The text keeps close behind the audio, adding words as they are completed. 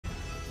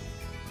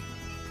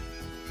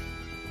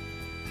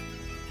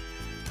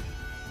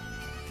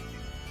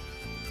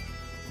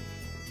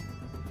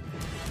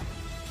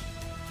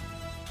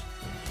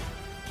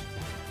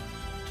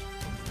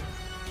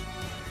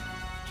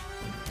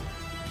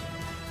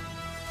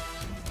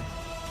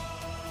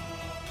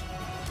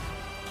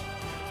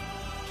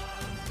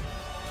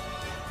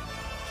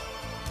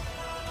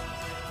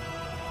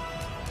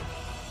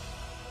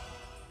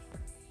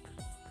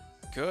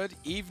Good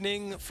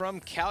evening from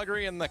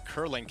Calgary and the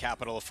curling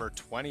capital for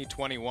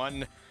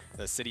 2021.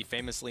 The city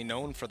famously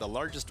known for the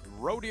largest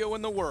rodeo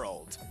in the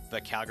world,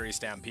 the Calgary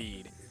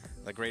Stampede.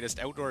 The greatest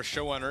outdoor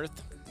show on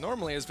earth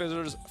normally has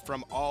visitors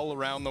from all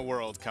around the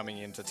world coming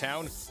into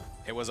town.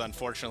 It was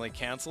unfortunately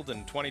canceled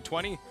in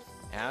 2020,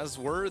 as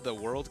were the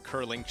World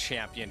Curling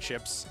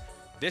Championships.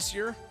 This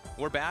year,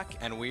 we're back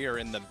and we are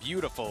in the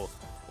beautiful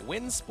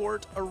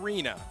Winsport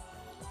Arena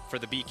for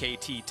the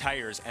BKT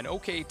Tires and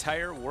OK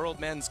Tire World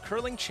Men's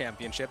Curling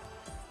Championship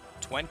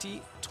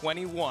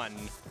 2021.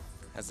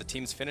 As the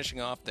team's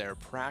finishing off their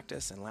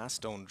practice and last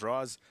stone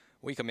draws,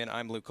 we come in.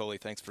 I'm Luke Coley.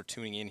 Thanks for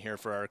tuning in here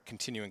for our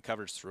continuing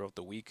coverage throughout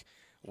the week.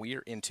 We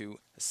are into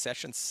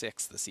session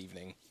 6 this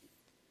evening,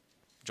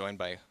 joined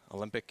by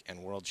Olympic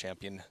and world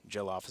champion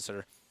Jill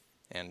Officer.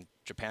 And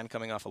Japan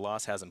coming off a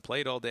loss, hasn't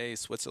played all day.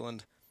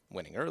 Switzerland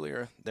winning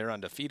earlier. They're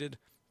undefeated.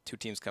 Two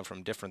teams come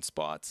from different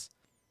spots.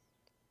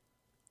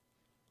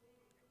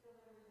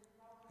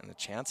 And the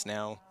chance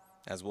now,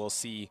 as we'll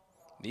see,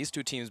 these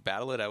two teams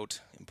battle it out.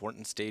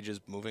 Important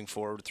stages moving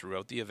forward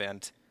throughout the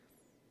event.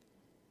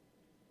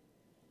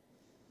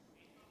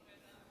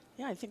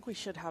 Yeah, I think we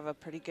should have a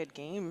pretty good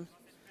game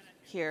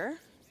here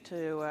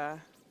to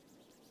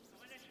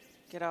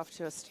get off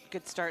to a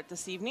good start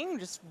this evening.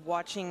 Just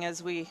watching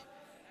as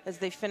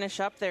they finish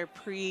up their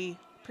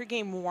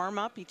pre-game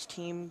warm-up. Each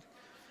team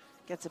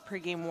gets a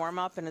pre-game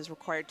warm-up and is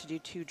required to do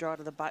 2 draw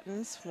to the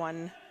buttons,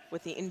 one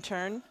with the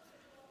in-turn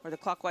or the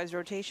clockwise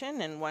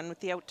rotation, and one with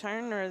the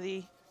out-turn or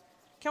the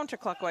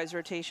counterclockwise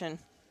rotation.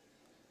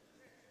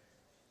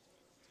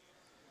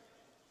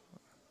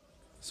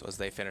 So as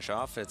they finish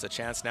off, it's a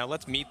chance now.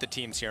 Let's meet the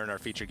teams here in our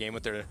feature game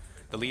with the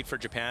lead for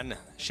Japan,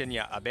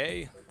 Shinya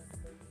Abe.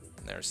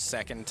 Their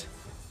second,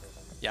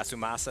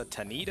 Yasumasa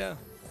Tanida.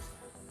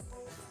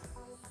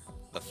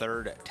 The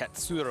third,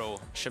 Tetsuro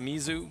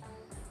Shimizu.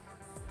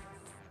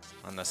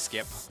 On the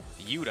skip,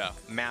 Yuta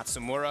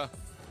Matsumura.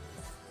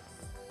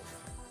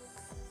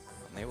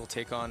 And they will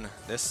take on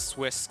this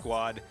Swiss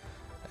squad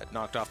that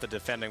knocked off the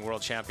defending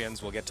world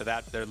champions. We'll get to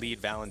that. Their lead,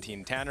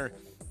 Valentin Tanner.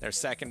 Their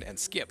second and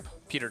skip,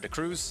 Peter de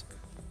Cruz.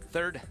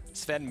 Third,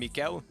 Sven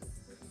Mikkel.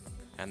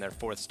 And their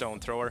fourth stone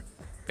thrower,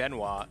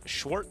 Benoit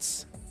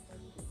Schwartz.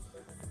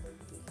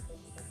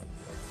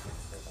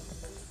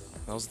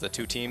 Those are the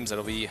two teams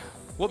that'll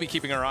we'll be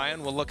keeping our eye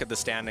on. We'll look at the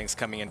standings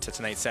coming into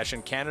tonight's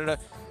session. Canada,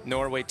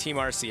 Norway, Team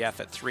RCF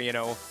at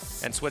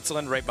 3-0, and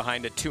Switzerland right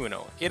behind at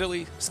 2-0.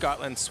 Italy,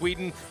 Scotland,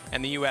 Sweden,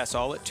 and the US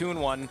all at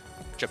 2-1.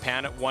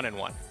 Japan at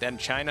 1-1. Then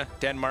China,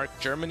 Denmark,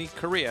 Germany,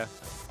 Korea,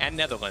 and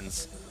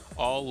Netherlands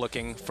all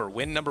looking for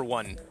win number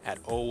 1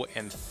 at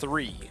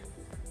 0-3.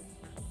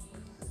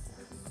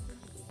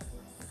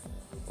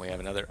 We have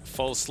another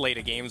full slate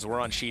of games.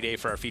 We're on Sheet A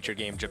for our feature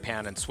game,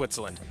 Japan and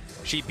Switzerland.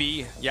 Sheet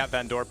B, Jaap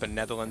van Dorp in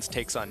Netherlands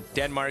takes on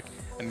Denmark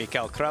and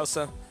Mikkel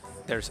Krause.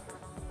 There's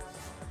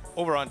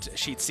over on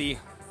Sheet C,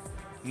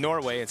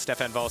 Norway and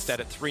Stefan Valstedt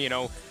at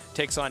 3-0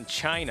 takes on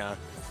China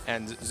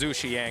and Zhu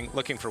Xiang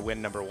looking for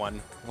win number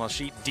 1. While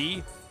Sheet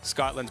D,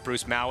 Scotland's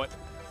Bruce Mowat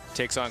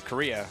takes on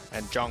Korea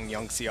and Jong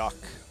Young-seok.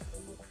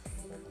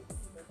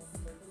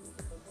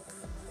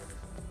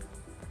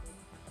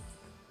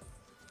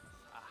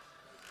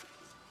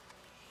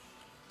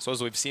 So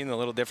as we've seen a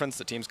little difference,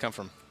 the teams come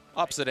from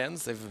opposite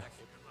ends. They've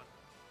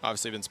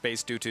obviously been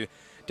spaced due to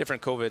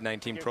different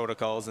COVID-19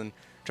 protocols and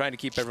trying to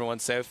keep everyone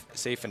safe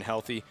and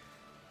healthy.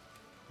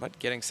 But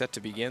getting set to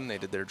begin, they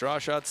did their draw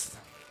shots.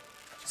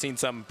 Seen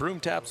some broom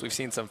taps, we've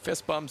seen some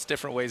fist bumps,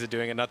 different ways of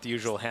doing it, not the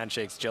usual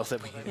handshakes, Jill,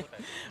 that we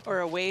or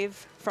a wave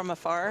from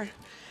afar.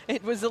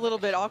 It was a little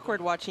bit awkward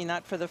watching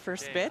that for the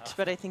first bit,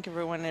 but I think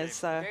everyone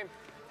has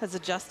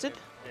adjusted.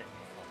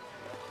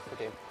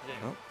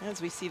 Oh. As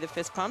we see the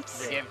fist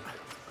pumps.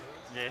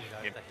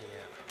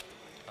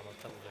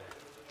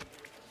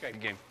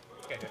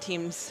 The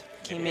teams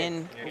came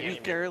in a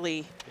week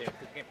early,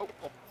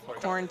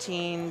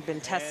 quarantined, been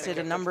tested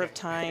a number of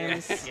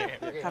times,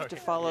 have to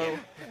follow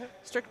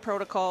strict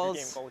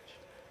protocols.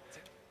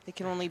 They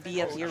can only be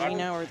at the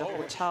arena or the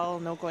hotel,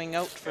 no going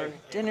out for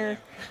dinner.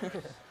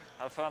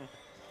 Have fun.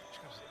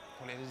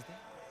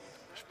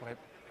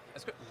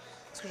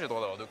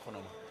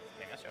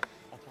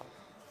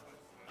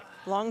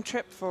 Long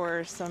trip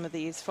for some of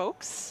these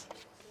folks,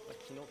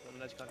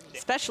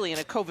 especially in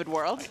a COVID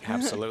world.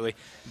 Absolutely.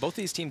 Both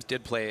these teams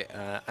did play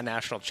a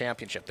national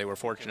championship. They were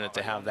fortunate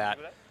to have that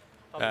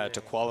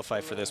to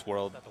qualify for this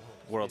world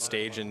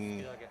stage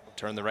and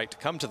turn the right to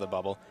come to the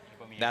bubble.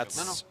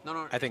 That's,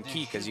 I think,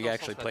 key, because you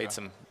actually played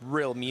some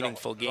real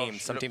meaningful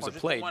games. Some teams have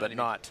played, but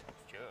not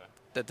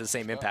at the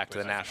same impact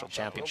of the national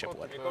championship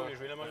would.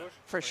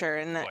 For sure,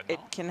 and that it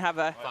can have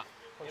a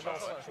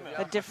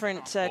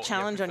different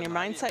challenge on your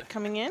mindset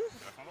coming in.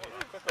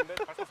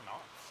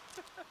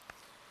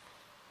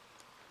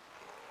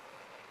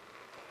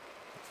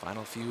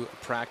 Final few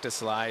practice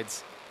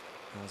slides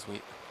as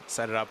we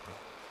set it up.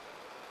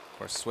 Of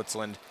course,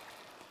 Switzerland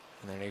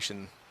and their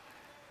nation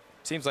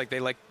seems like they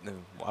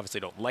obviously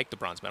don't like the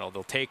bronze medal.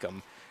 They'll take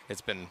them.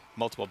 It's been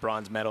multiple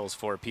bronze medals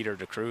for Peter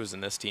de Cruz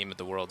and this team at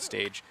the world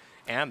stage.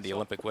 and the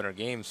Olympic Winter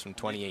Games from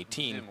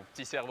 2018.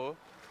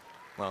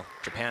 Well,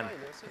 Japan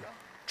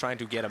trying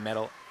to get a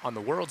medal on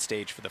the world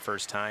stage for the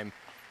first time.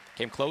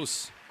 Came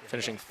close,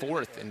 finishing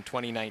 4th in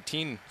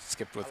 2019,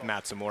 skipped with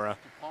Matsumura.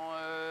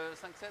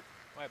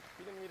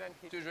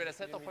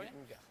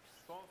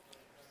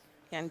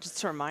 And just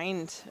to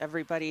remind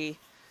everybody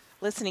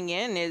listening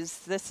in,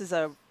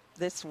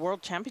 this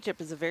World Championship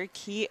is a very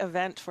key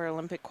event for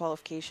Olympic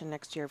qualification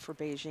next year for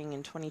Beijing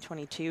in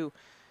 2022.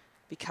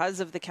 Because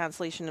of the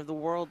cancellation of the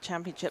World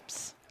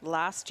Championships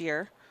last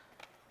year,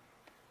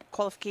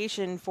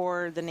 qualification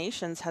for the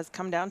nations has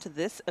come down to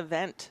this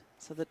event.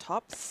 So the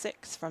top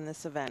 6 from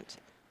this event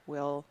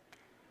will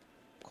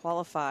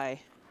qualify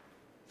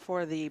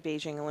for the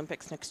Beijing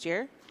Olympics next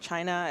year.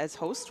 China as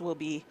host will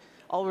be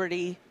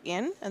already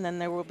in, and then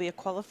there will be a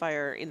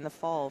qualifier in the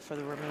fall for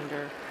the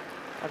remainder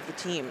of the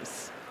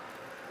teams.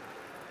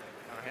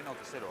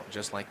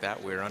 Just like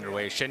that, we're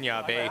underway.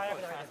 Shinya Abe,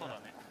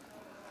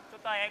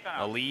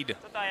 a lead,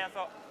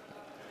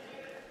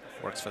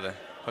 works for the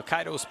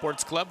Hokkaido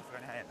Sports Club.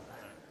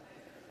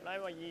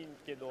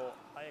 It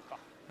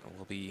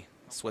will be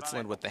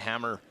Switzerland with the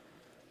hammer,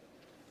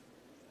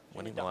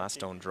 winning the last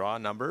stone draw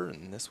number,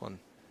 and this one.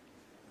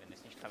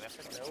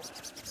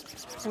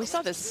 We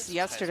saw this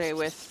yesterday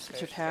with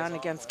Japan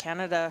against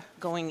Canada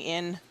going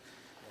in,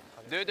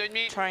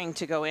 trying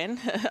to go in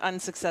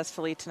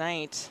unsuccessfully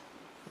tonight.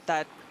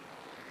 That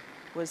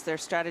was their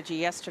strategy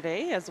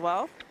yesterday as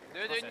well.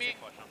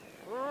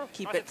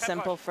 Keep it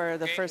simple for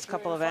the first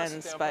couple of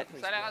ends, but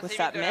with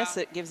that miss,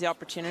 it gives the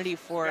opportunity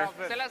for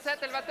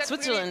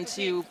Switzerland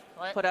to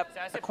put up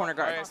a corner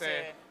guard.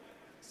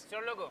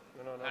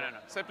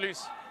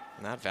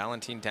 And that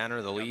Valentin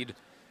Tanner, the lead.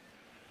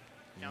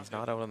 He's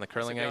not out on the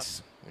curling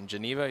ice in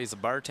Geneva. He's a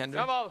bartender.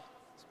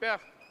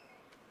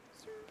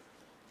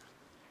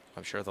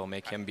 I'm sure they'll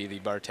make him be the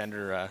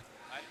bartender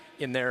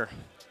in their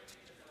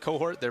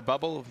cohort, their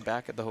bubble,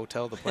 back at the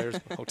hotel, the players'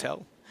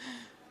 hotel.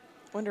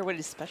 Wonder what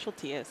his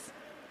specialty is.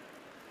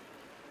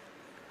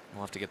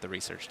 We'll have to get the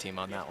research team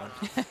on that one.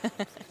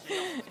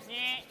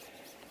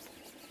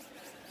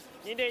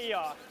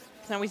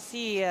 Now we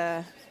see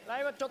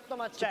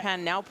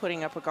Japan now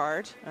putting up a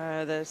guard.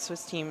 The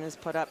Swiss team has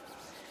put up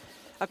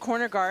a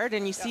corner guard,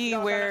 and you see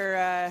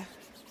where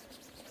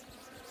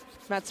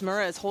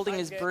Matsumura is holding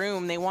his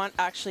broom. They want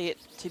actually it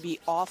to be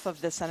off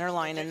of the center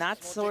line, and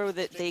that's so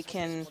that they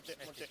can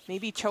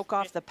maybe choke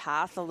off the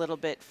path a little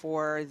bit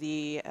for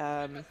the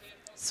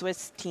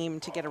Swiss team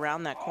to get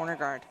around that corner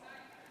guard.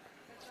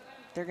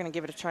 They're going to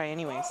give it a try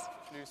anyways.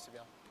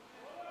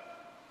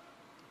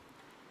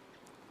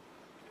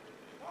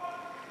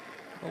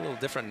 A little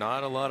different,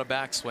 not a lot of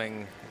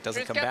backswing. It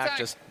doesn't come back,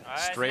 just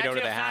straight out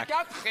of the hack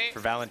for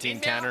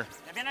Valentin Tanner.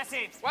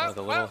 One of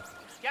the little,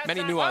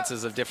 many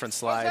nuances of different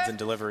slides and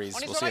deliveries.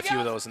 We'll see a few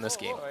of those in this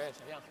game.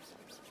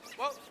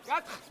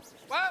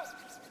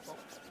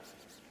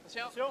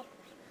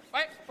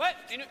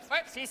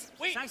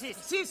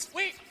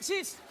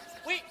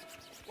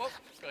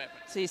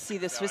 So you see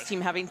the Swiss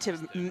team having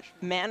to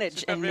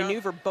manage and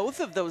maneuver both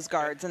of those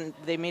guards, and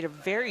they made a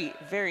very,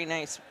 very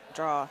nice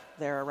draw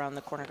there around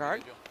the corner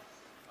guard.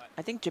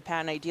 I think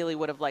Japan ideally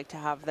would have liked to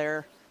have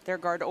their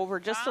guard over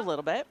just a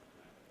little bit.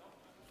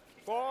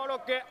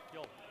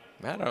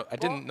 Man, I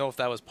didn't know if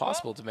that was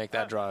possible to make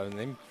that draw, and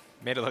they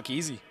made it look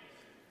easy.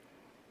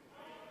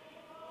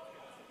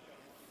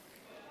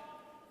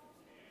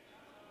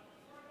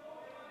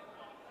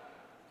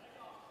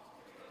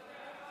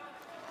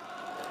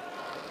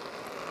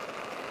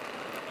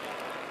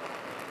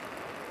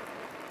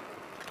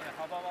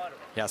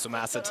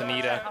 Yasumasa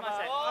Tanida,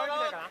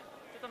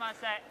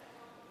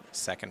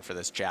 second for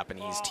this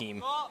Japanese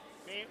team.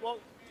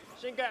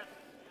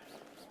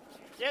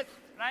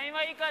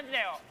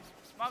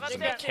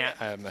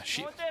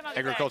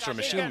 Agricultural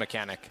machine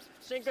mechanic.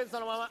 So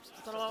a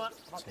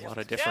lot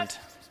of different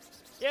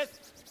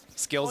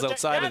skills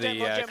outside of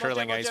the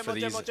curling ice for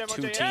these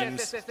two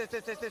teams.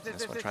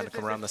 This one trying to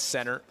come around the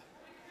center.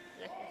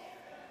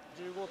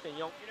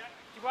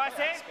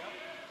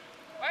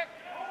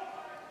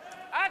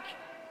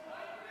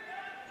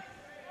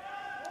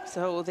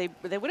 So they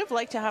would have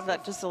liked to have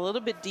that just a little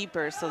bit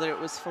deeper so that it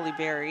was fully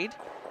buried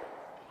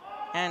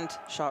and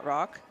shot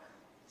rock.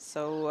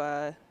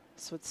 So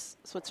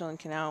Switzerland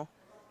can now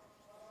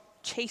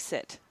chase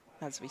it,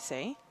 as we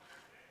say,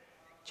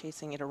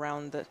 chasing it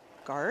around the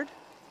guard.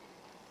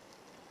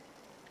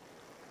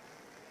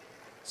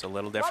 So a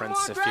little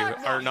difference if you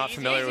are not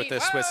familiar with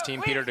this Swiss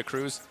team. Peter de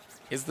Cruz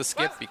is the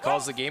skip. He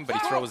calls the game, but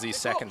he throws these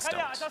second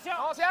stones.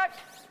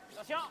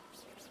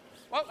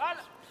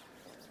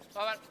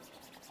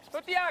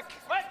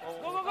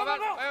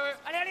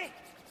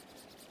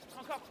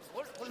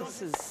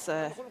 This is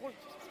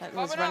that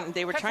was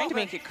they were trying to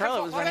make it curl.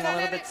 It was running a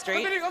little bit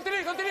straight.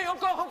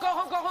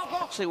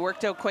 Actually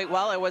worked out quite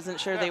well. I wasn't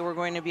sure they were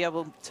going to be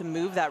able to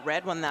move that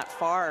red one that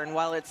far, and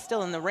while it's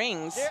still in the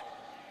rings,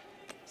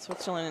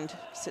 Switzerland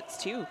sits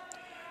 2.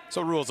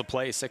 So rules of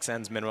play: 6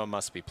 ends minimum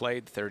must be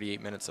played, 38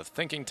 minutes of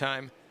thinking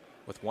time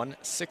with 1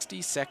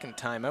 60-second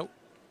timeout.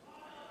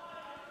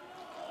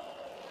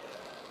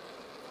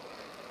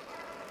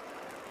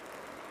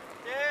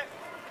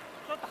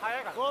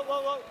 Whoa,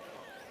 whoa, whoa.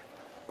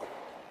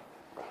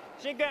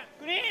 Schenken.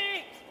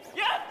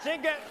 Ja!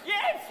 Schenken.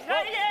 Yes!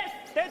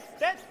 Yes!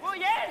 That's. Oh,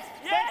 yes!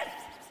 Yes!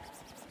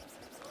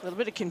 A little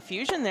bit of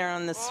confusion there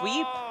on the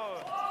sweep.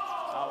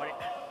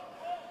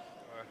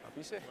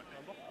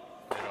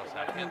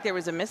 I think there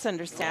was a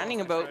misunderstanding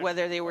about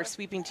whether they were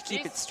sweeping to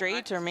keep it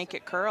straight or make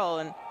it curl,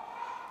 and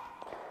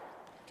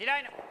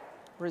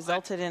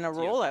resulted in a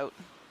rollout.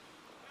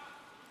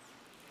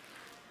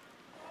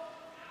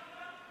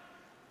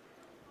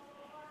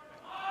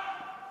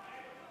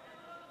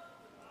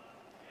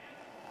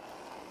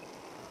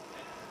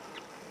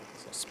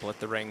 So split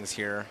the rings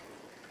here.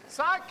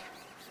 Sac.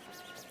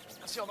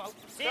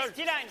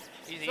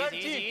 Easy,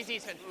 easy, easy.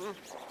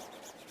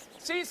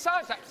 6,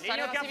 5.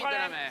 Ligne, aucun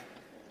problème.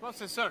 Je pense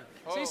que c'est seul.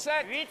 6,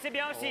 7. 8, c'est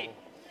bien aussi.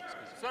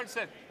 Seul,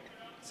 7.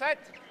 7.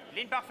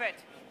 Ligne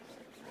parfaite.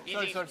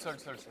 Seul, Easy. seul.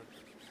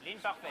 Ligne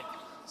parfaite.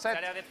 Ça 7.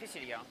 a l'air d'être ici,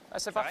 les gars. Ah,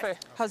 c'est parfait.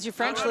 How's your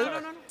French, Luke?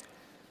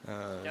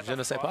 Je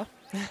ne sais pas.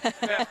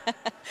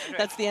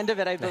 That's the end of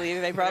it, I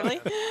believe, they probably.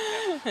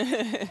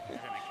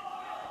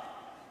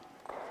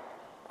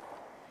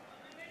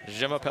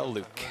 Je m'appelle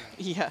Luke.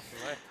 Yeah.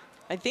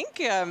 I think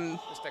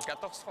C'était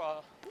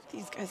 14-3.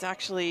 these guys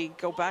actually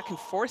go back and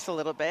forth a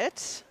little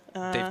bit.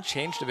 They've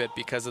changed a bit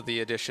because of the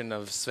addition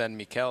of Sven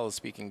Mikkel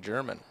speaking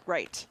German.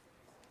 Right.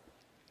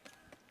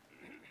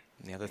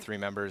 And the other 3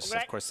 members,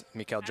 of course,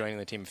 Mikkel joining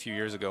the team a few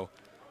years ago.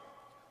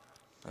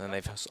 And then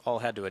they've all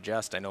had to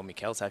adjust. I know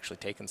Mikkel's actually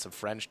taken some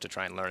French to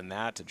try and learn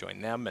that, to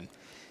join them. And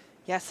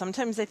Yeah,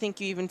 sometimes I think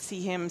you even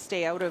see him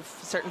stay out of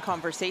certain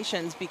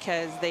conversations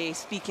because they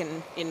speak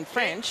in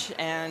French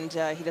and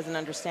he doesn't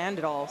understand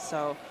it all.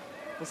 So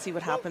we'll see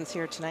what happens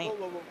here tonight.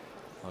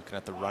 looking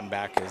at the run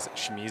back is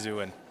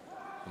Shimizu, and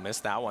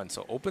missed that one.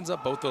 So opens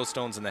up both those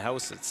stones in the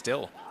house. It's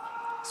still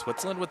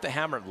Switzerland with the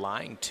hammer,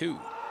 line 2.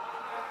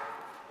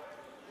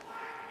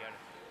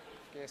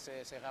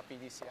 C'est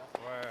rapide ici. Hein.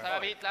 Ça va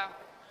vite là.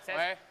 16.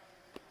 Ouais.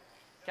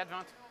 4-20.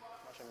 Moi,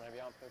 j'aimerais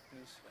bien un peu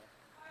plus.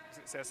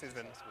 C'est assez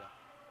Sven.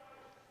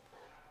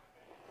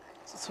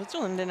 So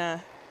Switzerland in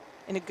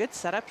a good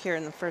setup here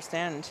in the first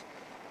end,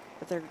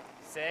 but they're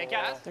C'est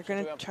 4.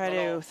 going to try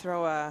to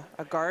throw a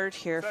guard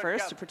here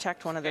first to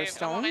protect one of their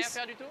stones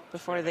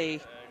before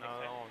they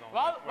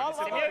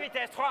C'est mieux,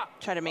 vitesse 3.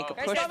 try to make a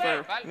push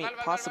for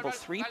possible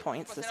 3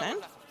 points this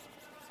end.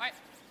 Ouais.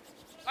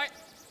 Ouais.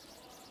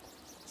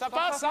 Ça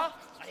passe, hein?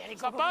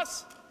 Ça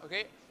passe? OK.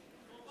 C'est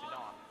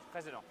dedans, hein.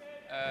 Très dedans.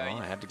 Well,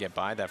 I had to get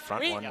by that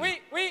front one. Oui.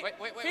 Ouais.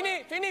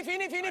 Fini.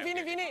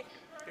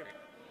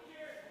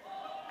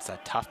 It's a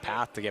tough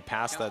path to get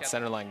past that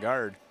center line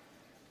guard.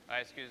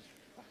 Ouais, excuse.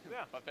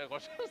 Pas fait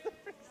grand chose.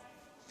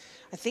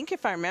 I think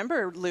if I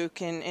remember,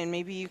 Luke, and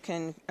maybe you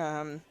can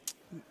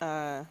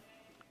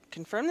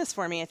confirm this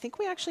for me, I think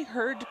we actually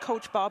heard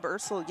Coach Bob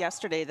Ursel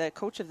yesterday, the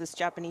coach of this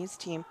Japanese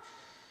team,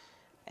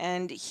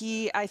 and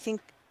he, I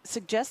think,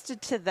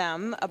 suggested to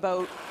them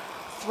about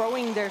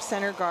throwing their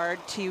center guard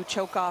to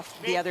choke off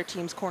the other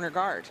team's corner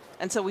guard.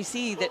 And so we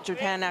see that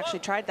Japan actually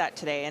tried that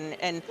today,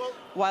 and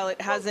while it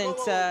hasn't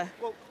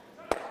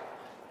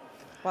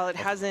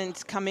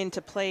come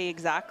into play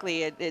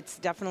exactly, it's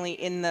definitely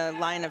in the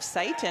line of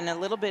sight and a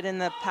little bit in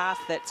the path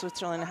that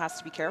Switzerland has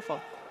to be careful.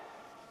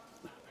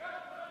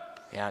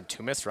 Yeah, and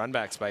 2 missed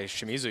runbacks by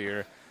Shimizu.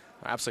 You're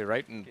absolutely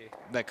right in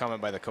that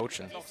comment by the coach.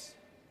 And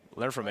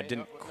learn from it.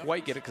 Didn't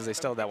quite get it because they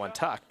still had that one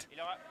tucked. Il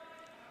aura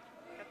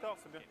 14,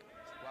 c'est bien.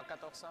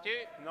 14, Tu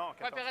Non,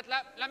 14. préfères être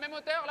la même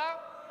hauteur là?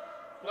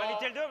 On va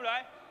éviter le double,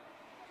 ouais.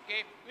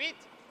 Ok, 8.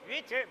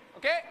 8.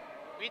 OK.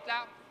 8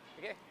 là.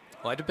 OK.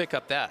 Well, I had to pick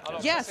up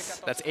that. Yes.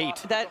 That's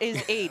 8. That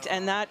is 8,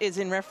 and that is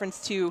in reference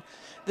to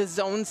the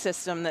zone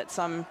system that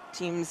some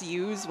teams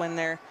use when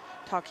they're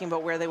talking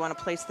about where they want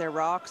to place their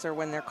rocks or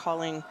when they're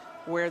calling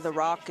where the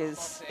rock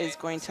is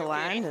going to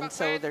land. And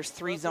so there's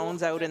 3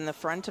 zones out in the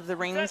front of the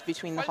rings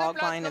between the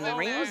hog line and the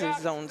rings. There's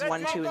zones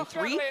 1, 2, and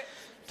 3.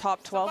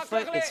 Top 12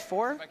 foot is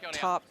 4,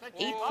 top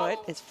 8 foot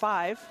is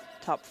 5,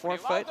 top 4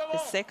 foot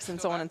is 6,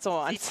 and so on and so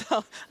on.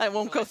 So I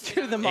won't go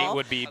through them 8 all.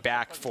 would be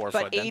back 4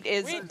 But foot then. 8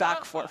 is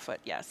back 4 foot,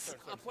 yes.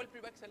 Un poil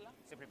plus bas que celle-là?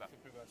 C'est plus bas. Un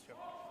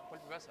poil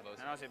plus bas, ça va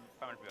aussi. Non, c'est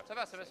pas mal plus bas. Ça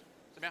va, c'est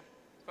bien.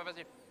 C'est pas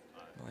facile.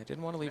 Well, I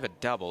didn't want to leave a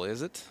double,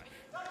 is it?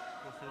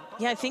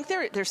 Yeah, I think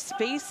there's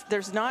space.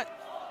 There's not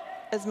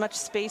as much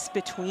space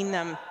between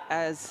them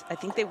as I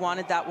think they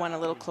wanted that one a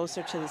little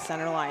closer to the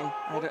center line.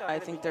 I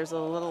think there's a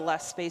little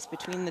less space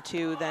between the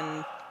two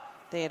than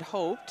they had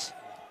hoped.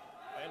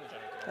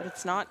 But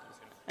it's not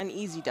an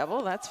easy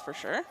double, that's for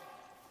sure.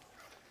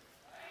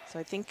 So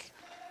I think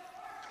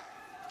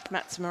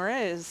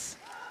Matsumura is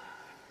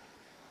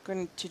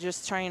going to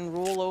just try and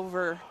roll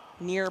over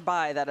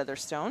nearby that other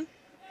stone.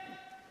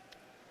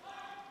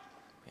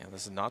 Yeah,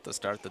 this is not the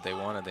start that they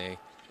wanted. They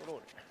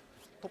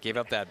gave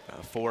up that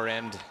 4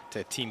 end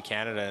to Team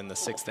Canada in the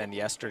 6th end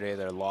yesterday,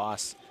 their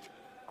loss.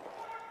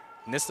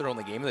 And this is their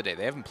only game of the day.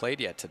 They haven't played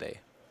yet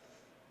today.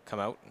 Come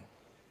out and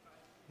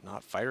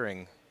not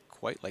firing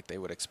quite like they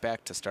would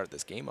expect to start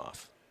this game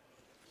off.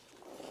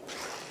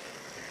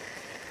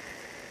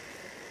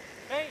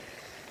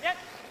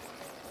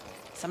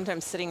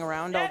 sometimes sitting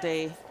around all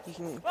day, you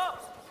can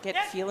get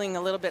feeling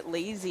a little bit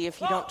lazy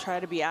if you don't try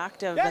to be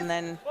active and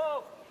then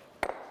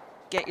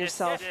get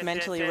yourself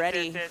mentally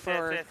ready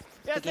for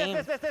the game.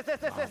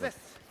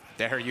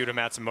 There, Yuta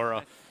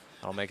Matsumura.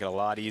 That'll make it a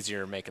lot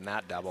easier making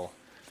that double.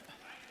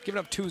 Giving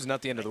up 2 is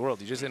not the end of the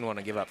world. You just didn't want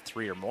to give up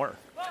 3 or more.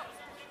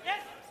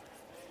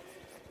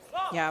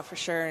 Yeah, for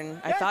sure. And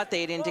I thought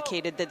they'd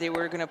indicated that they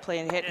were going to play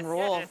a hit and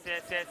roll.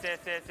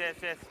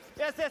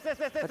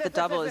 But the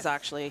double is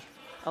actually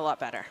a lot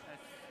better.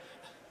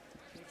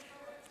 Je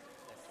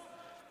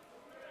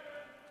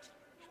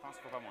pense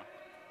qu'il faut pas moins.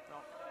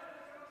 Non.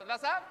 Ça te va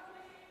ça?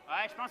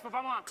 Ouais, je pense qu'il faut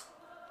pas moins.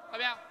 Très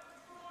bien.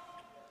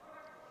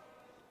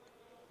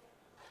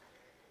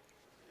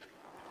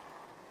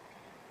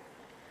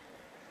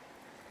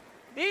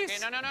 Okay,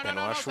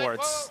 Benoit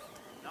Schwartz,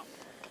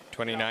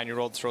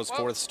 29-year-old, throws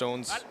 4th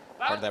stones,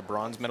 part of that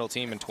bronze medal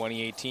team in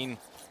 2018.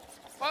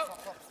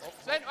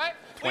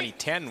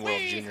 2010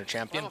 World Junior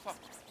Champion.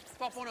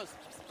 Go,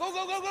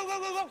 go, go, go, go, go,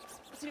 go.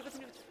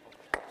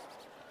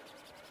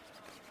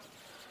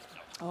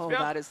 Oh,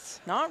 that is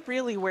not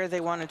really where they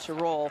wanted to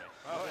roll.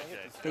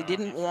 They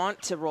didn't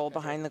want to roll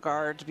behind the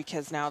guard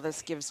because now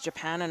this gives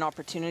Japan an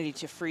opportunity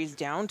to freeze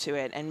down to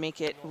it and make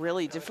it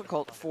really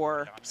difficult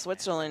for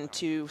Switzerland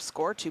to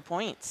score 2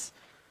 points.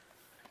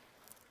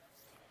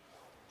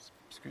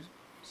 Excuse,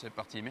 c'est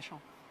parti méchant.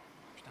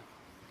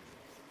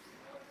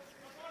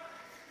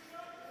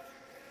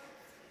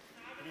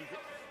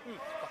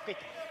 Putain.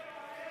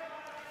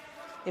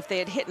 If they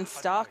had hit and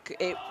stuck,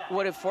 it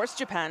would have forced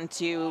Japan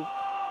to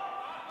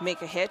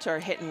make a hit or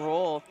hit and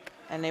roll,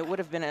 and it would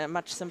have been a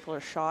much simpler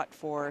shot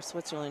for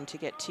Switzerland to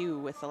get 2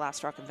 with the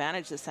last rock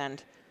advantage this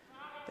end.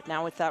 But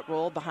now with that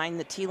roll behind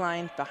the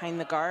T-line, behind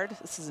the guard,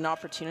 this is an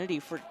opportunity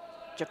for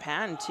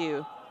Japan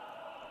to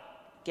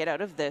get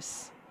out of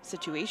this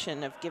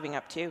situation of giving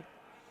up 2.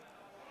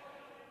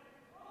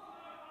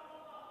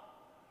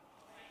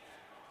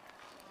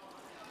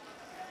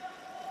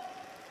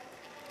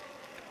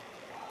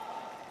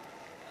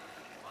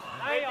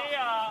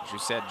 As you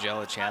said,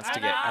 Jill, a chance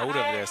to get out of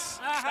this.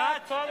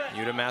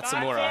 Yuta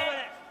Matsumura.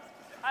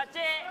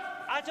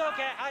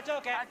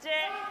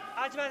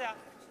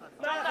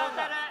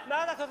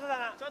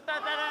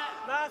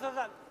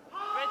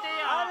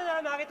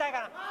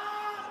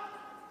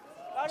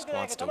 Just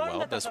wants to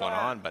weld this one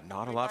on, but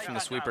not a lot from the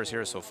sweepers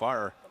here so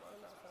far.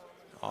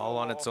 All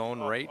on its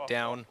own, right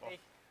down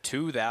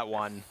to that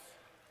one.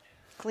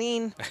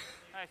 Clean.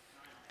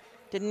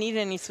 Didn't need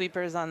any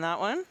sweepers on that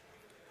one.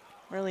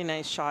 Really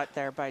nice shot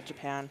there by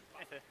Japan.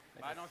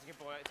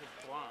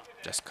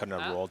 Just couldn't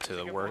have rolled to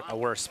a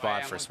worse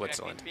spot for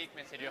Switzerland.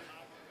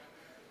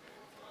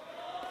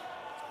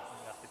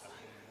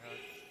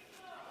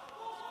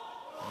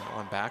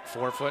 On back,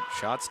 4-foot,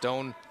 shot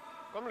stone.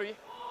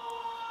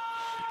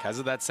 Because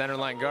of that center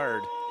line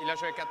guard,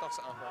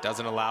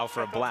 doesn't allow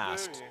for a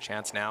blast.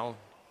 Chance now.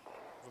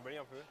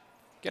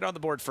 Get on the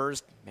board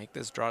first. Make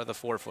this draw to the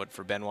 4-foot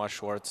for Benoit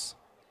Schwartz.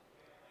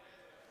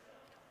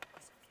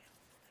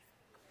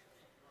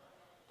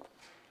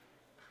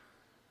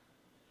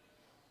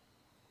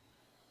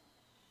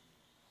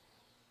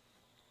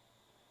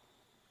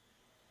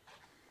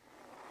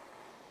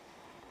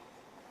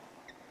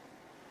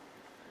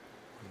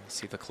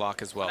 See the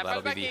clock as well.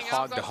 That'll be the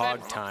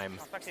hog-to-hog time.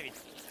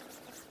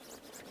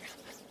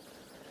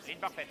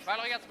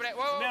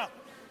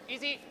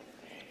 Easy.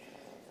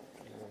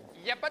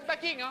 Il n'y a pas de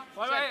backing, hein?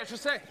 Ouais, je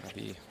sais.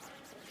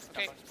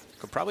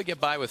 Could probably get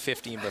by with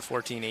 15, but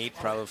 14-8,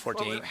 probably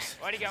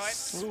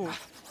 14-8. Ooh,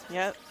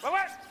 yep.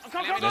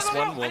 This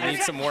one will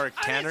need some work.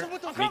 Tanner,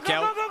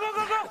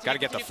 Mikkel, got to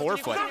get the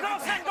 4-foot.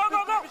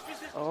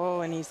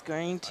 Oh, and he's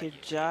going to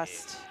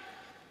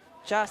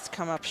just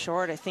come up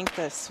short. I think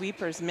the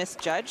sweepers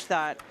misjudged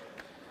that.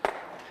 I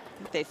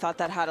think they thought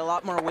that had a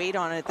lot more weight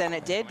on it than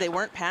it did. They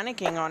weren't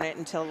panicking on it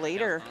until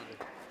later.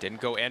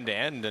 Didn't go end to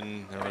end,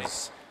 and there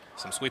was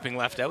some sweeping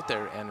left out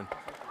there. And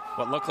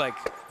what looked like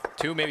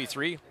 2, maybe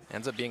 3,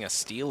 ends up being a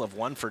steal of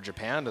 1 for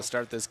Japan to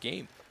start this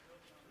game.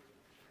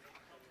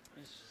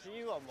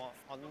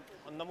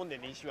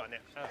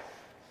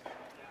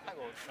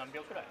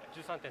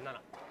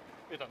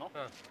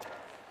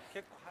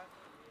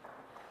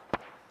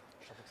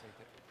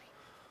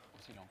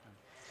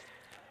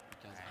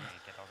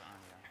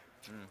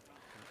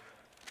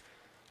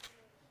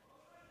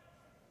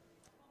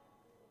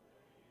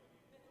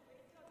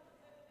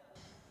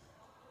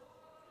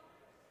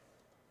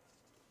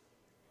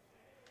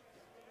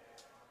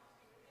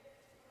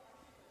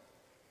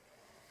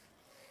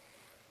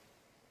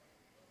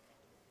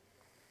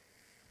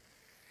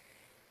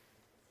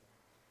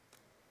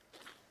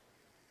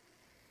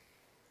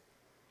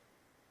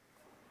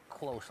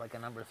 Close, like a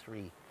number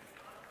 3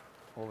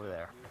 over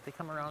there. If they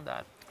come around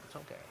that, it's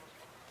okay.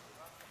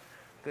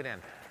 Good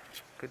end.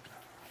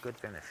 Good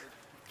finish.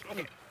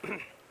 Okay.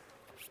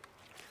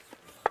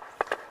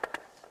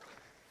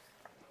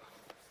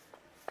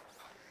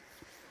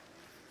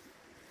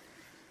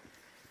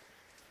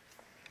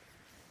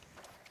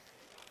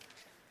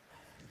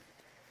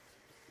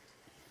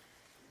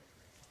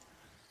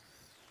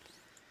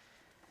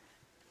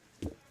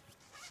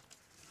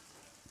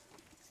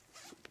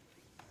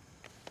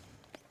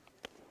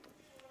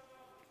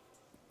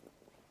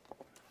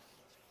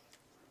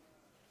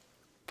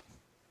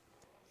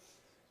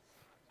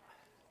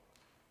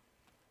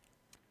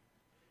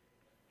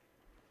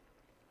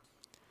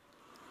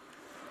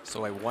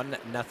 So a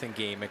 1-0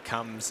 game. It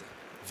comes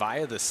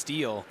via the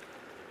steal.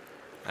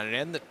 And an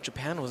end that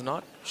Japan was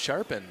not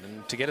sharpened.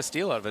 And to get a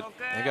steal out of it,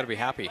 they got to be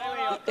happy.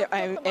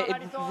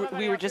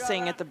 We were just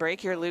saying at the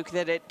break here, Luke,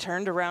 that it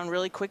turned around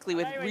really quickly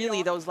with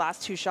really those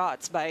last 2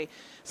 shots by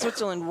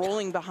Switzerland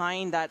rolling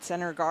behind that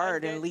center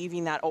guard and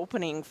leaving that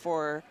opening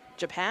for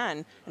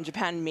Japan. And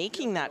Japan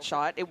making that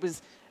shot. It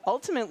was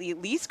ultimately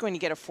at least going to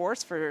get a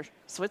force for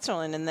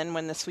Switzerland. And then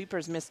when the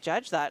sweepers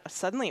misjudged that,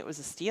 suddenly it was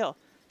a steal.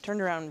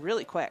 Turned around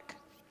really quick.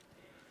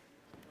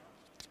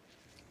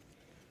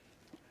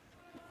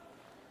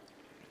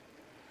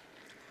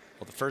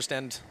 Well, the first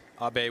end,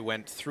 Abe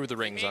went through the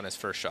rings on his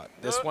first shot.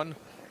 This one,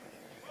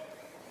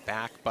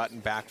 back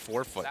button, back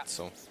forefoot.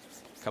 So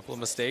a couple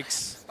of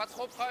mistakes.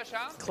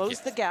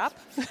 Closed the gap.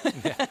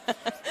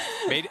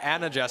 Made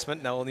an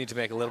adjustment. Now we'll need to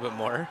make a little bit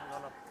more.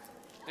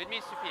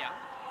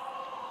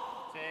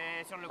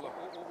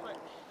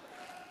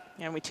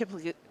 And we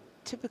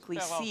typically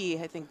see,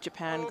 I think,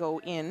 Japan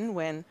go in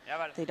when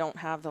they don't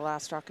have the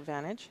last stroke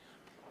advantage.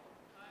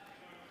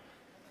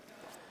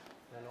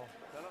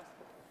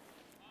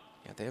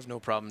 Yeah, they have no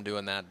problem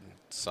doing that.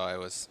 So it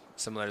was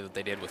similar to what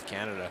they did with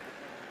Canada.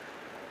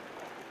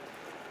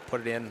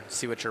 Put it in,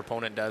 see what your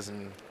opponent does,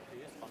 and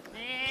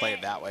play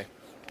it that way.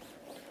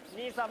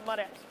 See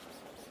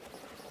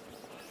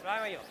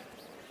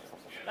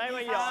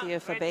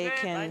if Abe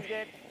can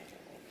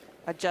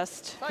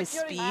adjust his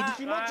speed.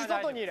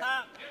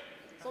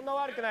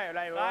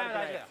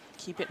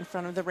 Keep it in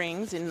front of the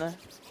rings in the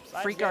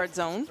free guard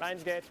zone.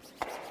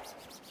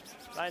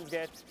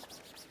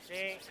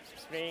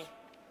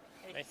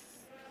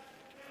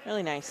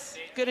 Really nice.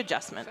 Good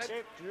adjustment.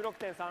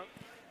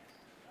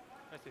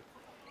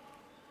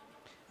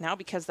 Now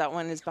because that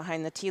one is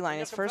behind the tee line,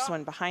 his first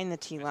one behind the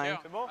tee line.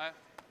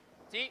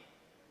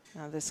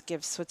 Now this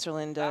gives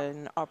Switzerland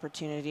an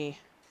opportunity.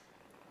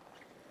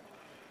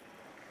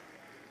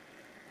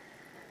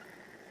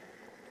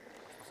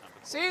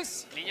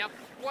 Six. Ligne un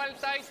poil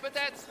tight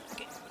peut-être.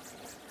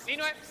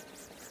 Ligne ouais.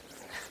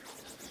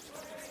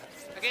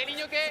 Ok,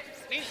 ligne ok.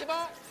 Ligne c'est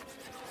bon.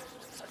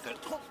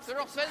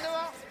 Toujours Sven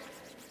devant.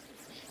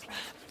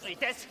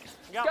 Vitesse.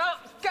 4,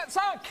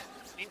 5.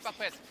 Ligne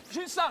parfaite.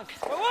 Juste 5.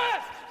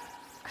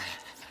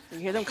 You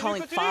hear them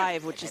calling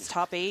 5, which is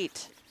top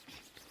 8.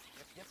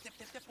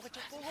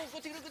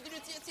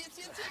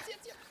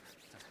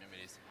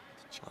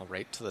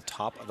 Right to the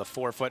top of the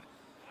forefoot.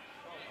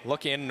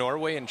 Look in,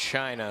 Norway and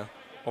China.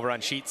 Over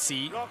on sheet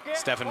C,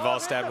 Stefan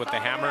Wallstad with the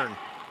hammer. And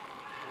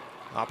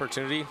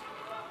opportunity.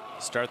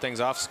 Start things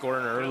off, score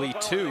an early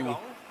 2.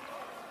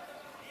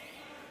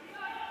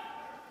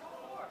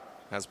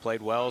 Has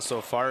played well so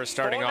far,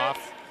 starting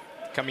off,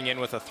 coming in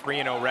with a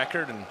 3-0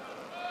 record and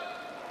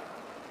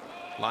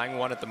lying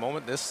 1 at the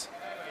moment. This,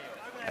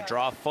 a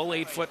draw full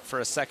 8 foot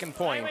for a second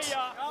point.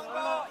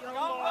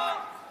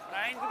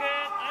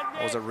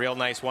 Those are real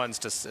nice ones,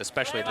 to,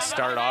 especially to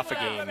start off a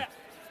game.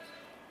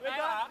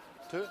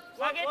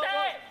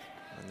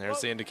 And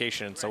there's the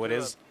indication. So it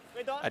is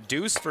a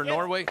deuce for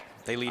Norway.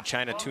 They lead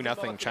China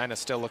 2-0. China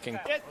still looking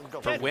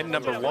for win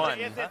number 1.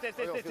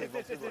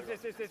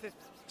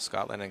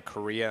 Scotland and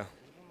Korea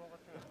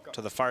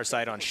to the far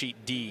side on sheet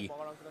D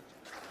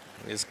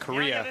is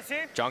Korea.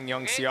 Jong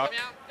Young-seok,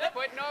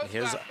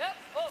 his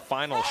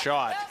final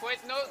shot.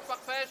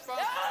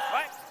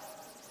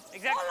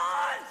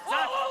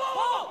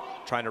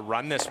 Trying to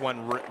run this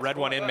one, red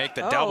one in, make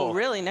the double. Oh,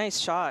 really nice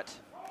shot.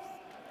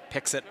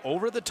 Picks it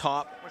over the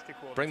top,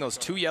 bring those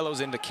 2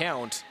 yellows into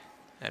count,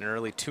 and an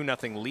early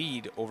 2-0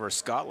 lead over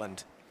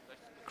Scotland.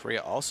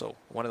 Korea also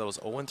one of those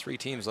 0-3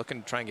 teams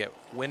looking to try and get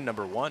win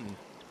number 1.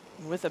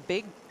 With a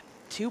big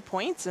 2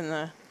 points in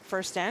the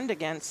first end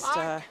against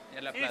a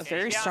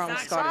very strong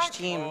Scottish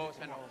team.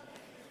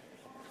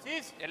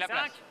 6,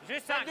 5,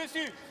 juste 5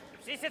 dessus.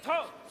 6 c'est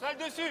trop. 5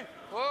 dessus.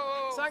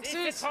 5,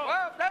 6. Place.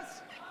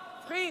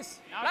 Freeze.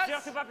 Non,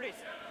 surtout pas plus.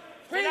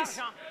 C'est large,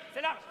 hein.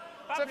 C'est large.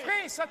 C'est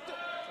freeze. 7,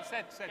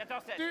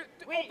 14, 7.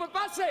 On peut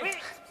passer. Oui.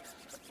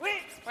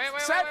 Oui.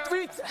 7,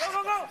 8. Go,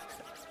 go, go.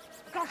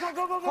 Encore,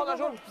 go, go, go, go,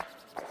 go.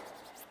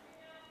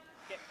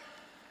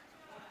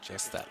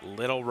 Just that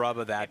little rub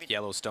of that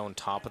Yellowstone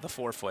top of the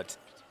forefoot.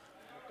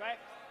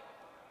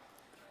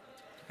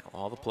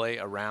 All the play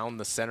around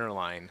the center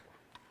line.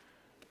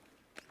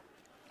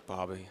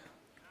 Bob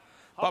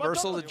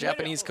Ursel, the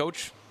Japanese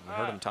coach. I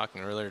heard him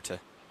talking earlier to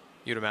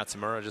Yuta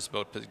Matsumura just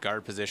about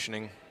guard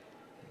positioning.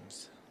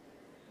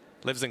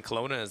 Lives in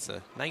Kelowna, as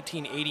a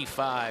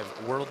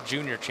 1985 World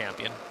Junior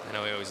Champion. I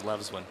know he always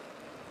loves when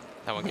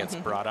that one gets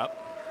brought up.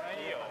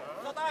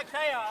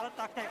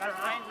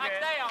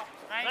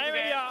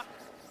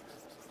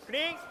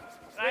 Clean.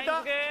 Line's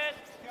good.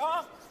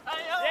 Yes.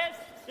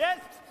 Yes.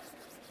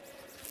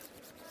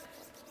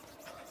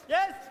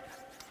 Yes.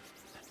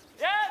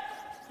 Yes.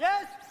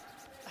 Yes.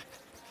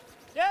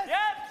 Yes. Yes.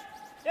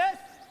 Yes.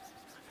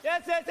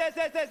 Yes. Yes.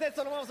 Yes. Yes. Yes.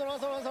 そのままそのまま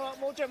そのままそのまま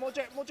もうちょいもう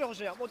ちょいもうちょい欲し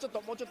いやもうちょっ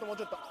ともうちょっともう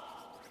ちょっと。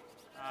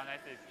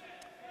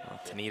Well,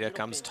 Tanita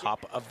comes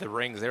top of the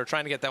rings. They were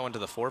trying to get that one to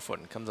the forefoot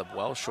and comes up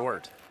well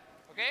short.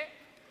 Okay.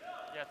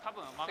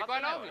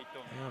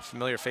 Yeah,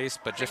 familiar face,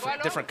 but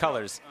different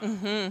colors.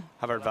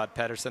 Havard Vad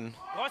Pedersen,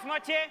 Grosse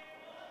moitié.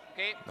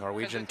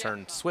 Norwegian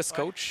turned Swiss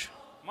coach,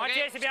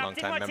 Moitié, c'est bien.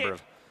 Petite longtime member moitié.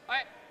 of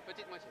Ouais,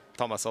 petite moitié.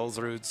 Thomas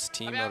Ulsrud's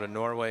team out of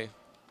Norway,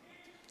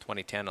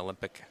 2010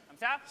 Olympic Comme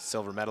ça.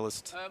 silver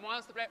medalist,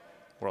 Moins, s'il te plaît.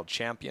 world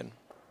champion.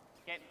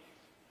 Ok.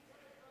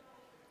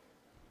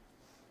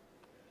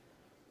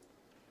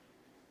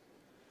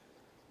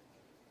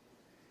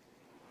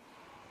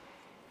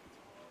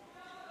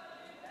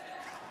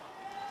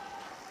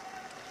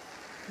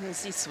 You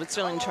see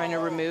Switzerland trying to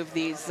remove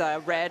these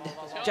red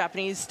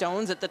Japanese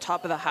stones at the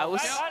top of the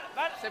house,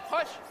 C'est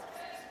proche.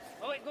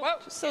 Oh, go.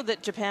 just so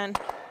that Japan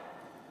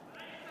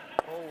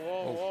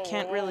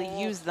can't really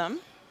use them.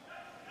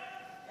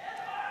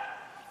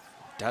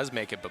 Does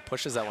make it, but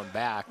pushes that one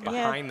back Yeah.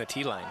 behind the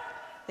tee line.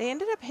 They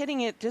ended up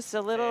hitting it just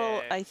a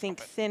little, I think,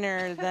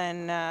 thinner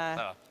than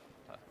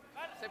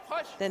C'est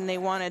proche. they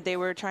wanted. They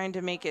were trying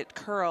to make it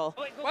curl,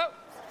 Whoa.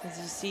 as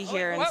you see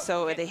here, and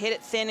so they hit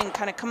it thin and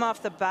kind of come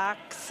off the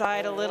back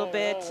side a little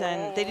bit,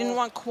 and they didn't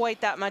want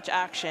quite that much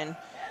action.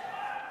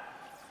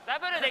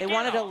 They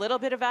wanted a little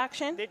bit of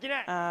action,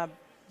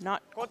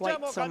 not こっちは quite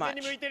もう so 完全 much.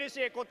 に向いてる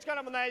し、こっちか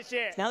らもないし。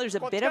 Now there's a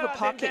こっ bit ち of か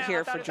a ら全 pocket 然 here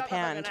当た for る高さ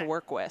Japan じゃ to ない。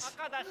 work with.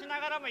 赤出しな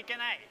がらもいけ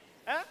ない。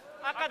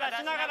赤出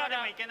しながらで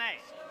もいけない。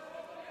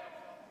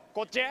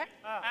こっち？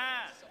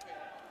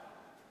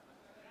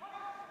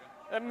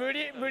無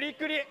理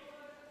くり。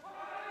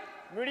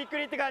無理く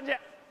りって感じ。いや、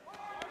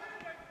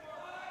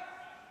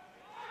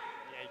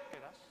一回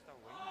出した方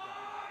がいいん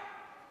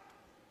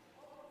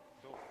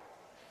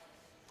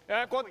じゃ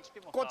ない？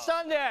こっち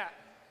なんで。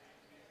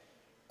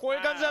こうい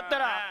う感じだった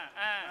ら。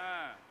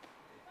あ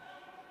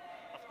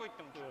そこ行っ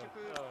ても結局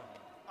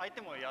相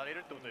手もやれる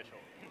ってことでしょ。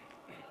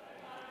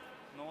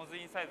ノーズ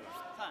インサイドだ。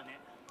さあね。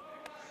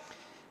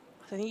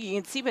 So I think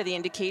you can see by the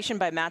indication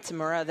by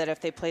Matsumura that if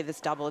they play this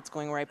double, it's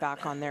going right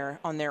back on their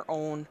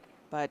own.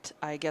 But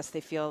I guess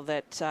they feel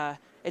that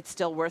it's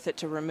still worth it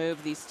to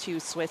remove these two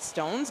Swiss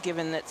stones,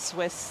 given that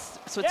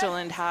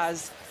Switzerland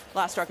has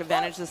last stroke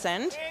advantage this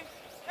end.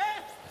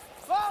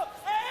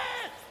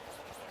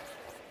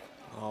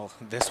 Oh,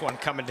 this one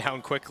coming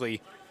down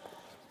quickly.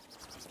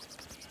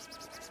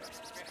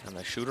 And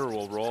the shooter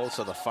will roll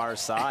to the far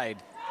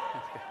side.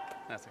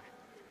 That's okay.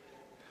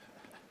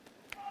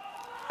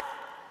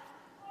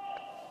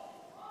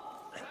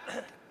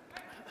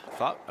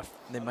 Thought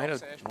they might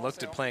have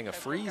looked at playing a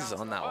freeze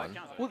on that one.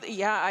 Well,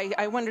 yeah,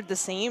 I wondered the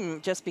same,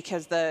 just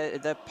because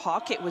the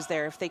pocket was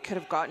there. If they could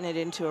have gotten it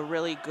into a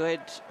really good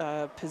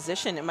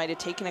position, it might have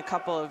taken a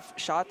couple of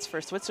shots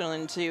for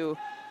Switzerland to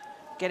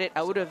get it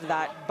out of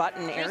that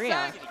button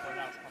area.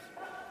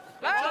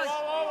 Lâche.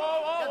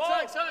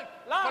 4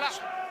 larges.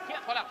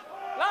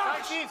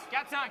 6,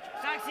 4, 5,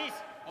 5, 6.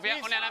 On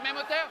est à la même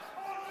hauteur.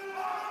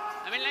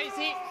 Amène-la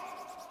ici.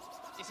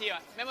 Ici, ouais.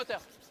 Même hauteur.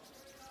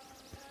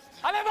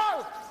 Allez,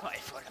 ball!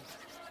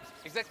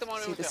 Exactement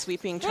la See même the hauteur.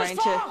 sweeping,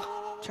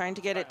 trying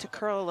to get it to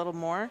curl a little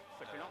more.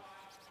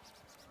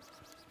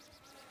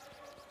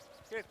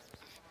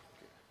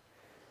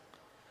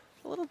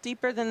 A little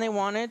deeper than they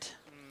wanted.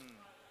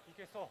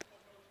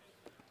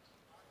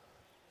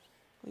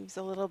 Leaves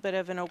a little bit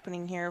of an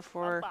opening here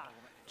for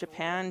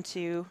Japan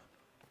to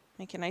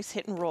make a nice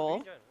hit and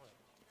roll.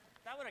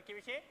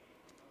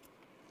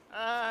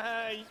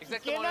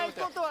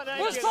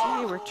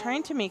 They were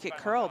trying to make it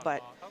curl,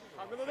 but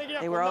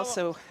they were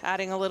also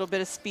adding a little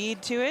bit of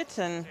speed to it,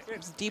 and it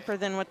was deeper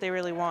than what they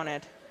really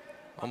wanted.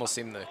 Almost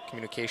seemed the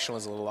communication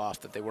was a little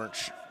off, that they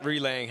weren't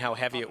relaying how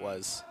heavy it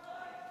was.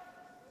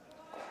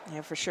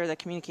 Yeah, for sure, that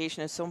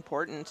communication is so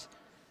important.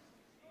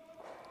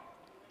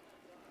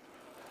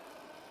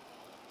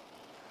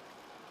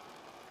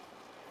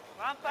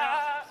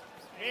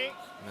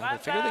 Well, they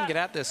figure they can get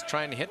at this,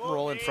 trying to hit and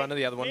roll in front of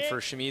the other one for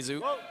Shimizu.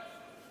 Well,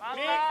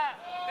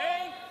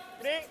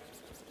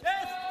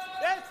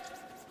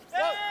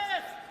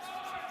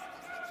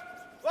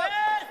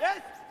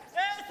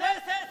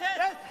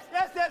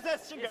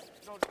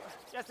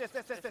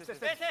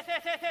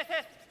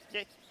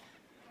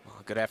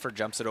 good effort,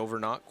 jumps it over,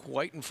 not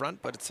quite in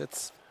front, but it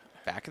sits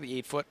back of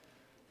the 8-foot.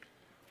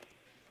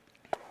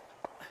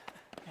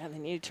 Yeah, they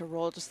needed to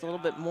roll just a little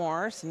bit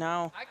more, so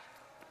now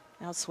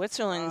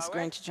Switzerland's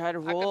going to try to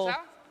roll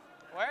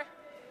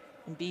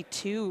and be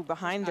 2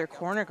 behind their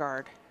corner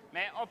guard.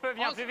 Mais on peut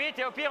venir plus vite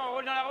et au pire on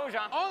roule dans la rouge.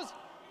 Hein. 11.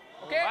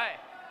 OK. Ouais.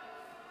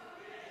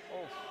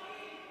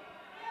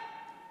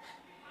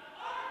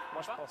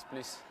 Moi, je pense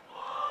plus.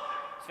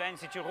 Sven,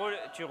 si tu roules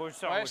sur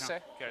Ouais, rouge. je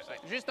sais.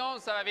 Juste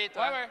 11, ça va vite.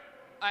 Ouais.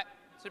 Ouais,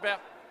 super.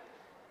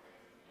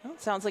 Well,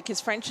 it sounds like his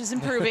French is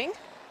improving.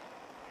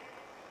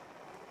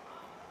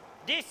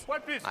 10.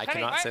 I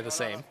cannot say the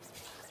same.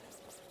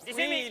 10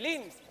 et demi.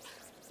 Lynn.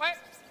 Ouais.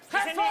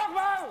 Très fort,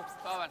 Mo.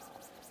 Pas mal.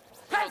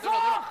 Très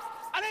fort.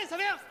 Allez, ça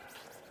vient.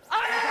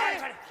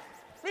 Allez.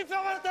 Plus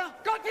fort, Valentin.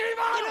 Continue,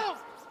 Mo.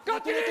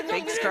 Continue.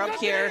 Big scrub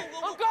here.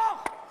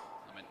 Encore.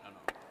 Non, mais non.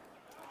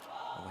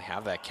 We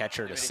have that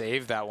catcher to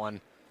save that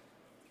one.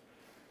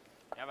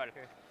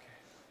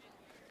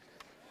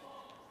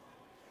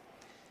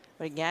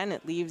 But again,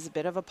 it leaves a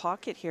bit of a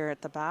pocket here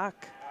at the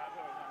back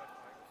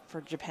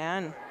for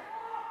Japan.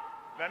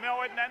 Hvad med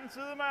over i den anden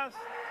side, Mads?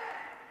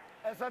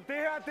 Altså, det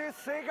her, det er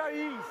sikker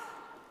is.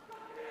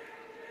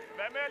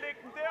 Hvad med at lægge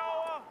den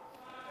derover?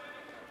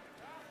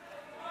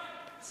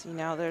 See,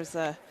 now there's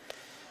a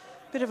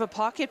bit of a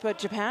pocket,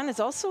 but Japan is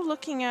also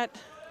looking at,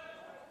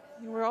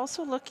 we're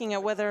also looking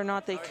at whether or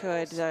not they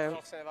could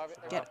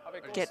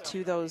get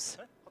to those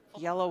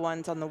yellow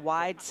ones on the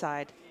wide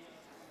side.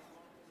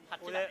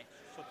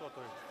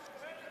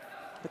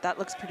 But that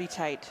looks pretty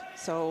tight.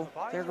 So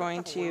they're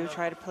going to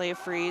try to play a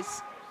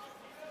freeze.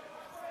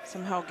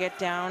 Somehow get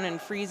down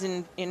and freeze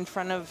in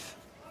front of,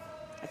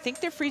 I think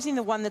they're freezing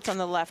the one that's on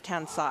the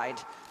left-hand side.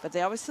 But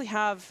they obviously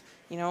have,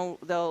 you know,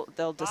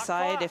 they'll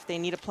decide if they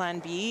need a plan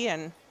B,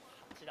 and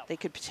they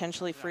could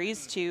potentially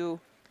freeze to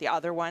the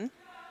other one.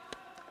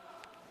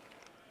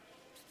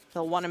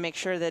 They'll want to make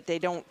sure that they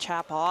don't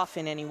chap off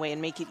in any way and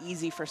make it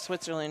easy for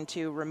Switzerland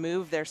to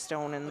remove their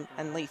stone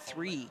and lay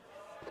 3.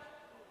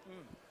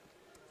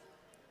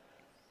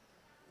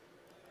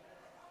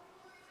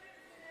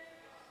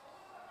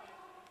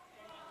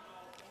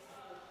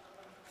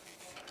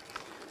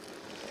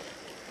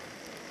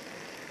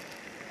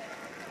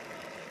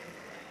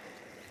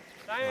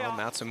 Well,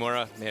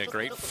 Matsumura made a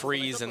great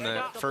freeze in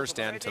the first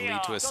end to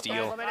lead to a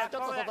steal.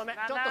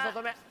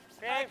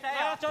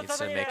 Needs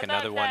to make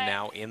another one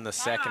now in the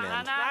second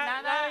end.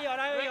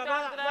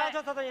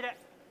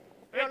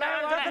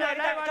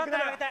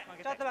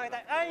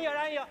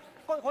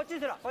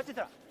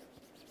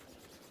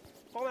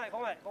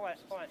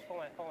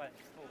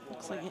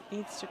 Looks like it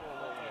needs to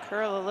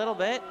curl a little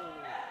bit.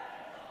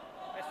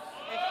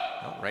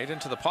 Oh, right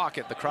into the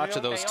pocket, the crotch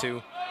of those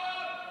two.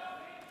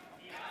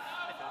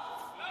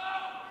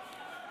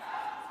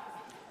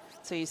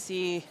 So you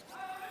see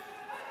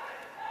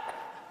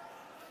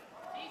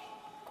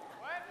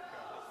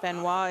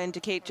Benoit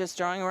indicate just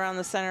drawing around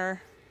the center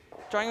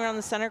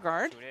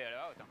guard.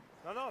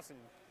 Non, non, c'est...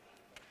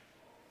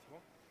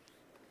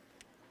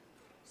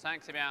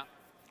 5, c'est bien.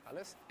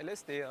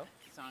 LSD, hein?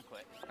 5,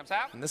 ouais. Comme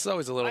ça. And this is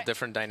always a little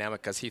different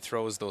dynamic because he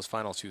throws those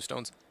final 2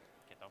 stones.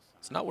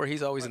 It's not where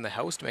he's always in the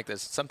house to make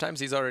this. Sometimes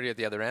he's already at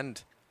the other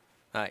end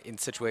in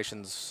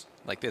situations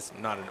like this,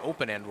 not an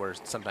open end where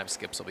sometimes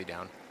skips will be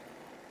down.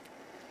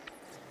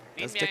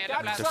 Does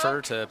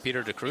defer to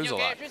Peter de Cruz a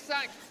lot.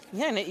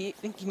 Yeah, and I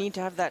think you need to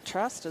have that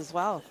trust as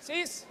well.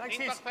 6, 5,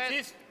 6,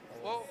 6.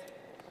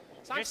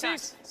 5,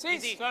 6,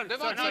 6.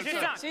 Devant,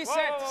 6,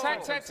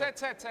 7,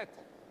 7, 7.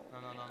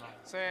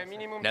 C'est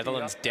minimum.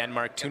 Netherlands,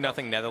 Denmark,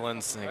 2-0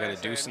 Netherlands. They got a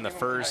deuce in the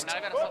first.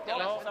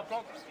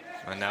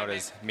 And now it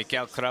is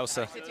Mikael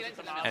Krause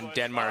and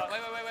Denmark.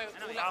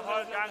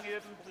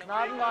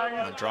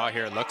 A draw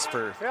here, looks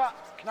for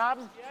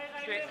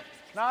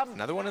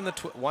another one in the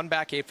one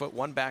back 8 foot,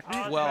 one back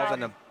 12,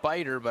 and a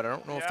biter, but I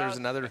don't know if there's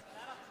another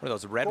one of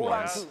those red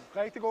ones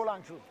that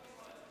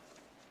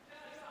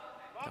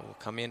will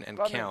come in and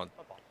count.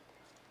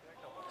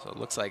 So it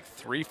looks like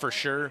 3 for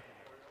sure.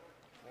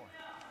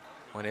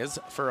 One is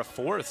for a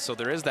 4th, so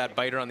there is that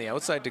biter on the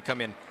outside to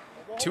come in.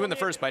 2 in the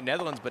first by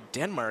Netherlands, but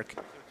Denmark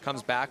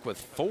comes back with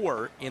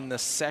 4 in the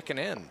second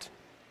end.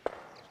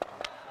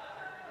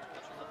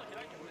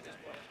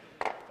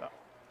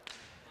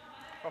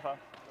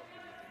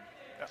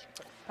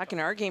 Back in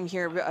our game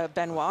here,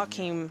 Benoit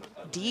came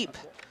deep.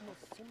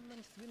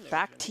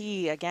 Back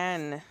tee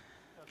again.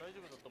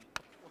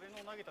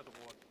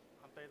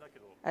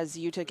 As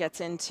Yuta gets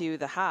into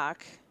the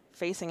hack,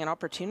 facing an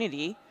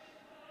opportunity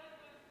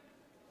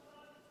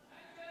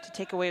to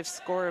take away a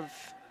score of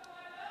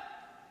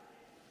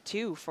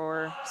 2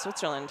 for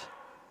Switzerland.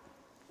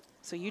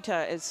 So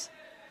Yuta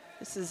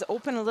this is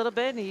open a little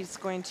bit. He's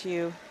going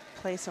to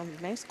play some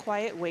nice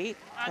quiet weight,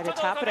 try to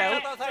tap it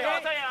out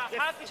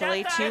to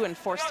lay 2 and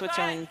force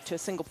Switzerland to a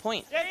single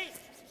point.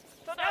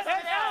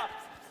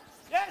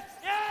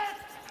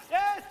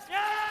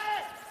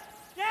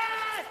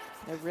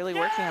 They're really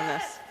working on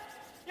this.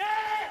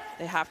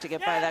 They have to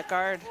get by that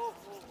guard.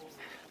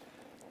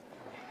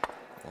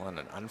 Well, and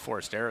an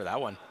unforced error,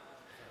 that one.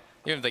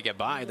 Even if they get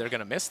by, they're going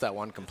to miss that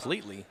one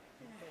completely.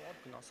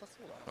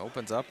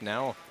 Opens up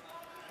now.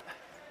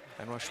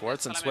 Benoit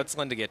Schwartz and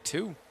Switzerland to get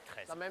 2.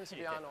 La même, c'est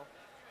bien, non?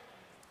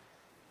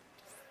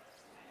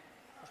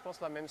 Je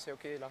pense la même, c'est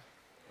OK, là.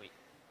 Oui.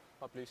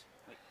 Pas plus.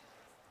 Oui.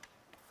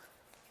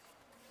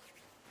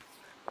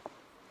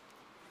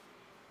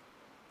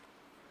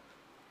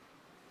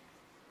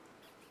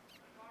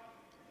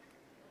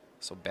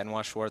 So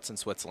Benoit Schwartz and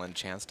Switzerland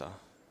chance to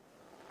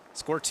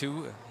score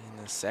 2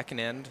 in the second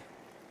end.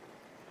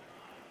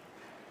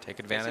 Take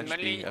advantage,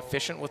 be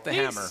efficient with the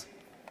hammer.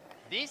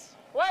 10.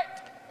 Ouais.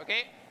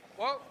 OK.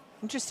 Whoa.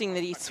 Interesting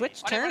that he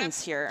switched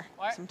turns here.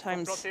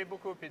 Sometimes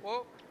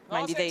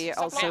mind you, they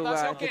also,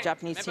 the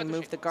Japanese team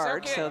moved the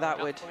guard, so that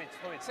would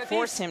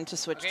force him to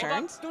switch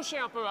turns.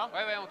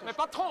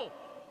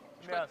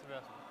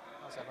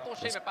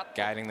 Just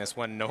guiding this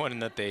one, knowing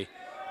that they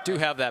do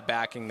have that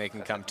backing they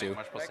can come to.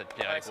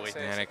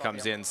 And it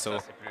comes in,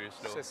 so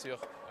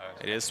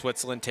It is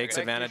Switzerland takes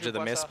advantage of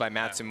the miss by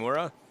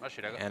Matsumura,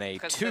 and a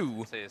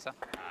 2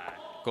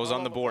 goes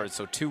on the board.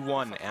 So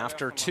 2-1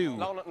 after 2.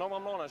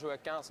 Normalement, on a joué à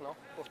 15, non?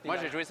 Moi,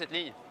 j'ai joué cette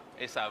ligne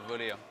et ça a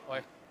volé.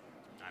 Ouais.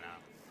 Ah non.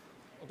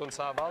 On donne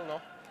ça à balle,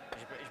 non?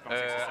 Je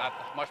pensais que c'est ça.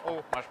 Moi, je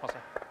prends ça.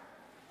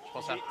 Je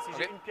prends ça. Si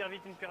j'ai une pierre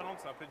vite, une pierre lente,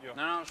 c'est un peu dur.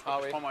 Non, non, je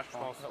prends, moi, je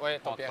pense. Ouais,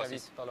 ton pierre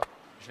vite, alors.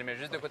 Je les mets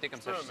juste de côté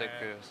comme ça, je sais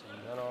que...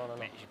 Non.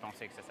 Mais j'ai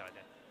pensé que ça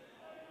s'arrêtait.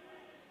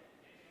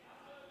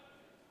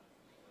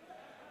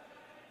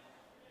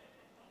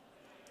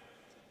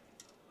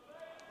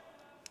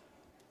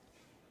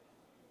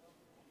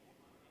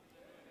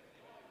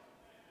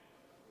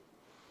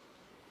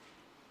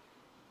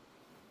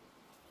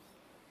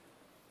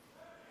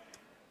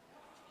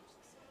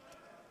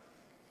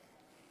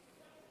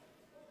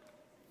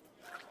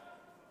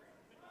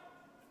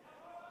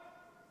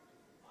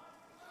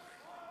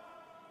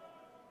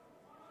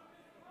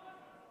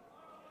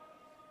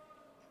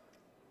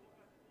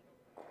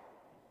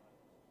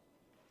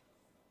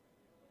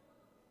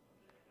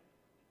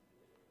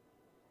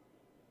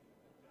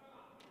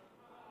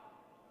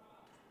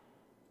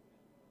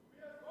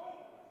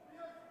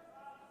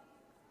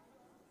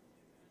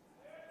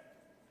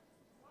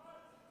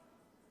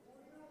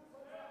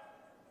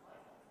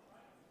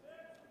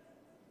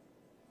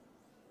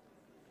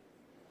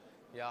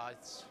 Yeah.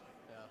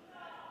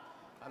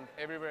 And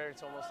everywhere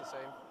it's almost the same.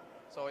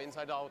 So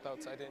inside out,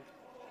 outside in.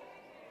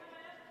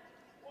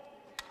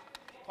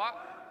 3.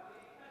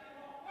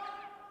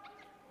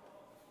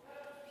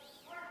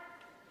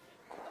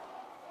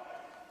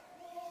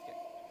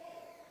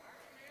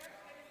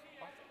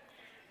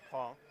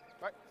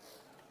 Ouais.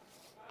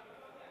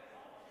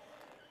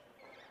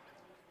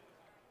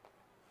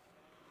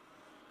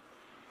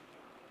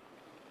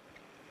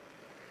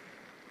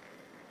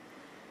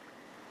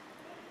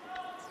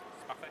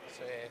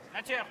 C'est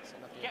Nature.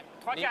 nature.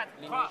 3, 4,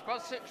 Ligne, 3.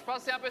 Je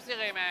pense que c'est un peu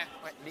serré, mais...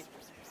 Ouais, ligne,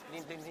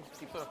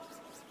 petit peu.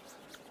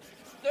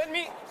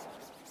 2,5.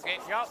 Ok,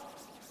 go.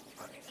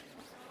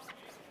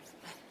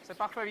 C'est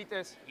parfait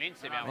vitesse. Ligne,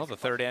 c'est bien. Well, the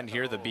third end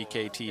here, the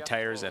BKT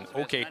Tires and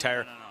OK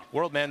Tire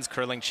World Men's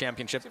Curling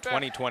Championship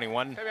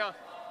 2021. Très bien.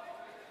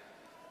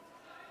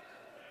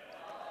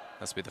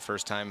 Must be the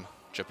first time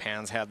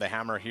Japan's had the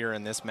hammer here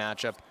in this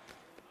matchup.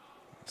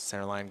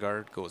 Center line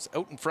guard goes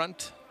out in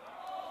front.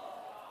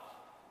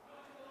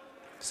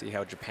 See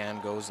how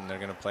Japan goes, and they're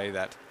going to play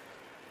that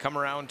come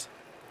around.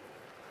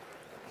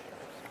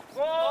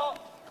 Go!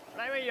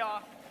 Right where you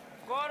are.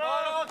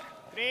 Go!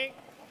 Drink.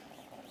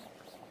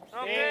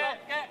 Drink.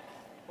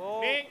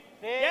 Drink.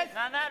 Yes.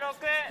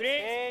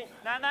 7、6。Drink.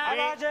 7。7。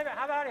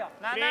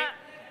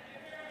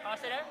合わ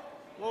せる？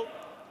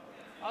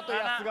あと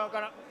安側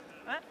から。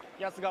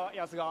安側。ウ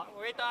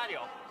ェイトある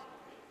よ。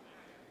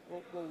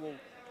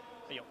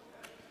いいよ。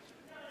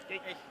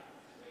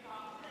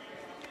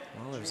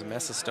Well, there's a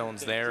mess of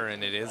stones there,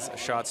 and it is a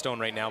shot stone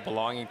right now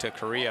belonging to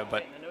Korea,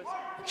 but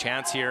a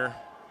chance here.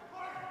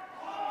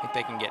 I think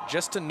they can get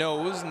just a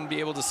nose and be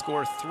able to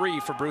score 3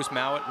 for Bruce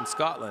Mowat in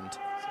Scotland.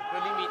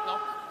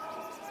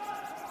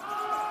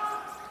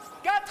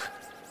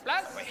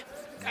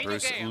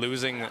 Bruce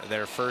losing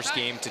their first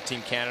game to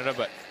Team Canada,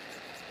 but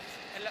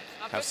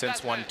have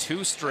since won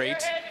 2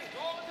 straight.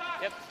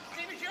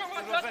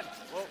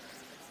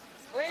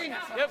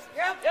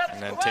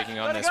 And then taking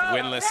on this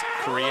winless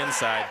Korean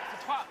side.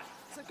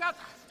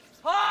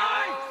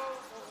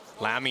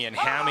 Lammy and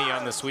Hammy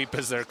on the sweep,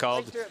 as they're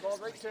called.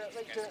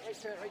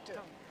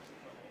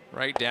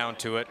 Right down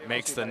to it,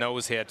 makes the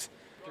nose hit,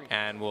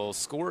 and will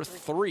score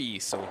 3.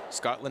 So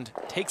Scotland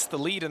takes the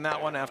lead in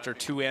that one after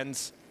 2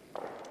 ends.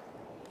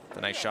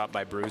 The nice shot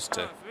by Bruce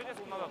to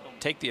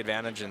take the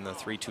advantage in the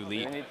 3-2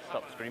 lead. You need to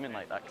stop screaming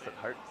like that because it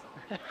hurts.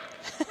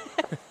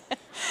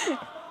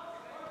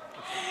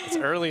 It's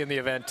early in the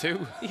event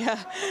too. Yeah,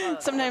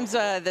 sometimes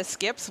the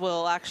skips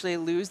will actually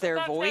lose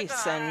their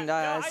voice, and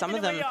some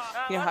of them,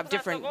 have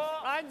different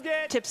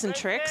tips and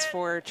tricks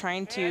for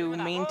trying to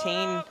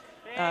maintain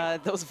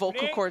those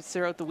vocal cords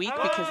throughout the week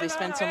because they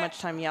spend so much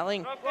time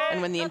yelling.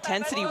 And when the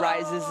intensity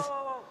rises,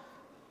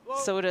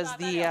 so does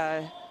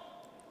the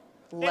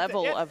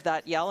level of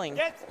that yelling.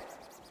 Yes.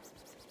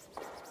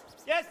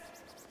 Yes.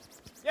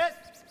 Yes.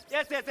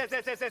 Yes. Yes. Yes.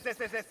 Yes. Yes. Yes.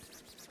 Yes. Yes.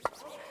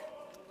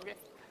 Okay.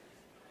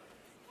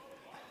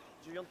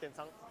 14.5.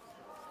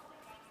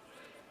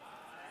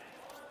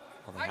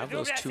 Well, they have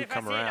those 2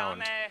 come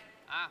around.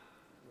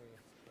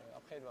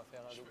 Après, il va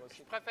faire un double aussi.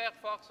 Je préfère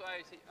force, ouais,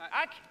 ici.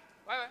 Hack.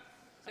 Ouais.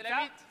 C'est la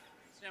 8,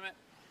 si jamais.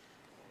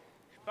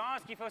 Je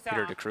pense qu'il faut ça.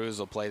 Peter De Cruz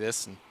will play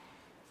this. And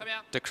Très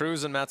bien. De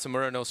Cruz and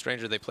Matsumura, no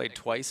stranger. They played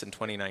twice in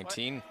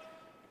 2019.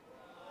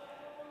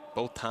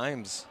 Both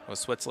times was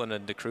Switzerland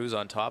and De Cruz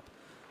on top.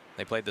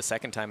 They played the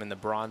second time in the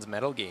bronze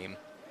medal game.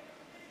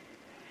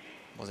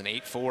 It was an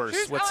 8-4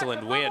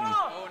 Switzerland win.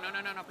 Oh, non,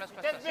 place.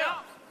 C'est bien.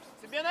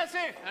 C'est bien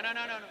assez. Non.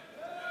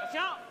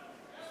 Tiens.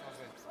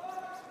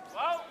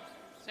 Wow.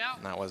 Tiens.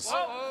 And that was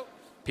Oh.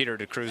 Peter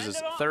De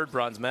Cruz's 3rd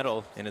bronze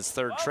medal in his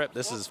 3rd trip.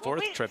 This is his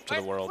 4th trip to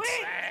the Worlds.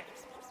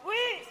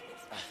 Oui.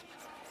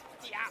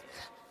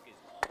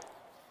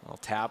 I'll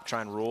tap,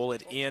 try and roll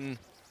it in.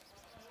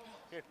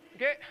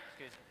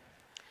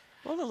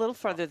 Well, a little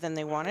farther than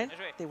they wanted.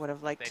 They would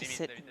have liked to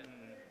sit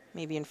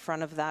maybe in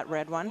front of that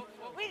red one.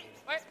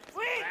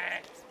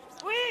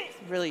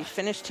 Really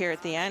finished here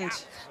at the end.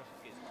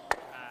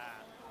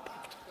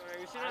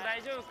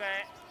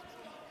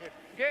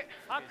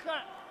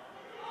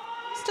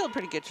 Still a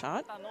pretty good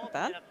shot. Not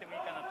bad.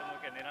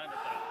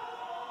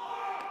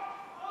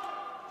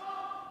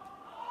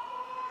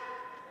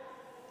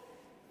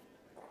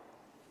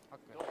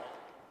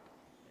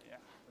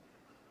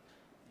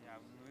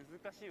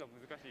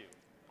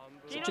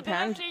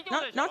 Japan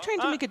not trying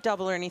to make a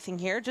double or anything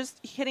here, just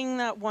hitting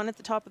that one at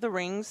the top of the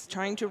rings,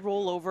 trying to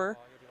roll over.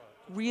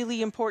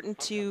 Really important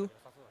to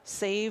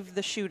save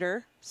the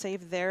shooter,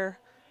 save their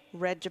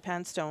red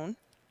Japan stone.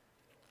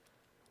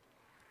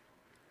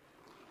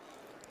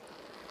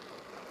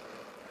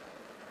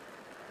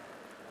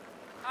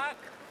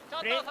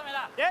 Yes.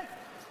 Yes.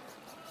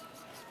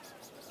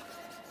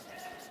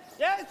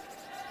 Yes.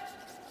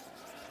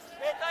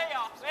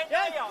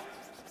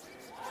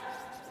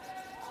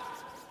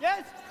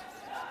 Yes.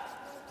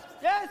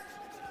 Yes.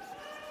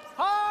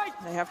 Hi.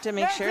 They have to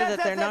make sure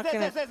that they're not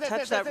going to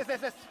touch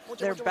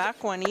their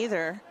back one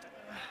either.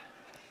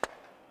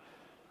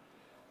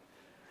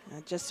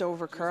 Just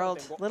over curled,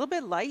 a little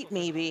bit light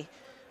maybe.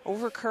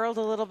 Over curled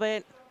a little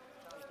bit.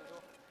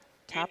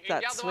 Tap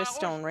that Swiss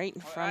stone right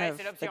in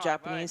front of the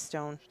Japanese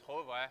stone.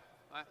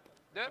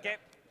 Okay.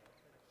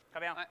 Très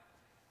bien.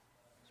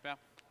 Super.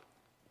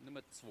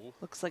 Nummer 2.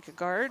 Looks like a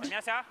guard.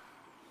 Bien ça.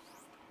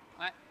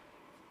 Ouais.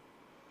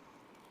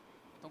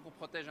 Tant qu'on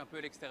protège un peu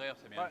l'extérieur,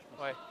 c'est bien.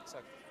 Ouais,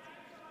 exact.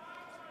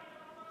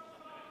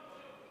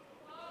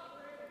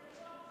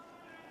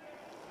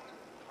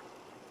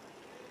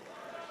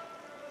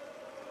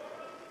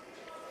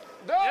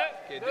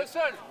 Deux. Deux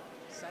seuls.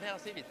 Ça a l'air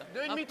assez vite. Hein.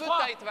 Deux et Un demi, peu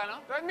trois. tight, Val.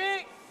 Hein. Deux et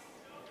demi.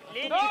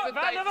 Un petit peu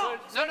tight. Non,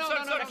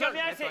 Ça tient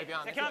bien assez.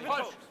 Ça tient un peu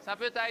trop. C'est un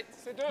peu tight.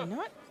 C'est deux. I'm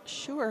not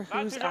sure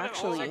who's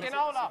actually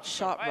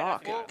shot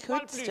rock. It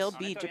could still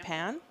be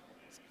Japan,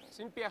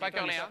 C'est une pierre. Pas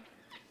curlé, hein.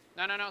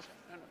 Non, non, non.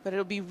 but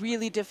it'll be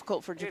really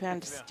difficult for Japan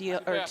to steal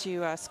or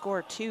to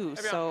score two.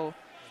 So,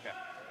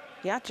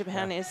 yeah,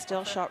 Japan is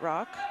still shot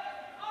rock.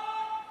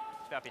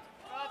 Super Pete.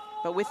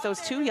 But with those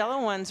two yellow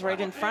ones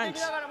right in front,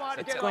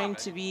 it's going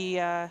to be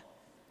a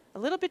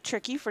little bit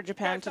tricky for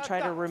Japan to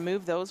try to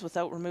remove those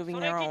without removing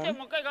their own.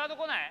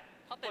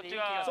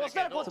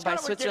 So by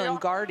Switzerland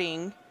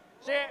guarding,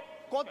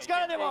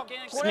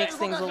 this makes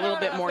things a little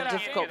bit more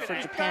difficult for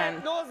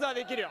Japan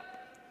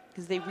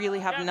because they really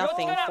have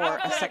nothing for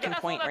a second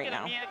point right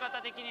now.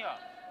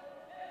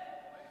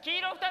 黄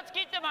色2つ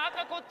切っても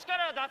赤こっちか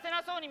ら出せ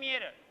なそうに見え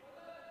る。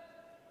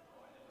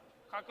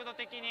角度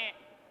的に。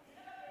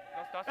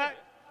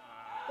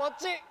こっ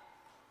ち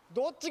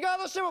どっち側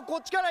としてもこ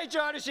っちから一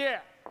応あるし、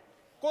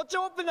こっち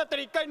オープンだった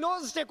ら一回ノー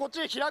ズしてこっち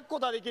で開くこ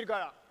とはできるか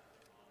ら。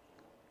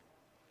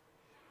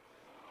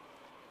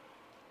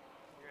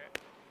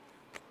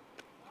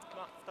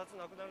まあ2つ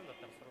なくなるんだっ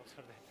たらそれはそ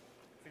れで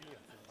次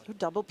は。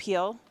 Double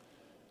peel.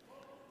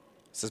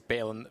 This is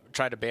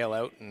try to bail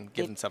out and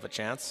give himself a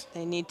chance.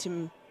 They need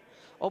to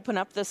open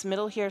up this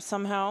middle here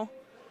somehow.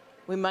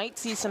 We might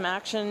see some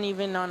action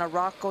even on a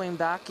rock going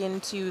back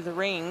into the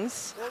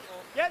rings.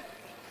 Yes.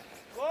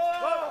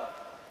 Whoa.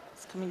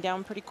 It's coming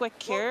down pretty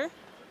quick here.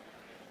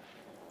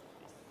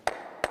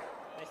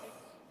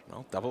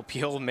 Well, double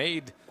peel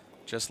made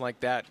just like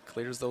that.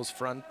 Clears those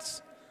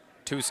fronts.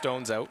 2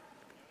 stones out.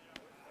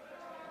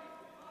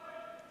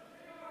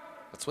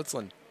 But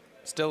Switzerland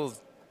still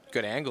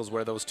good angles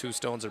where those 2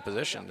 stones are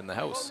positioned in the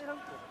house.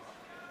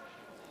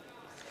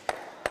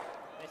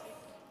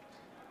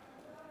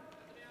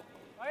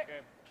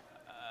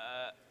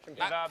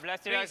 Yeah,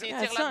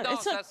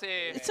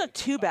 it's not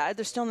too bad.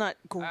 They're still not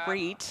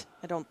great,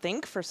 I don't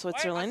think, for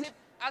Switzerland.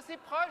 Assez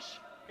proche.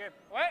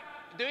 Ouais.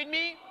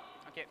 2,5.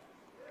 Ok.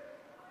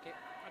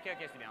 Ok,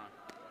 c'est bien.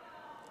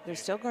 They're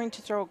still going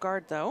to throw a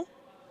guard, though.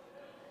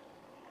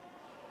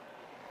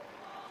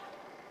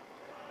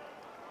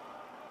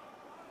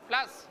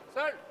 Place.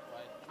 Seul.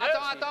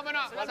 Attends,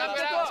 Benoît. Place.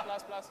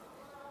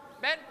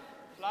 Ben,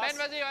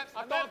 vas-y, ouais.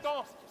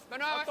 Attends.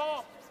 Benoît, ouais.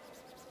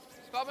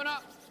 Fort,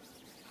 Benoît.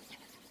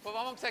 Faut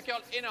vraiment que ça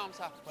curle énorme,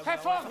 ça. Très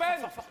fort,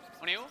 Ben.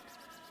 On est où?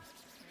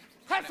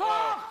 Très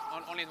fort.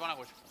 On est devant la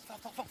rouge.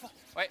 Fort.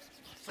 Ouais.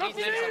 Freeze,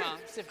 ça va. Hein.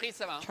 C'est freeze,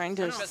 ça va. Hein. Trying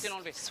to Facile à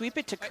enlever. sweep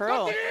it to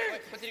curl.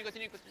 Ouais,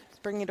 continue.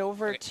 Bring it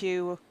over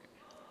to...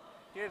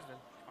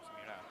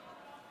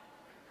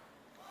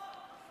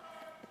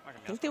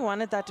 I think they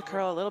wanted that to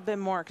curl a little bit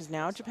more because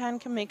now Japan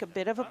can make a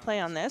bit of a play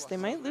on this. They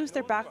might lose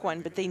their back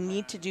one, but they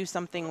need to do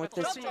something with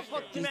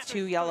these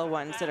 2 yellow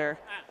ones that are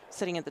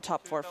sitting at the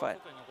top 4 foot.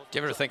 Do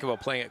you ever think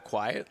about playing it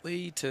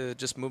quietly to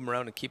just move them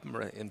around and keep them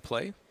in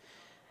play?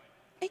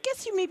 I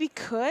guess you maybe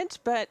could,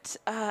 but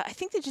I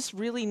think they just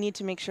really need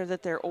to make sure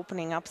that they're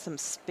opening up some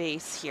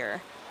space here.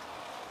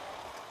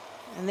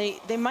 And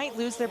they might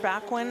lose their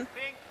back one,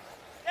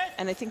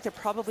 and I think they're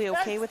probably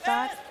okay with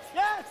that.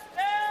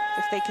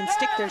 If they can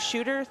stick their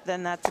shooter,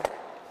 then that's...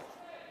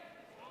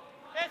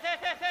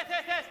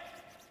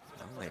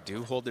 Well, they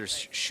do hold their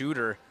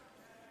shooter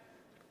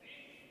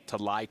to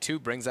lie to,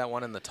 brings that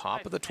one in the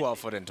top of the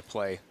 12-foot into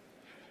play.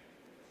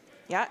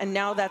 Yeah, and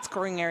now that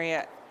scoring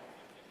area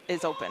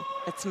is open.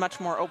 It's much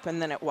more open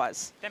than it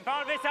was. T'aimes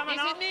pas enlever ça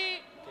maintenant?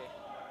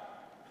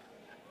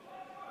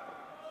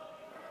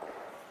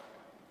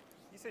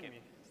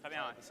 10,5. Très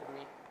bien, ouais.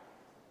 10,5.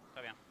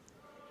 Très bien.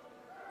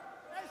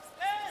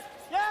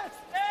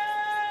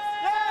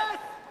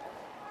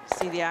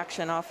 See the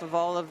action off of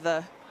all of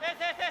the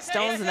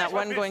stones, and that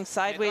one going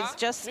sideways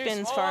just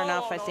spins far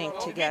enough, I think,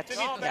 to get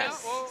that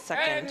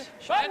second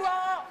shot.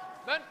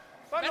 Bonne.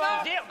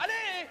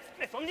 Allez!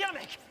 Mais faut me dire,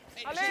 mec!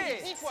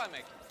 Allez! 10 fois,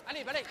 mec.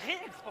 Allez, balai.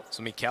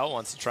 So Mikkel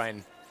wants to try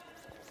and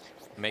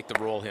make the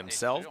roll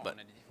himself, but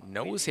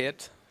nose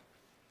hit.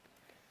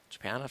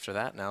 Japan after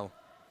that now.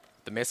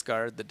 The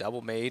misguard, the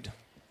double made,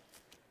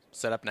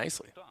 set up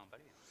nicely.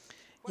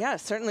 Yeah,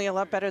 certainly a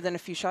lot better than a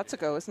few shots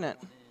ago, isn't it?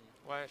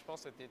 Ouais, je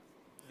pense que c'était 10.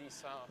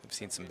 We've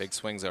seen some big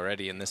swings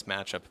already in this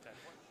matchup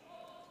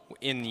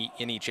in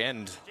each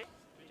end.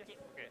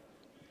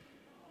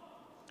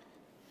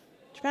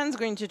 Japan's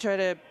going to try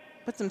to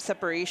put some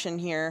separation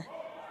here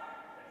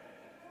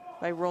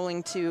by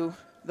rolling to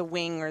the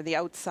wing or the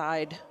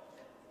outside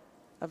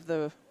of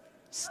the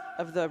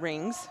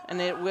rings,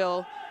 and it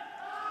will.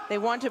 They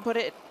want to put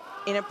it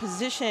in a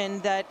position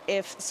that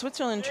if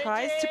Switzerland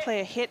tries to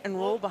play a hit and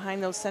roll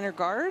behind those center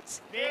guards,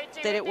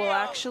 that it will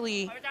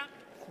actually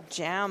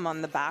jam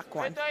on the back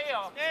one.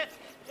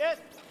 Yes.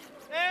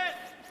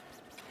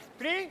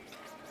 Clean.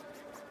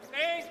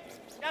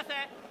 That's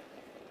it.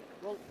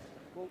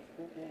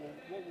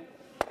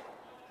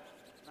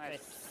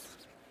 Nice.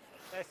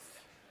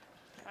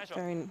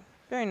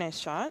 Very nice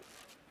shot.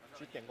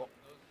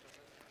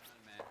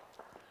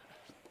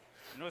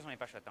 Nous, on n'est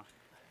pas shot. Hein.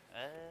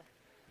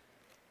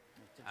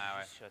 Ah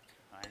ouais. Shot.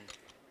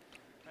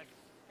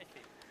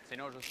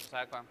 Sinon, on joue sur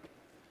ça, quoi.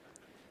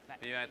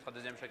 Puis il va être un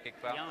deuxième shot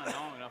quelque part. Bien,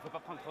 non, il ne faut pas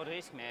prendre trop de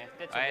risques, mais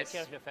peut-être sur Ouais, deux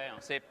tiers, je le fais. Hein.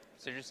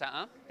 C'est juste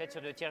à 1. Peut-être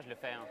sur deux tiers, je le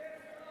fais. Hein.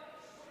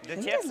 I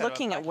think they're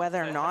looking at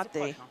whether or not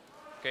they,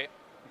 Ok.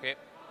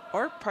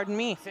 or pardon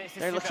me, C'est they're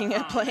super looking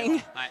at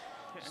fin,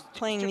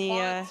 playing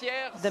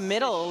the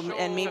middle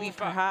and maybe Ouais,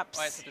 perhaps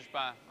ça touche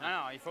pas.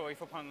 Non, il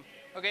faut prendre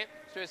Ok,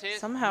 je vais essayer.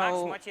 max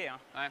somehow moitié. Hein.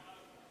 Ouais.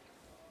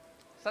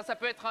 Ça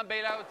peut être un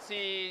bailout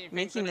si...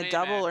 making the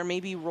double or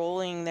maybe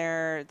rolling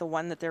the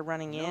one that they're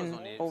running in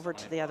over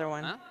to the other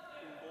one. Hein?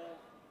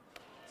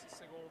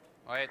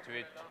 Ouais,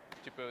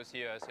 tu peux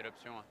aussi, c'est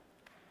l'option.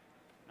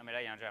 Non, mais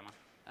là, il y a un jam.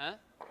 Hein?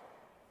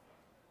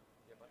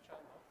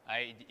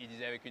 Ah, il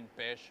disait avec une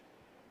pêche.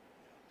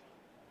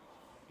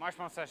 Moi, je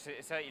pense que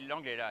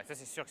l'angle est là. Ça,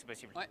 c'est sûr que c'est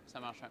possible. Ouais, ça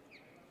marche. Comme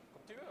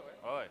tu veux,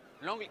 ouais. Ouais.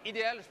 L'angle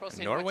idéal, je pense,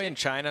 c'est Norway and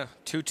China,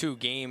 2-2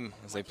 game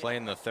as they play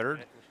in the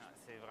third.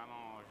 C'est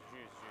vraiment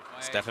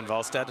juste. Stefan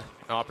Valstead,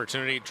 an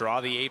opportunity, draw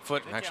the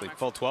 8-foot, actually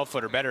full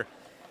 12-foot or better.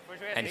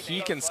 And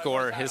he can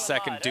score his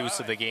second deuce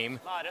of the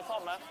game.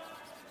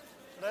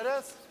 It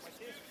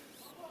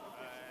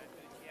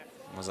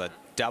was a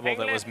double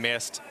that was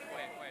missed.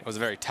 It was a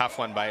very tough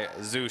one by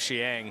Zhu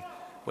Xiang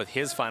with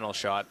his final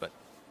shot, but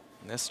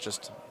this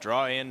just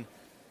draw in,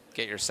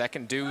 get your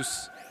second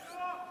deuce.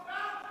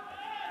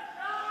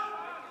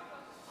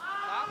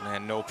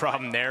 And no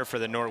problem there for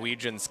the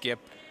Norwegian. Skip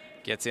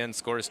gets in,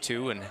 scores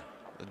 2, and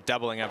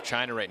doubling up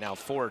China right now,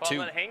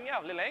 4-2.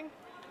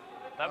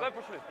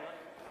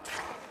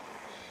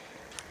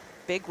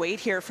 Big weight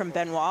here from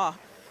Benoit. I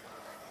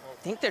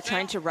think they're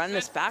trying to run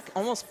this back,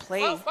 almost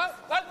play a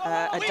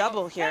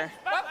double here.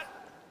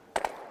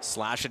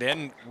 Slash it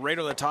in, right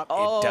over the top,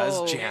 Oh. it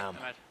does jam.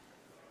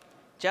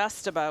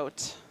 Just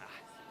about.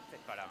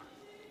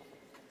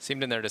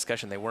 Seemed in their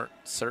discussion they weren't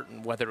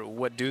certain whether it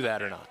would do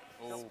that or not.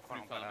 Oh, plus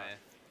fin, mais...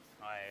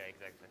 Ouais,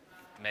 exact.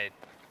 Mais il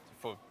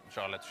faut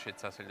genre la toucher de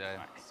ça, c'est le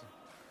derrière.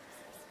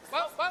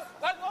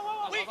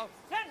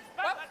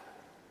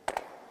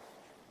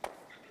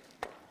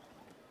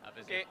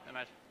 Ok,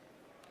 dommage.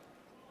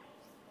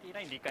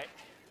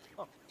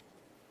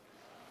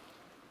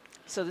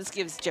 So this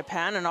gives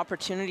Japan an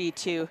opportunity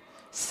to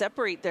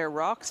separate their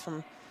rocks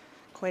from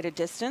quite a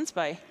distance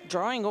by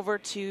drawing over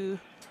to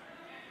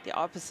the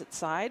opposite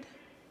side,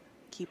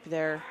 keep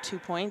their 2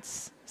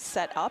 points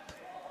set up.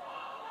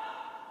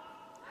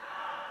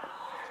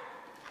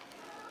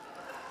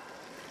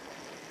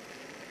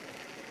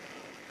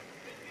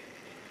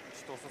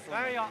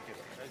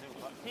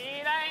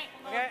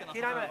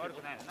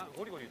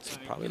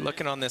 Probably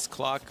looking on this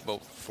clock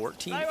about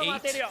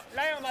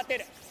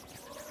 14-8.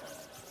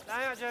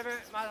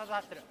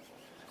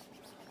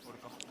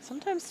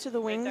 Sometimes to the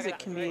wings it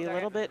can be a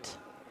little bit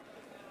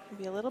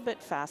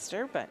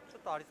faster, but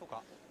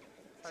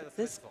so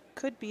this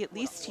could be at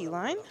least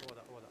T-line.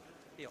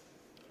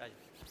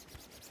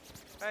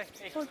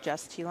 Or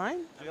just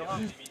T-line.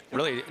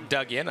 Really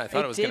dug in. I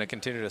thought it was going to did.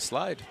 continue to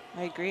slide.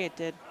 I agree, it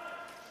did.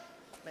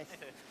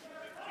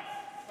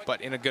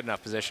 But in a good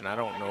enough position, I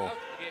don't know.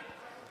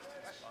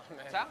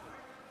 Ça?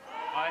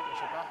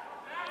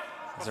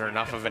 Is there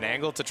enough of an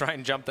angle to try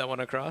and jump that one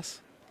across?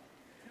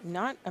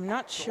 I'm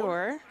not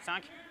sure.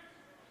 5.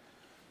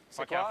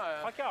 C'est quoi?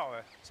 3 quarts,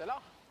 ouais. C'est là?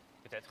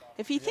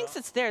 If he thinks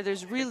it's there,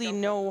 there's really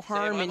no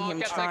harm in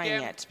him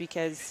trying it,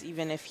 because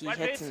even if he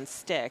hits and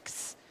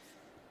sticks,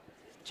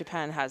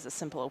 Japan has a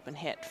simple open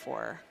hit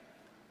for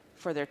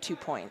their 2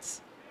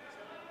 points.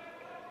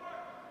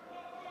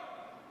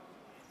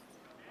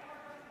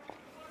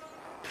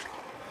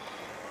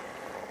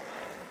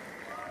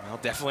 Well,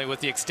 definitely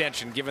with the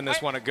extension, giving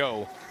this one a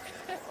go.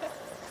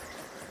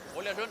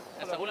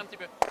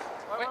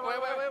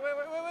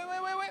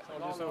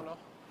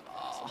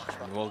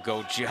 We'll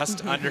go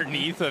just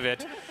underneath of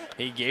it.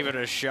 He gave it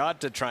a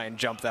shot to try and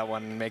jump that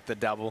one and make the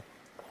double.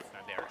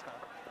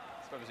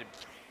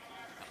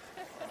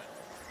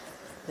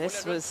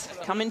 This was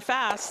coming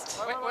fast.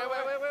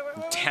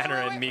 Tanner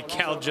and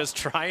Mikael just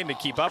trying to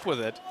keep up with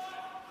it.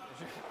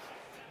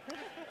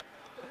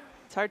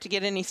 It's hard to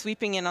get any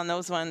sweeping in on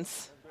those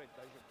ones.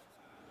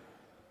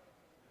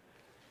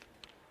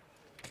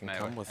 Can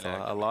come with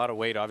a lot of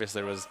weight.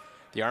 Obviously, there was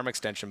the arm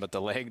extension, but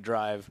the leg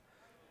drive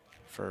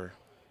for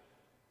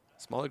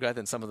smaller guy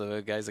than some of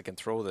the guys that can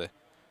throw the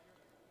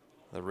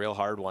real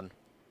hard one.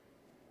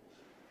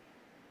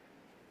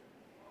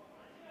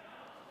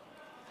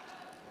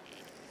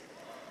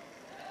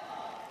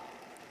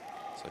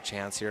 So a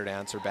chance here to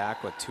answer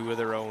back with 2 of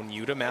their own.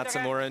 Yuta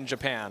Matsumura in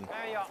Japan.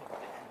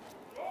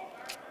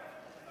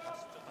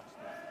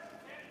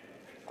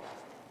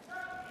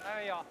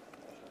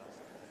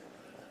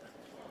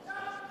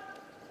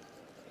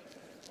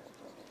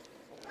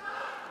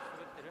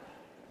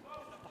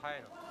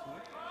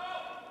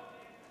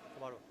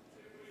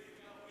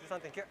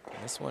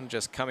 This one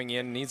just coming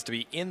in, needs to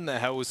be in the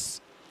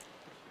house.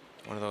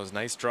 One of those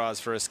nice draws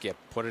for a skip.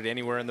 Put it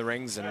anywhere in the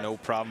rings and no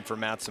problem for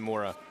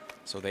Matsumura.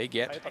 So they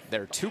get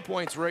their 2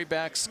 points right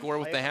back, score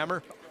with the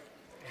hammer.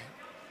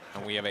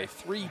 And we have a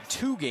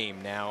 3-2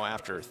 game now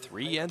after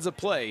 3 ends of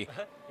play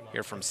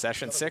here from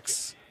session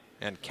 6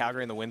 and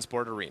Calgary in the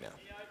Winsport Arena.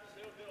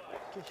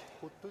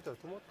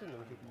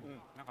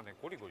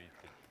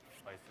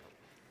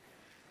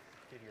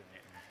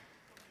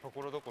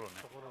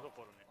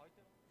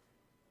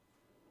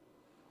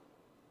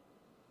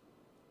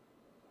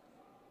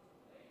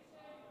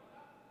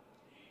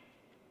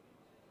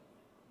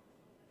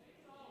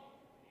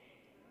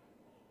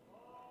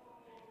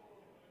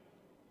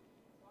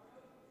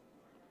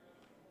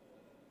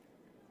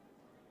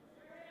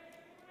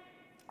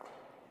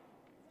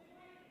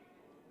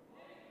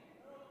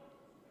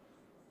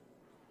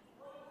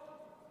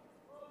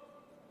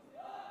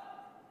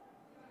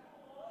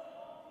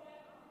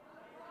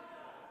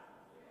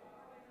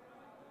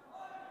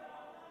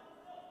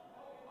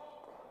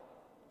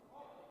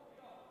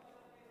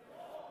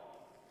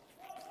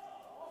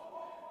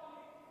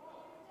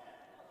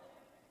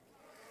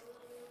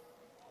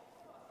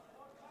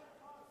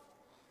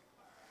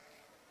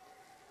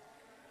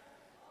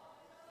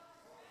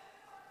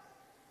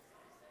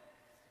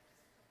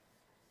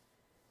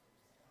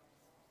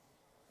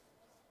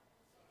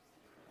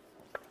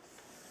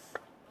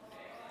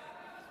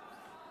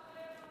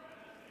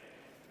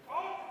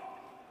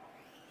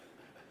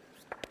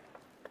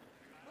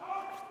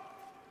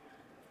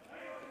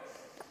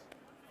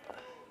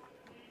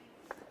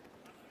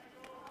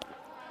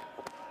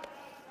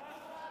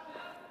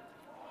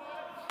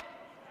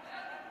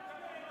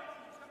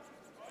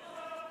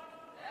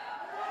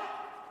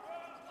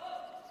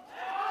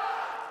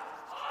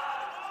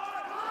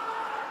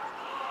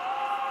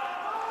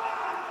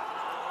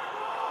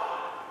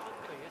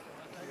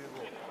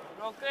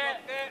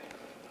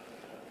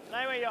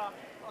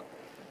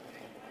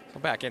 So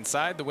back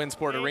inside the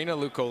Winsport Arena,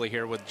 Luke Coley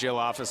here with Jill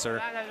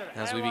Officer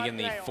as we begin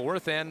the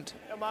 4th end.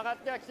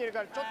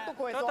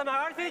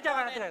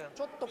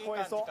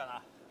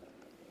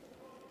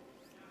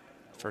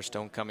 First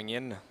stone coming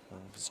in,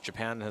 as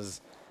Japan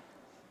has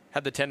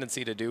had the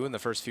tendency to do in the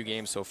first few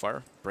games so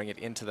far. Bring it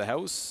into the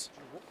house.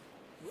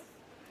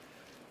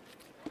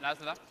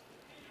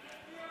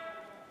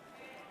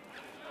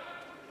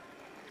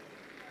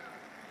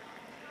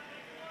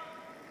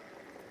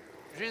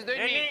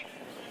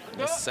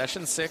 This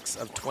session 6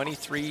 of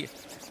 23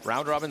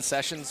 round-robin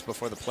sessions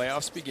before the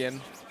playoffs begin.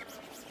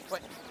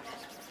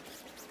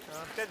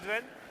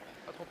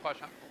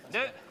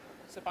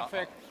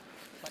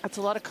 That's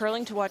a lot of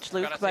curling to watch,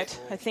 Luke, but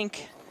I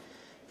think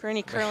for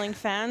any curling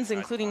fans,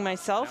 including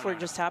myself, we're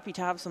just happy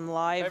to have some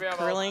live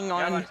curling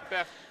on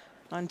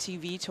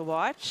TV to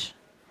watch.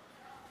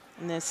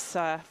 In this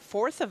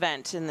 4th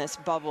event in this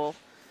bubble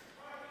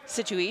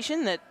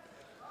situation that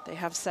they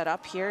have set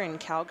up here in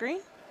Calgary.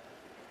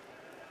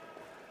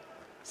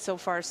 So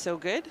far, so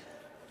good.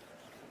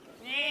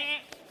 Yeah,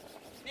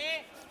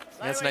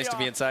 it's nice to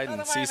be inside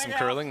and see some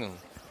curling.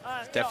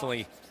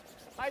 Definitely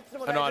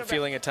an odd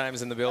feeling at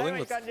times in the building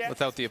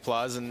without the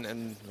applause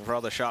and for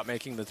all the shot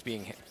making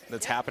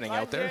that's happening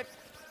out there.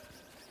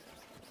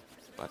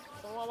 But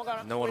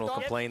no one will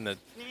complain that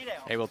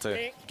able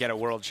to get a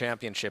world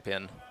championship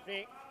in.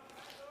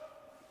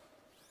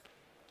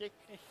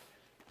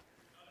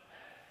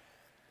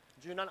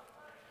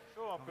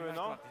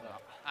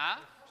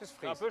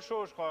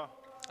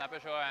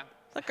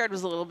 That guard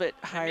was a little bit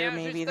higher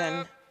maybe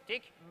than...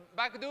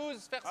 Back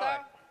 12, faire ça.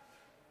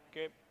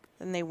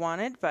 than they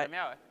wanted, but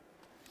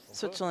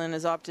Switzerland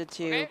has opted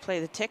to play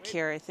the tick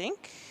here, I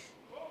think.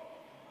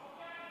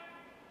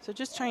 So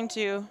just trying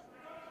to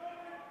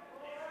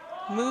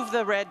move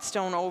the red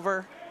stone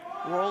over,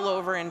 roll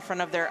over in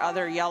front of their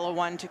other yellow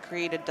one to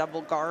create a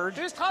double guard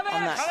on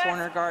that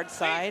corner guard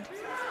side,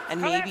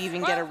 and maybe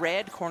even get a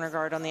red corner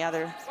guard on the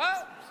other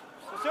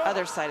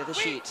side of the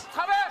sheet.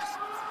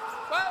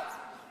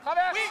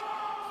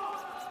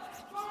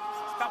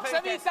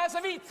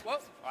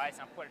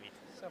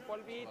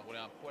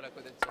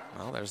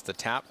 Well, there's the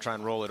tap. Try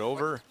and roll it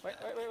over.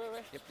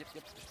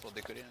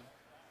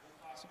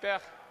 So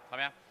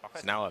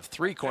now have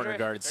 3 corner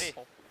guards.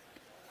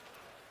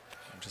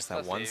 Just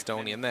that one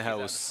stone in the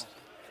house.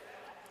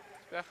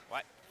 So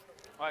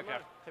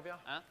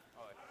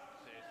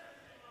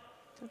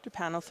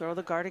Japan will throw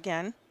the guard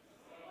again.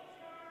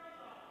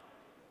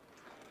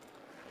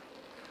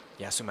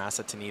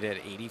 Yasumasa Tanita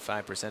at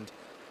 85%.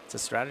 It's a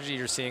strategy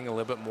you're seeing a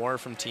little bit more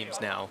from teams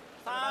now.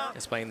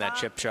 It's playing that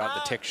chip shot,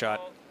 the tick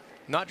shot.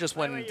 Not just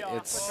when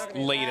it's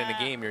late in a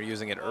game, you're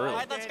using it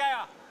early.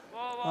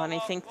 Well, and I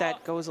think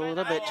that goes a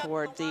little bit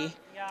toward the,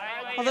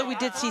 although we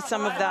did see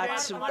some of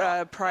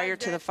that prior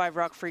to the 5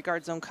 rock free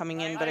guard zone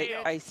coming in, but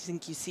I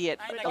think you see it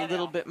a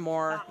little bit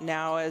more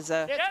now as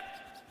a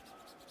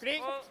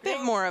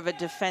bit more of a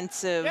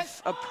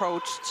defensive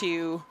approach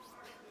to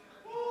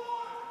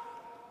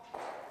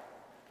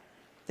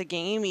the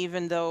game,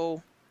 even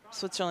though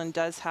Switzerland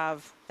does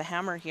have the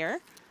hammer here.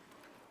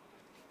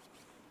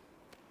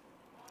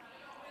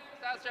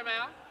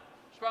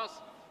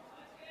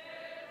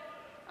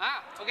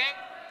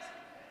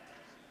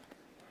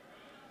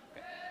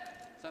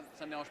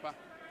 Ça me dérange pas.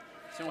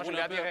 Si on roule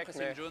un peu, après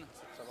c'est une jaune.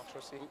 Ça marche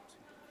aussi.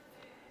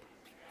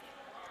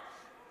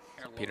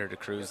 Peter de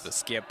Cruz, the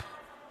skip,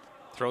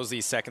 throws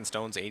these second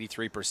stones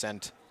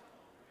 83%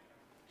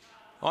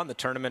 on the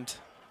tournament.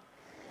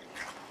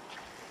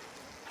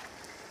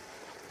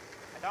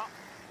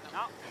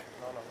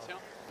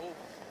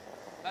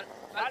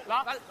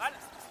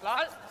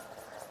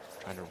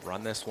 Trying to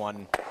run this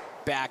one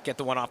back, get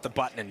the one off the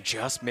button, and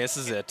just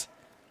misses it.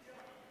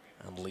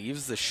 And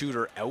leaves the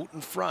shooter out in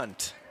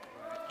front.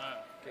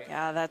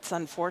 Yeah, that's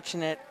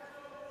unfortunate.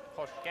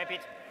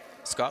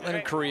 Scotland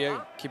and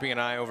Korea keeping an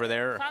eye over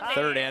there.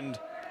 Third end.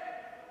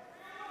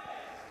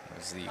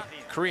 There's the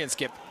Korean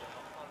skip,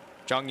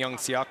 Jang Young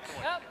Seok,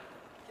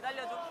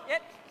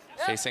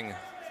 facing a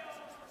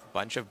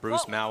bunch of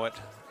Bruce Mowat.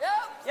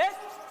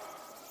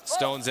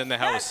 Stones in the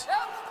house.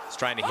 He's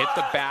trying to hit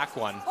the back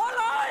one.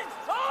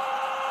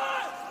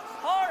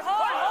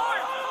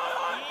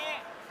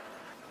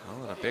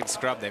 Oh, a big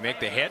scrub. They make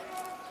the hit.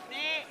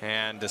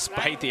 And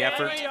despite the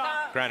effort,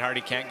 Grant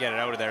Hardy can't get it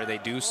out of there. They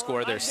do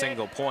score their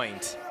single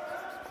point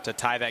to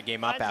tie that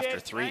game up after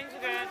 3.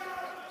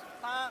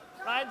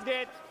 Line's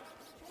good.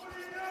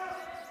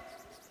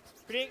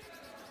 Blink.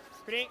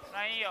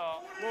 Line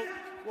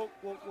whoa.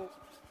 Whoa.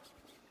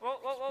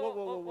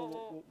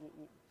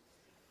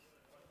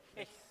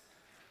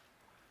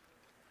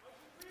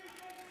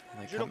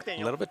 They come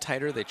a little bit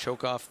tighter. They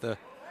choke off the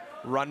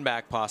run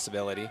back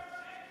possibility.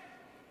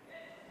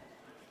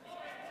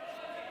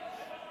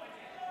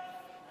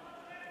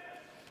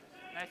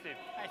 Nice, dude.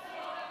 Nice.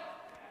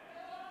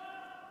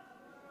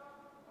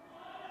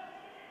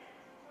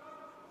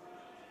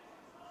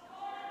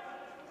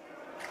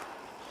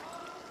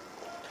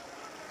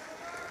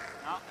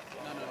 Non.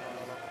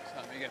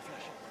 Ça, méga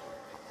flash.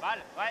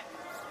 Balle, ouais.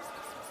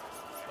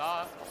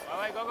 Là.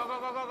 Ouais, go. On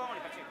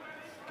est pas dessus.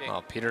 Okay.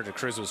 Well, Peter de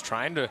Cruz was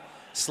trying to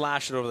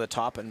slash it over the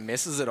top and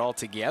misses it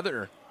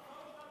altogether.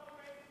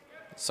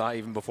 Saw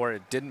even before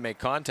it didn't make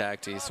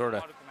contact, he sort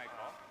of,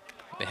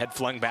 the head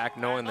flung back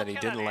knowing that he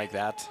didn't like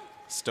that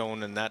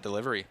stone and that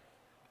delivery.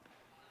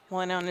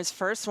 Well, and on his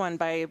first one,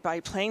 by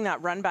playing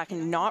that run back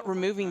and not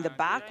removing the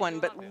back one,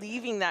 but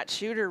leaving that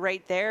shooter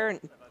right there,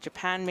 and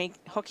Japan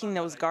hooking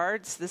those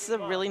guards, this is a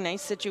really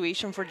nice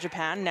situation for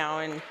Japan now,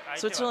 and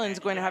Switzerland's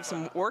going to have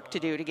some work to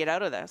do to get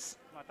out of this.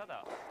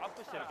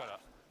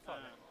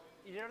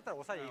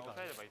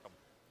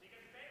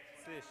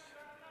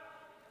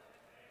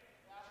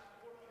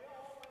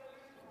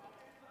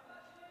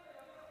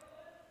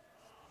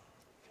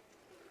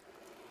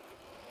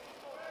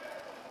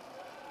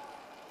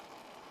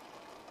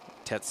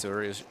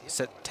 Tetsuro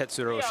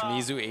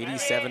Shimizu,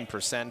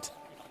 87%.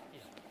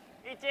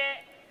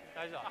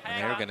 And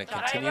they're going to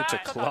continue to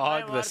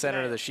clog the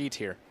center of the sheet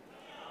here.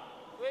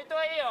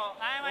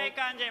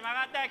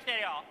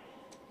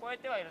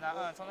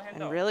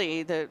 And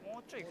really, the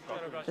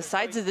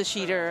sides of the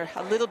sheet are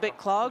a little bit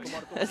clogged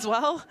as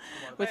well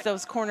with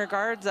those corner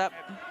guards up.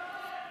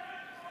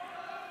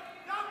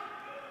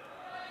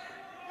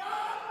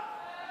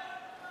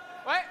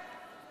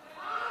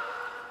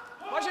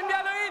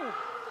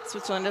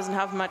 Switzerland doesn't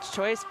have much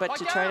choice but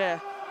to try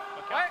to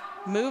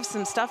move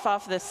some stuff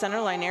off the center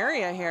line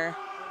area here.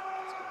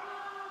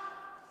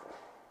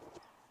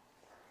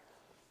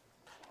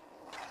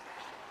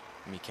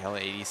 Michaela,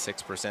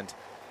 86%.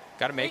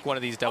 Got to make one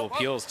of these double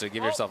peels to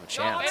give yourself a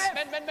chance.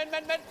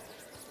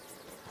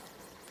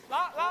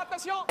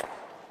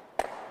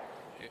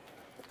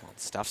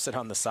 Stuffs it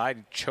on the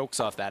side,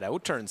 chokes off that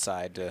out-turn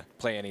side to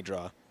play any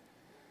draw.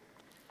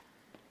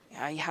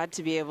 Yeah, he had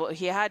to be able.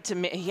 He had to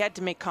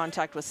make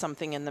contact with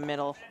something in the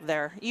middle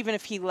there. Even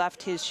if he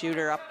left his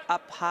shooter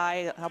up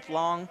high, up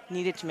long,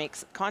 needed to make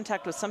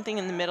contact with something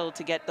in the middle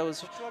to get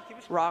those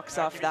rocks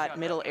off that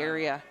middle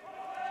area.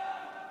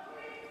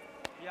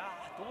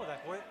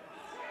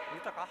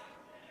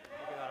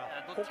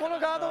 You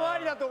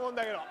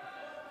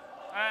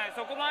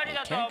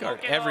can't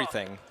guard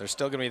everything. There's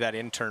still going to be that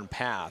in-turn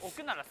path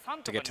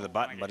to get to the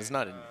button, but it's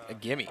not a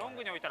gimme.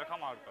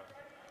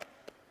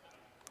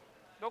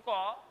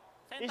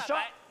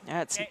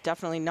 Yeah, it's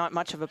definitely not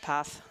much of a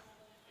path.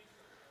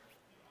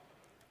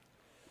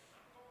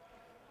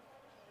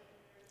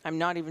 I'm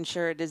not even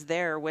sure it is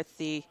there with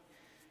the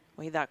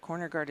way that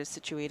corner guard is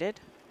situated.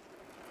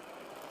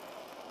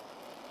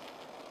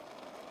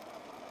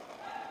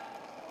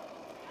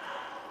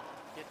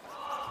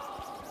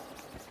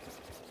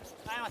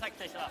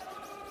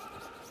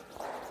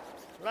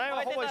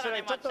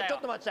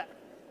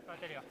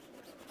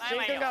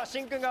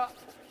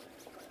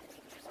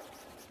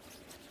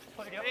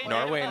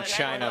 Norway and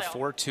China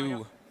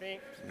 4-2.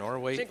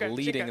 Norway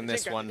leading in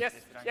this one.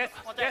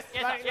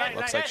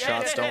 Looks like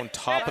shot stone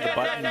top of the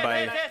button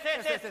by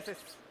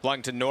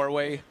belonging to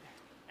Norway.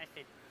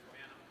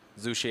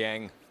 Zhu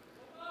Xiang.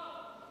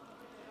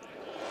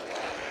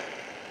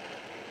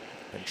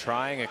 Been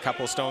trying a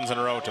couple stones in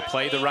a row to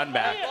play the run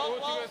back.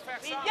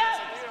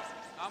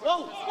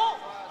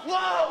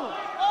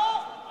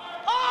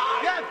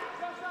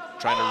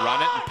 Trying to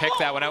run it and pick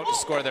that one out to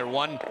score their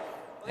one.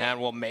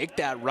 And will make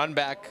that run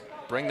back,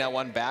 bring that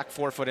one back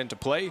 4 foot into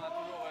play.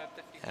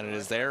 And it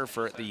is there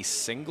for the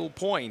single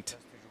point.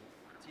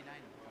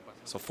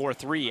 So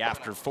 4-3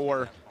 after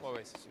 4.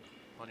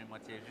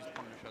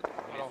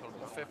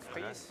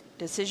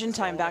 Decision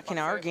time back in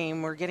our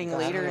game. We're getting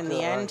later in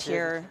the end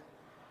here.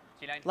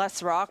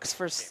 Less rocks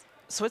for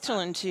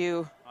Switzerland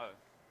to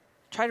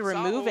try to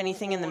remove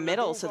anything in the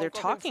middle. So they're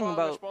talking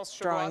about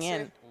drawing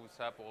in.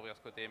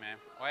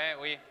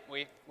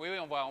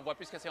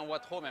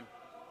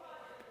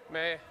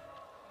 Mais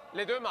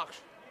les deux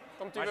marchent,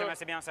 comme tu veux.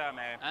 C'est bien ça,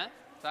 mais... Hein?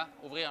 Ça,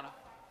 ouvrir là.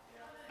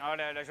 Non,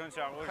 la jaune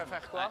sur la rouge.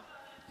 Faire quoi?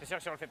 C'est sûr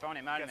que si on le fait pas, on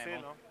est mal, mais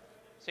bon.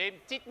 C'est une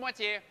petite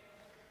moitié.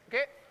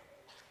 OK.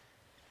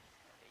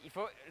 Le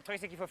truc,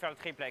 c'est qu'il faut faire le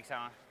triple avec ça.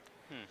 Hein.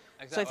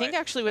 So I think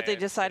actually what they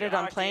decided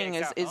on playing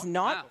is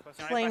not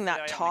playing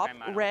that top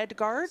red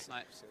guard,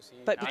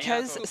 but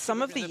because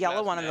some of the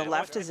yellow one on the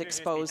left is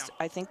exposed,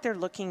 I think they're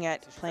looking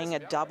at playing a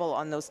double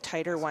on those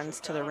tighter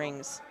ones to the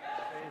rings.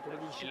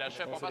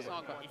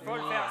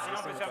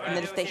 And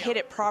then if they hit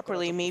it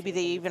properly, maybe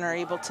they even are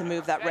able to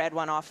move that red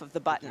one off of the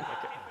button.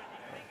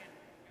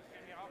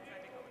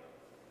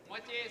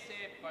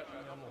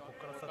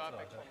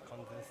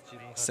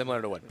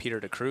 Similar to what Peter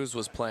de Cruz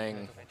was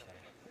playing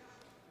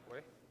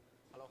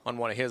on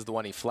one of his, the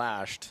one he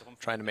flashed,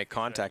 trying to make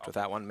contact with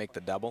that one, make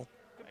the double.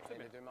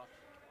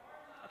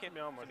 OK,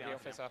 bien, on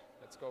fait ça.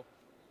 Let's go.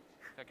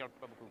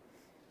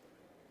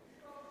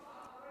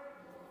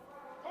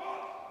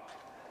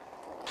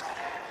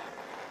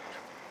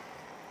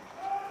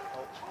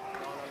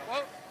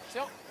 Whoa,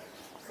 attention.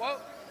 Whoa.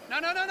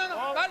 No.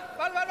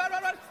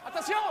 Balle.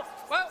 Attention.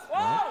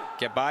 Whoa.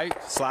 Get by,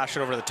 slash it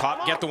over the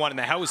top, get the one in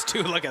the house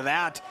too, look at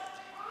that.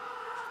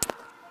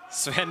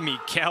 Sven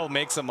Mikkel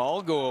makes them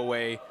all go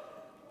away.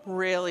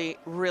 Really,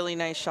 really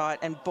nice shot,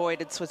 and boy,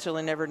 did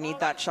Switzerland ever need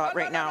that shot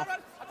right now.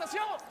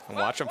 And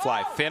watch him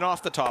fly, thin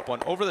off the top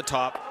one, over the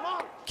top,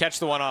 catch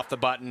the one off the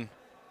button,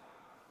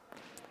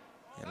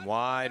 and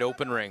wide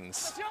open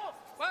rings.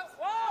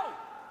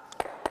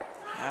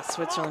 Yeah,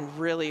 Switzerland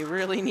really,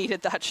 really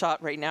needed that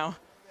shot right now.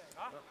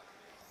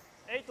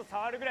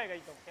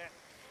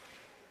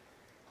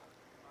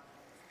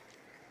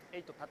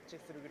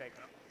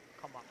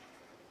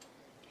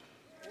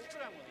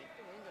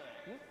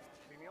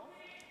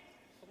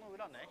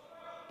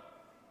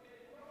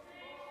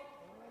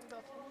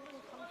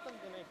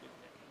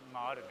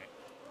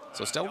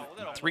 So still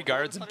 3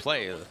 guards in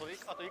play.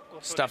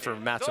 Stuff for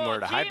Matsumura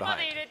to hide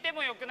behind.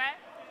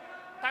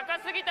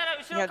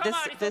 Yeah,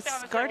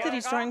 this guard that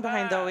he's throwing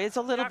behind, though, is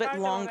a little bit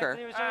longer.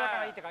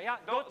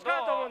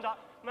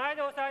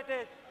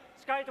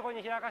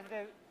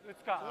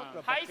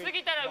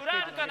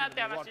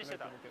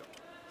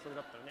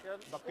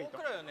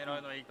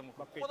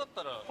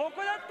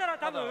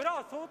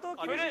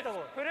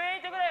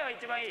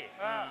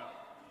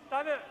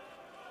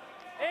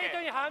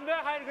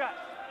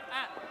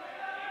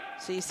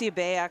 So you see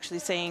Bay actually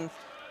saying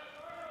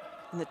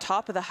in the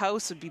top of the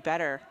house would be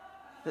better.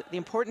 The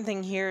important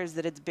thing here is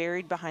that it's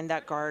buried behind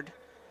that guard,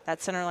 that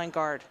centerline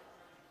guard.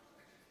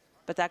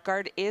 But that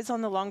guard is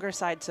on the longer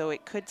side, so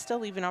it could still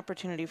leave an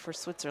opportunity for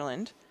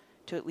Switzerland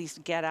to at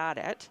least get at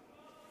it.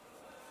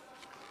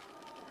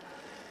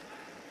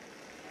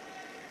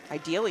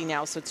 Ideally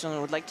now,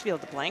 Switzerland would like to be able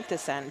to blank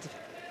this end.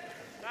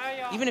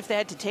 Even if they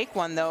had to take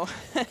one, though,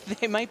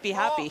 they might be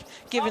happy,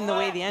 given the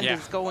way the end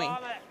is going.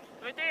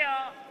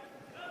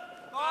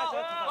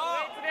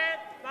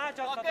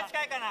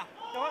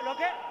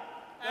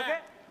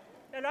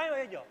 Looks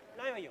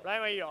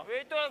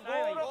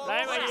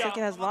like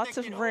it has lots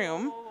of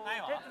room.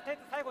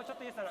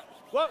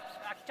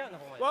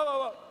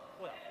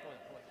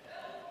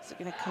 Is it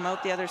going to come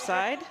out the other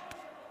side?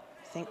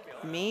 I think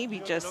maybe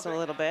just a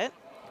little bit.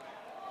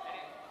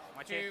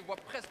 I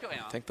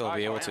think they'll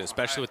be able to,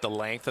 especially with the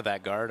length of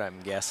that guard,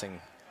 I'm guessing,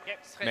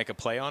 make a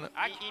play on it.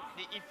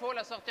 Il faut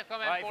la sortir quand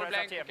même pour le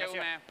blank.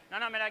 Non,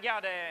 non, mais la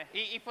garde est...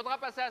 Il faudra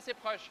passer assez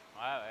proche.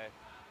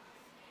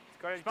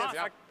 Je pense...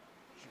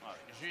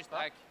 Juste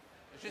hack.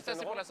 Juste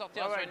assez pour la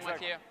sortir sur une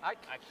moitié. Hack.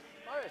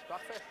 Ouais, c'est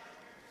parfait.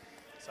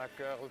 Ça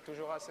curle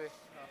toujours assez.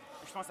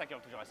 Je pense que ça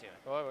curle toujours assez.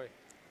 Ouais, ouais.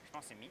 Je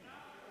pense que c'est mi.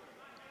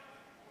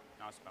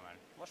 Non, c'est pas mal.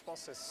 Moi, je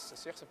pense que c'est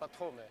sûr que c'est pas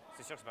trop, mais...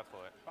 C'est sûr que c'est pas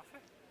trop, ouais.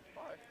 Parfait.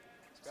 Ouais,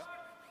 super.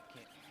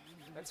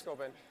 Let's go,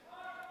 Ben.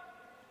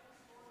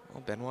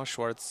 Well, Benoit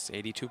Schwartz,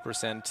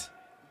 82%.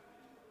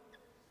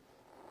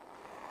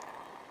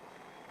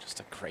 Just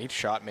a great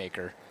shot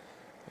maker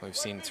we've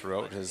seen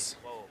throughout his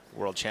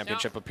World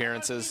Championship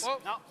appearances. Whoa.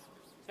 Non.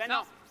 Sven,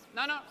 non.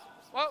 Non, non.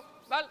 Whoa,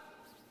 balle.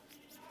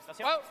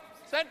 Attention. Whoa,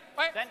 Sven,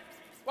 ouais. Sven.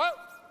 Whoa.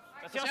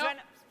 Attention, Sven.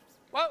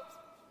 Whoa.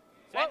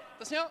 Sven.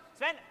 Attention.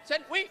 Sven.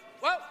 Sven, oui.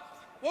 Whoa.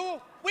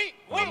 Whoa, oui.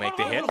 We'll make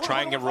the hit,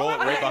 try and roll it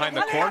right behind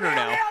the corner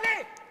now.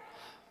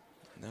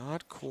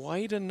 Not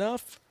quite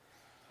enough.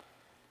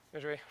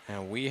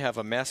 And we have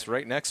a mess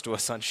right next to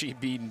us on sheet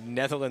B,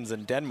 Netherlands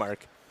and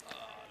Denmark.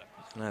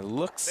 And it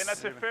looks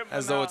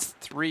as though it's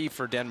 3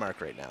 for Denmark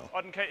right now.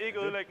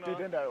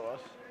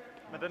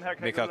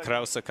 Mikael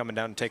Krause coming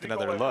down to take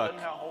another look.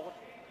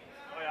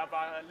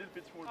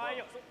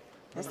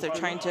 Guess they're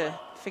trying to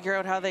figure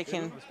out how they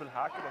can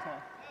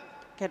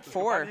get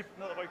 4. I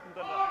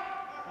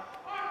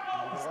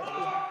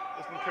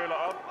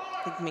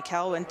think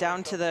Mikael went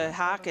down to the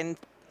hack and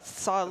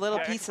saw a little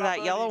piece of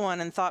that yellow one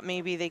and thought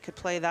maybe they could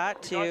play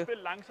that to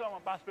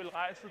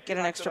get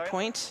an extra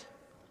point.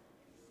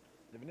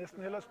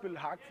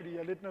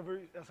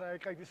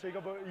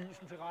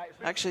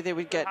 Actually, they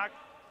would get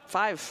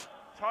 5.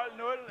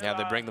 Yeah,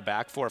 they bring the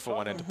back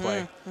 4-for-1 into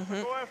play.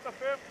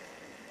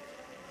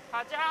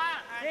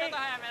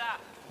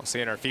 We'll see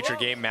in our feature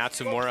game,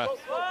 Matsumura.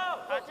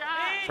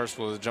 First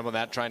we'll jump on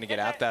that, trying to get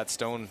at that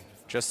stone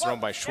just thrown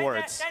by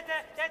Schwartz.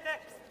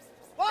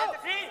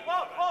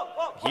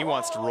 He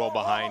wants to roll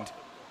behind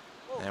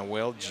and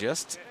will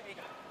just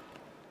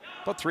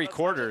about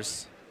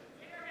 3/4.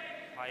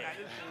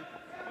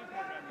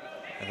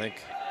 I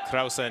think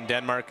Krause and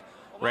Denmark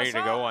ready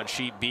to go on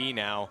sheet B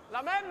now.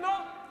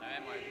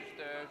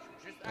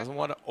 Doesn't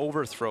want to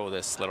overthrow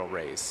this little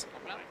raise.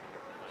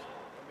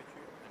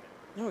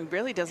 No, he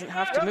really doesn't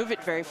have to move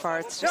it very far.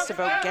 It's just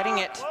about getting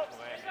it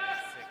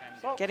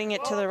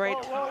to the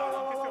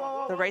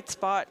right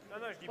spot.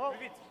 Je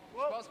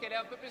pense qu'elle est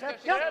un peu plus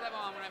cachée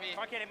d'avant, à mon avis. Je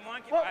crois qu'elle est moins...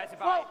 Ouais, c'est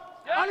pareil.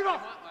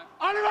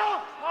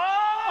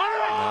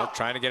 Well,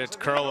 trying to get it to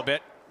curl a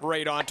bit.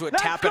 Right onto it,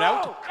 tap it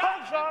out.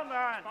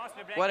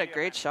 What a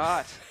great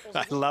shot.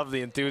 I love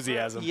the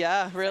enthusiasm.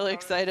 Yeah, really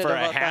excited For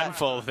about a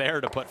handful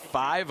there to put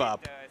 5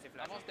 up.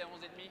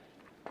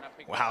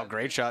 Wow,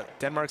 great shot.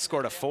 Denmark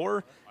scored a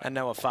 4 and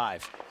now a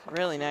 5.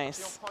 Really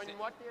nice.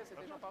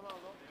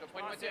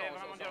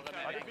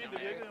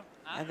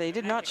 They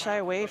did not shy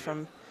away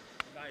from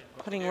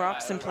putting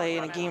rocks in play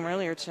in a game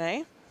earlier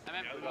today.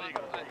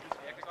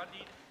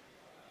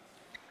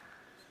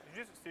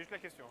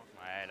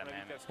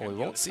 Well, we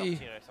won't see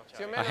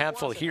a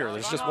handful here.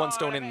 There's just one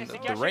stone in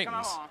the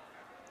rings.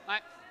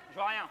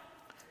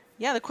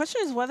 Yeah, the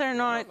question is whether or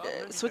not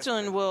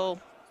Switzerland will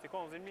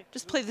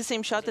just play the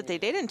same shot that they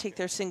did and take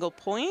their single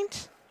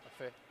point,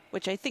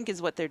 which I think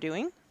is what they're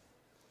doing,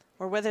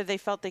 or whether they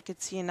felt they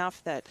could see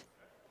enough that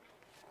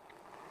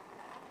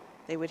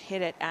they would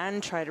hit it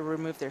and try to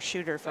remove their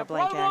shooter for a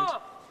blank end.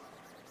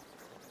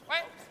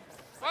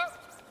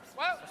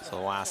 So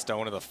the last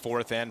stone of the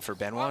 4th end for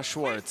Benoit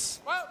Schwartz.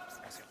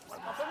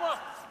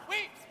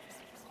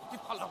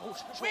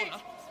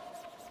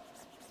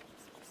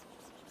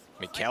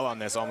 Mikael on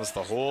this almost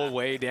the whole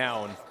way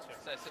down.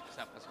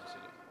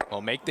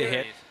 Will make the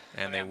hit,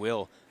 and they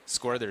will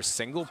score their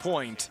single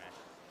point.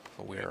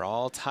 But we're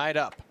all tied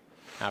up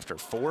after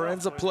 4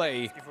 ends of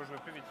play.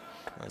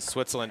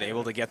 Switzerland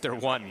able to get their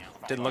 1.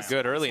 Didn't look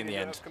good early in the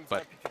end,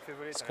 but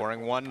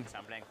scoring 1,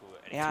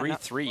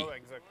 3-3.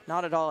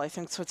 Not at all. I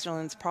think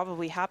Switzerland's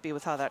probably happy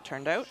with how that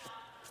turned out.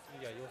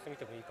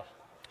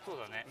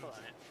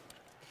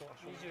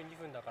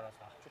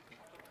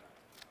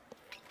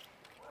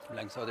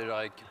 Blank, ça va déjà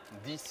avec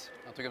 10,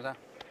 un truc comme ça.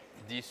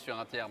 10 sur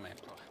un tiers, mais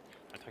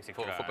Le truc, c'est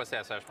que faut passer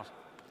à ça, je pense.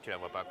 tu la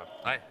vois pas, quoi.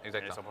 Ouais,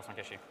 exactement. Elle est 100%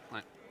 cachée.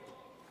 Ouais.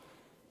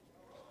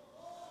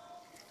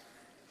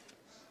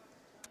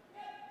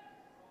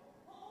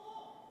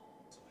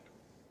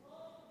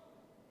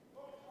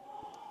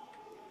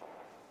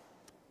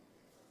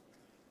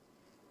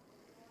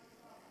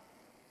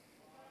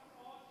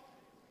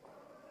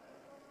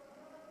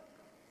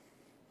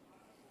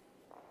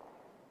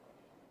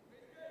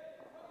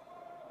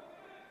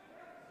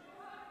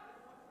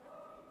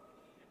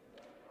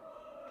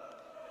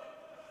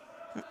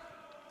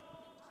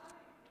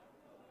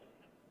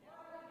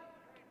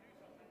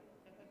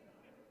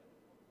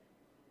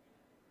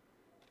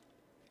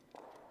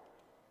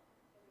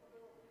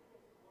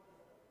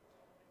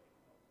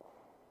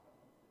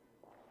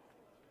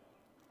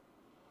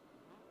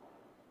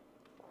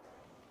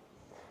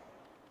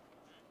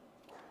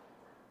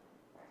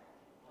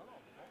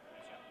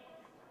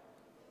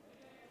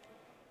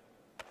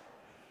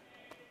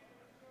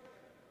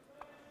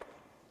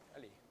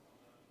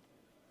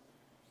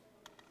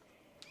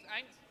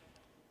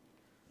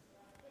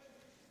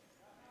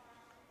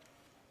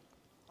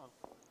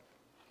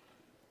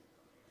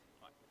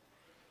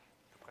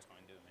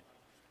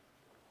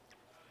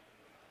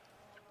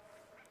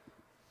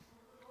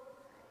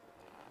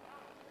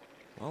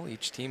 Well,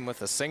 each team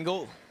with a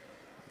single,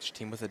 each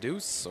team with a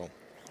deuce. So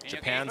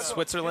Japan,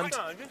 Switzerland.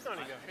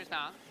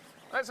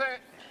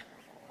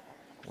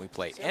 We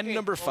play end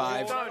number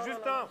 5.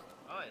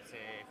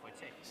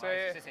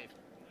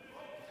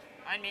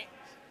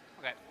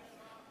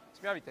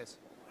 C'est bien vitesse.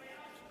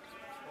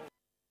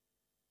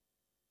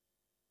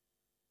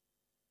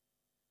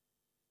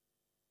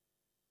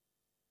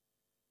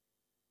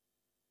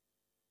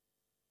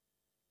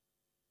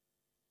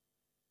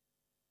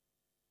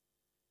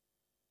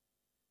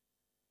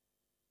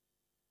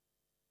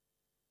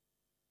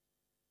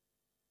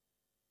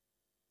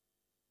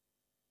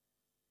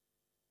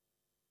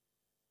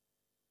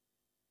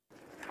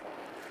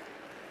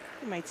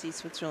 You might see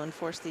Switzerland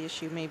force the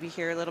issue maybe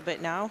here a little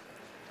bit now.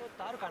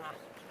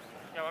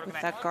 With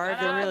that guard,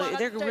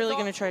 they're really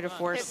going to try to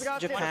force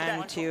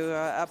Japan to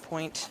a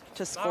point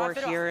to score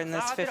here in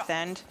this 5th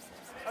end,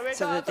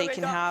 so that they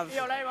can have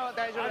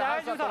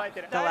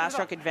the last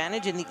rock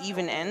advantage in the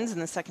even ends in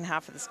the second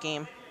half of this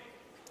game.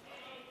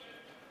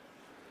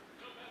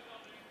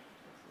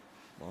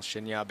 Well,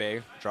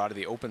 Shinyabe draw to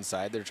the open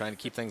side. They're trying to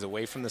keep things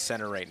away from the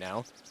center right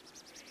now.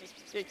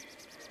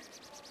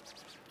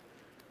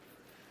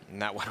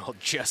 And that one will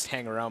just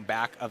hang around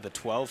back of the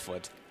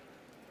 12-foot.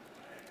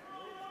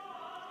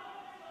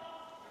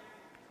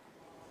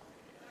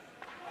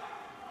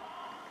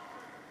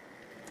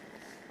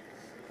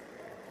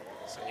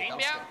 Ligne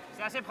bien.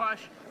 C'est assez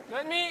proche.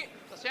 L'ennemi.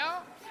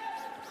 Attention.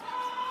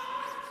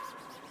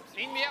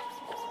 Ligne bien.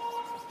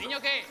 Ligne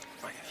OK.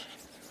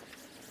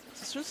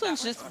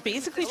 Switzerland's just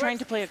basically trying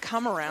to play a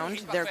come around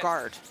their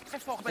guard,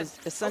 is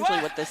essentially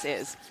what this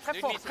is.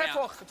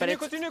 But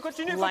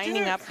it's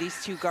lining up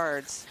these two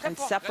guards and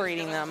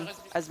separating them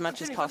as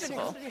much as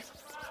possible.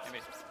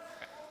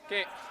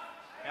 Okay.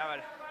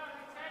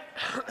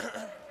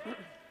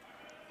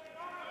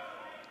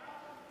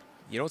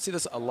 You don't see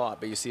this a lot,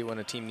 but you see it when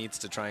a team needs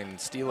to try and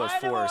steal or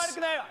force,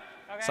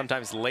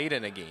 sometimes late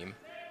in a game.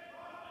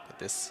 But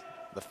this,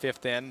 the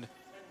 5th end,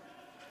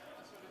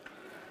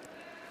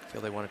 feel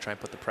they want to try and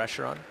put the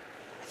pressure on?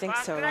 I think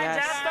so,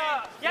 yes.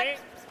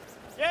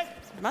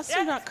 Must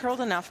have not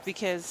curled enough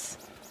because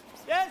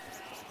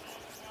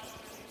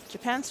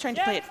Japan's trying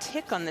to play a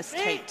tick on this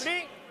tight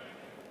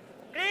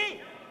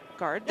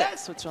guard that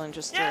Switzerland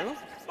just threw.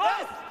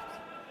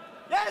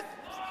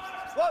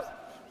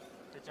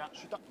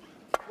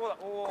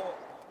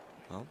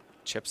 Well,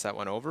 chips that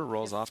one over,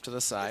 rolls off to the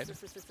side.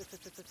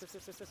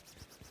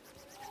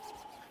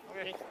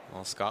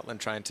 Well,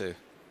 Scotland trying to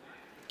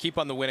keep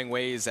on the winning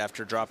ways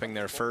after dropping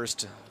their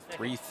first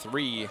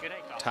 3-3,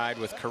 tied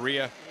with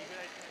Korea.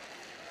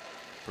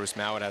 Bruce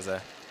Mowat has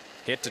a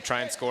hit to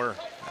try and score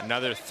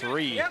another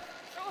 3.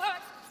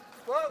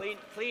 Clean,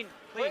 clean,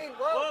 clean.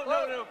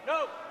 Whoa,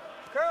 no.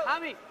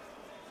 Hami.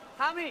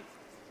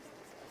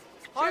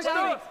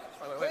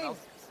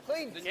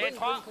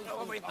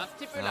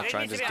 Now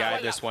trying to just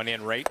guide this one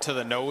in right to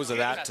the nose of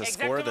that to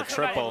score the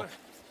triple.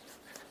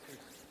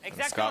 And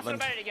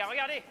Scotland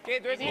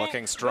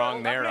looking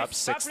strong there, up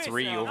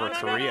 6-3 over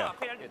Korea.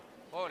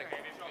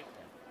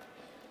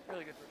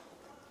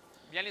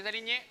 Bien les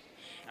aligner.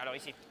 Alors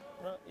ici.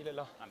 Il est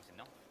là. Ah, mais c'est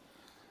non.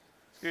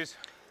 Excuse.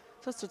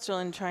 So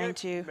Switzerland trying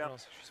to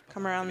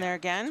come around there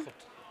again.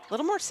 A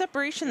little more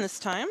separation this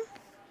time.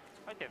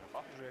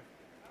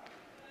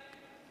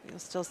 You'll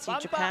still see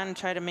Japan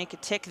try to make a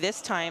tick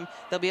this time.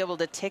 They'll be able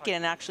to tick it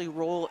and actually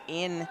roll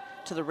in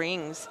to the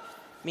rings,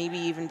 maybe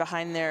even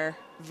behind their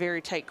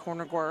very tight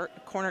corner guard.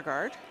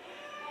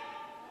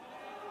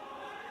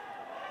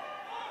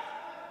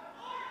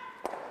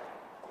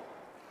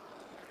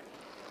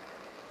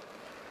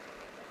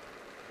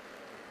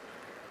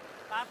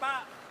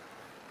 Papa.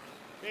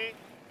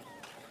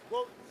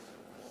 Go.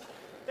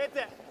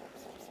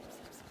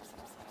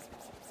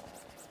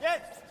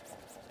 Yes.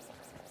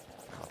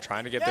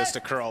 Trying to get this to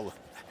curl.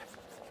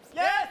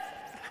 Yes.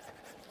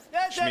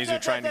 Shimizu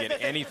trying to get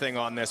anything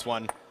on this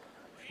one.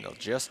 They'll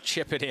just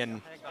chip it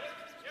in.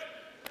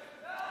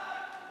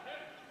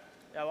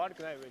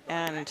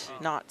 And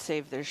not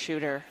save their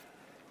shooter,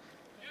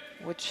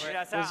 which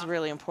was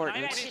really important.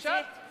 On y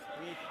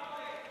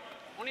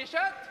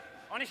shot?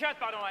 On y shot,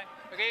 pardon, ouais.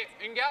 OK,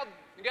 une garde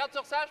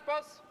sur ça, je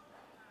pense.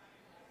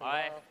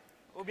 Ouais.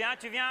 Ou bien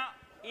tu viens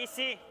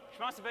ici. Je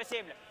pense que c'est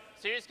possible.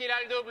 C'est juste qu'il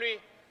a le double, lui.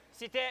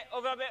 Si t'es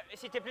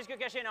plus que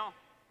caché, non.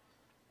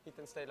 Hit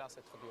and stay là,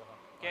 c'est trop dur.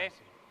 OK.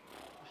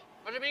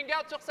 Moi, j'ai mis une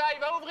garde sur ça, il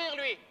va ouvrir,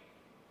 lui.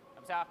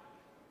 Comme ça.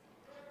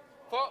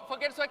 Faut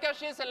qu'elle soit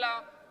cachée,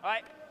 celle-là.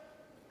 Ouais.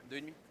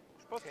 2,5.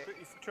 Je pense qu'il faut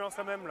que tu lances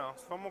la même là.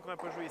 C'est vraiment qu'on a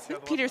pas joué ici à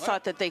droite. Peter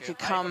thought that they could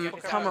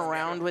come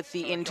around with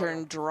the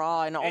intern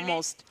draw and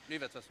almost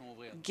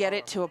get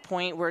it to a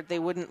point where they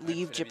wouldn't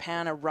leave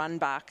Japan a run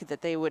back, that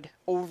they would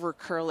over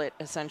curl it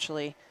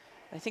essentially.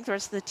 I think the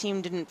rest of the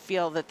team didn't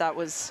feel that that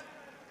was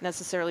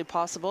necessarily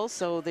possible,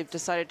 so they've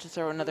decided to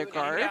throw another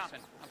guard.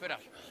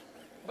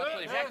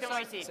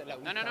 Exactement ici.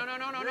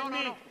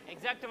 Non.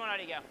 Exactement là,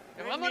 les gars. Il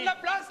y a vraiment de la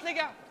place, les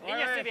gars.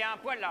 Ligne assez bien, un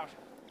poil large.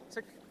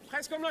 C'est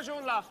presque comme la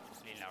jaune là.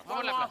 Ligne large.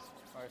 Vraiment de la place.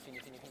 Ouais, fini.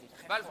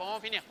 Balle, faut vraiment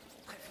finir.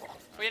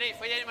 Faut y aller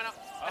maintenant.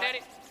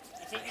 Allez.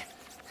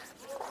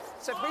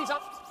 Cette prise, hein.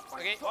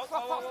 OK.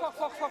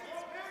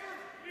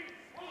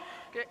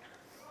 OK.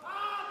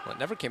 Well, it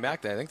never came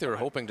back there. I think they were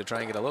hoping to try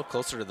and get a little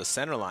closer to the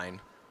center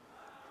line.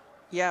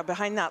 Yeah,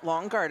 behind that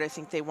long guard, I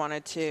think they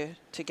wanted to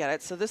get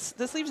it. So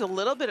this leaves a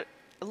little bit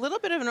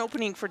of an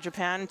opening for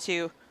Japan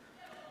to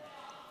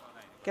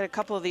get a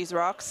couple of these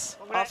rocks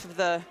off of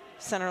the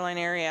center line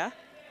area.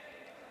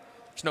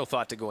 There's no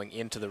thought to going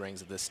into the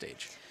rings at this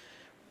stage.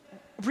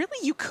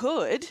 Really, you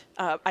could.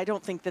 I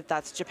don't think that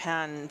that's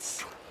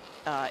Japan's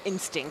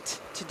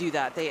instinct to do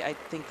that. I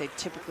think they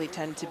typically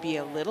tend to be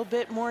a little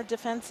bit more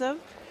defensive.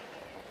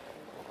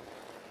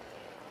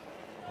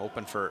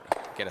 Hoping for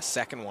get a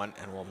second one,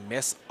 and we'll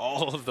miss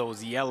all of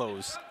those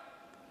yellows.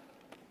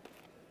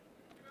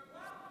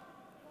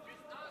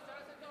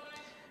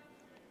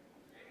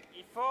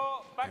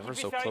 Ever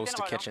so close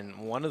to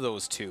catching one of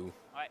those two.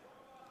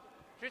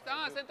 Juste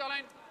un, center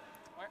line.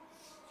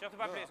 Surtout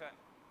pas plus, ouais.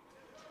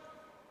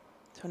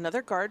 So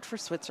another guard for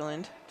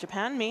Switzerland.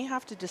 Japan may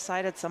have to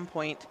decide at some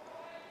point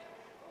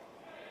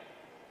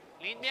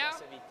Ligne bien.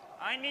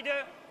 1,5, 2,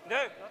 2.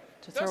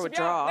 to throw a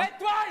draw.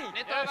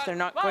 If they're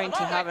not going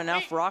to have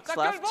enough rocks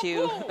left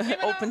to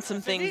open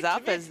some things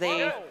up as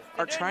they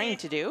are trying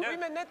to do, Oui,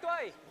 mais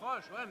nettoie.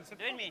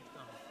 2,5.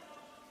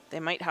 they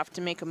might have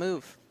to make a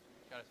move.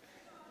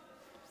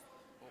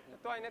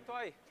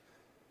 Nettoie.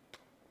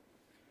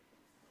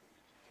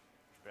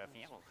 Je peux la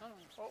finir.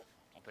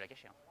 On peut la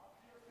cacher.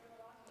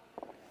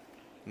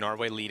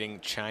 Norway leading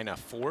China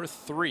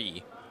 4-3.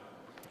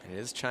 It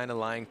is China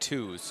lying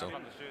 2, so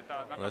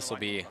this will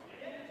be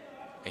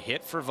a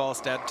hit for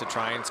Volstead to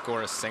try and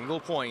score a single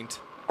point.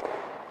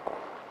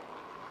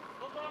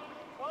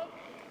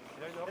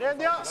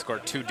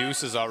 Scored 2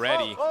 deuces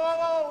already.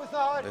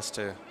 This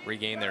to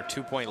regain their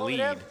 2-point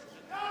lead.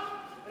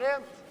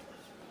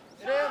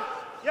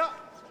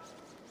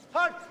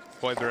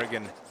 Hoiberg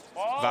and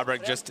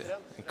Vabrek just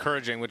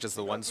encouraging, which is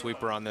the one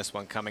sweeper on this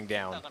one coming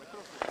down.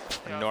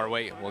 And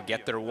Norway will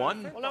get their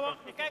 1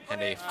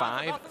 and a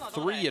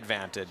 5-3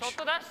 advantage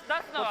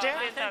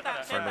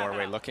for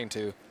Norway, looking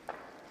to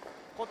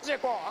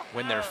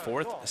win their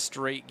 4th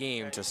straight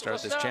game to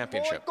start this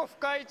championship.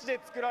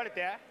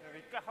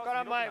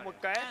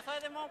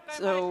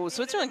 So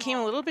Switzerland came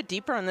a little bit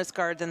deeper on this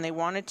guard than they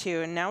wanted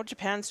to, and now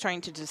Japan's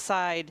trying to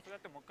decide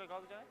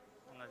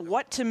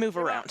what to move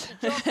around.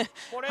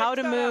 How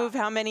to move,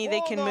 how many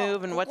they can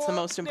move, and what's the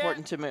most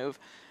important to move.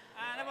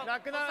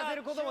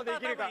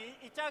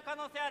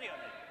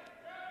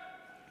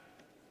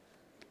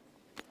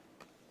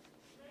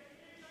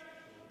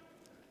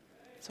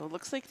 So it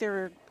looks like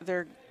they're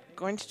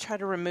going to try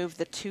to remove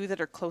the 2 that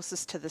are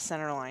closest to the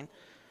center line.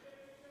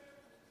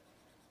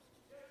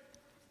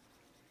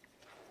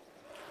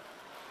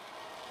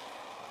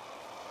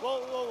 Whoa,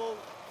 whoa, whoa.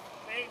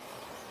 Hey.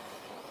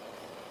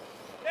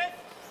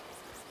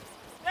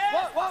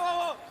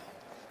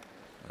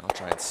 I'll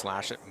try and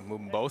slash it, move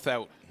them both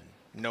out.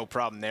 No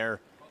problem there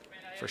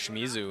for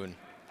Shimizu. And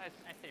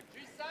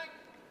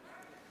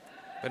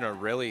been a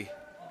really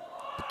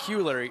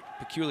peculiar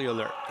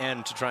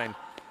end to try and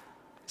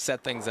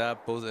set things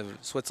up. Both of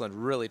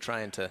Switzerland really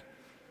trying to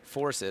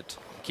force it,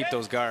 keep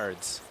those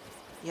guards.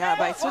 Yeah,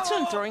 by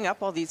Switzerland throwing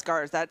up all these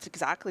guards, that's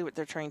exactly what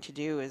they're trying to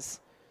do, is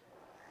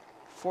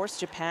force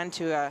Japan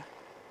to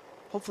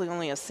hopefully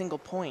only a single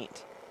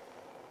point.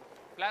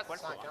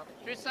 Place.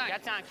 Juste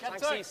 5. 5,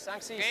 6,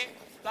 5, 6.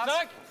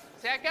 Place.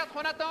 C'est à 4,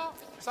 on attend.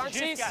 5,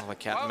 6. Well, the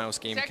cat and mouse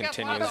game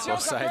continues.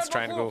 Both sides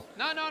trying to go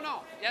Non, non, non.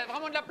 Il y a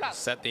vraiment de la place.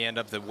 set the end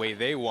up the way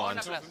they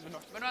want.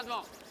 Benoît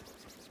devant.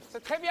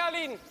 C'est très bien,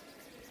 Aline.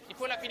 Il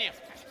faut la finir.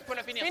 Il faut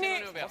la finir. Fini. Sinon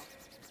on est ouvert.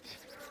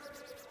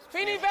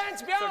 Fini,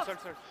 Vance, bien. Seul.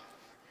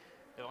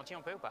 Le rentier,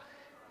 on peut ou pas?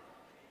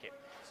 Ok.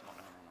 C'est bon.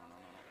 Non.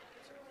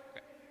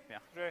 Ok. Bien.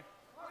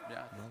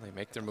 Well, they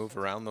make their move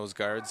around those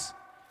guards.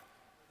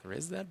 There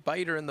is that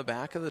biter in the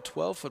back of the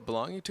 12-foot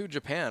belonging to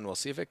Japan. We'll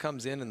see if it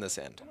comes in this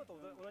end.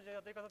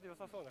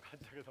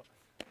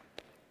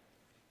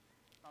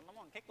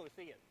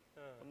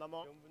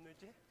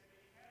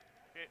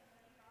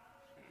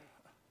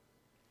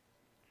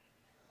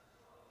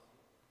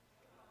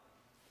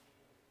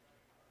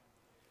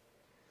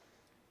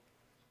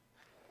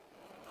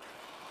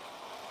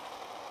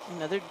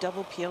 Another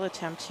double peel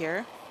attempt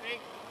here.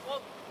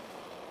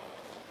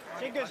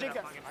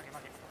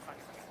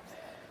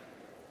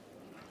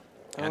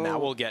 And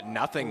that will get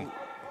nothing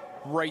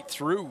right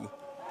through.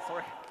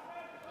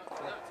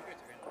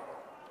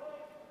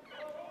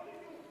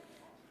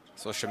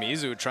 So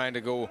Shimizu trying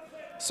to go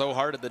so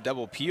hard at the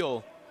double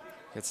peel.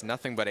 It's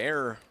nothing but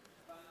error.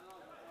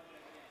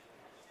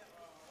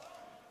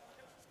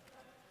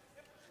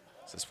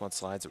 This one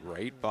slides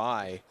right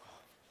by.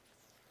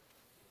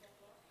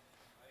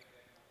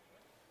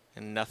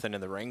 And nothing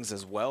in the rings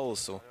as well,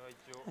 so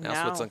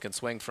now Switzerland can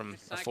swing from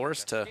a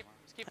force to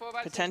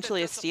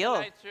potentially a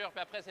steal.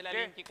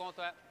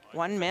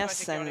 One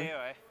miss, and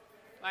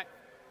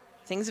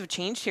things have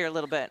changed here a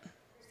little bit.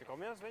 C'était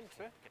combien, Sven, tu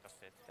fais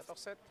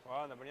 14-7. Ouais,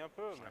 on a balayé un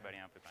peu. On a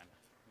balayé un peu quand même.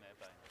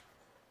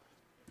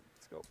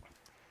 Let's go.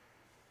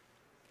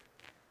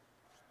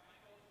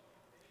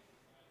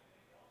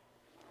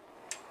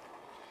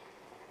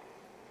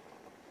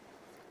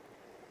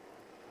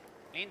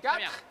 Très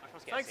bien. Je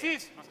pense qu'il y a 5, assez.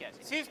 6. Je pense qu'il y a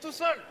assez. 6 tout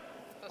seul.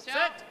 Attention.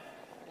 7.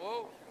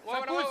 Oh, oh, Ça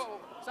voilà, pousse. oh, oh.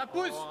 Ça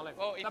pousse.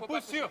 Oh, il Ça faut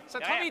pousse pas sûr. pousser. C'est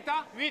trop Derrière. vite,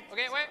 hein. 8. Ok,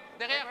 ouais,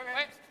 derrière.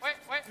 Ouais.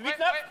 8,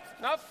 9.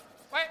 9.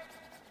 Ouais.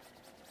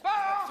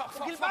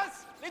 Faut qu'il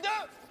passe. Les deux.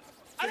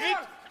 Allez. 8.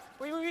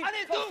 Oui.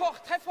 Allez, fort,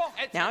 très fort.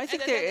 Now I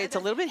think it's a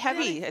little bit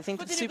heavy. I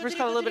think the Super's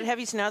got a little bit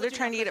heavy, so now they're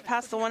trying to get it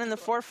past the one in the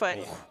forefoot.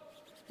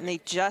 And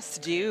they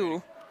just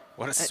do.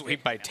 What a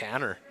sweep by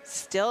Tanner.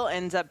 Still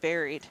ends up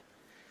buried.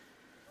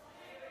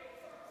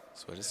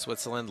 So it is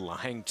Switzerland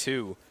line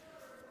 2.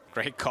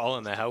 Great call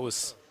in the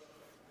house.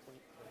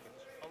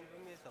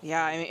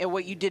 Yeah, I mean,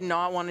 what you did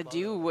not want to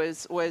do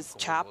was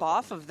chap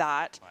off of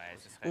that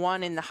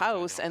one in the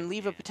house and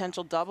leave a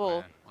potential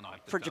double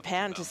for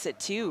Japan to sit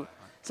 2.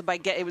 So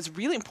it was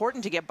really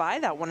important to get by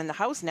that one in the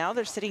house. Now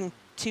they're sitting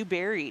 2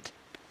 buried.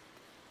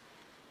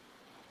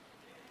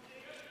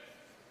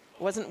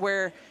 Wasn't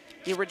where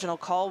the original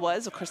call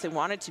was. Of course, they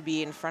wanted to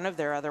be in front of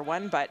their other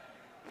one, but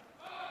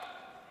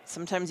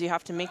sometimes you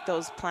have to make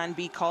those plan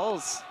B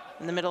calls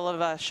in the middle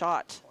of a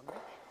shot.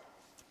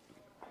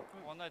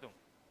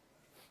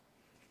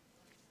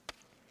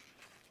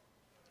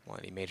 Well,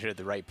 he made it at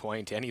the right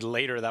point. Any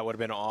later, that would have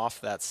been off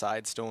that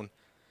side stone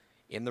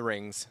in the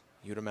rings.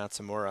 Yuta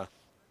Matsumura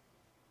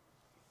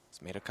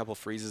has made a couple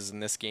freezes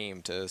in this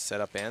game to set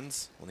up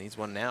ends. Well, needs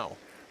one now.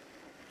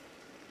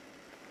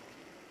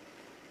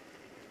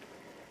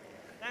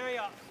 There we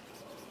go.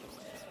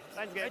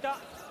 That's good. That's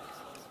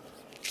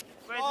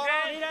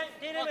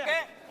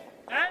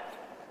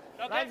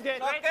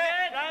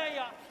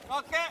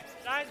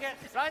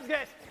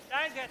good.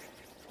 That's good.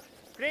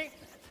 Clean.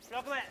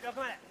 6ま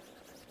で。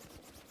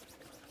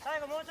最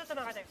後もうちょっと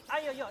長い。い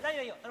いよ。大丈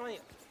夫いいよ。頼むいい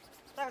よ。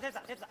最後手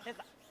伝。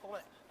ここま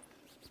で。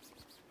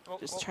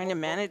 Just trying to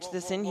manage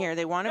this in here.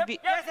 They want to be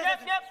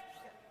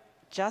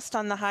just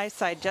on the high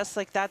side, just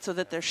like that, so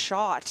that they're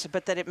shot,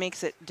 but that it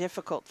makes it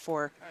difficult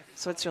for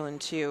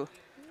Switzerland too.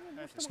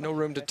 There's no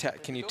room to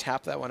tap. Can you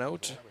tap that one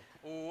out?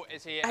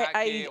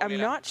 I'm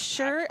not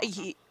sure.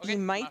 He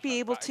might be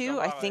able to.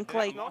 I think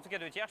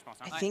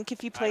if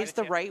he plays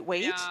the right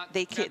weight,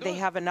 they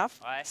have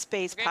enough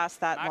space past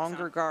that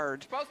longer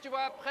guard.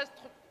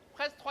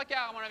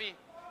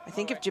 I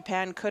think if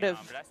Japan could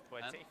have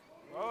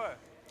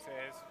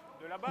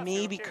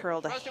maybe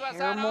curled a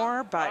hair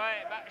more, but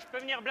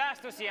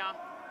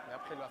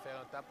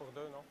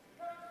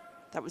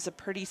that was a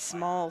pretty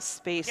small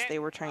space they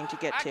were trying to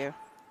get to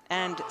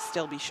and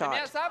still be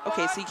shot.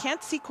 Okay, so you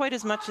can't see quite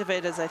as much of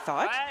it as I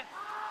thought.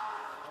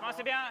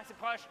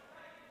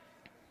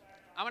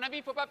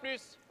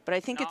 But I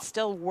think it's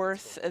still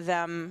worth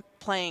them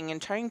playing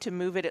and trying to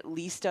move it at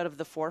least out of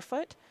the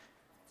forefoot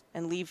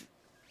and leave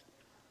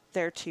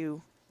their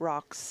 2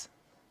 rocks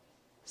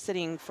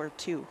sitting for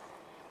 2.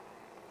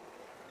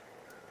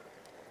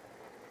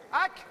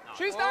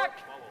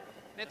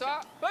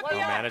 Well,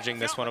 managing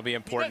this one will be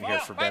important here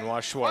for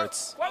Benoit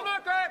Schwartz.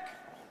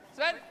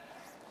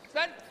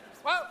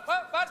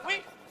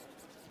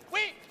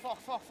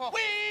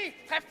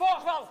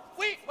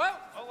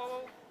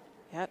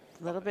 Yeah, a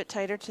little bit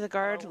tighter to the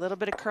guard, a little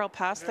bit of curl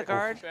past the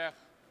guard.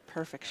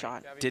 Perfect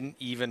shot. Didn't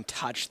even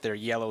touch their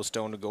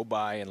Yellowstone to go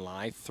by in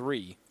lie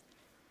 3.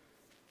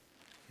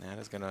 That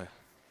is good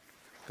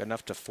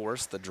enough to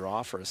force the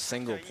draw for a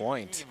single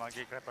point.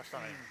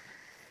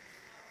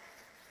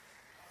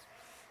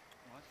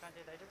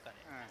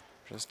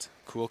 Just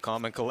cool,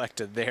 calm, and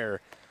collected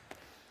there.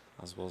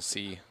 As we'll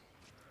see.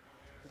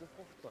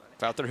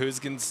 Wouter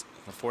Huisgens,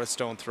 the 4th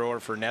stone thrower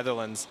for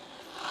Netherlands,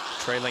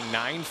 trailing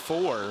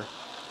 9-4.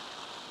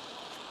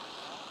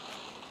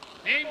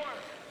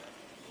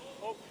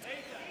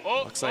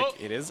 Looks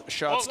like it is a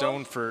shot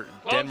stone for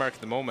Denmark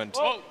at the moment.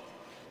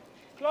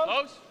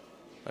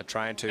 But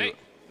trying to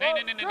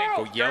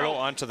go yellow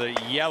onto the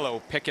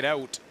yellow, pick it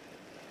out,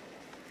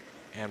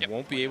 and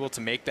won't be able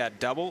to make that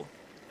double.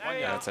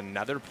 That's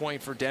another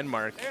point for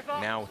Denmark.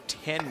 Now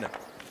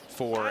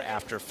 10-4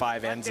 after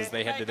 5 ends as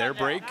they head to their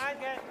break.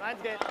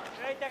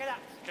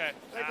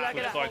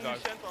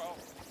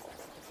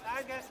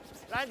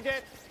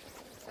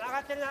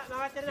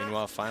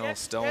 Meanwhile, final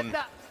stone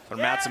for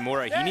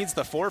Matsumura. He needs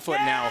the forefoot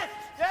now.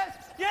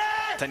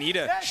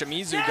 Tanita,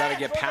 Shimizu got to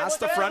get past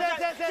the front,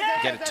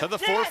 get it to the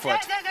forefoot.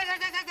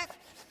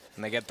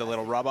 And they get the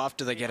little rub off.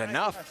 Do they get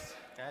enough?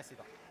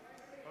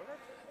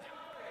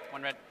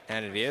 One red.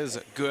 And it is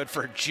good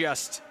for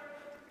just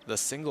the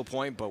single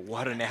point, but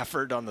what an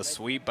effort on the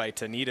sweep by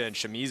Tanita and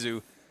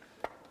Shimizu.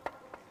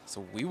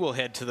 So we will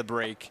head to the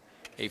break,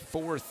 a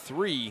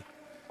 4-3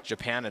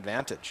 Japan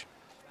advantage.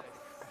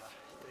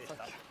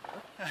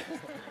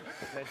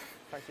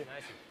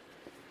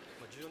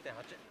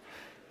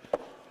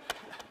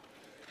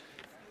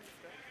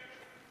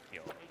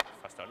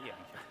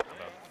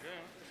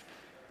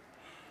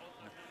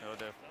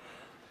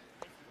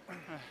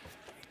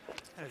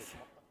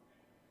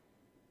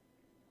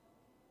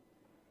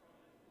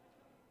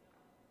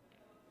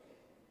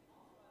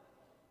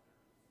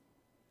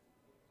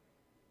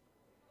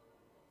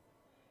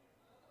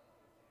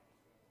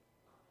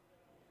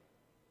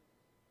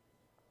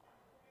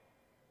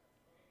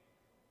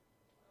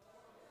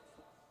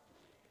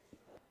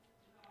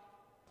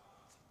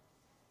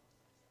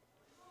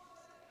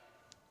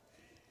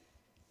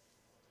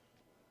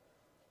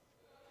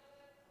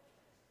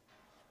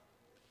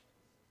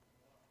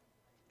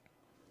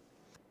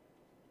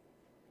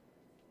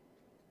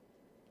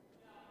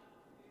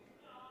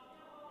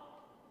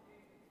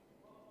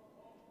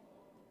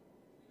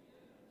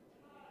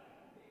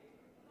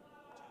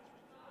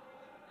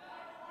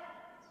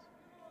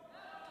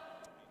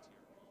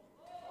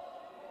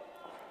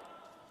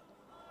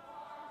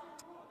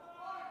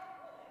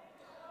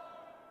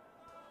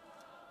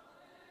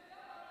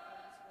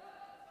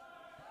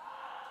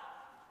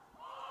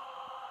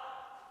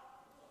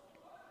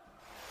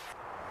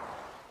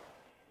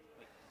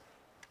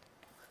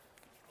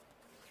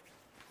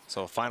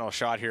 So final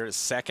shot here is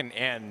second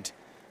end.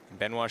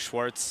 Benoit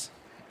Schwartz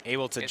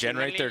able to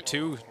generate their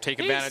two, take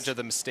advantage of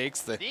the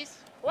mistakes, the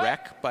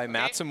wreck by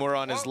Matsumura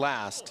on his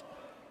last.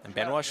 And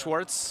Benoit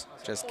Schwartz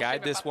just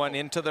guide this one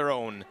into their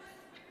own.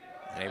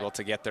 And able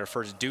to get their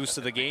first deuce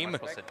of the game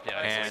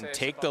and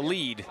take the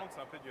lead.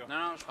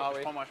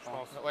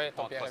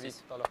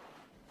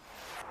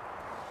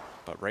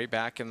 But right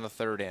back in the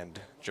third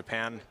end,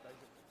 Japan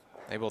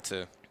able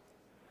to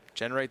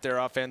generate their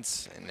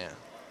offense and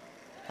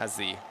has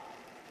the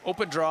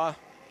open draw,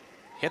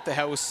 hit the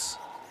house,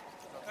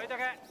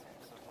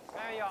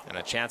 and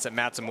a chance at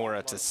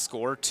Matsumura to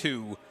score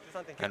 2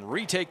 and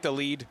retake the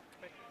lead.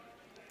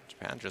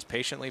 Japan just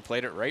patiently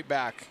played it right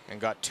back and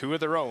got 2 of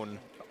their own.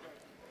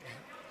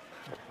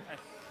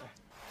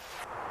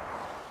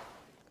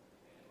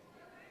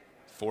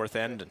 Fourth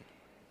end, and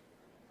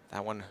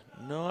that one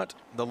not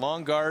the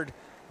long guard,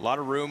 a lot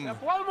of room.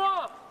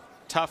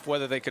 Tough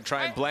whether they could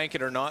try and blank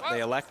it or not.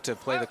 They elect to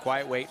play the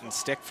quiet wait and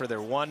stick for their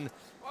one.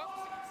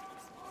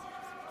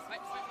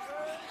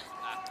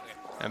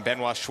 And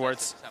Benoit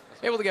Schwartz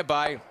able to get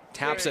by,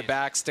 taps it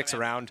back, sticks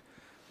around,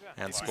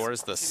 and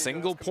scores the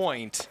single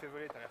point.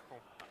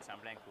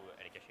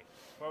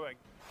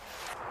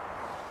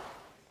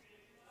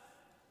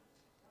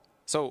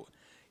 So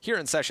here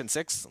in session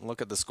 6,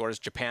 look at the scores.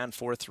 Japan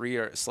 4-3,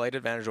 or slight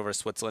advantage over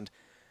Switzerland.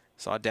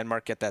 Saw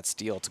Denmark get that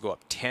steal to go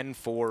up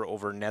 10-4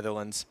 over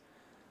Netherlands,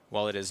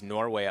 while it is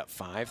Norway up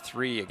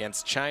 5-3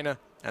 against China,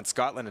 and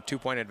Scotland a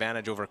 2-point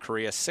advantage over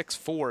Korea,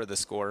 6-4 the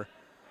score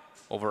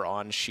over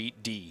on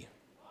sheet D.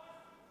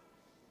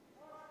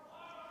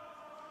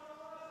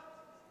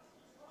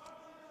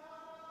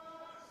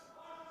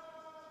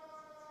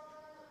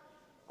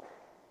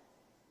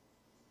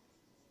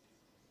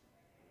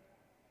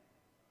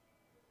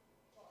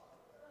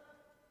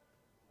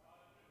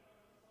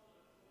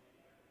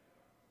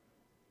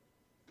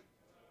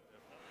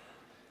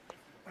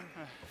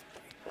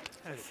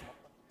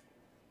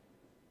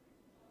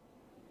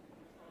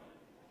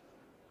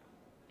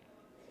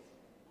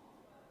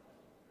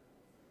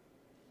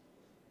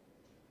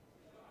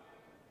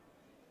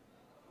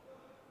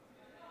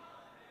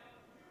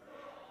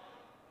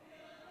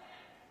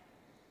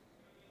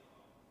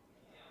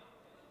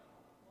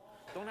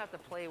 Don't have to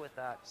play with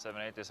that.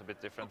 7-8 is a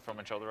bit different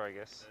from each other, I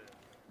guess.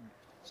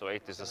 So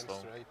 8 is a slow.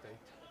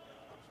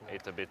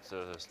 8 a bit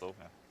slow,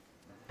 yeah.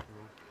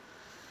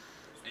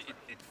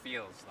 It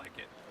feels like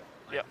it.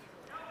 Like, yeah.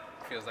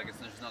 It feels like it's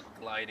just not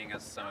gliding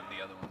as some of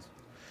the other ones.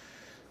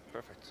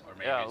 Perfect. Or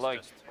maybe yeah, it's like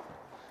just...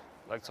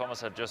 like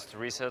Thomas had just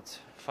reset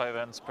 5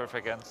 ends,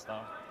 perfect ends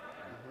now.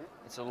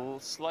 It's a little,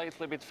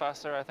 slightly bit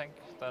faster, I think,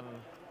 than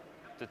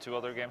the 2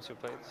 other games you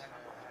played.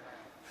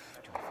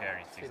 To be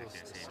fair, it's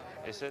exactly the same.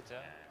 Is it? Yeah.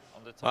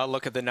 On the Well,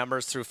 look at the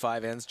numbers through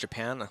 5 ends.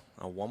 Japan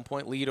a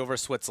 1-point lead over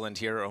Switzerland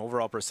here.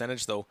 Overall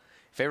percentage, though,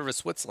 in favor of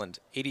Switzerland,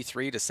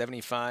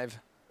 83-75.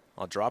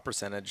 While draw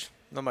percentage,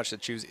 not much to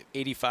choose.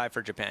 85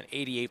 for Japan,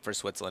 88 for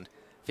Switzerland.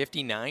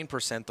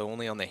 59% though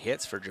only on the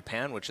hits for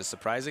Japan, which is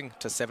surprising,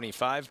 to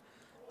 75.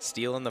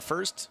 Steal in the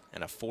first,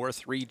 and a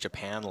 4-3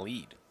 Japan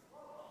lead.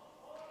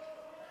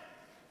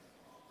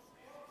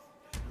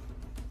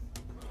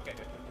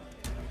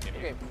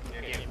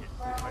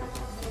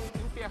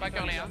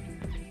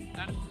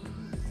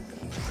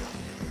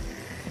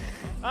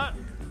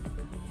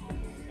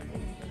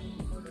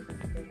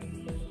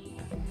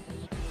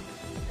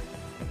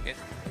 Yes.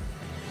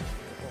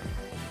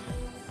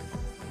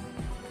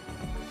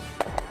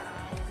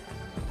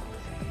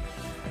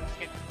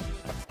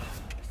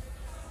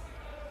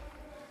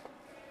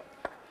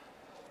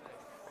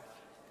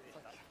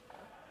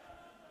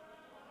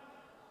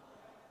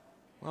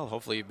 Well,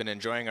 hopefully you've been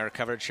enjoying our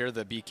coverage here.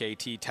 The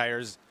BKT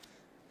Tires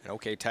and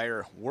OK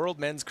Tire World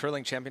Men's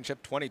Curling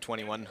Championship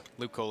 2021.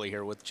 Luke Coley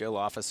here with Jill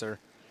Officer.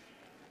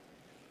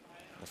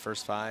 The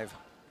first 5,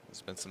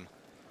 there's been some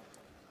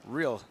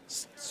real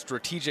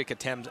strategic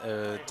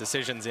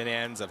decisions in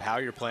ends of how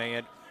you're playing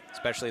it,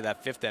 especially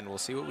that 5th end. We'll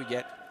see what we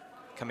get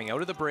coming out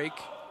of the break.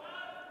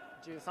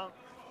 And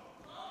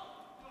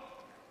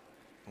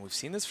we've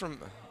seen this from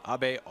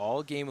Abe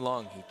all game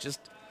long. He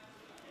just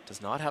does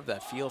not have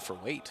that feel for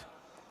weight.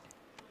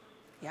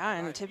 Yeah,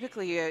 and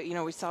typically, you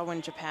know, we saw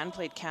when Japan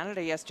played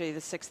Canada yesterday, the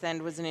 6th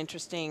end was an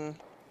interesting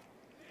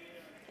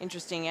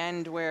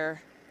end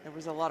where there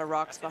was a lot of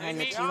rocks behind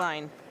the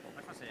T-line.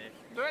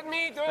 But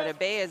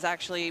Abe has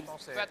actually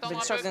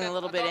been struggling a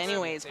little bit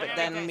anyways, but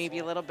then maybe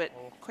a little bit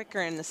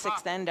quicker in the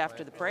 6th end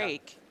after the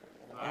break.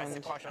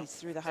 And he's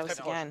through the house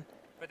again.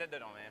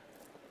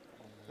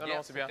 Non,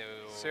 non, c'est bien.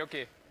 C'est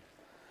OK.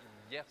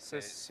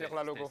 C'est sur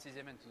la logo. C'est le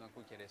 6e end tout d'un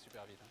coup qui allait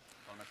super vite.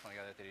 Dans le match qu'on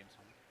regarde à la télé, il me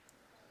semble.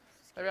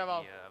 Très bien,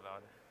 Varde.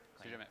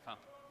 Si jamais. Enfin,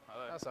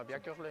 Ah, ça a bien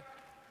curlé.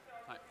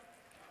 Ouais.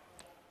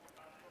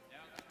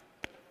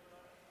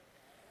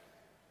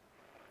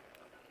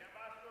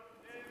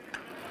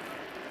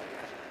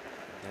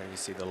 There you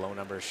see the low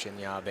number,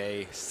 Shinya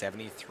Abe,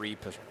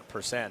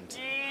 73%.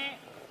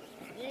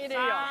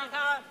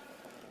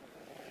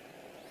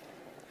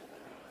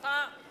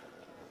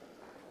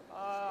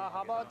 아,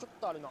 하바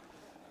쪽도 아르나.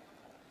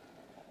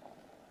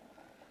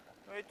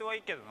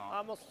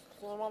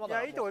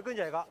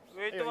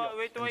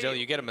 Until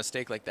you get a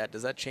mistake like that,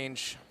 does that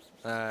change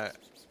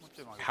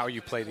how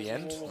you play the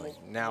end?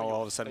 Like now,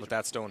 all of a sudden, with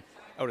that stone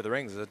out of the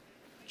rings, does it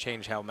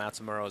change how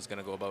Matsumura is going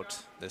to go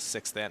about this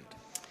sixth end?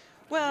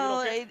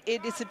 Well,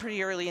 it is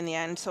pretty early in the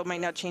end, so it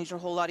might not change a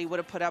whole lot. He would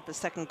have put up a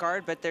second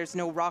guard, but there's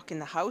no rock in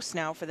the house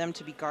now for them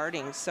to be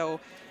guarding. So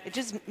it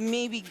just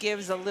maybe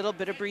gives a little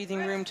bit of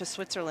breathing room to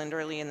Switzerland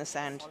early in this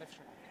end.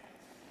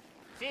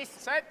 6,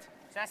 7.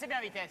 C'est assez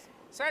bien vitesse.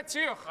 7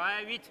 sûr.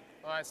 Ouais, 8.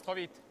 Ouais, c'est trop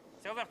vite.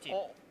 C'est overtime.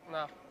 Oh,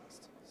 non.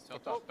 Si on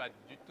touche pas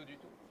du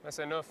tout. Là,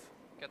 c'est 9.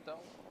 14.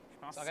 Je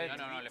pense Arrête. que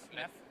Non,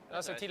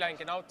 Là, c'est T-line,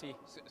 out T.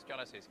 Ce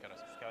cas-là, c'est.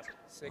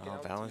 Oh,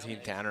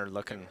 Valentine Tanner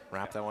looking,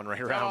 wrap that one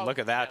right around. Look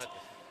at that.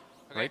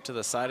 Right to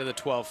the side of the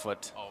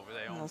 12-foot.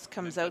 Almost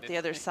comes out the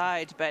other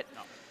side, but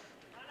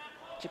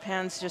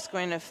Japan's just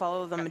going to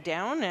follow them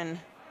down and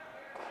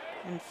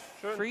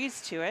freeze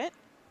to it.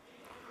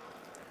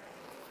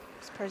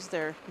 I'm surprised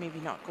they're maybe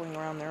not going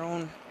around their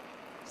own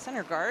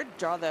center guard.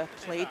 Draw the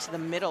play to the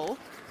middle.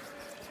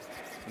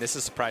 This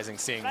is surprising,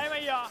 seeing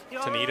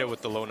Tanita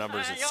with the low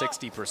numbers at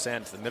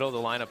 60%. The middle of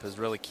the lineup is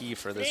really key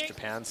for this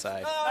Japan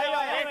side.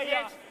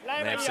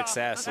 And they have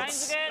success.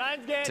 It's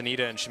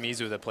Tanita and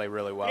Shimizu that play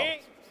really well.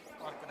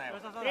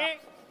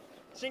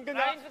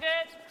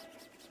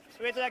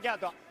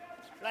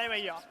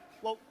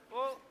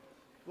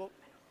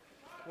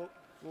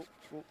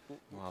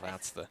 Well,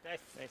 that's the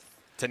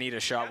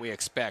Tanita shot we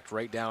expect,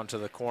 right down to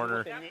the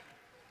corner.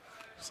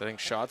 Setting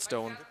shot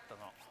stone.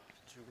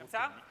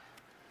 Ça,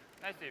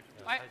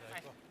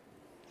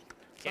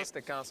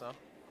 c'était quand, ça?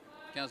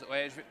 15,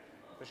 ouais,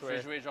 je vais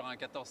jouer genre un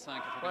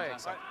 14-5. Ouais,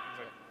 exact.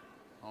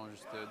 Non,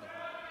 juste...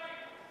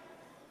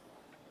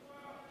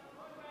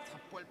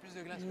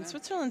 And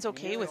Switzerland's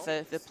okay with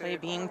the play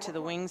being to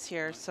the wings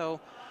here,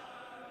 so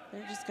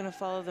they're just going to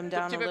follow them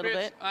down a little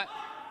bit. Ouais.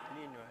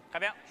 Très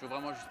bien. Je veux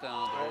vraiment juste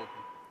un draw.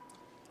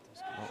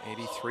 Well,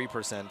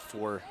 83%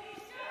 for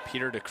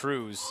Peter de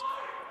Cruz.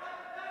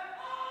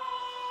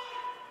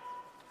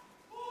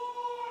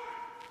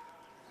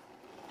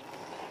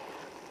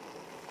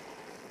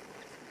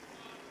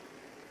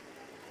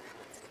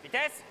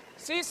 Vitesse.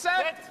 6,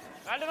 7.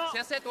 Balle devant. C'est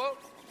un 7, wow.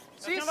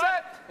 6,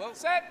 7.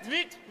 7.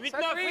 8, 8,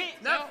 9, oui.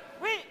 9.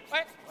 Oui.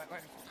 Ouais.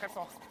 Très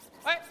fort.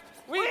 Ouais.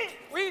 Oui.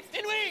 Oui.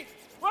 Oui.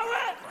 Ouais,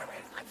 ouais.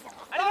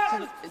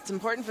 So it's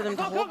important for them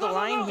to hold the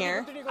line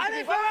here.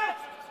 Allez, allez,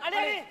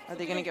 allez. Are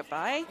they going to get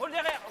by? Roule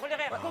derrière, roule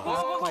derrière. Go,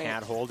 go, go.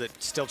 Can't hold it.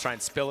 Still try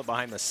and spill it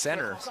behind the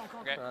center.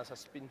 Ah, ça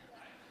spin.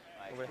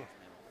 Ouais.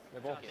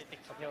 Mais bon.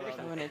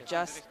 When it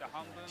just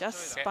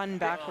spun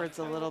backwards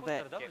a little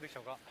bit.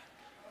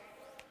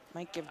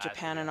 Might give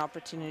Japan an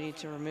opportunity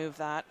to remove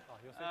that.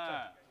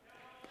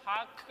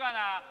 吐くか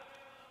な。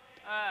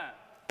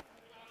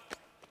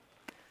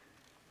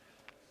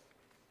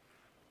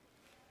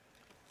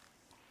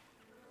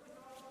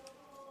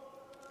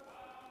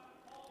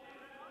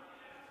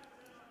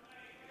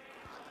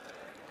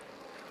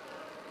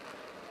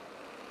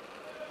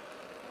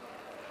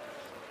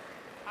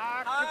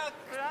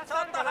ちょ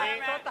っと早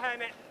め。ちょっと早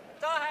め。ちょっ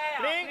と早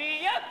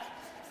いよ。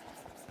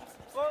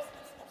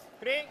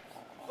クリーン。クリーン。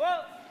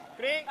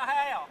クリーン。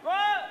早いよ。ク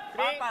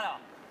リーン。パッパだ。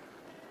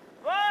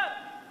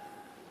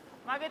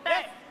曲げた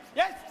い。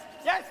Yes.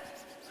 Yes.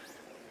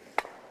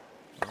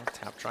 Well,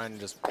 Tap trying to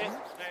just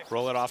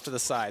roll it off to the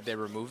side. They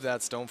remove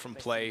that stone from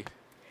play.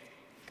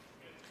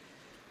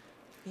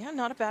 Yeah,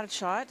 not a bad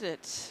shot.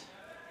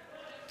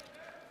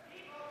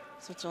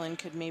 Switzerland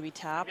could maybe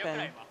tap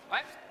and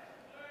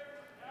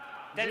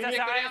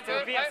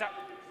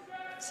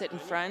sit in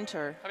front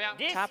or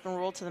tap and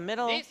roll to the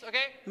middle,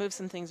 move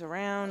some things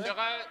around.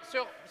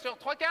 Sur 3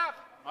 quarts.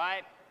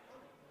 Ouais.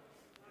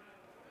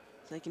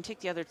 So they can take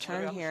the other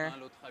turn here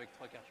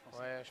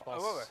Ouais, je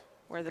pense.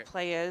 where the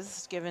play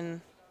is,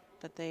 given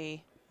that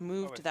they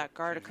moved that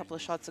guard a couple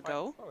of shots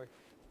ago. Ouais.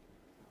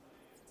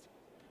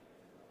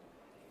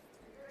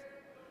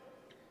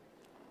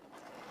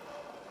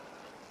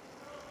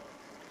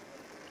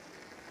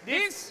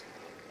 10.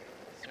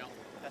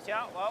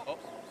 Attention, wow. Oh.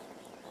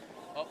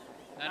 Oh.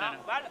 Non.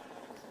 Balle.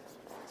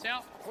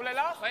 Tiens. Roulez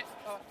là. Ouais.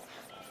 I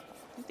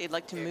think they'd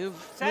like to move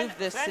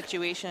this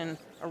situation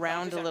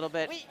around a little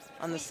bit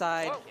on the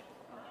side.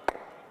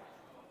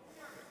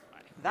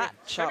 That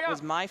shot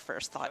was my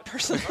first thought,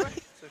 personally.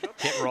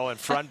 Hit and roll in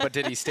front, but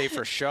did he stay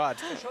for shot?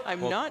 I'm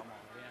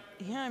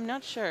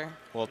not sure.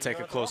 We'll take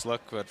a close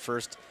look, but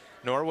first,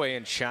 Norway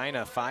and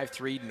China,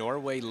 5-3,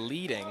 Norway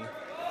leading.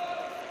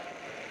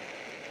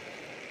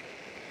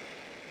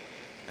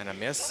 And a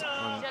miss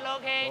on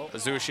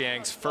Zhu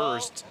Xiang's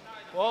first.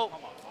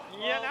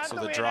 So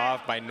the draw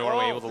by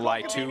Norway able to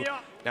lie two.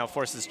 Now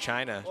forces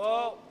China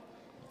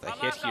with a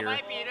hit here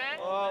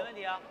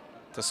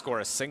to score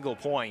a single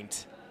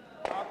point.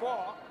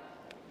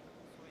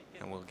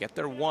 And we'll get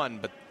their one,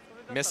 but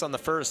miss on the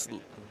first,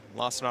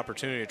 lost an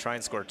opportunity to try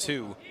and score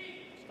two.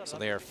 So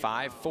they are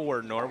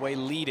 5-4, Norway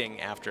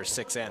leading after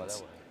 6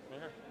 ends.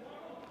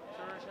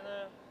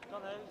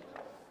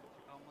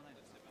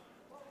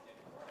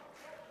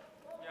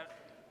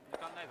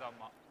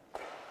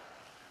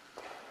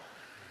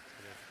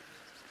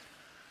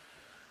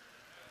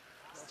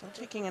 Still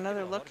taking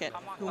another look at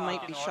who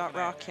might be shot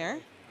rock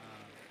here.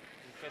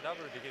 ダ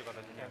ブルできる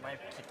形で前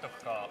切っと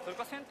くか、それ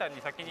かセンター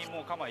に先に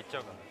もう構えいっちゃ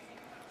うか。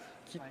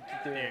切っ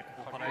て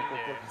ここから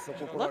そ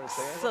こ来られて。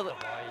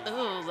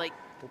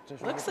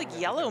Looks like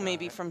yellow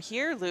maybe from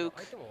here,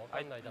 Luke.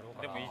 When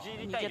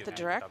you get the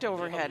direct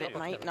overhead, it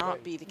might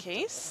not be the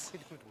case.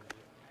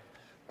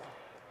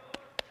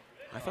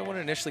 I thought when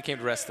it initially came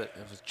to rest that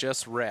it was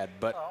just red,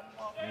 but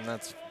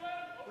that's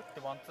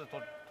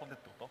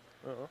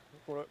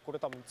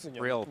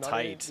real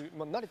tight.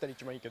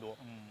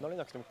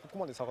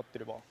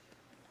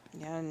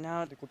 Yeah,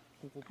 now I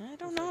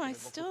don't know.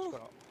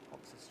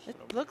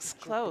 It looks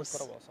close.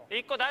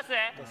 I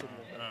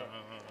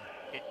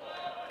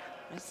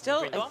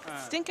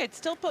think I'd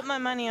still put my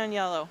money on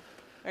yellow.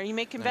 Are you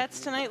making bets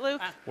tonight,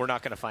 Luke? We're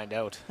not going to find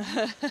out.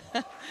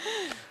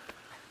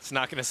 It's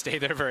not going to stay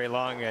there very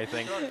long, I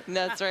think.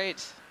 That's right.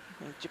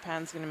 I think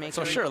Japan's going to make.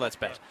 So sure, let's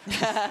bet.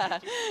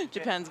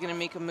 Japan's going to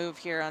make a move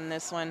here on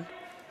this one.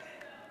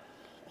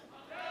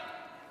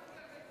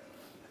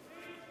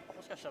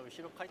 So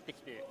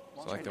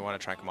like they want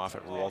to try and come off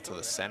it, roll to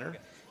the center?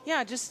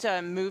 Yeah, just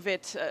move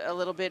it a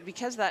little bit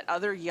because that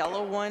other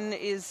yellow one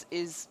is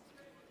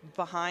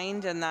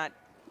behind and that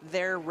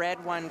their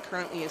red one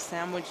currently is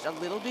sandwiched a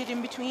little bit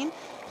in between.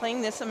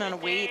 Playing this amount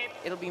of weight,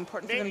 it'll be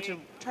important for them to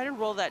try to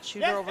roll that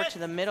shooter over to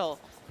the middle,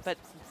 but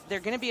they're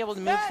going to be able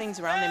to move things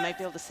around. They might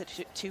be able to sit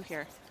two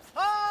here.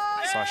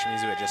 Saw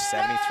Shimizu at just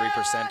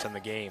 73% in the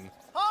game.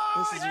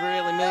 This is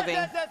really moving.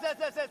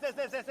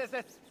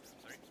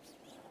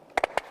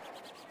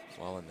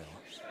 Well, and then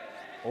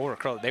over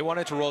curl. They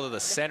wanted to roll to the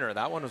center.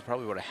 That one was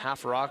probably about a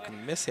half rock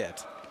miss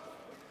hit.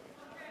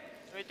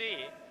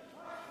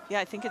 Yeah,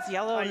 I think it's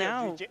yellow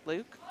now,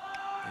 Luke.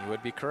 You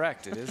would be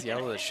correct. It is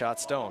yellow that shot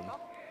stone.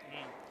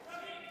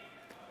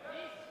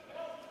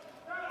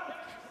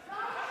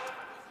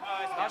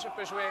 Je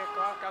peux jouer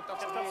quoi?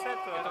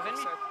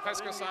 14,5?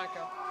 Presque 5.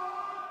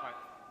 Ouais,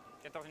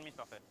 14,5 c'est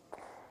parfait.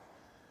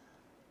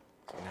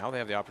 Now they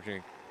have the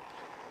opportunity.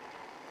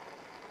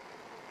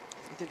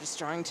 They're just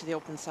drawing to the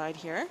open side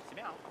here.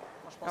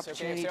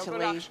 Opportunity c'est to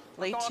okay.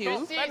 lay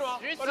two.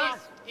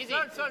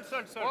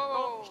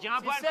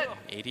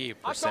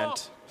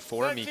 88%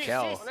 for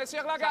Mikel, On est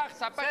sur la gare.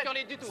 Ça n'a pas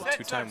curlé du tout.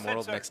 two-time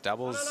world mixed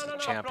doubles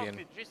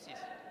champion.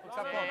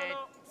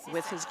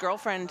 With his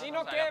girlfriend,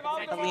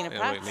 Alina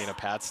Pats. Alina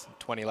Pats,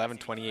 2011,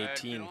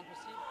 2018.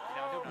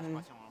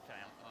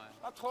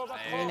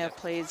 Alina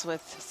plays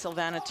with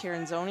Silvana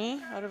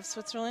Tiranzoni out of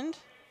Switzerland.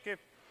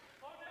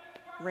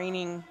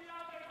 Reigning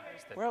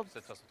world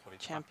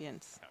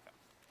champions.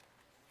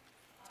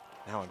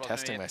 Now I'm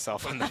testing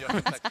myself on that.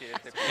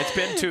 It's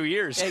been 2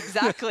 years.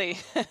 Exactly.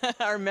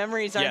 Our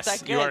memories aren't that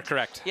good. Yes, you are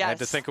correct. Yes. I had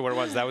to think of where it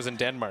was. That was in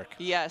Denmark.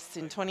 Yes,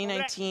 in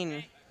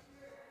 2019.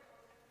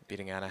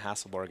 Beating Anna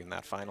Hasselborg in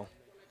that final.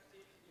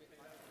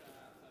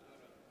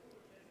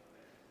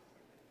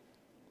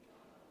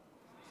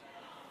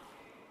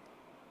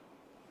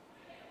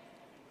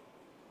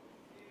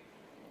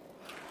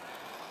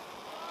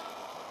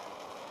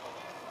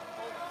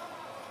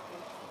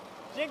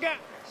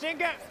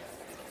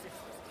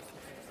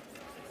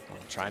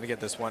 I'm trying to get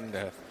this one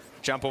to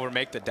jump over,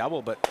 make the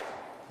double, but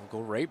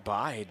we'll go right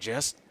by.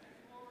 Just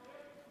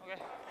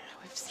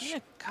We've seen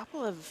a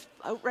couple of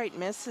outright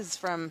misses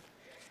from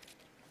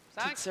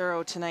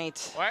Titsuro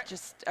tonight.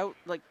 Just out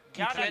like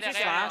complete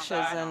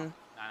flashes and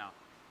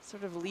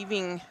sort of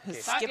leaving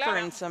his skipper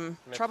in some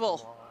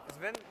trouble.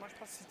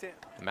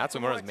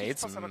 Matsumura's made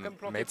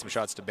some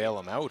shots to bail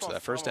him out.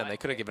 That first end, they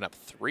could have given up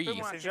 3. He's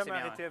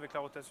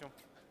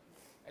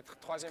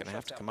going to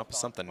have to come up with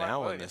something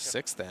now in the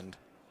 6th end.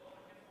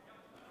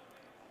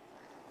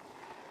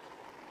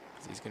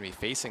 He's going to be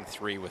facing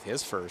 3 with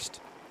his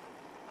first.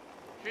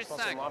 Juste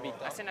 5.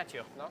 Assez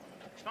nature.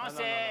 Je pense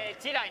que c'est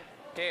T-line.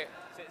 Ok,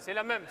 c'est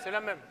la même, c'est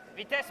la même.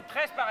 Vitesse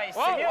presque pareil.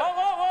 Oh, C'est mieux. oh,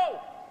 oh, oh.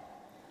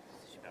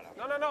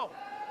 Non, non, non.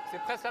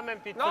 C'est presque la même,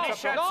 Pete. Non,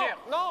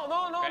 non,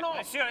 non, non,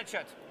 non. Sur les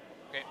shots.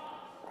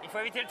 Il faut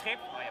éviter le trip.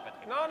 Non, il n'y a pas de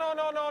trip. Non, non,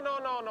 non, non,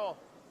 non, non, non.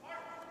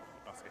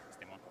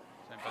 C'était moi.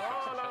 Non,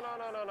 non, non,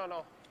 non, non,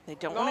 non. They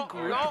don't want to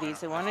group these.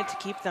 They wanted to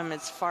keep them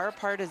as far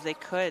apart as they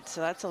could,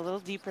 so that's a little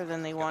deeper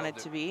than they wanted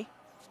to be.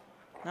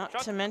 Not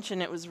to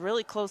mention, it was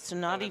really close to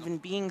not even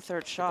being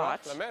third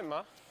shot. La même,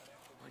 hein.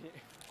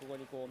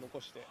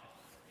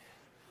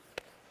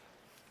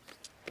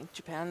 I think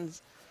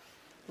Japan's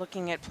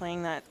looking at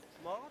playing that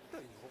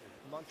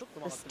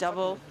this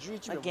double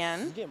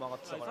again.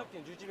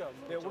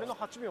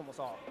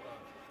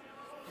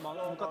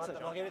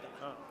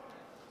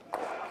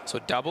 So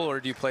double, or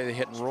do you play the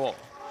hit and roll?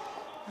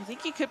 I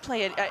think you could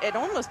play it. I'd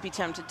almost be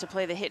tempted to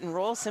play the hit and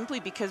roll simply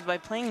because by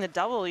playing the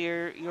double,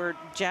 you're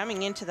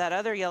jamming into that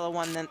other yellow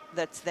one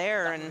that's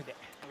there, and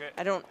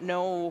I don't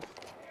know,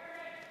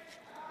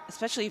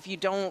 especially if you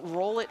don't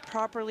roll it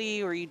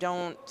properly or you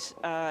don't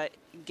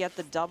get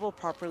the double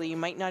properly, you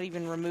might not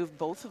even remove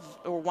both of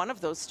or one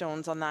of those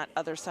stones on that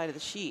other side of the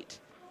sheet.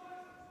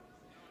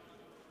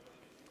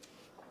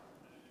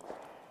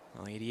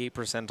 Well,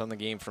 88% on the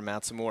game for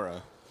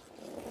Matsumura.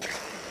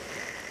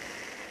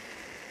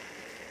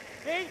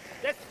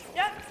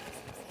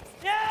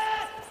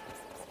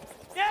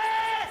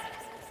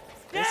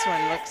 This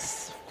one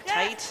looks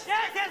tight.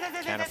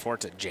 Can't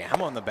afford to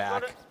jam on the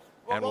back,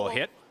 and will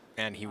hit,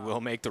 and he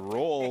will make the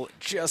roll.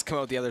 Just come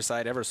out the other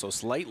side ever so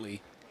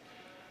slightly.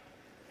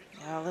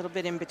 Yeah, a little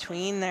bit in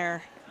between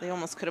there. They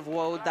almost could have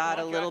woed that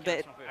a little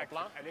bit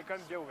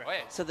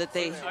so that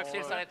they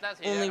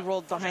only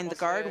rolled behind the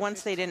guard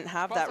once they didn't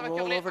have that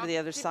roll over to the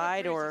other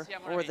side or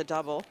the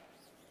double.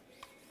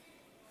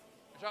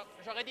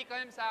 J'aurais dit quand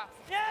même ça.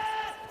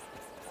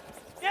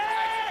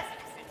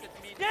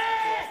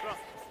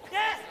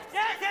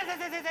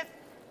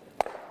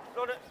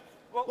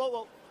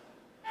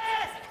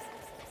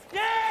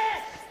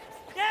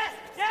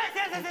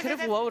 They could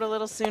have woed a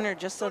little sooner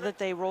just so that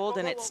they rolled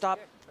and it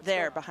stopped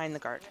there behind the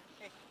guard.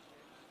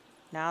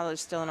 Now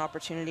there's still an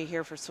opportunity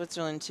here for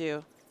Switzerland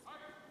to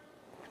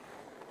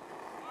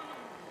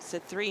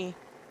sit 3.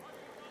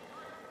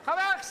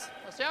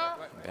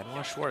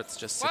 Benoit Schwartz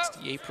just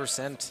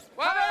 68%.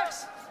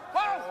 Traverse!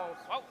 Wow!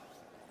 Wow!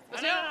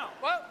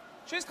 Wow!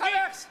 Juste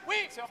traverse!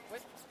 Oui!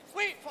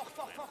 Oui! Fort,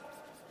 fort, fort!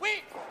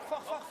 Oui!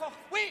 Fort, fort, fort!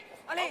 Oui!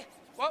 Allez!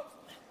 Wow!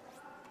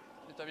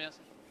 C'est bien.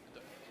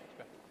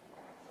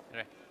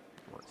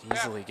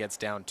 Easily gets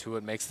down to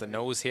it, makes the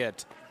nose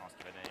hit.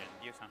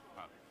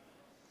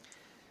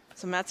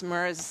 So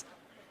Matsumura is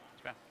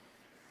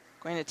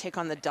going to take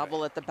on the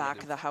double at the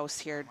back of the house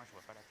here.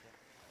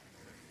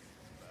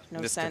 No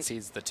This sense.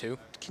 concedes the 2.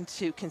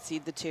 To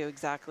concede the 2,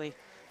 exactly.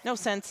 No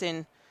sense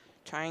in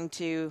trying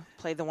to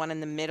play the one in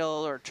the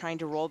middle or trying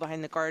to roll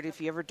behind the guard. If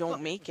you ever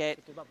don't make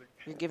it,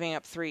 you're giving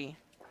up 3.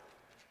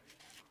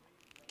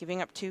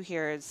 Giving up 2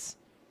 here is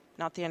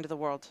not the end of the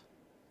world.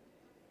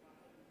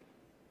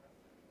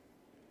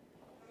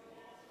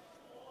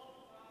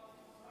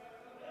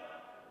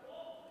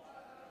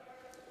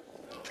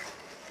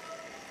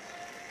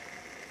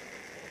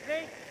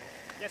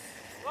 Yes.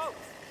 Whoa.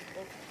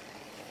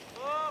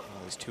 Well,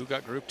 these two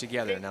got grouped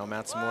together. Now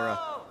Matsumura.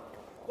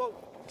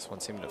 This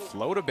one seemed to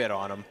float a bit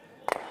on him.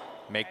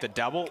 Make the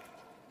double.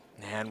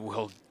 And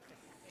will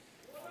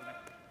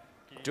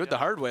do it the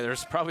hard way.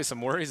 There's probably some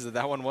worries that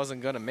that one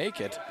wasn't going to make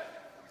it.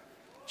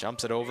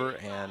 Jumps it over,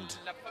 and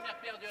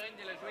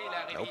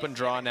an open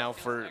draw now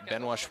for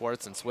Benoit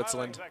Schwartz in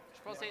Switzerland.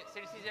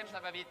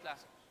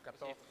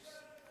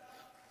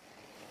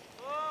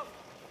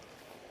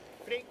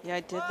 Yeah,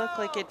 it did look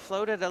like it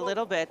floated a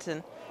little bit,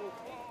 and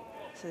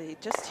so they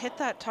just hit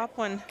that top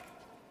one.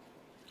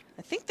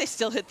 I think they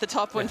still hit the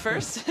top one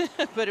first,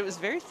 but it was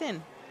very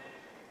thin.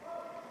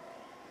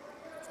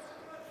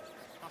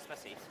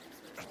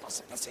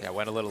 Yeah,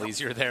 went a little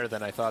easier there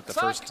than I thought the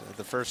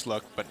first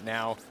look, but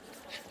now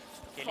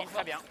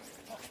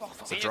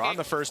it's a draw on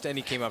the first end.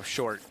 He came up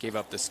short, gave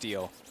up the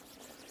steal.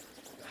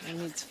 He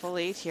needs full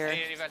 8 here.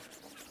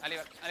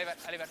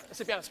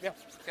 C'est bien, c'est bien.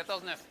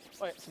 14-9.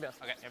 Ouais, c'est bien.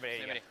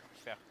 Okay.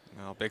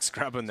 Well, big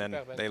scrub, and then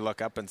they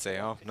look up and say,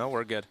 oh, no,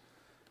 we're good.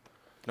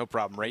 No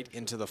problem, right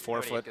into the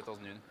forefoot.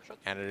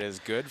 And it is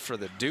good for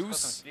the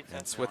deuce,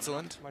 and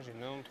Switzerland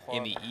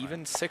in the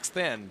even 6th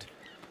end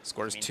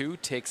scores 2,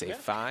 takes a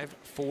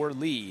 5-4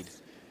 lead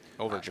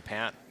over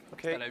Japan.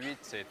 Okay. La 8,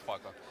 c'est 3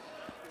 quoi.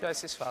 Yeah,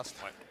 this is fast.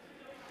 Ouais.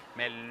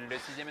 Mais le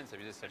 6e end, ça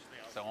visait celle.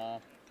 C'est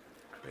vraiment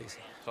Crazy.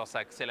 genre ça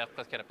accélère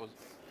presque à la pause.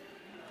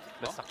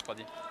 Là, ça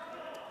refroidit.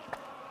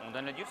 On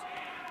donne le deuce?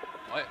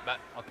 Ouais, bah,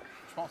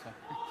 je pense. Ouais.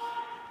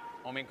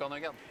 On met une corner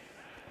garde.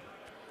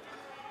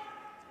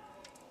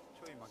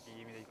 ちょい巻き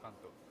気味でいかん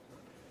と。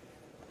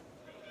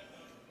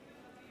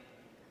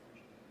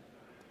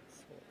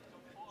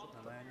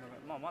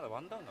まあまだワ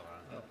ンダウンだか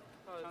らね。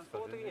ス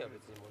コア的には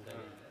別に問題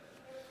ない。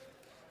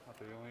あ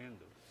と4エン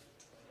ド。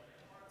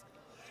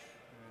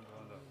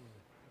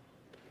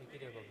で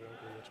きればブラン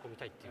コに持ち込み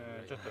たいってい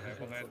う。ちょっとね、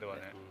このエンドは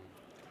ね。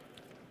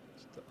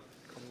ちょっと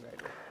考え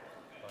る。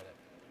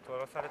取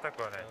らされた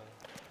くはない。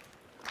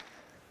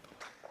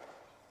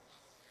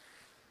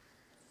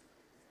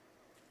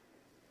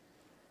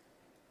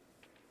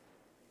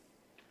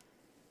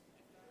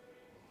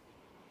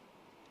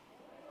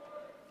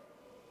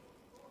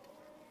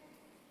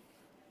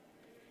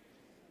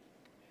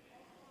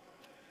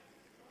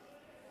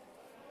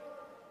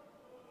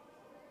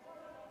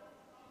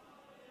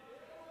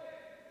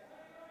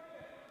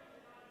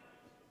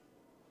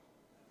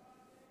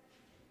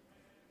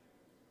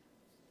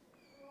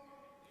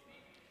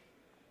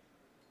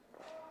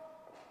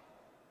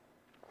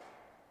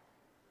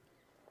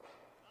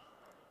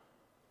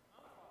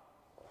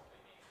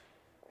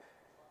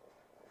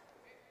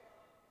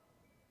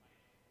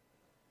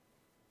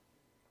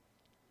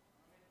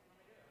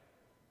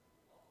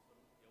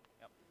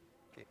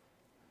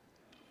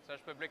Ça,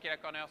 je peux bloquer la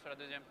corner sur la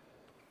deuxième.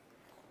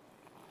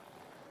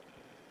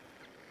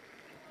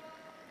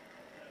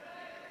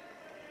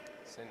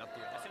 C'est nature.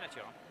 C'est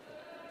nature.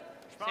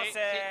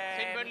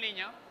 C'est une bonne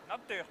ligne. Hein.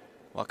 Nature.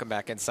 Welcome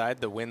back inside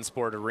the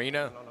Winsport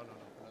Arena.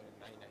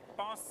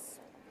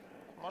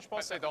 Moi, je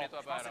pense que c'est donc.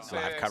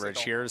 Live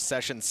coverage here,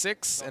 session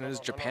 6, and it is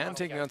Japan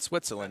taking on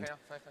Switzerland.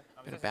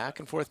 Been a back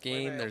and forth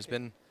game. There's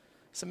been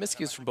some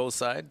miscues from both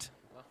sides.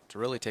 to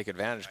really take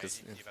advantage,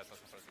 because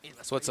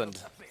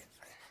Switzerland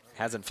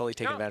hasn't fully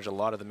taken advantage of a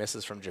lot of the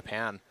misses from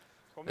Japan.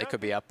 They could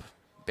be up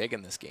big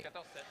in this game.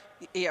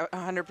 Yeah,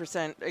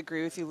 100%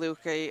 agree with you, Luke.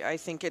 I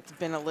think it's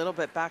been a little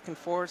bit back and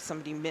forth.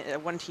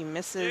 One team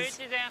misses,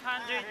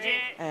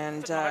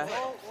 and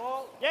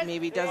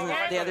maybe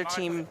doesn't. The other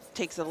team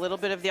takes a little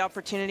bit of the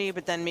opportunity,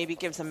 but then maybe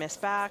gives a miss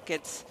back.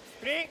 It's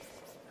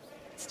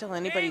still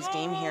anybody's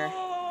game here.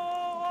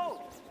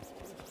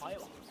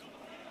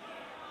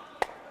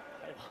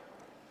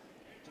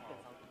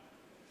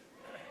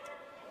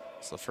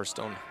 So the first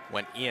stone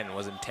went in,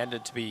 was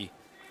intended to be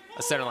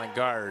a center line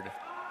guard.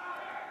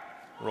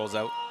 Rolls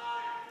out.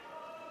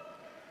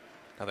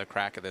 Another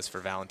crack at this for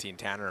Valentin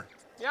Tanner.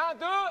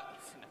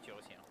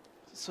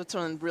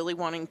 Switzerland really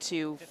wanting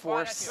to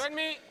force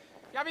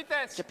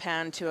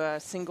Japan to a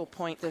single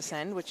point this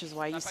end, which is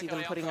why you see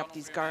them putting up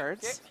these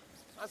guards.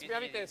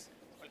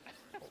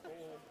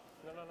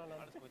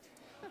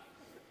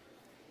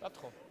 Pas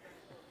trop.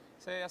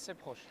 C'est assez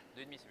proche.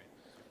 2,5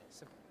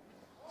 c'est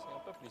un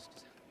peu plus que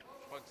ça.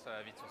 Je crois que ça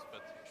va vite son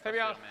spot. Très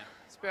bien.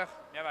 Super.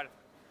 Bien Val.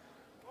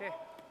 Ok.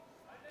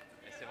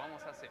 Et c'est vraiment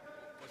ça.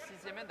 Au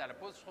 6e end, à la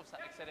pause, je trouve ça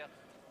accélère.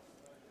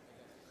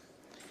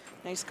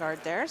 Nice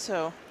guard there.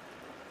 So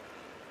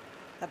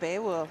Abe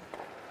will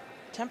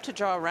attempt to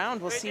draw around.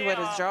 We'll see what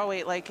his draw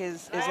weight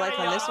is like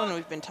on this one.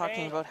 We've been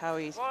talking about how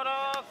he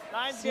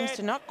seems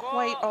to not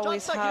quite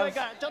always have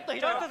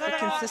a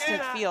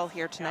consistent feel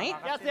here tonight.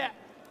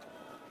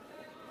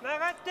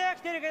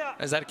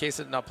 Is that a case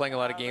of not playing a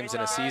lot of games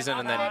in a season,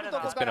 and then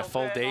it's been a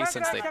full day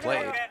since they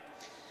played?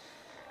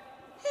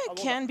 It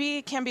can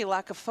be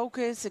lack of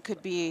focus. It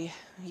could be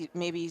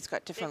maybe he's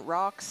got different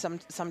rocks.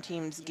 Some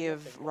teams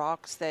give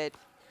rocks that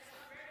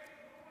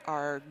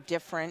are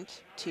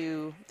different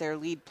to their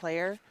lead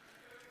player.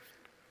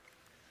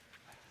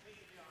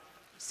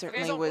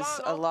 Certainly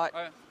was a lot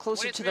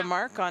closer to the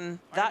mark on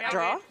that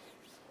draw.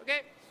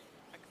 Ok.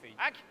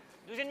 Hack.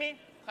 12,5.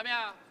 Très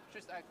bien.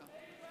 Juste hack.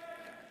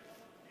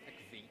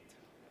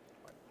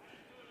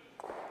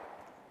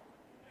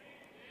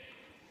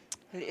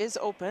 It is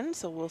open,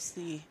 so we'll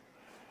see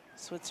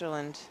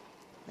Switzerland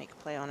make a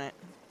play on it.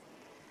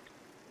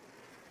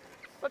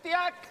 Petit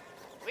hack.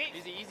 Oui.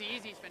 Easy, easy,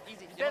 easy. Sven,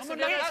 easy. Yes, Sven,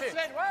 yes.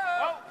 Sven. Oh.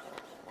 Wow.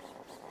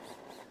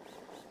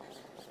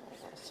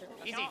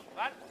 Easy.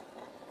 Val.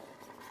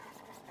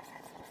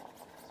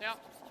 Tiens.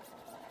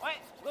 Ouais.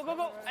 Go, go,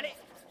 go. Allez.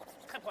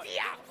 Très proche.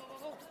 Yeah.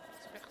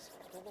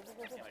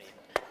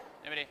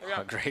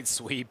 A great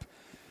sweep.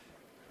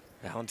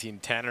 Valentin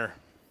Tanner.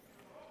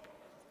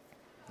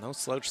 No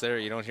slouch there.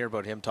 You don't hear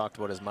about him talked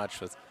about as much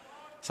with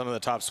some of the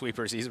top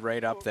sweepers. He's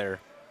right up there.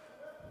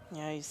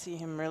 Yeah, you see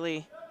him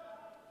really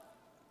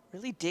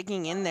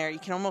digging in there. You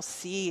can almost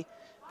see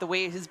the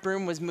way his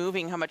broom was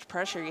moving, how much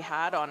pressure he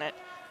had on it.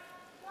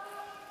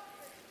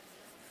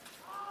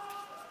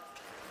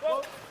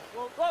 Now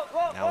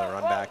the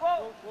run back.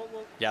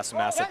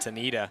 Yasumasa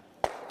Tanita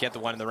get the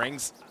one in the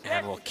rings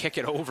and will kick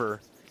it over,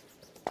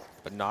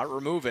 but not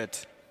remove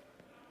it.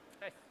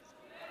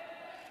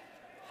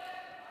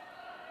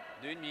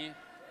 2,5.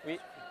 Oui.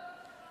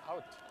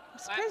 Out. I'm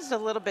surprised a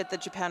little bit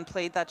that Japan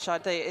played that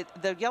shot.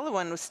 The yellow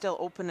one was still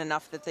open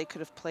enough that they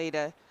could have played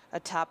a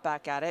tap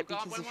back at it,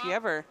 because if you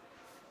ever,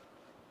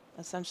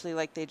 essentially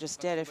like they just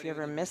did, if you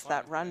ever miss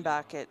that run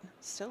back, it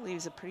still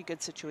leaves a pretty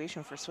good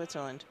situation for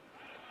Switzerland.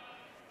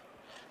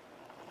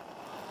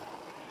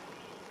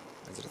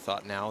 Is it a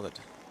thought now that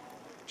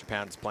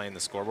Japan's playing the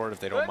scoreboard if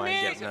they don't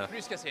mind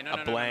getting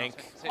a blank,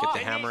 get the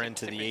hammer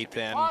into the 8th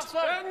end?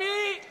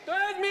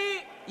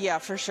 Yeah,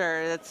 for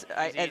sure.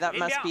 That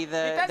must be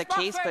the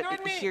case,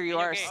 but here you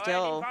are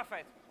still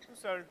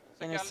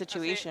in a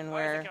situation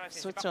where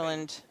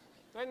Switzerland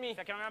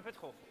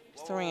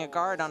is throwing a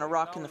guard on a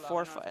rock in the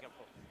forefoot.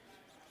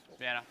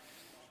 Bien là.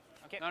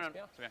 Ok. Non, non,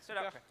 c'est bien. C'est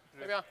là.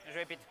 Très bien.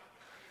 Joué Pete.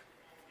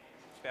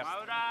 Super.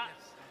 Maura.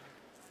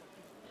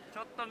 ち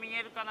ょっと見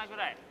えるかなぐ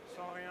らい。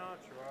Sans rien,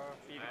 tu vois.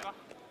 Il est pas.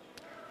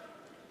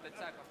 Peut-être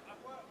ça, quoi.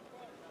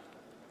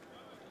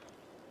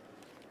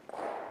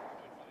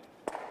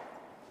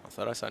 I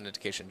thought I saw an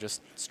indication,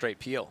 just straight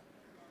peel.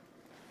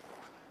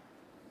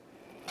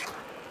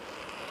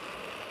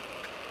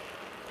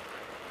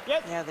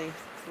 Yes. Yeah, they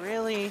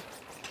really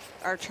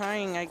are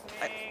trying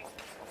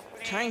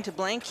to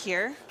blank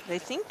here. They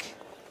think,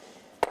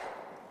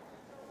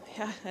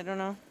 yeah, I don't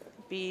know,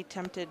 be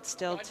tempted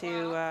still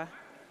to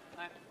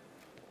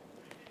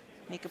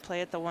make a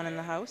play at the one in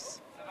the house.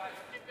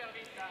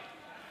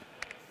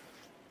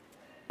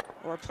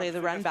 Or play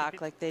the run back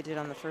like they did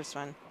on the first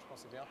one.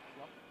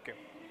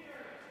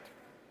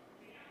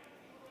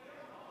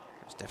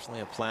 There's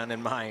definitely a plan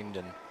in mind,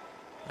 and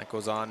that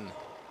goes on,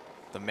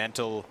 the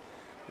mental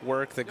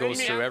work that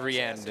goes through every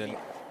end, and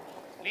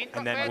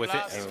then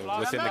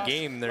within the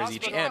game, there's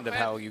each end of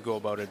how you go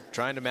about it,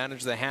 trying to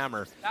manage the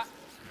hammer,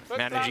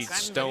 manage each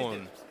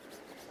stone.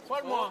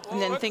 And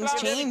then things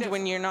change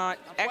when you're not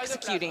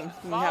executing.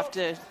 You have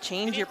to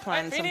change your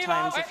plan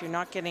sometimes if you're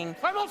not getting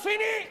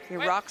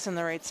your rocks in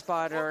the right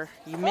spot or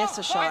you miss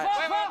a shot.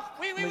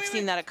 We've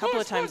seen that a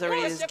couple of times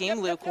already this game,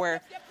 Luke,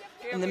 where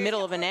in the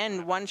middle of an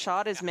end, one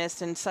shot is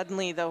missed, and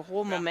suddenly the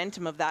whole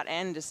momentum of that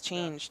end is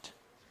changed.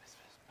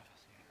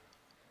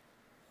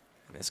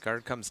 This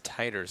guard comes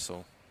tighter,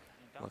 so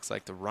looks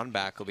like the run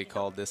back will be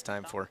called this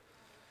time for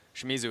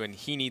Shimizu, and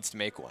he needs to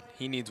make one.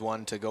 He needs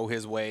one to go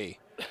his way.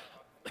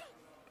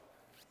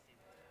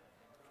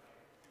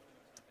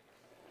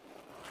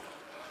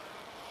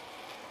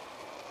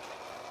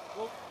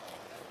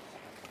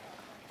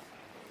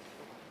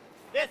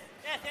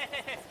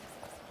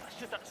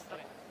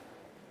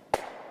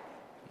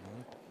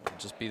 It'll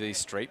just be the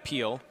straight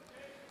peel.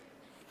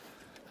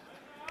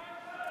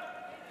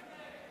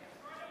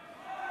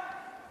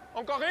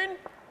 Encore une?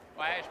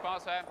 Ouais, je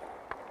pense.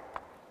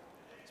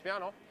 C'est bien,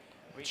 non?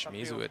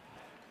 Shimizu at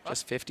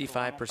just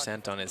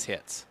 55% on his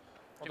hits.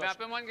 Tu mets un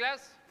peu moins de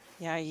glace?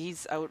 Yeah,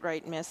 he's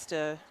outright missed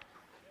a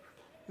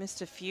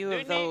few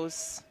of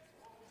those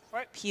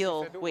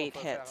peel weight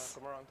hits.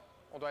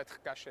 On doit être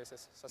caché, ça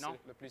c'est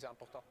le plus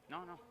important. Non,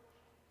 non.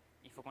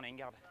 Il faut qu'on ait une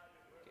garde.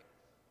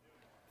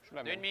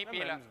 2,5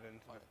 pile.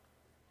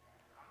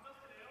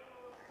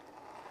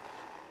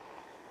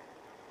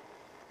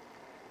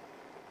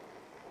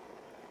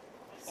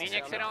 Ligne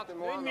excellente.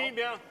 2,5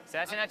 bien. C'est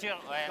assez naturel.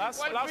 Ouais.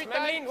 Place,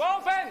 même ligne. Wow,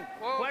 open!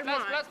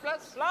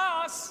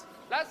 Place.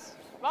 Place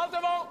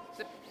devant!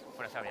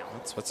 Faut la faire bien.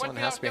 Switzerland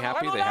has to be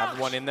happy. They have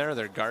one in there.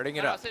 They're guarding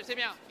it up. C'est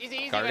bien.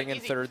 Easy, Guarding in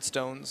third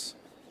stones.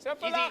 C'est un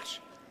peu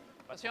large.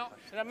 Attention.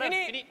 C'est la même.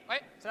 Fini.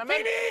 Ouais. C'est la même.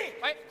 Fini.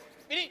 Ouais.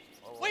 Fini.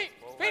 Oui.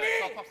 Fini.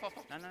 Fort.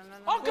 Non, non,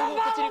 non.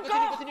 Encore. Super,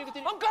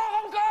 bien.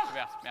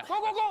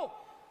 Go.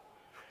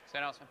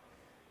 Excellent.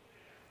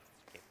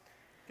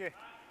 Ok.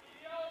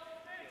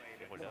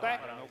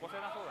 Voilà, nos conseils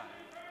d'info, là.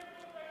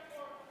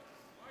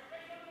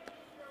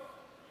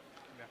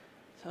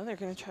 So they're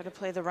going to try to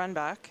play the run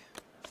back.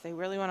 If they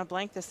really want to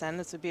blank this end,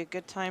 this would be a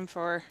good time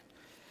for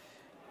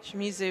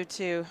Shimizu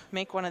to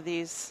make one of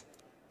these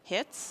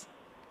hits.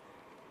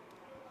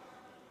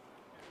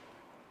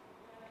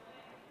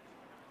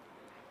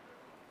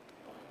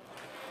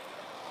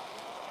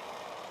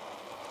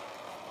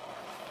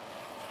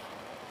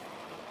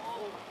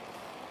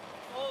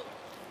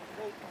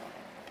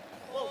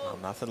 Well,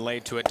 nothing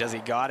laid to it. Does he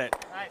got it?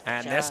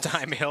 And this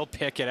time he'll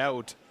pick it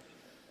out.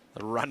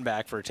 The run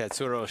back for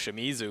Tetsuro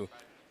Shimizu.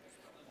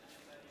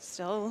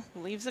 Still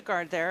leaves a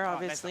guard there,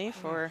 obviously,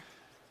 for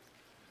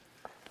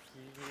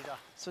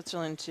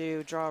Switzerland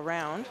to draw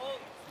around.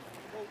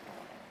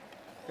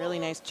 Really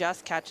nice.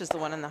 Just catches the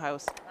one in the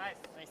house. Nice.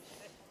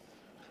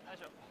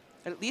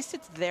 At least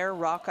it's their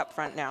rock up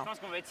front now. Je pense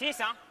qu'on va être 6,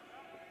 hein.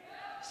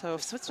 So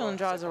if Switzerland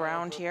draws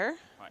around here,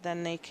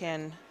 then they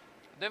can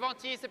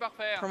Devant-y, c'est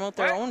parfait. promote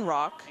their own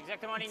rock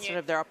Exactement aligné. instead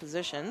of their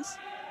opposition's.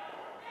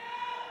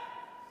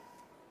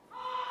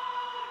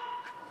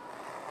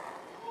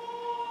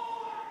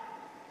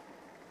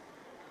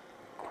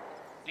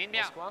 Ligne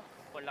bien. Pas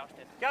le large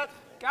tête. 4.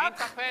 Ligne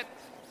parfaite.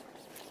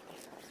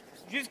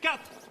 Juste 4.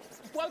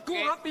 Poil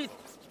court, rapide.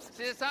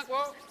 6 et 5,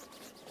 wow.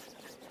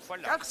 Pas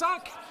le large. 4,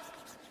 5.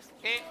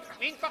 Et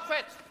ligne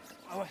parfaite.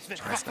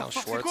 Tries now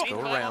Schwartz, go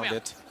around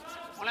it.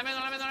 On l'amène.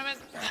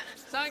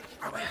 5.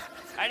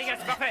 Allez, les gars,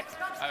 c'est parfait.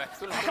 Ah ouais,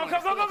 tout le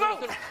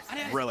monde.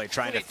 Allez. Really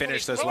trying to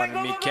finish this one,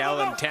 Mikkel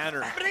and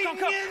Tanner.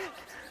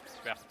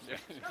 Super.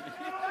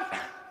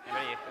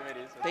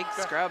 Big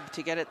scrub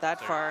to get it that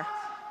far.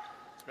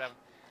 Super.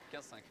 15-5. 15-5,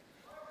 ouais.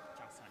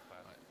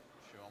 Ouais,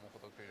 je suis vraiment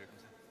content que j'ai comme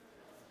ça.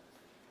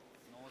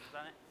 Non, c'est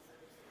ça, né?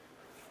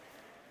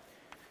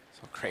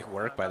 So great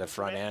work by the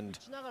front end.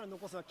 しながら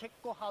残すのは結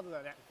構ハード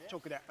だね。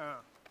直で。うん。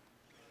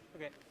オッ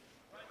ケー。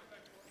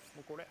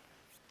もうこれ。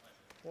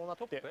こうなっ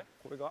て、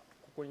これがこ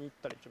こに行っ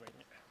たら一番いい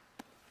ね。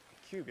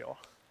9秒。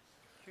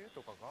9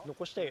とかが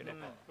残したいよね。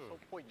そうっ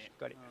ぽいね。しっ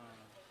かり。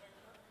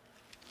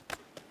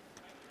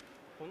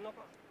こんな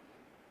か。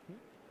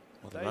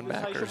 Well, the run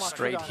back or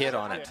straight hit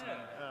on it.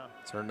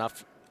 Is there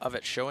enough of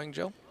it showing,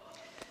 Joe?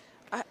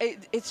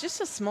 It's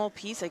just a small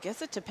piece. I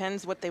guess it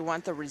depends what they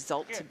want the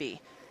result to be.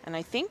 And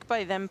I think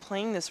by them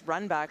playing this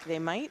run back, they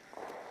might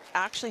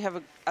actually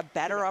have a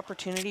better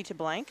opportunity to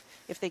blank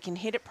if they can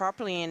hit it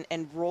properly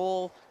and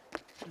roll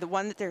the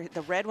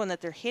red one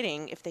that they're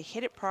hitting. If they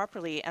hit it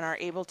properly and are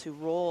able to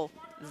roll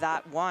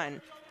that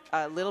one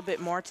a little bit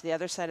more to the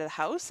other side of the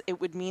house, it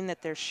would mean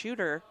that their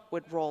shooter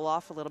would roll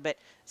off a little bit.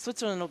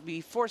 Switzerland will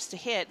be forced to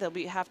hit. They'll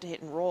have to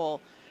hit and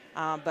roll.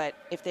 But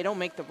if they don't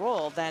make the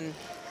roll, then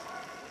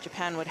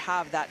Japan would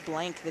have that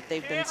blank that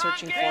they've been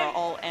searching for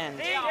all end.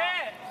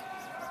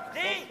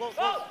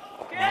 Well,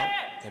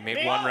 they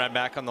made one run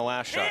back on the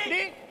last shot.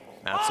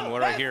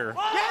 Matsumura here.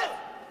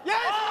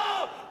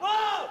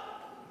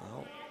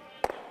 Well,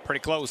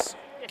 pretty close.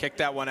 Kicked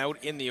that one out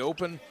in the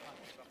open.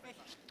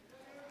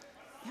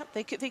 Yep,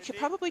 they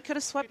probably could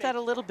have swept that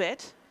a little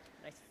bit,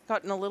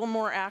 gotten a little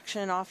more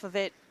action off of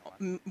it,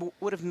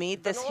 would have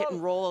made this hit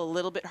and roll a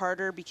little bit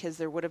harder because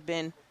there would have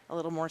been a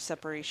little more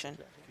separation.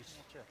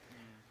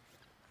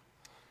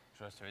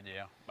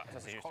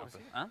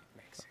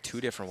 Two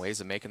different ways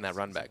of making that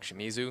run back.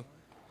 Shimizu,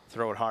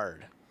 throw it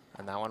hard.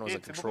 And that one was a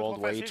controlled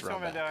way to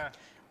run back.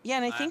 Yeah,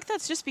 and I think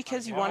that's just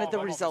because you wanted the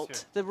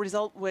result. The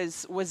result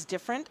was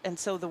different, and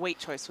so the weight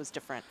choice was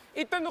different.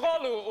 Il était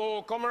drôle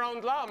au come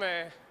around là,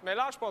 mais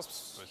là, je pense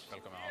que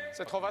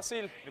c'est trop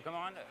facile. Le come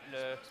around,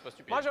 c'est pas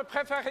stupide. Moi, je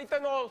préfère hit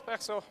and roll,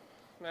 perso.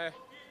 Mais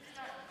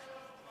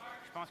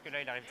Je pense que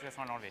là, il arrive de toute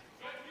façon à l'enlever.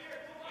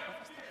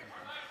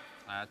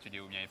 Ah, tu dis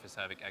où bien il fait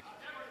ça avec Hack.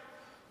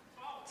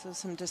 So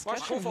some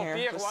discussion trouve au here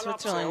pire, with one-up,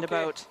 c'est Switzerland okay.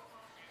 about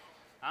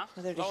Hein?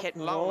 whether to hit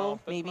and Là, on a roll, un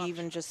peu de maybe match.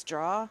 even just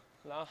draw.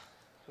 là,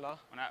 là.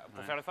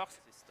 Pour faire le force?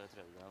 Moi,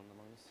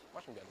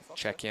 j'aime bien le force.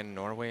 Check in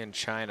Norway and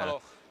China.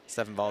 Alors.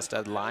 Stefan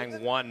Valstad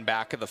lying one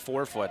back of the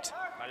forefoot.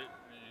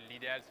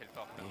 L'idéal, c'est le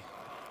force.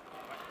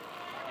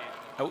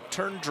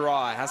 Out-turn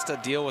draw. Has to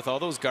deal with all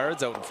those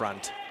guards out in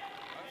front.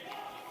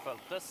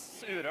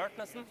 Føltes urørt,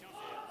 nesten.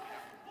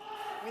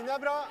 Linja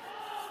bra.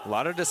 A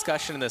lot of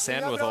discussion in this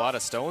end with a lot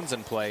of stones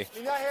in play.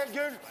 Linja helt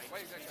gull.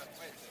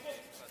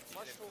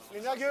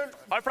 Linja gull.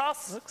 Har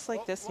plass! Looks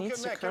like this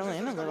needs to curl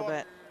in a little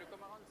bit.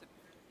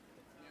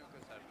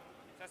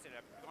 Ça, c'est la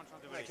plus grande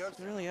chance de voler. It's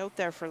really out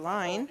there for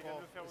line.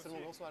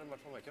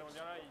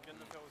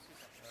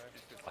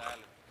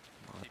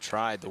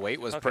 Tried. The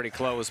weight was pretty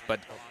close, but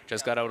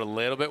just got out a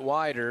little bit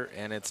wider,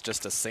 and it's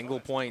just a single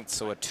point.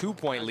 So a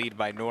 2-point lead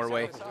by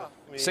Norway.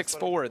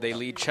 6-4, they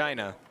lead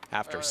China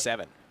after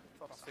 7.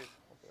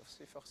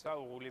 Ça,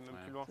 ou rouler même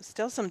plus loin.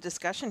 Still some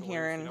discussion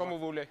here in Comme vous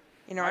voulez.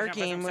 our J'ai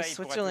game l'impression with que ça, il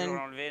pourrait toujours Switzerland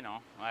l'enlever, non?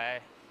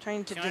 Ouais.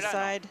 trying to Tiens, là,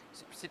 non. decide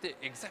C'était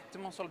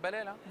exactement sur le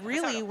balai là.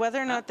 really whether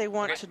or not they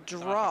want to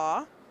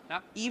draw,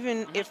 Ah.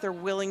 even if they're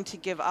willing to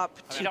give up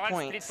Il 2 aura le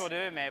split points. pour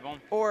deux, mais bon.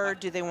 Or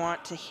do they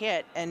want to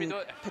hit and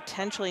Plutôt-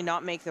 potentially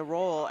not make the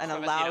roll and Pas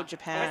facile, allow hein.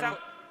 Japan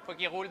Faut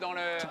qu'il roule dans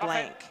le. to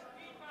blank?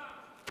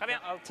 Très bien.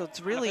 So it's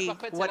really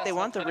what they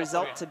want the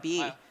result to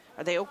be.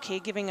 Are they okay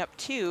giving up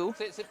 2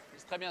 C'est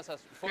très bien ça.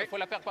 Faut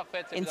la paire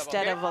parfaite. c'est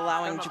instead of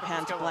allowing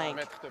Japan to Un blank?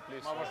 mètre de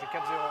plus. Moi, j'ai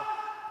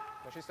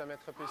 4-0. Juste un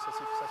mètre de plus, ça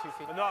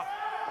suffit. Non.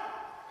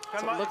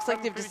 So it looks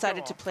like they've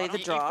decided to play the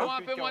Il faut draw,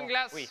 un peu moins de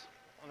glace. Oui.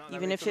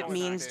 even if it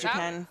means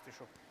Japan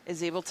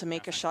is able to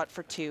make a shot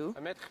for 2.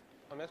 Un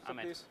mètre de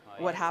plus.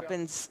 What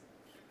happens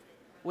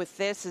with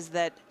this is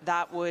that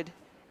would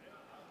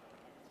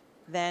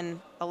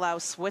then allow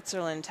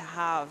Switzerland to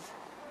have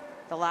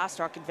the last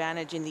rock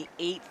advantage in the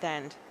 8th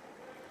end,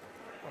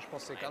 Moi, je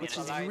pense que c'est which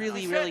is 4.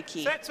 really, really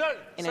key 7 seul.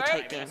 in a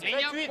tight game.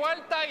 Ligne un poil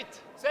tight.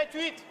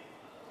 7-8.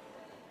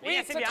 Oui,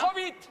 c'est c'est bien. trop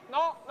vite.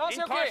 Non, c'est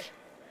Ligne OK. proche.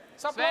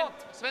 Ça Sven,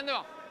 plante. Sven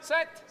devant.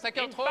 7. 5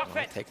 heures trop.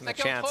 Parfait. Taking the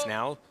Second chance throw.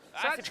 now.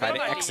 Ah, c'est Try pas to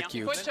mal, ligne, hein.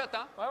 execute. Faut être shot,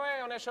 hein.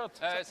 Ouais, on est shot.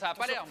 Ça a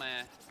pas l'air,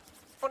 mais.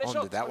 On est Oh,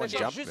 shot. did that on one est shot.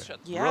 jump? Juste shot.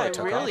 Yeah, Really it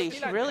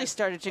took off. really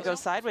started to go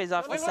sideways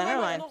off the center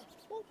line.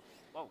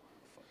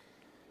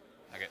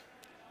 Ok.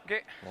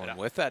 OK. Well, and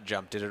with that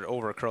jump, did it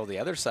overcurl the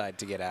other side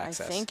to get I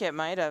access? think it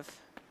might have.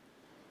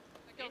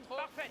 5 heures trop.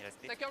 Parfait.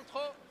 5 heures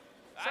trop.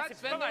 Ah, c'est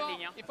Sven pas mal, devant.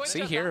 ligne, hein. Il faut être See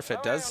shot, here hein. if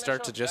it does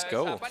start to just Ça a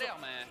go. pas l'air,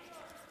 mais.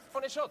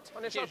 On est shot.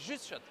 On est Ok, shot.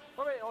 juste shot.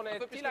 Ouais, on est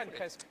peu plus T-line que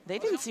presque. They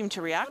didn't seem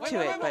to react to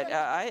it, but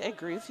I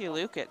agree with you,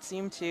 Luke. It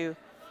seemed to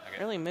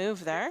really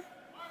move there.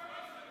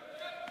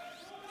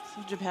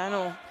 So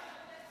Japan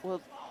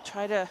will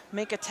try to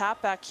make a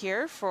tap back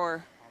here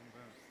for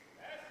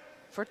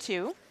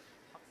 2.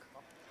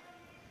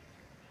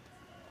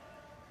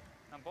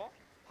 Un bon?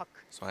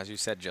 So as you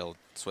said, Jill,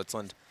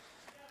 Switzerland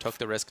took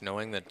the risk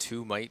knowing that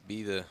 2 might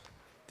be the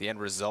end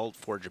result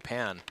for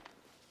Japan.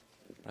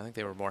 I think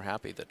they were more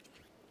happy that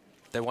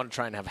they want to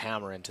try and have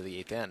hammer into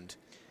the 8th end,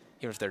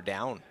 even if they're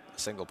down a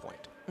single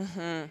point.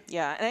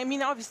 Yeah, and I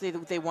mean, obviously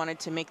they wanted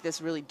to make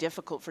this really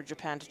difficult for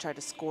Japan to try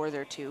to score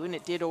their 2, and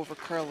it did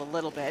overcurl a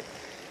little bit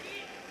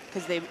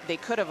because they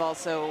could have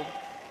also,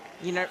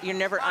 you're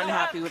never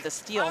unhappy with a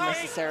steal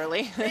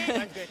necessarily.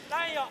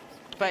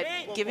 But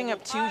giving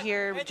up 2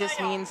 here just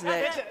means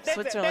that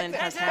Switzerland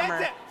has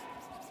hammer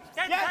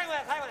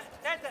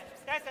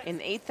in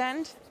the 8th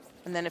end,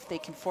 and then if they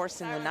can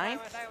force in the 9th,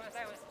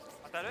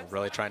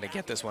 Really trying to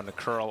get this one to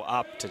curl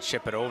up to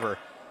chip it over,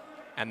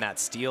 and that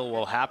steal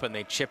will happen.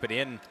 They chip it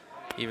in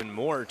even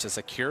more to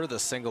secure the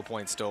single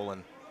point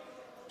stolen.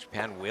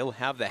 Japan will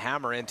have the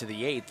hammer into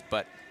the 8th,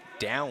 but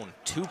down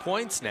 2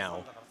 points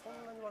now.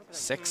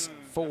 6-4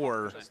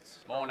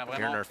 Bon, on a here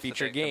in vraiment. our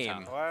feature c'était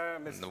comme game ça. Ouais,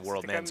 mais in the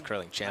World Men's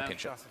Curling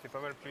Championship. C'était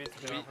pas mal plus vite.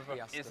 Oui,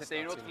 et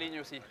c'était une autre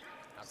ligne aussi.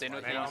 C'était une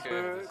autre Mais ligne un que.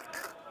 peu. Ouais.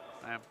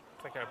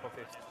 C'est vrai qu'elle a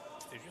planté.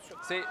 C'était juste shot.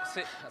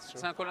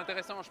 C'est un call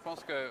intéressant, je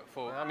pense que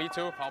faut. Ah, me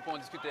too. Enfin, on peut en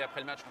discuter après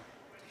le match.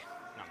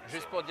 Non,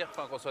 juste pour dire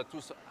qu'on soit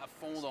tous à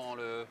fond dans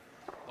le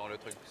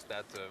truc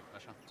stat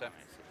machin. Tu sais.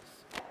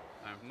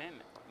 Même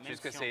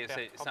Juste que si on c'est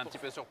perd un petit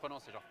peu surprenant,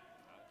 c'est genre.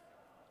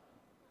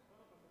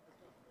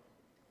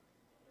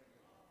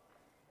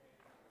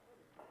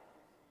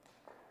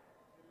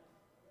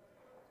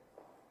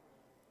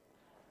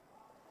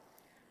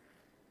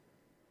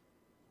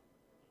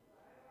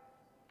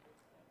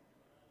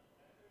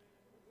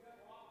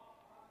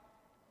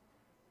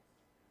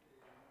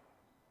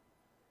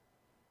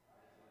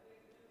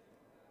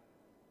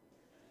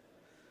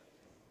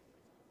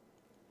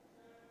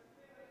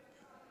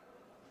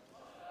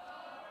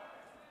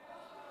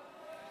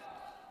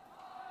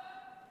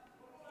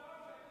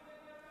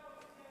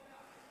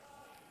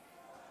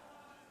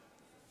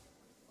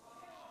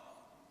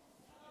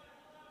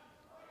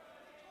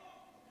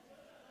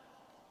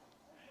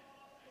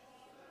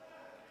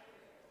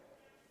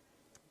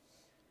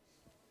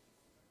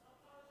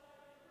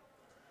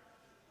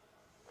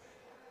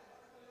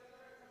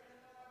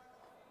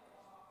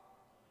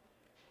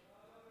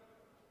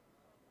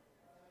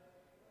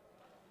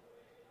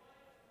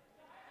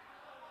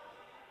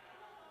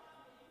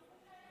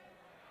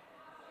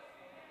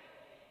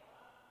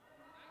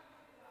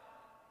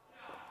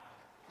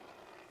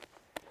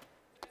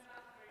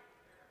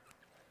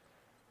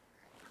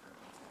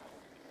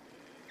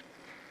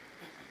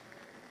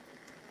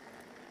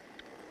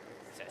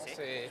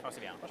 Je pense que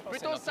c'est bien.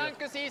 Plutôt 5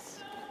 que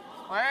 6.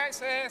 Ouais,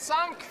 c'est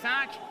 5.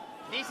 5.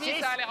 D'ici,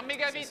 ça a l'air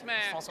méga vite,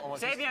 mais.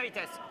 C'est bien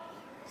vitesse.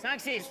 5,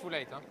 6. Too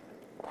late, hein.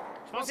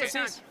 Je pense que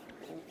c'est 5.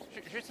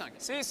 Juste 5.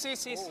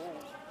 6.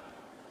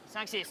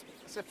 5, 6.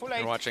 C'est full You're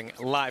 8. watching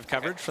live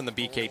coverage from the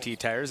BKT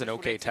Tires and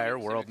OK Tire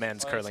World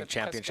Men's Curling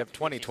Championship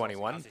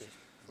 2021.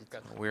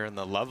 We're in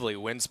the lovely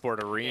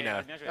Winsport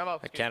Arena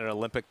at Canada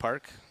Olympic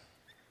Park.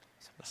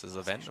 This is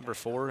event number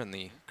 4 in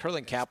the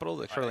curling capital,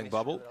 the curling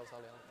bubble.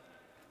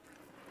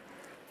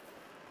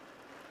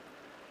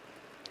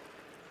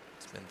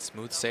 It's been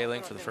smooth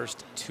sailing for the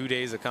first 2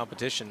 days of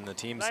competition. The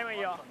teams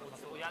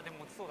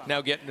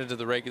now getting into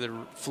the regular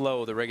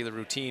flow, the regular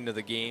routine of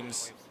the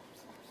games.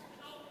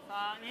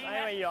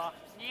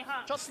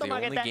 It's the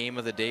only game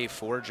of the day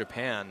for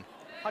Japan.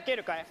 They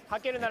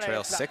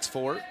trail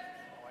 6-4.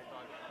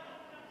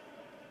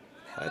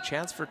 Had a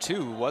chance for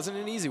 2. Wasn't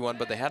an easy one,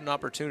 but they had an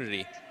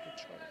opportunity.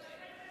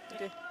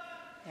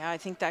 Yeah, I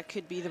think that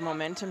could be the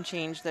momentum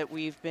change that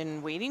we've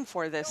been waiting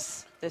for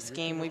this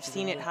game. We've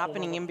seen it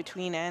happening in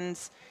between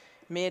ends,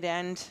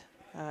 mid-end,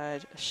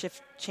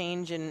 shift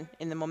change in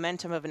the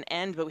momentum of an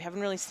end, but we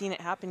haven't really seen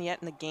it happen yet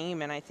in the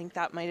game, and I think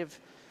that might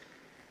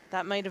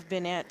have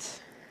been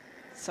it.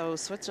 So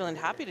Switzerland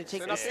happy to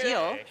take the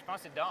steal,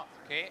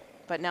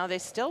 but now they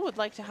still would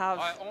like to have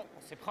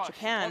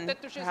Japan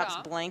perhaps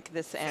blank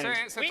this end.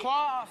 C'est 3,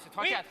 4.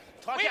 3,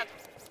 4.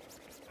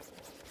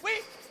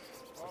 Oui.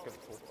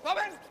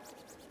 Robin.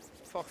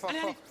 Fort.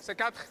 C'est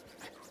 4.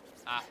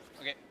 Ah,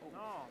 ok.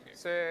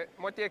 C'est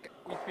moitié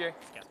 8 pieds.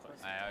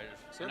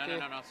 C'est ok.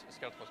 Non, c'est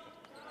 4.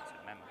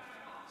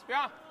 C'est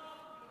bien.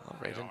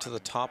 Right into the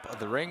top of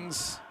the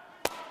rings.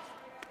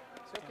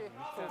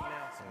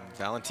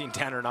 Valentin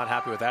Tanner not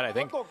happy with that. I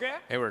think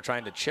they were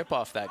trying to chip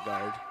off that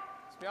guard.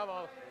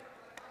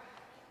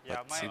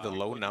 But see the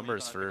low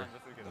numbers for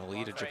the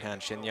lead of Japan,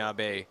 Shinya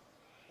Abe.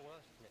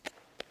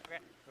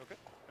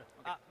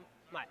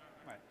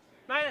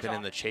 Been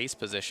in the chase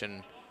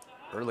position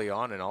early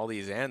on in all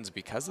these ends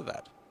because of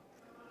that.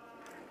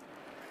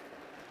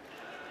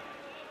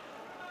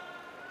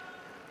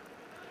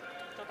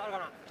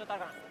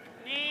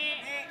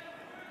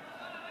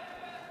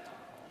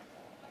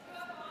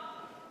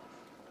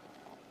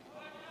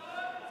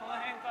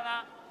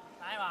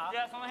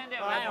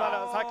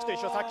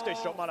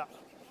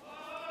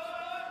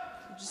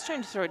 I'm just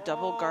trying to throw a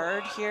double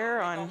guard here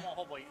on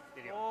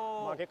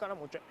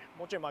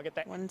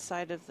one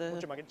side of the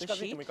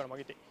sheet.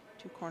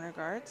 2 corner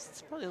guards.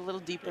 It's probably a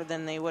little deeper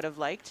than they would have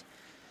liked.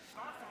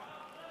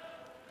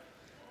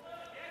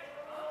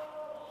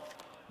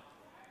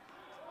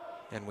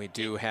 And we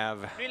do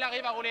have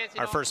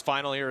our first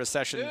final here of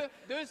session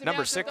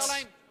number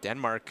 6,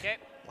 Denmark.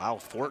 Wow,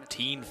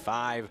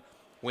 14-5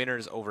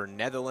 winners over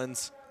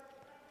Netherlands.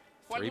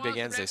 3 big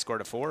ends. They scored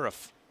a 4,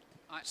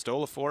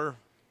 stole a 4,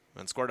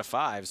 and scored a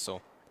 5.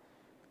 So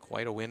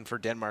quite a win for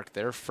Denmark.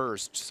 Their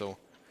first. So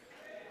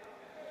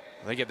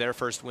they get their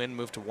first win,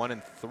 move to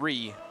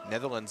 1-3.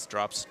 Netherlands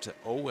drops to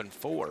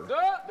 0-4.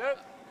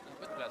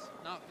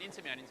 Non, ligne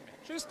c'est bien,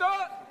 Juste.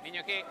 Ligne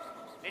ok.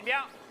 Ligne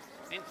bien.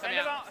 Ligne Celle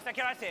bien. devant, c'est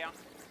cuirassé. Hein.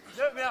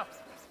 Bien.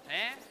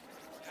 Hein?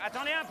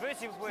 Attendez un peu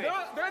si vous pouvez. 2,5.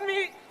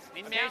 Ok,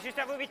 Ligne bien. juste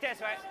à vos vitesses,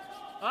 ouais.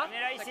 Hein? On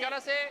est là C'est ici.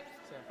 caressé.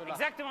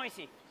 Exactement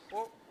ici.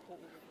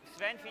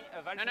 Sven,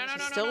 Val, Non, non, finish.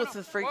 non, Still with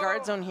the free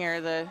guard zone here,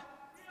 the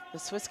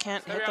Swiss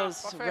can't hit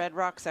those red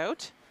rocks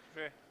out,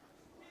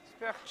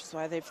 which is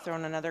why they've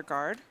thrown another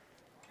guard.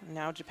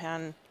 Now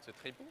Japan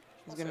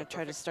is going to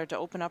try to start to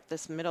open up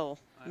this middle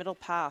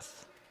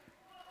path.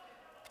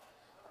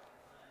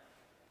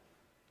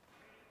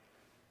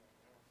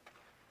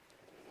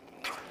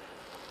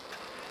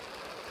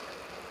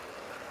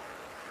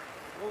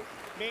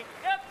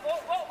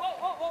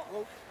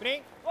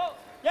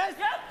 Yes.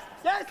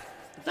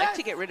 I'd like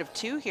to get rid of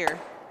 2 here,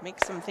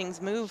 make some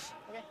things move.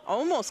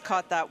 Almost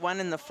caught that one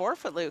in the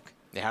forefoot, Luke.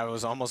 Yeah, it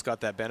was almost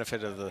got that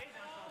benefit of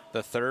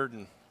the third,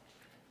 and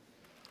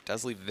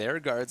does leave their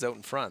guards out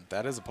in front.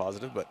 That is a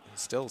positive, but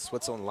still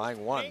Switzerland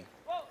lying 1.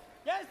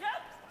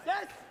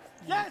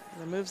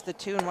 Removes the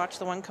 2 and watch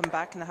the 1 come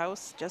back in the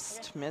house.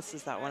 Just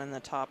misses that one in the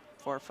top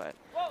forefoot.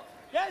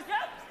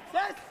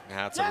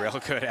 That's a real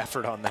good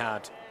effort on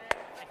that.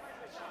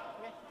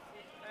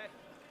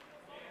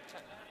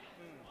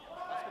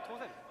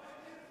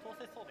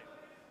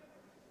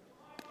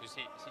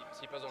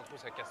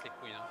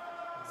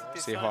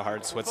 See how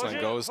hard Switzerland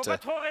goes to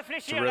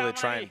really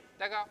try and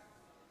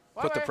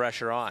put the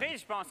pressure on.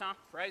 Freeze, je pense, hein.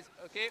 Freeze,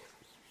 ok.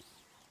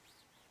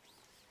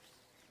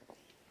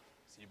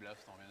 Un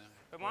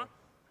peu moins.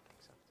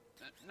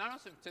 Non,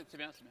 c'est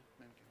bien.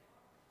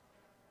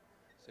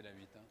 C'est la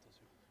 8,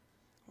 attention.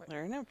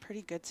 They're in a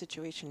pretty good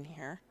situation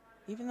here.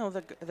 Even though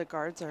the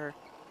guards are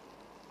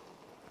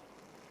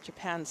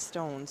Japan's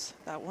stones,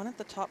 that one at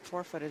the top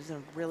forefoot is in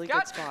a really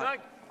good spot.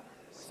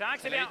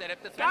 5, c'est bien.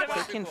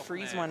 They can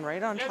freeze one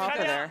right on top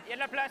of there,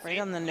 right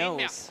on the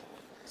nose.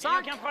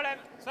 Aucun problème.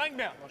 5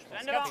 bien.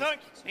 Sven devant.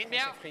 Ligne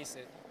bien.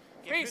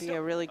 Be a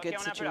really good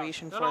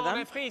situation for them.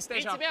 Ligne, c'est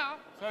bien.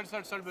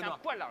 Seul, C'est un Benoît.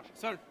 poil large.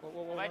 Seul.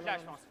 On va être là,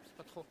 je pense.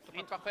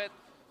 Ligne parfaite.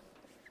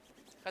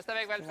 Reste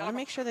avec Val. I want to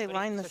make sure they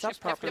line this up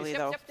properly,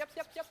 though.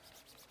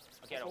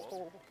 Ok,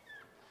 alors.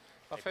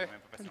 Parfait.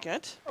 Pretty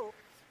good.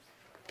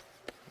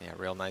 Yeah,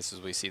 real nice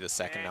as we see the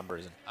second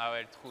numbers. And Ah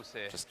ouais, le trou,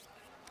 c'est... just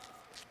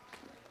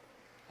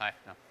Ouais,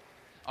 non.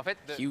 En fait,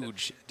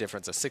 huge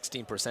difference, a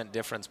 16%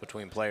 difference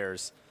between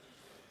players.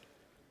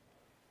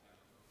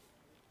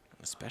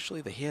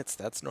 Especially the hits.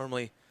 That's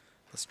normally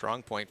the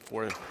strong point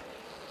for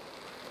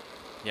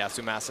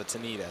Yasumasa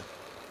Tanita.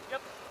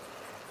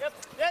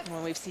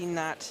 Well, we've seen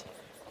that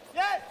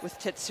with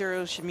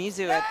Tetsuro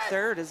Shimizu at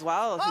third as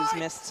well, who's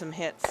missed some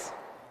hits.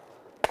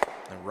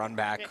 The run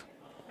back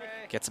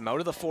gets him out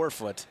of the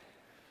forefoot.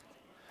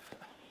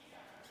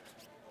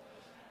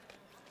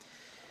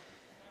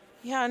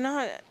 Yeah,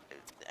 no,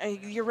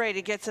 you're right.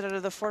 It gets it out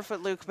of the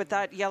forefoot, Luke. But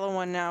that yellow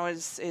one now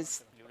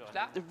is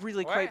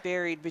really quite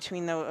buried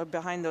between the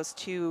behind those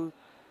two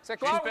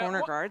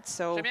corner guards.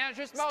 So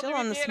still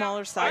on the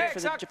smaller side for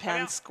the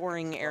Japan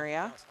scoring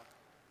area.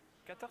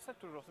 14-7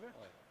 toujours, c'est bien.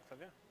 Ça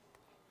vient.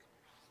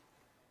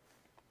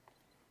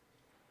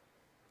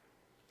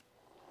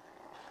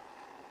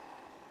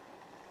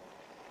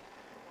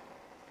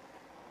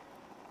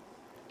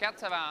 Quatre,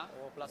 ça va, hein?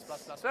 Oh, place.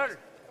 Seul.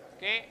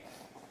 Ok.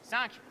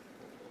 5.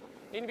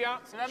 Ligne bien.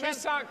 C'est la même.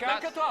 Juste 5, hein. Place.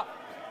 Que toi.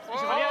 Oh.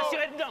 Je reviens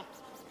tirer dedans.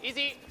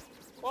 Easy.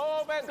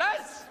 Oh, Ben.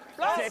 Place.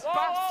 C'est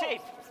pas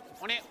safe.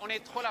 On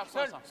est trop large.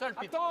 Seul,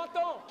 Pete.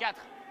 Attends. 4.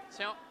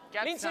 Attention.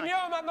 4, Ligne, c'est 5.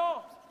 mieux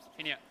maintenant.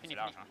 Fini.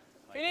 Large, hein.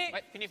 Fini.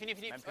 Ouais, fini.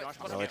 Même plus loin, je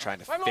pense. Really trying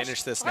to Vraiment,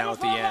 finish this now vraiment at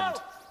the fort,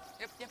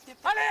 end. Yep.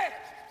 Allez.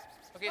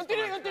 Ok,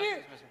 Continue.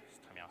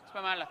 Très bien. C'est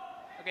pas mal.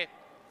 Ok.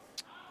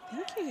 I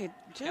think you could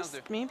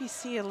just maybe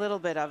see a little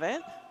bit of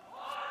it.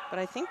 But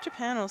I think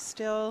Japan will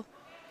still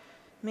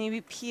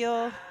maybe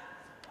peel.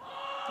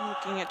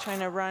 Looking at trying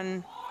to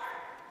run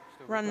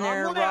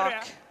their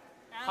rock.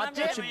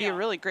 Which would be a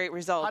really great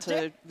result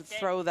to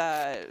throw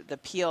the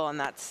peel on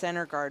that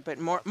center guard, but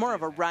more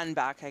of a run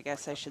back, I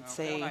guess I should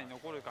say,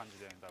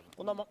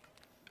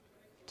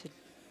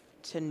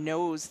 to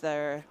nose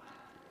their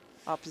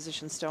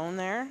opposition stone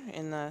there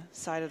in the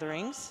side of the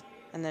rings,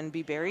 and then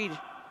be buried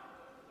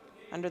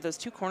under those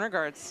two corner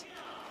guards.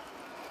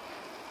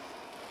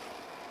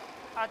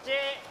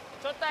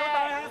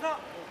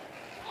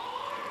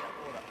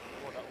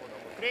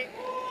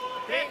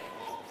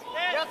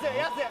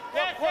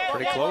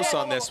 Pretty close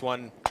on this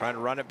one, trying to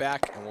run it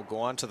back, and we'll go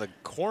on to the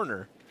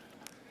corner.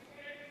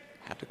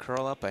 Had to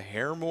curl up a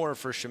hair more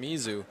for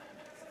Shimizu.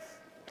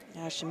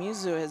 Yeah,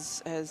 Shimizu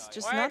has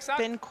just not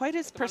been quite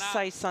as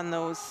precise on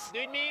those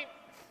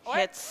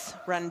hits,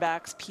 run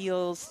backs,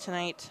 peels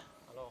tonight.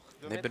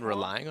 And they've been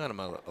relying on him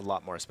a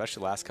lot more,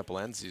 especially the last couple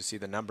ends. You see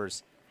the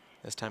numbers,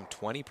 this time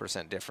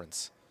 20%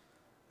 difference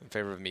in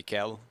favor of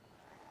Mikel.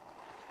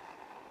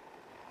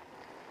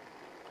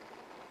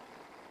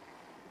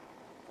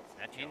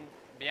 Ligne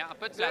bien, un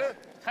peu de place.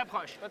 Très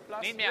proche.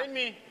 Ligne bien.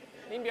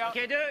 Ligne bien.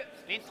 Ok, 2.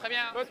 Ligne très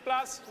bien. Peu de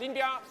place. Ligne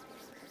bien.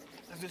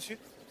 Dessus.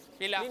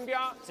 Pile là. Ligne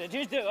bien. C'est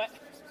juste 2, ouais.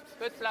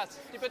 Peu de place.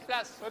 Petit peu de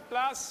place. Peu de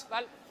place.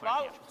 Val.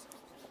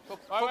 Faut ouais.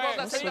 qu'on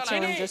s'asseye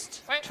Switching là. and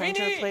just Ouais, trying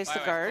to replace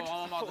the guard. Faut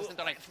vraiment mordre cette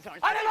oreille.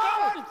 Allez,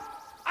 Val.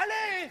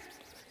 Allez.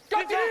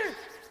 Continue.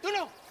 Tout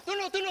long.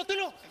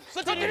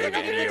 Very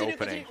good in the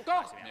opening.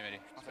 Encore. Bien, allez,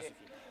 je pense que ça suffit.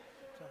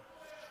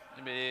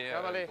 Mais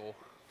allez. gros.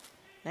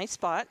 Nice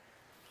spot.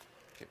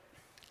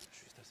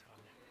 Juste assez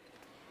ramener.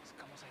 Ça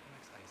commence avec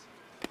Max là ici.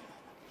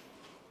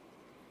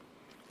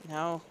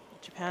 Now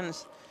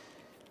Japan's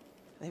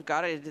they've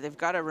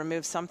got to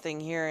remove something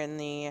here in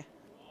the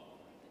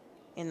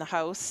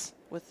house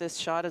with this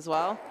shot as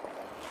well.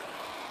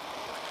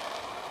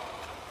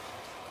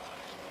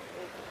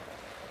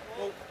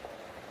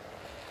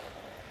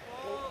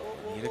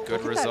 Need a good Look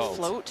at that result.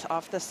 float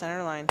off the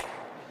center line.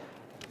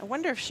 I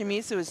wonder if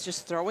Shimizu is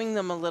just throwing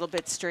them a little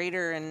bit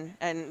straighter, and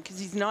because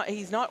he's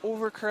not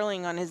over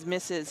curling on his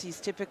misses. He's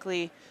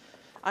typically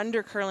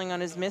under curling on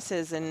his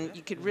misses, and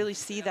you could really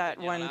see that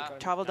one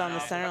travel down the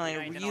center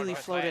line, really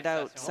floated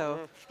out.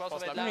 So I'm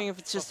wondering if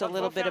it's just a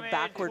little bit of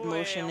backward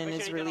motion in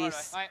his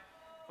release. Ouais.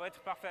 Faut être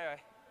parfait, ouais.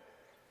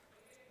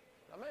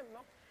 La même,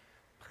 non?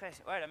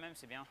 Presque. Ouais, la même,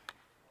 c'est bien.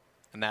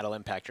 And that'll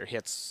impact your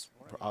hits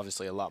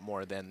obviously a lot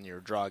more than your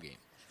draw game.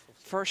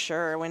 For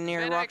sure, when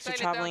your rocks are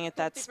traveling at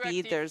that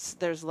speed,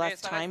 there's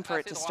less time for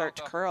it to start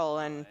to curl,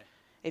 and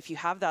if you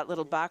have that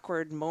little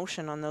backward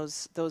motion on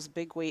those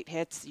big weight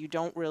hits, you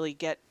don't really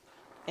get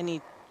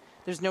any.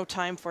 There's no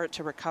time for it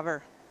to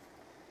recover.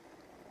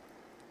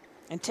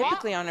 And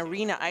typically on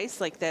arena ice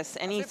like this,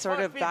 any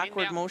sort of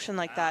backward motion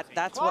like that,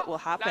 that's what will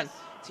happen.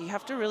 So you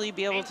have to really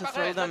be able to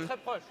throw them,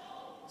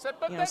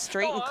 you know,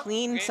 straight and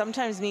clean,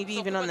 sometimes maybe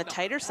even on the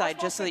tighter side,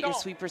 just so that your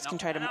sweepers can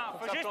try to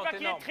Faut juste pas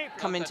qu'il y ait de triple.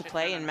 come into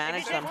play and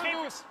manage them.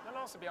 Non,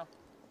 non, c'est bien.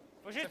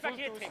 Faut juste pas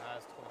qu'il y ait de triple.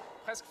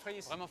 Presque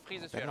freeze. Vraiment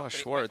freeze dessus. Benoit alors.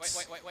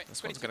 Schwartz, Ouais.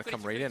 this one's going to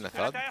come right in, I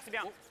thought. L'intérieur, c'est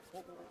bien.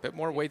 Bit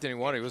more weight than he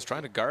wanted. He was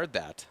trying to guard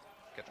that.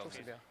 14.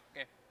 C'est bien.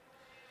 Ok.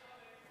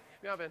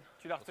 Bien, Ben.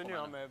 Tu l'as retenu,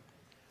 hein, mais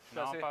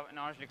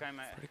Non, je l'ai quand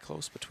même. Pretty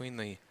close between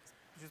the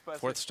juste pas assez.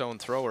 fourth stone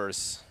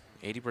throwers.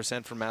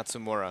 80% for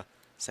Matsumura,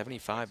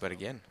 75, but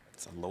again,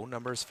 It's a low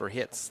numbers for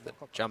hits that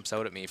jumps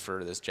out at me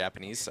for this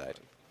Japanese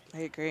side.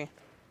 I agree.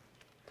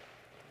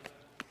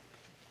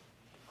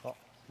 あ、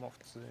まあ普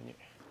通に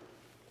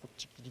こっ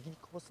ちギリギリ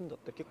かわすんだっ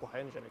たら結構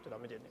速いのじゃないとダ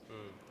メだよね。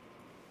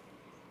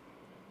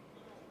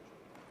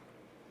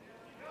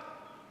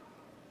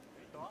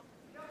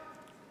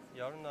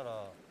やるな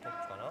らト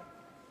ップかな。こ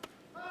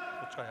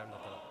っちからやるんだ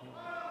ったら。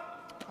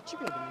8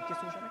秒でもいけ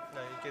そうじゃな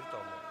い？いけると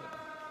は思う。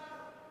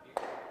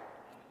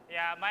い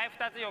や前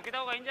2つ避けた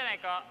方がいいんじゃない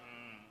か。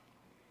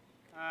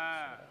打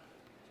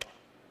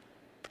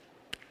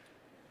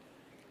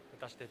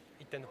たして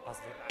1点のパス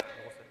で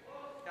残す。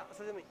いや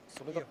それでもいい。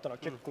それだったら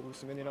結構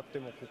薄め狙って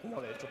もここ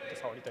までちょっと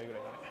触りたいぐら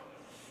いだね。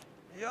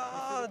いや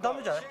ーダ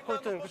メじゃない？これ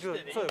そうよ。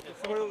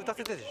それを打た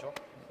せてるでしょ。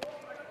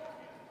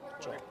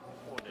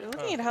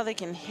 Looking at how they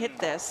can hit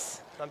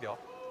this, 何秒？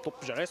 トッ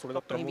プじゃない？それ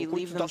だったらも maybe うこ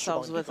い leave つダッシュ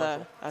バ themselves ン with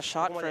a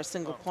shot for a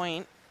single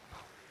point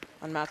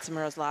on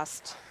Matsumura's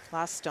last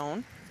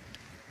stone.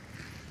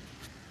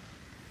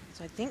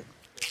 So I think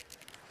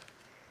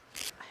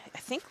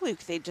Luke,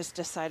 they just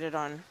decided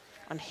on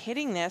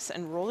hitting this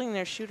and rolling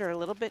their shooter a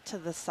little bit to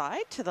the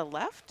side, to the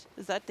left.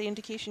 Is that the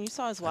indication you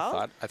saw as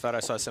well? I thought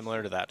I saw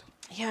similar to that.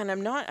 Yeah, and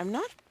I'm not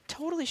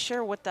totally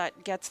sure what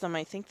that gets them.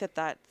 I think that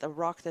the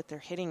rock that they're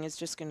hitting is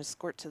just going to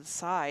squirt to the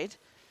side,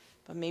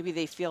 but maybe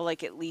they feel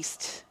like at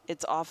least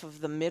it's off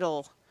of the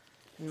middle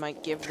and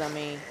might give them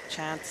a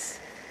chance.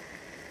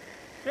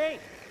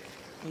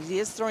 He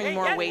is throwing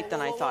more weight than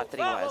I thought that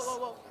he was.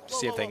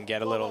 See if they can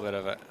get a little bit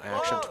of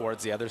action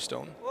towards the other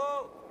stone.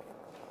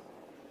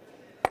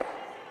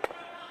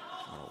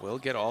 We'll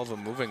get all of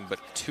them moving, but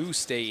 2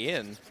 stay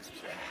in.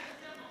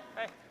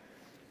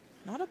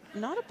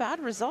 Not a bad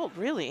result,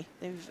 really.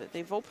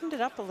 They've opened it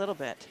up a little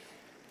bit,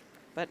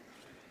 but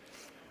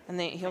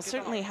he'll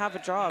certainly have a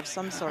draw of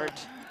some sort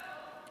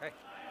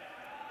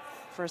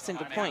for a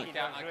single point.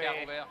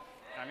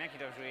 J'aimerais bien qu'ils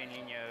doivent jouer une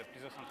ligne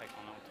plus au centre avec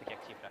son truc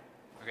actif là.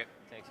 Ok.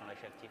 Avec son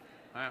lâcher actif.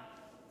 Ouais.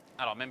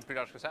 Alors même plus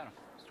large que ça, là,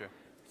 si tu veux.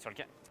 Sur le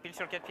pile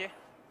sur le 4 pieds.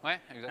 Ouais,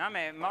 exact. Non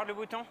mais mord le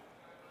bouton.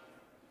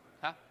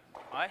 Ah.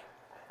 Ouais.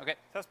 Ok.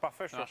 Ça c'est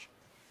parfait, je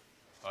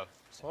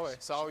trouve. Ouais,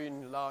 ça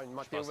une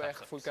mappée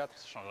ouverte, full 4.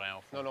 Ça change rien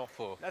au fond. Non, non.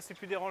 Faut Là c'est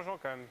plus dérangeant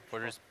quand même.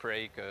 juste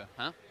pray que...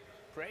 Hein?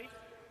 Pray.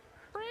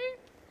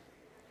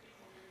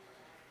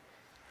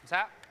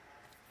 Ça?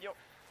 Yo.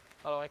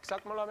 Alors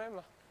exactement la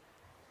même.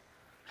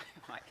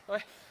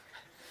 Ouais.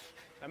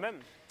 La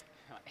même.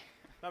 Ouais.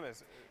 Non mais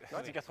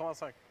c'est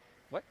 85.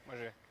 Ouais. Moi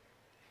j'ai.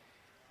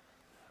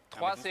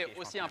 3 c'est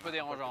aussi un peu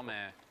dérangeant,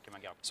 mais...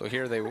 So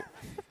here they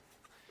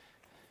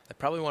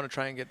probably want to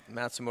try and get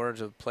Matsumura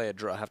to play a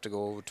draw, have to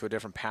go to a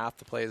different path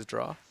to play his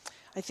draw.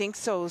 I think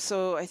so.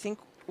 So I think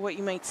what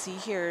you might see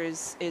here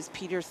is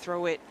Peter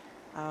throw it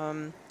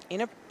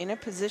in a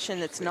position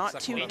that's not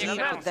too deep,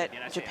 that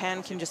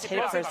Japan can just hit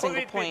it for a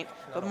single point,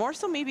 but more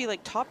so maybe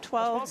like top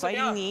 12,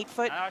 biting the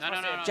 8-foot,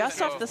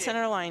 just off the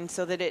center line,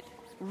 so that it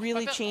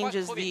really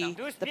changes the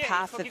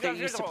path that they're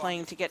used to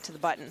playing to get to the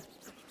button.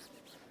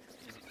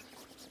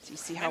 So you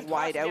see how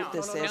wide out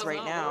this is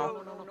right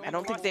now. I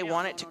don't think they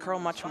want it to curl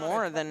much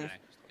more than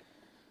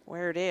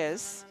where it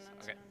is.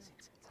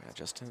 Yeah,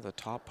 just into the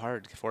top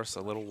part, force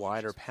a little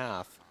wider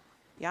path.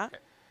 Yeah,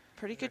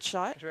 pretty good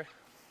shot.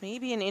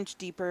 Maybe an inch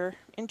or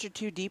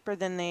 2 deeper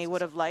than they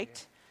would have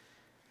liked.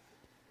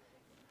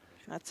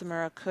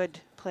 Matsumura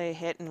could play a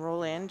hit and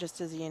roll in,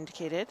 just as he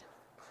indicated.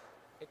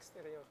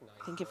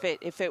 I think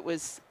if it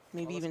was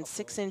maybe even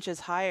 6 inches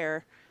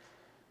higher,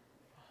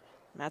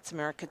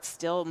 Matsumura could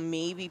still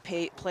maybe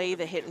play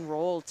the hit and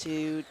roll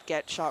to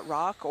get shot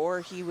rock, or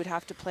he would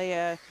have to play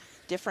a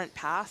different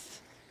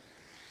path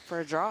for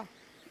a draw.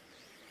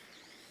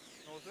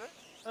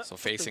 So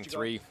facing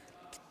 3,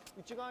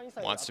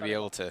 wants to be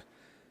able to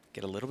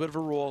get a little bit of a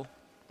roll.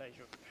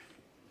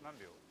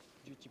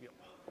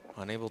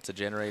 Unable to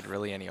generate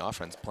really any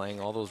offense, playing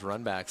all those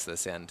runbacks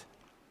this end.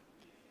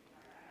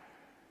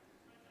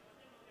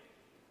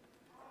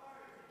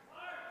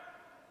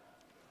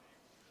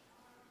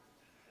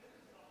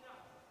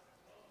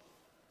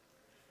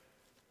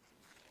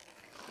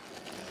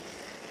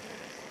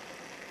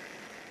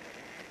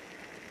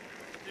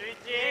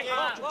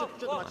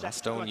 Last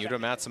stone, Yuta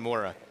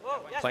Matsumura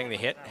playing the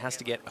hit, has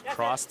to get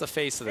across the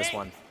face of this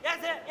one.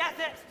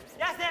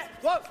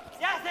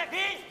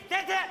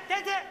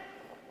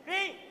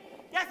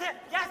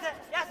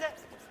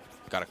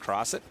 Got to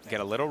cross it, get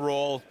a little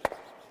roll,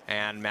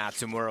 and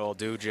Matsumura will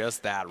do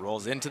just that.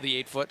 Rolls into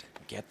the 8-foot,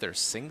 get their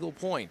single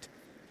point,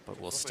 but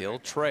will still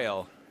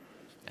trail,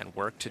 and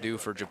work to do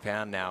for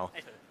Japan now.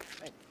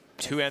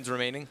 2 ends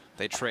remaining.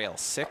 They trail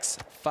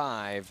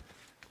 6-5,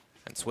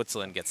 and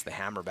Switzerland gets the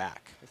hammer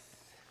back.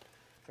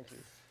 Thank you.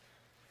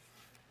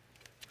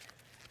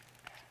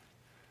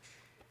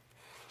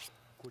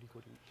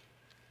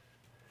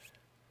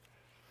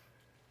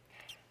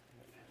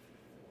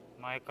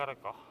 前から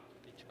か。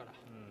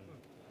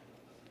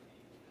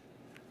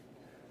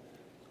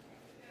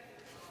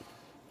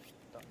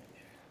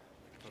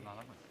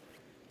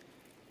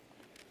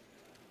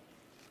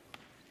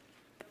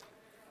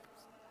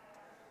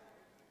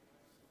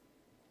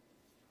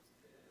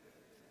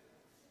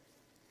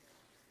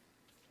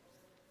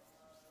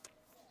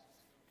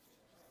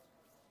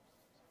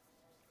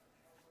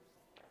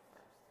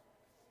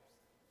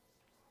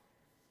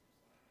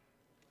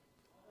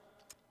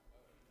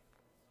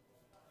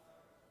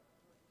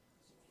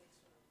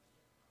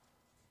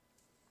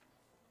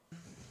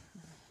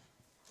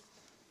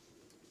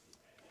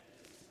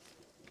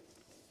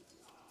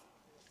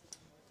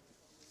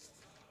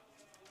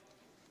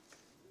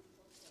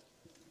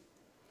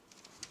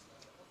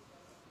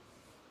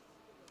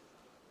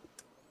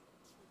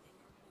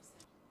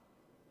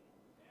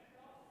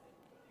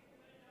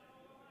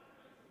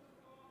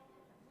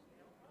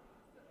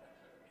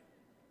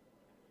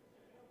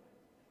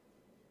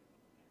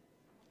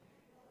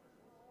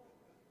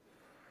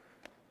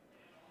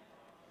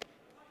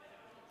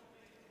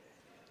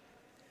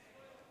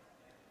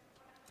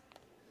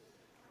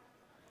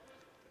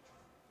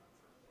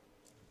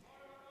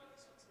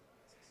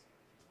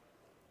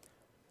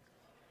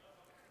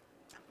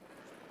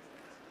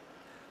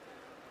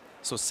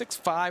So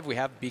 6-5, we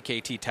have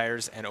BKT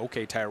Tires and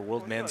OK Tire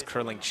World Men's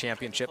Curling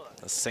Championship.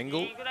 A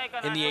single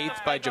in the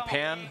 8th by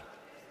Japan.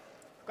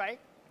 And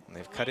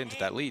they've cut into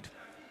that lead.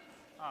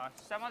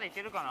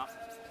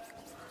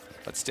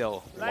 But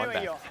still, one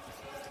back.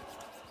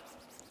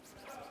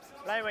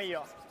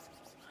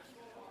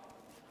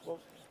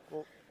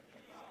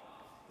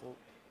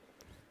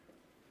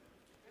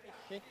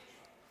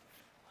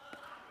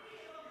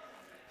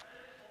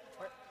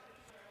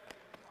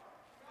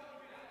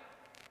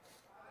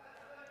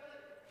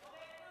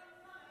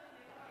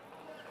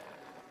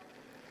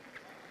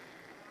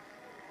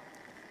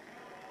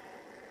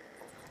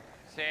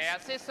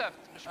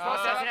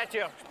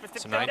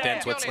 So 9th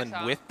end Switzerland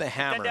with the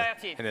hammer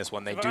in this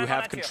one. They do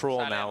have control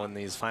now in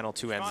these final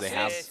 2 ends. They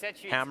have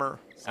hammer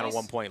and a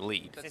 1-point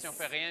lead.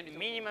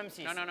 Minimum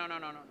 6. Non, non, non,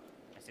 non, non.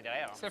 C'est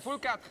derrière. C'est full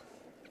 4.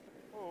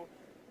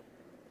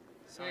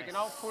 C'est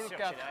genau full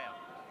 4.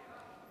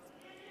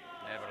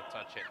 Never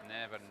touch it,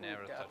 never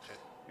touch it.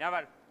 Bien,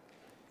 Val.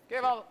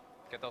 Ok, Val.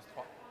 14-3.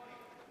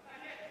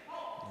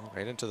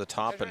 Right into the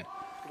top, and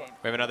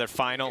we have another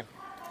final.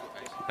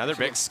 Another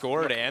big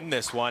score to end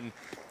this one.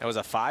 That was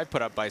a 5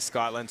 put up by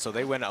Scotland, so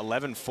they win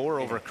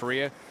 11-4 over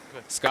Korea.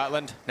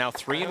 Scotland now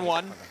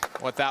 3-1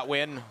 with that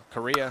win.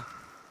 Korea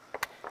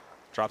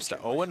drops to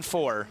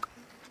 0-4.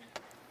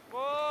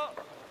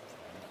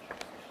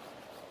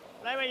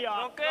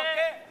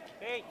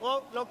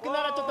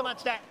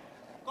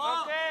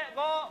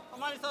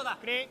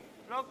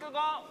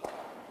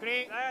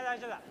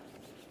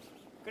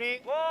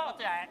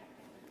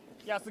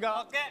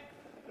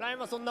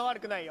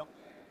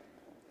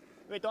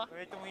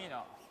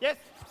 Yes.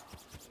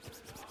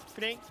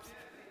 Green.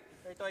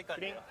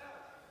 Green.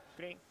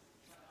 Green.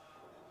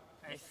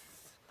 Nice.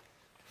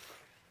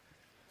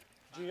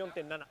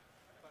 14.7.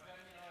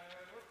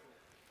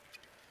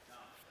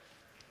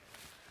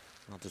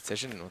 Well,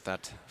 decision with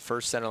that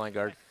first centerline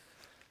guard.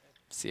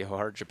 See how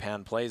hard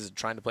Japan plays.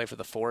 Trying to play for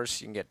the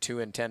force. You can get 2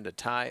 and 10 to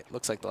tie.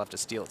 Looks like they'll have to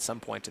steal at some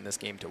point in this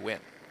game to win.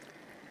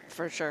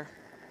 For sure.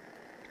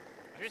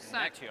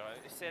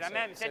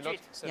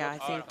 Yeah, I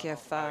think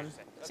if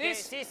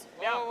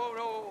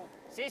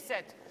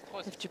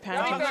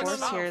Japan can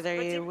force here,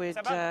 they would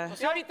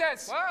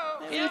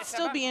it would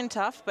still be in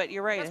tough, but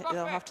you're right,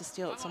 they'll have to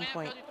steal at some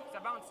point.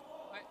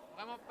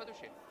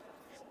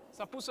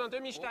 Ça pousse un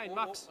demi-stein,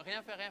 max.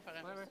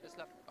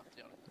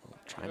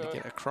 Trying to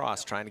get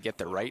across, trying to get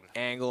the right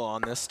angle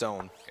on this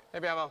stone.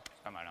 Yeah,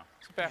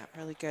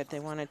 really good. They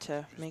wanted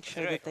to make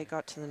sure that they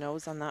got to the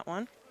nose on that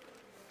one.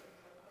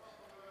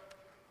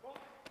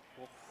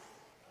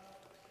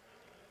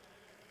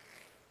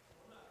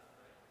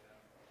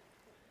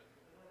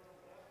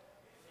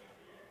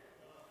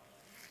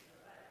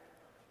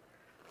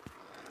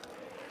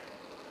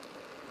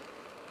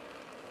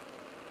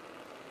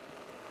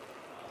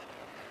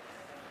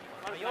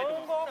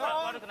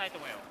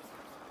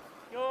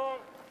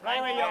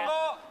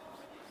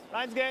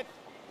 Line's good.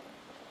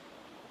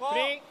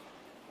 Green.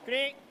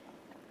 Green.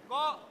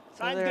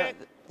 So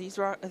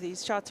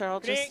these shots are all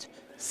just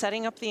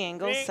setting up the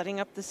angles, setting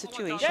up the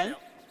situation.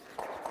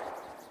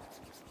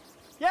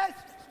 Yes.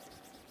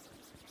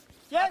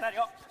 Yes.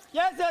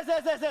 Yes, yes,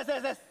 yes, yes, yes,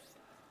 yes, yes.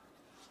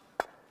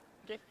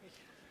 Okay.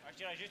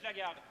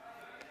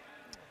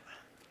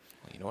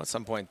 You know, at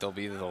some point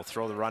they'll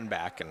throw the run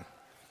back, and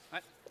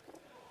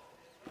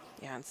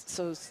yeah. And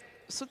so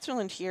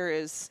Switzerland here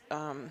is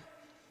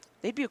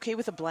they'd be okay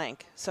with a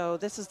blank. So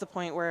this is the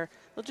point where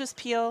they'll just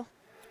peel,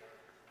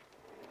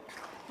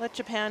 let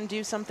Japan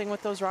do something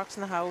with those rocks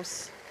in the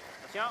house.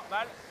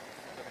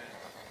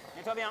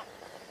 Très bien.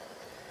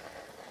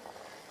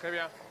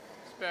 Super.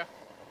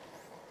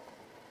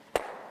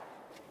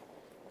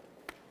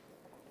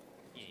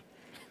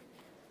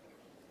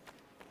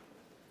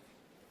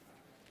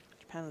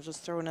 Japan will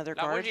just throw another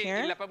guard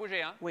here.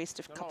 Waste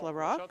a couple of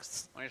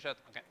rocks. On les shot,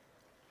 okay.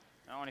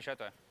 On les shot,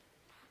 ouais.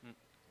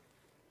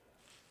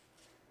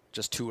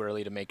 just too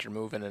early to make your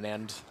move in an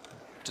end.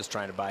 Just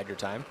trying to bide your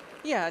time.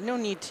 Yeah, no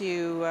need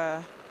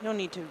to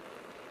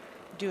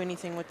do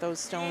anything with those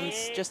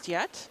stones just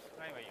yet.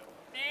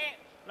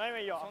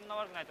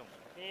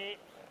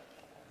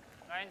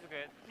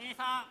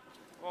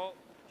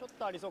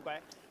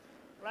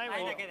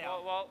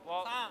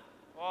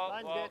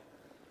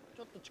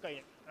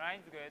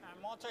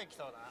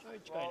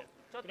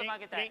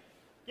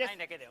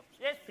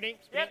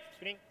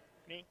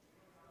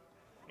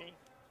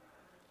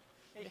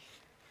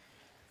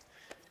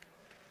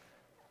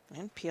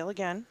 And peel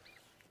again.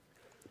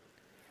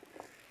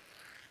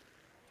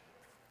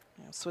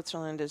 Now,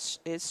 Switzerland is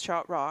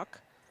shot rock.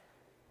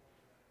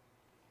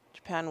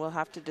 Japan will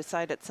have to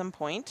decide at some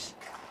point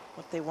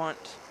what they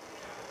want.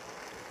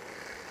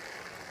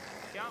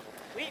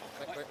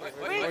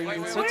 Or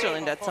even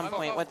Switzerland at some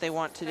point what they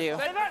want to do.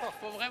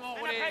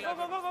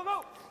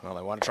 Well,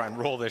 they want to try and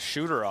roll this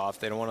shooter off.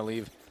 They don't want to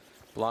leave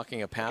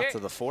blocking a path to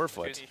the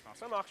forefoot.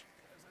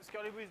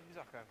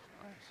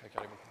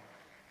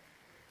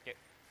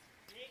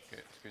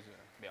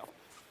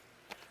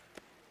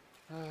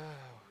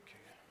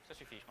 Ça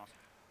suffit, je pense.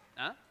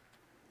 Hein?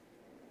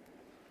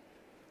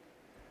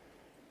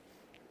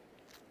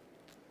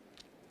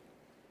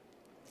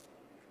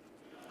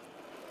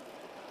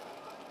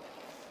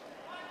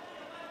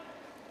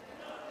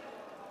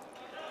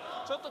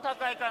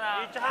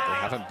 There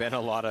haven't been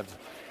a lot of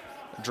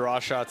draw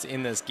shots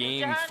in this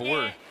game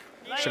for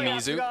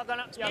Shimizu.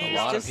 It's been a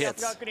lot of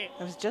hits. I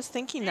was just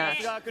thinking that.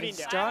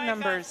 His draw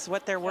numbers,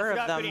 what there were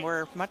of them,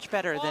 were much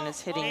better than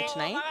his hitting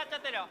tonight.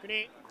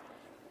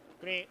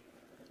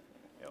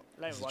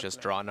 This is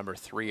just draw number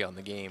 3 on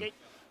the game.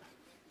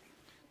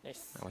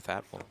 And with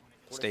that, we'll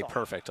stay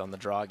perfect on the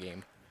draw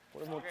game.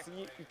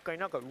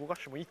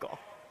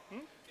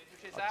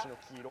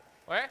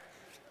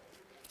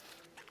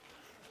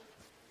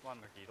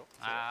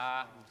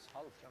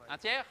 Un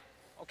tiers.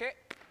 OK.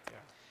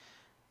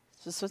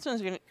 So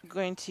Switzerland's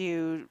going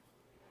to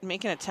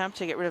make an attempt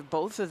to get rid of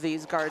both of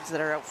these guards that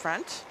are out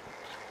front,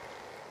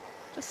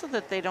 just so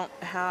that they don't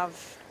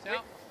have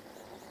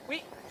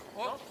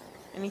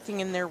anything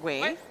in their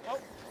way.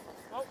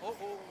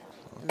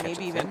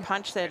 Maybe even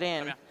punch that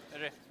in.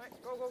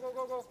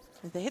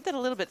 If they hit that a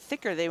little bit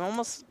thicker, they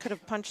almost could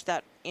have punched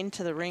that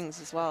into the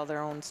rings as well,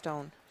 their own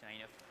stone.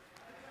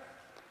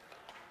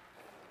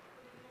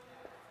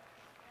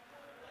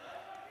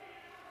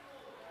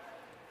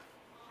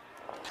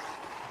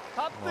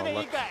 Well,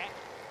 look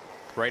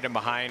right in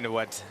behind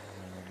what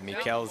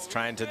Mikel's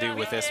trying to do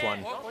with this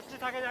one.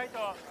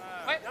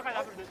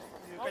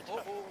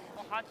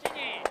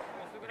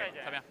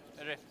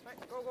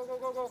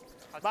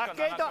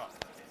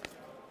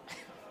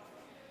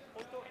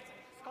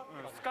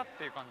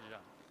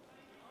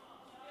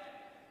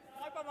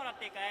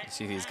 You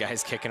see these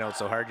guys kicking out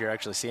so hard, you're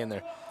actually seeing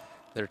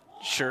their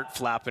shirt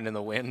flapping in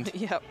the wind.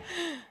 Yep.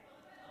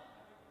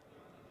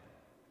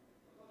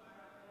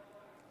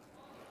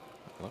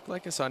 Looked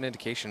like I saw an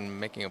indication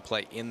making a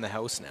play in the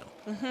house now.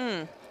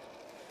 I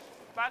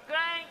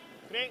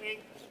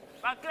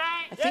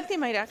think they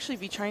might actually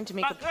be trying to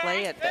make a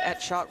play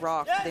at Shot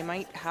Rock. They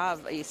might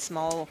have a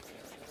small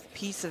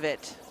piece of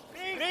it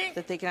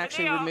that they can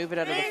actually remove it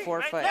out of the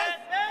forefoot.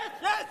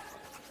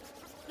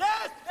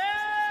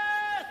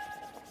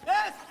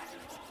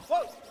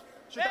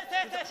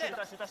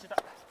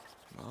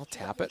 Well,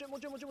 tap it,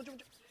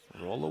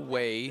 roll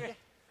away.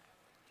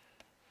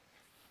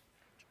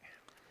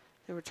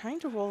 They were trying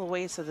to roll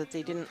away so that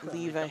they didn't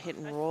leave a hit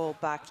and roll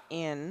back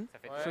in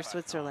for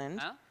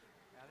Switzerland.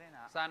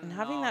 And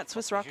having that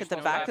Swiss rock at the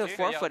back of the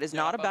forefoot is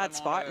not a bad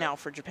spot now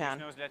for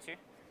Japan.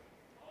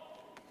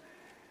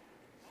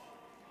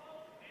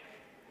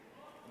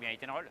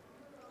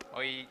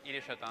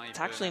 It's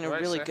actually in a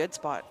really good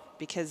spot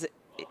because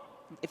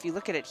if you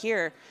look at it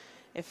here,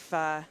 if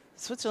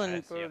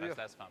Switzerland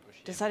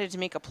decided to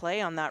make a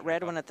play on that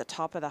red one at the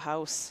top of the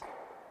house,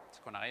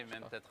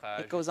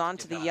 it goes on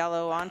to the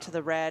yellow, onto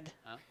the red,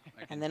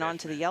 and then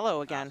onto the yellow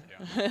again.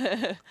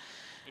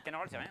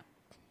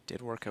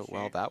 Did work out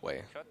well that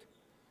way.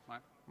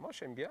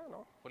 Maybe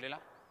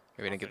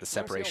didn't get the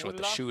separation with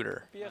the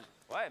shooter.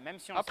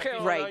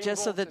 Right,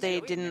 just so that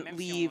they didn't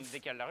leave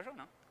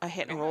a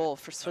hit and roll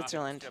for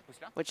Switzerland,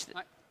 which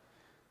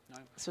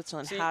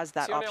Switzerland has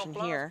that option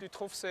here,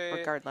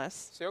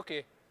 regardless.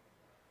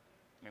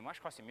 Mais moi, je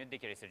crois que c'est mieux de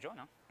décaler cette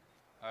jaune.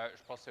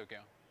 Je pense que c'est OK.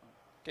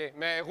 OK,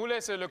 mais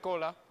roulez sur le col,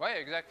 là. Ouais,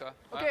 exact. Ouais.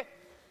 OK. Ouais.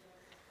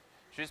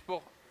 Juste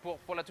pour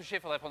la toucher,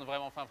 il faudrait prendre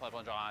vraiment fin, il faudrait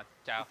prendre genre un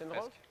quart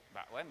presque.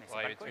 Bah ouais, mais c'est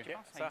pas le col, tu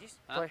penses, ça. 10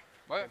 Hein?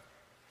 Ouais.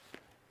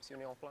 Si on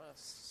est en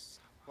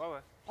place. Ouais,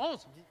 ouais.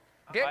 11.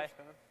 OK. Ouais.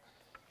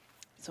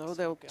 So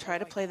they'll try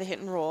to play the hit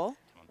and roll.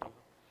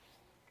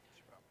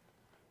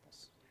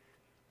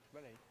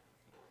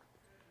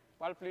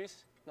 Balle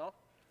plus, non?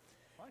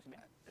 Ouais, c'est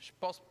bien. Je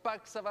pense pas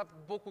que ça va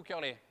beaucoup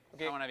curler,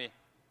 OK. à mon avis.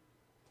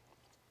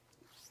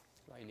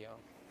 Là, il y a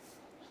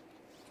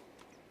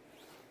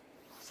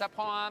Ça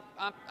prend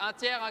un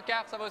tiers, un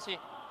quart, ça va aussi.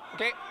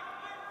 OK.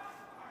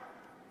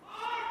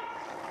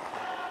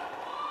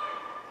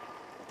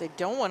 What they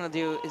don't want to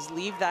do is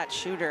leave that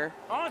shooter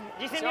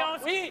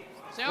 10,5. Oui.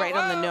 right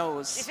on the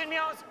nose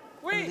 10,5.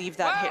 and leave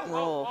that hit and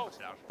roll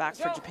back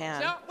for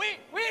Japan. Oui,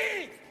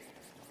 oui.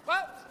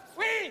 Wow,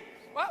 oui.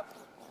 Wow.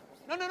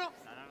 Non, non, non.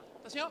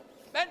 Attention.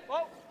 Ben.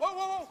 Wow, wow,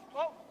 wow,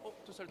 wow. Oh,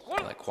 tout seul.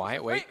 Like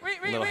quiet, wait,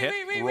 little hit,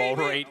 roll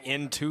right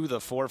into the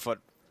forefoot.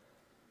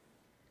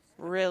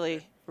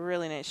 Really,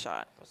 really nice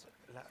shot.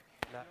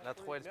 La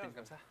 3, elle spin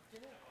comme ça.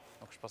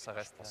 Donc je pense que ça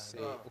reste. C'est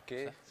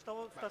OK.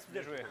 All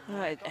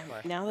right,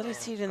 and now that I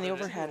see it in the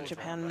overhead,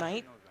 Japan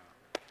might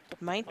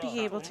be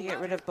able to get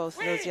rid of both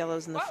of those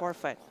yellows in the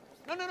forefoot.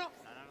 Non, non, non.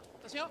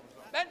 Attention.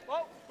 Ben.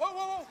 Wow, wow,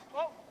 wow,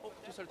 wow. Oh,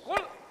 tout seul.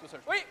 Roule. Tout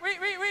seul. Oui, oui,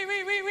 oui, oui,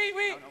 oui, oui, oui,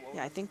 oui.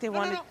 Yeah, I think they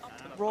want to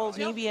roll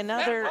maybe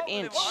another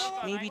inch,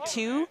 maybe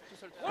 2,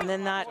 and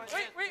then that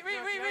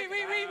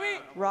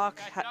rock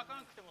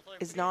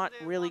is not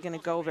really going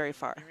to go very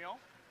far.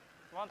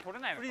 ワン取れ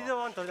ないのか。フリーズは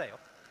ワン取れないよ。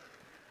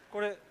こ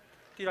れテ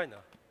ィーライナー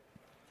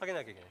下げ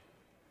なきゃいけない。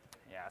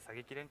いや下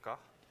げきれんか。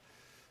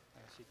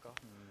怪しいか。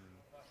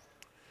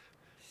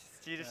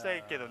スチールした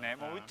いけどね、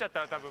もう打っちゃっ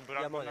たら多分ブ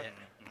ランコになる。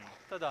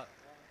ただ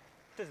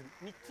とりあえず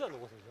3つは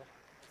残すでしょ。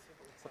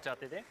こっち当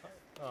てで。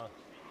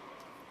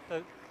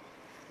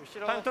後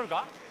ろタイム取る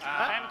か？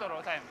タイム取ろ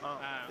うタイム。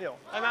いいよ。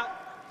タイムアウト。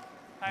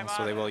And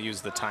so they will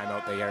use the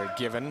timeout they are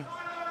given.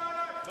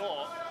 ど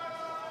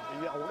う？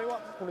いや俺は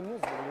これノー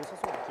ズでも良さ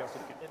そうな気がす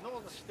るけど。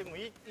ノーズしても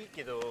いい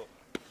けど、い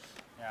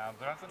や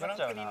ブランクになっ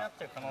ちゃう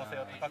可能性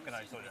は高く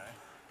なりそうじゃない？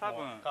多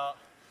分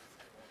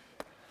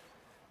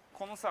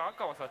このさ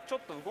赤はさちょっ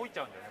と動いち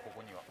ゃうんだよねこ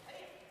こには。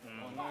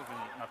ノーズに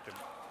なっても。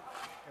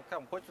多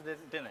分こいつ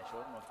出ないでし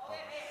ょ。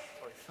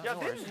いや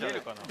出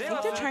るかな。 I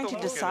think they're trying to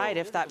decide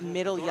if that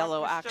middle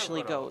yellow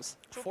actually goes.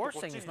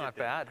 Forcing is not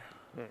bad.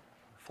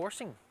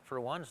 Forcing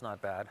for one's not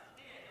bad.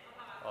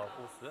 あ、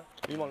コー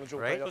ス？今の状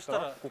態だった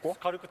らここ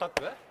軽くタッ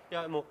ク？い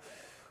やもう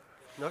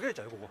投げれち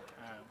ゃうよこ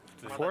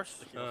こ。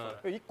Force?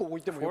 1個置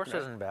いてもよく Force な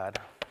い isn't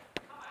bad.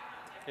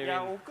 い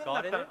や置くんだ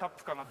ったらタッ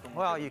プかなと思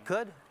う。 Well, you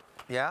could.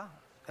 Yeah.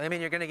 I mean,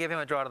 you're going to give him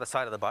a draw to the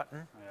side of the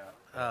button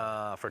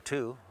for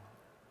 2.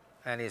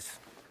 And he's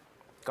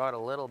got a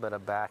little bit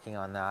of backing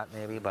on that,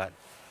 maybe, but...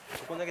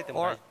 そこ投げて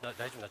も大丈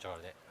夫になっちゃうか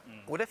らね。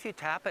 What if you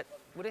tap it?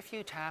 What if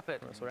you tap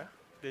it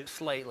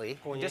slightly?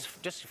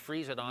 Just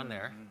freeze it on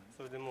there,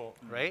 それでも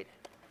right?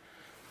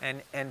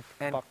 And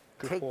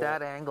take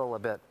that angle a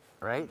bit,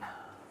 right?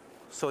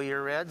 So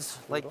your red's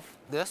like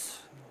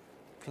this.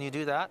 Can you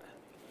do that?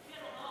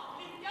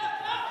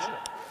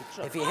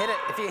 If you hit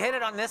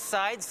it on this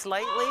side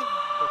slightly,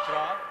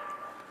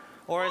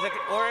 or is it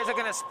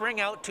going to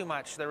spring out too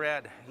much? The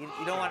red, you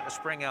don't want it to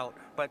spring out,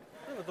 but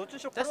どっちに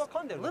しろこれは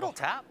噛んでるのか。 little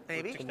tap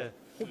maybe.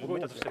 動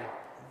いたとしても。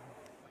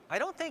 I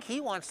don't think he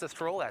wants to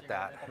throw at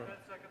that.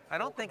 I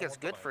don't think it's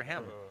good for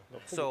him.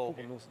 So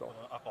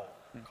赤を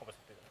かぶせ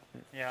てる。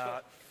い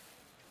や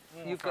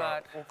you've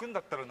got. 置くん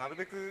だったらなる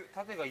べく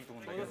縦がいいと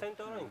思うんだけど。セン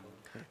ターライン。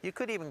 You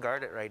could even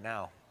guard it right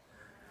now.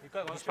 一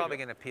回 He's probably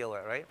going to peel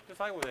it, right? で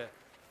最後で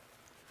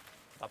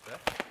タップ。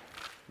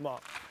ま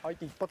あ相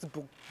手一発ぶ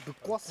っ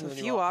壊す A の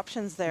に few は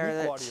options 2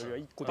 there 個あるよりは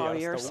1個で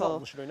やらせた方が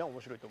面白いな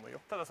面白いと思うよ。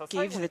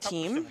 gave the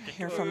team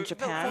here from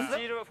Japan.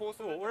 They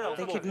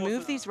could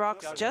move these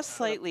rocks just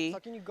slightly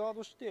先にガー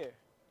ドして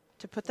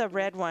to put the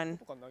red one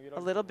a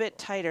little bit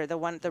tighter, the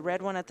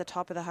red one at the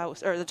top of the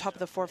house, or the top of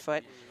the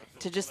forefoot,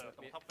 to just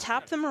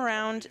tap them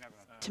around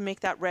to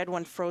make that red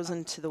one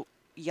frozen to the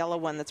yellow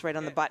one that's right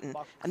on the button.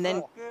 And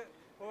then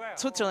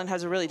Switzerland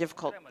has a really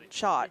difficult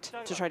shot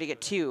to try to get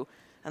 2.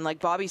 And like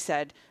Bobby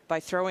said, by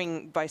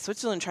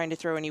Switzerland trying to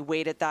throw any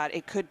weight at that,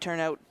 it could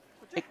turn out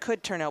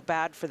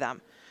bad for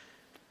them.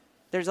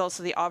 There's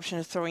also the option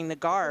of throwing the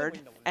guard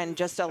and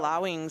just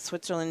allowing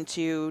Switzerland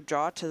to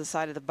draw to the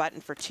side of the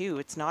button for 2.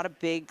 It's not a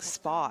big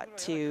spot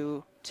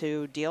to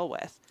deal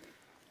with.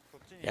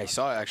 Yeah, I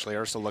saw actually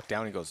Ursula look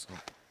down and goes,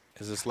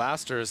 is this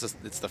last or is this,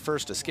 it's the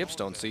first to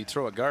skipstone, so you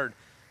throw a guard,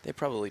 they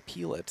probably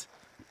peel it,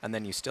 and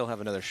then you still have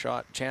another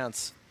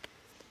chance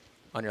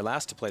on your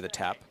last to play the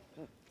tap.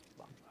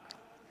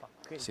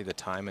 See the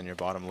time in your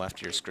bottom left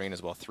of your screen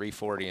as well,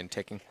 340 and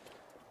ticking.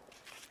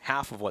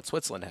 Half of what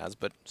Switzerland has,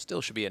 but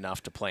still should be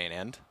enough to play an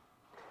end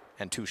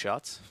and 2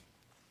 shots.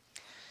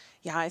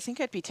 Yeah, I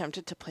think I'd be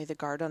tempted to play the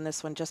guard on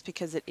this one just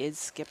because it is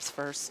skips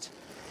first.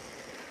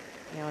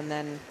 You know, and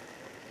then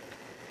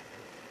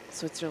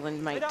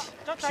Switzerland might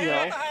peel,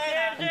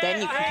 and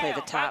then you can play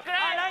the tap.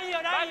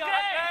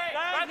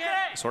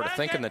 Sort of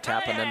thinking the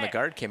tap, and then the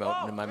guard came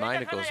out, and in my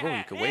mind it goes, oh,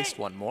 you could waste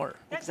 1 more.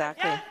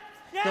 Exactly.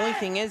 The only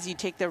thing is you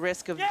take the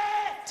risk of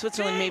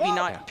Switzerland maybe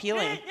not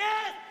peeling.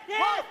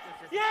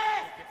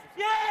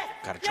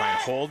 Got to try and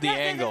hold the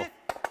angle.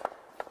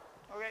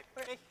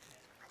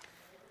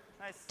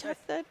 Tap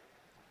that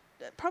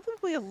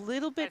probably a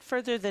little bit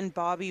further than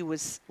Bobby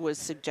was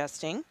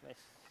suggesting.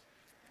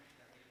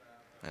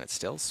 And it's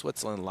still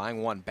Switzerland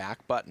lying 1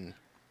 back button.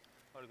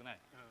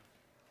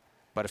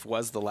 But if it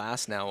was the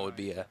last now, it would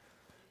be a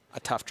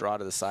tough draw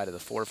to the side of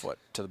the forefoot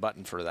to the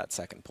button for that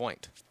second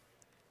point.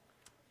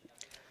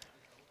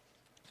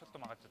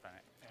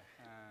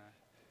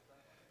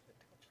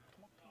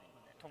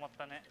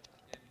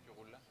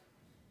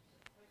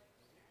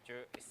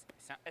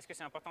 Est-ce que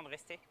c'est important de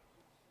rester?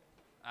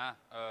 Ah,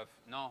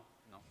 non,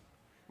 non.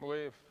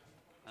 Oui.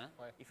 Hein?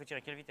 Il faut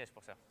tirer quelle vitesse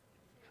pour ça?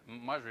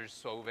 Moi, je veux juste que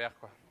ce soit ouvert,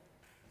 quoi.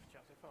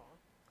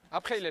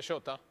 Après il est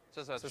shot, hein.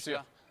 Ça va C'est tout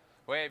sûr.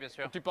 Oui, bien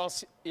sûr. Tu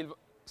penses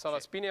ça va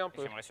spinner un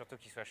peu? J'aimerais surtout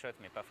qu'il soit shot,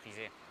 mais pas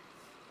frisé.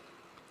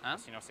 Hein?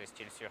 Sinon, c'est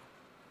style sûr.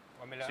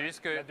 Ouais, mais C'est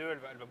juste que... la 2,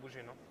 elle va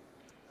bouger, non?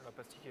 Elle va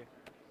pas sticker.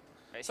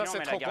 Mais Ça, sinon, on c'est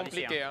met la trop garde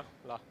ici, compliqué, hein.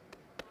 hein, là.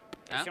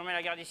 Et si on met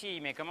la garde ici,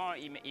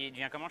 il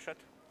devient comment le shot?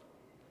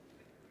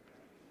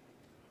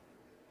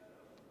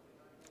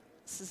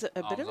 This is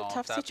a bit of a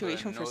tough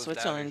situation for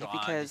Switzerland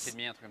because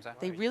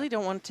they really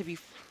don't want to be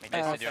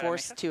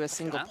forced to a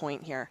single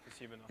point here.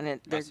 And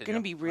they're going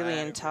to be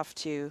really tough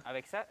to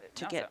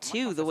get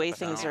to the way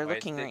things are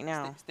looking right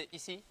now. C'était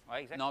ici?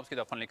 Non, parce qu'il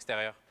doit prendre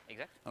l'extérieur.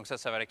 Exact. Donc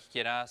ça va la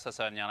kicker là, ça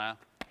va venir là.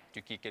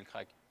 Tu kicks et le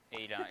crack.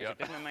 Et il a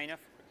peut-être même un 9.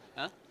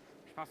 Hein?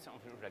 Je pense qu'on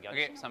joue la garde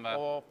Ok, ici. ça me va.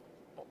 Au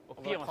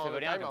pire, on se fait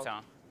voler un comme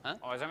ça. Hein?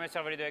 On va jamais se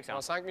faire voler 2 avec ça.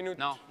 En 5 minutes.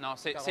 Non, non,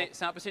 c'est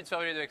impossible de faire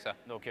voler 2 avec ça.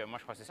 Donc moi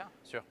je crois que c'est ça.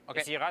 Sûr. Ok.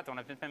 Et s'il rate, on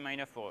a peut-être même un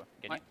 9 pour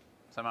gagner. Ouais,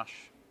 ça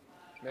marche.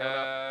 Out.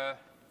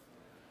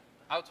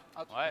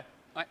 Ouais.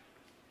 Ouais.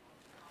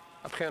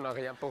 Après on n'a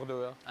rien pour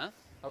 2. Hein?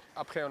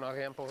 Après on n'a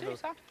rien pour 2. C'est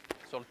ça.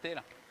 Sur le T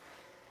là.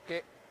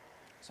 Ok.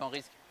 Sans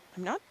risque.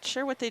 I'm not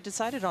sure what they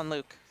decided on,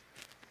 Luke.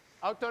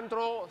 Out-turn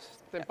draw,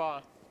 c'était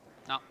pas.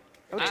 Non.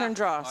 Out-turn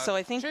draw. So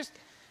I think Juste,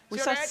 we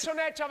sur saw, le edge on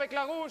edge avec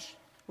la rouge.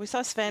 we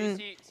saw Sven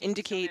Si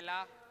indicate on est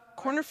là,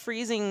 corner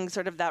freezing,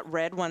 sort of that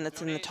red one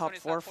that's in the top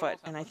 4 foot.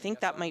 And I think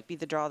that might be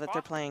the draw that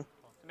they're playing.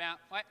 c'est bien.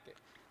 Ouais.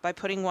 By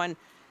putting one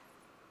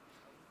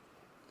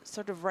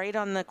sort of right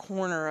on the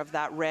corner of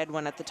that red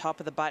one at the top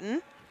of the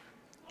button,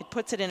 it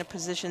puts it in a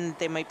position that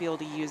they might be able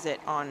to use it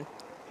on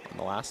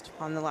the last.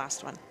 On the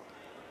last one.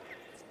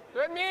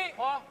 2,5. 3.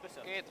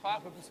 Ok,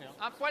 3.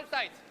 Un poil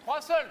tight.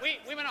 3 seul. Oui,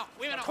 oui maintenant.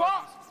 Oui maintenant.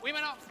 3. Oui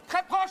maintenant.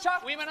 Très proche, hein.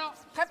 Oui maintenant.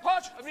 Très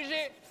proche.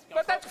 Obligé.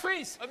 Peut-être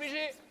freeze.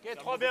 Obligé. Ok,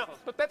 3 bien.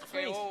 Peut-être Ok,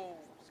 freeze. oh,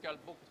 scale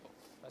beaucoup trop.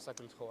 Ah, ça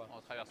coule trop.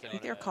 On traverse I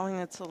think they're calling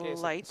it's a little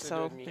c'est- light, c'est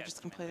so 2,5. they're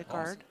just going to play the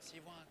card.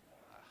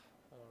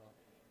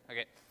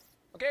 Ok.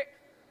 Ok.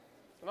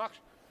 Ça marche.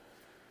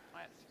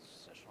 Ouais,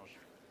 ça change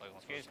pas grand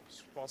Ok, chose.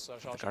 je pense que ça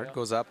change The card rien.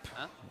 goes up.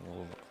 Huh?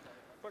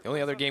 The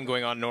only other game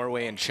going on,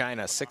 Norway and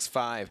China,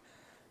 6-5.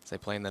 As they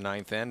play in the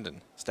 9th end,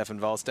 and Stefan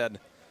Valstead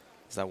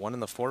is that one in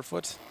the 4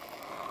 foot.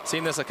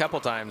 Seen this a couple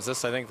times.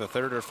 This, I think, the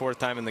 3rd or 4th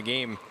time in the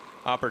game.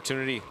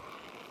 Opportunity.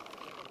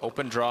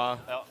 Open draw.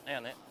 Ja,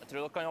 enig. Jeg tror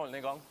dere kan holde den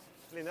i gang.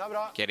 Linja er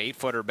bra. Get 8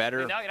 foot or better.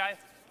 Linja er grei.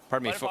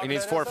 Pardon me, he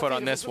needs 4 foot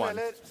on this one.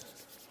 4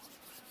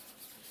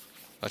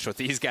 That's what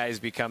these guys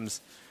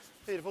becomes.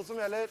 fot som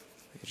gjelder.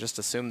 You just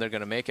assume they're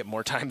going to make it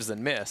more times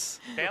than miss.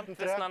 Pent hvis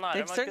den er nære.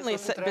 They've Markus. certainly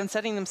been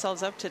setting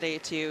themselves up today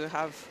to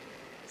have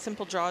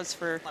simple draws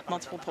for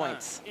multiple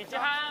points. Ikke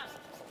her.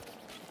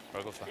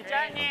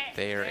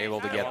 They are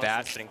able to get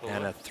that,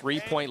 and a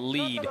 3-point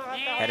lead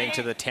heading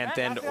to the 10th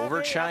end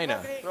over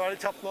China. Bra litt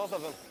kjapt nå,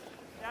 Steffen.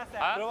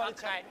 Bra litt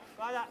kjapt.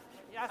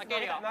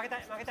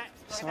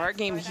 So our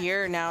game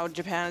here now,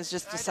 Japan has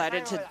just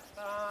decided to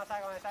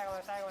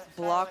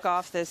block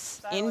off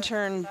this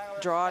in-turn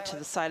draw to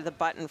the side of the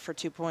button for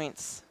 2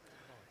 points.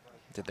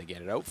 Did they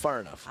get it out far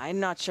enough? I'm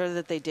not sure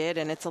that they did,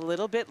 and it's a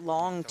little bit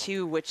long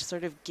too, which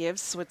sort of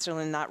gives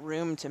Switzerland that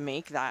room to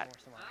make that.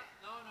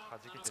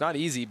 It's not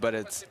easy, but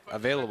it's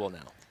available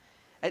now.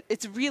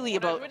 It's really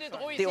about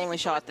the only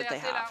shot that they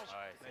have.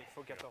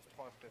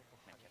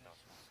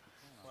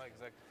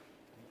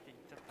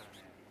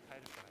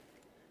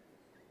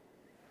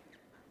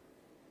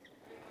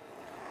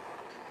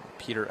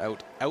 Peter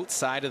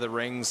outside of the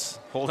rings,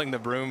 holding the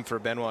broom for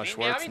Benoit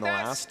Schwartz in the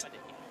last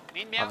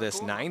of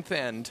this 9th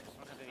end.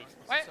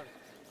 Ouais.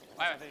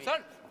 Ouais, ouais. Sol.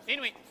 In,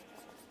 oui.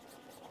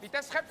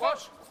 Vitesse très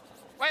proche.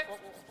 Ouais.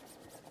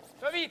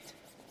 Pas vite.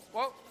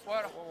 Wow,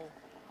 voilà.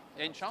 Il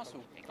y a une chance ou?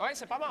 Ouais,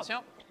 c'est pas mal.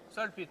 Attention.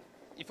 Sol, Pete.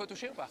 Il faut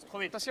toucher ou pas? Trop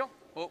vite. Attention.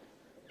 Oh.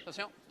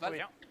 Attention. Val.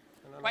 Ouais.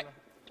 Ouais.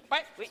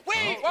 Ouais.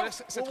 Oui. Oh,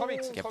 c'est trop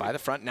vite. Get by the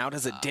front now.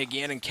 Does it dig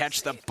in and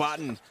catch the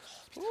button?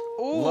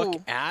 Ooh,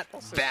 Look at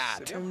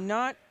that. I'm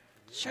not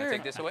Can I sure.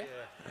 take this away?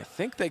 I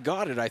think they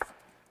got it.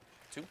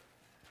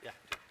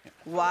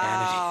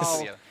 Wow.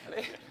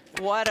 Allez.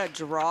 What a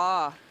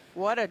draw.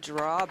 What a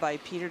draw by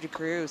Peter de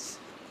Cruz.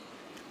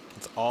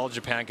 That's all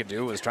Japan could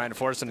do was trying to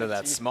force into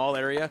that small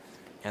area,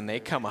 and they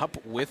come up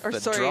with Or the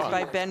sorry, draw.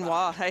 by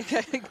Benoit.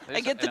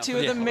 I get the two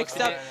of them mixed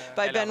up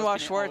by Benoit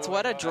Schwartz.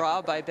 What a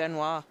draw by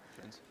Benoit.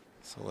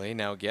 So they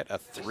now get a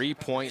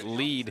 3-point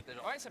lead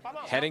Ouais, c'est pas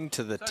mal. heading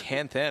to the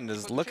 10th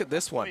end. Look at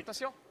this one.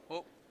 Attention.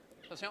 Oh.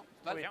 Attention.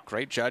 Val.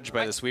 Great judge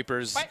by the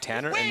sweepers,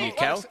 Tanner and Ouais,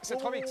 Mikkel. c'est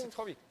trop vite, c'est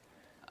trop vite.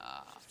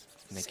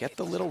 And they get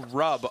the little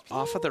rub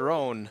off of their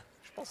own.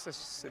 Je pense que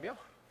c'est bien.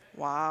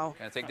 Wow.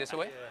 Can I take this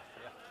away?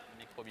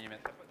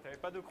 Micromillimètre. T'avais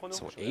pas de chrono.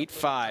 So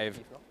 8-5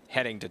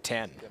 heading to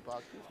 10. T'es pas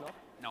actif,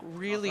 non?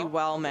 Really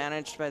well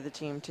managed by the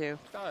team, too.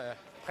 Putain,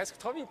 presque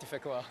trop vite, tu fais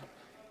quoi?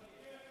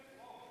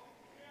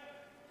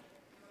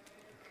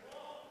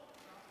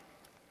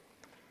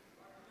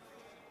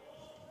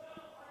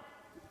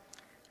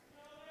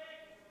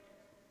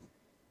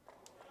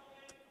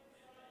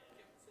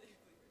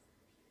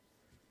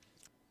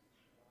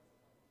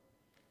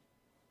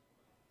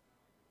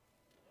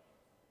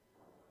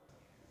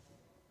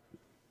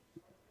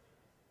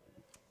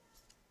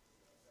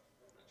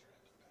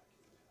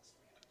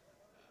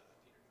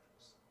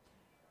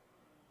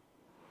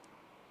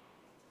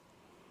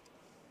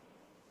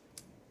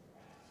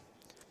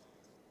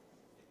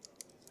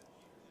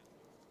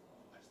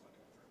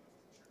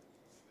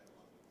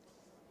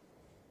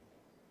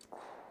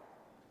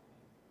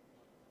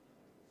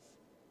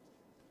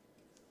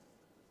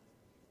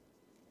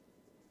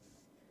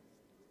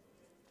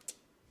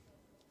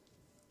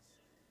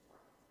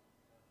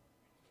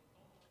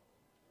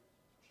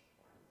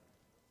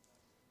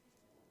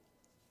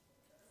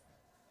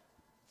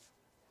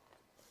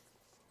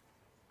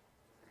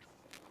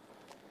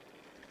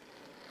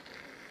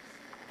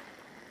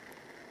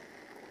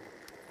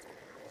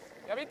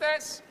 La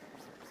vitesse.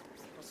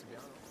 Oh, c'est bien.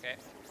 Ok.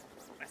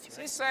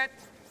 6-7.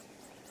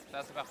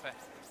 Ça, c'est parfait.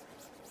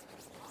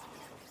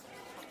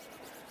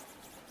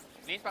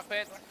 Ligne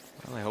parfaite.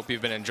 Well, I hope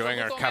you've been enjoying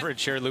our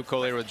coverage here. Luke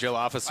Collier with Jill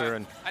Officer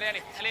and Allez,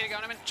 allez. Allez, les gars,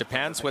 on amène.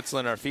 Japan,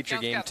 Switzerland, our feature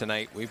game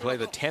tonight. We play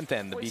the 10th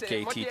end, the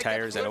BKT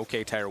Tires and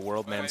OK Tire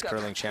World Men's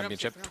Curling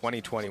Championship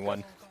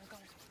 2021.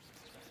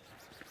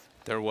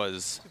 There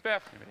was Super.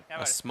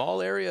 a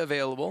small area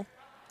available,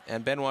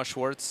 and Benoit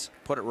Schwartz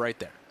put it right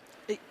there.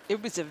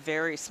 It was a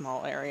very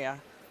small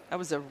area. That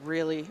was a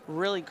really,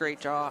 really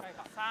great draw.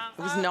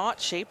 It was not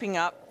shaping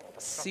up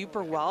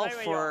super well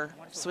for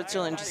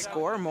Switzerland to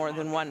score more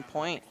than 1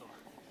 point.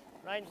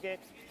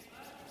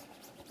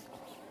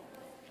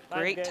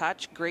 Great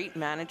touch, great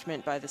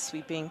management by the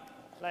sweeping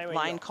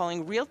line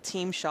calling. Real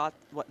team shot,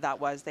 what that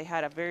was. They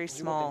had a very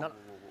small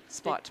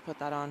spot to put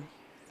that on.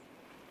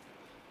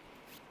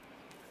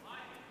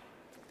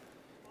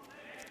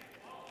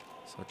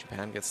 So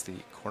Japan gets the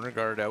corner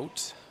guard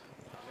out.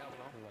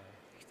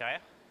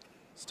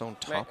 Stone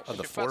top of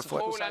the Je sais pas trop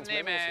où 4-foot.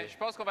 l'amener, mais je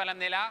pense qu'on va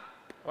l'amener là.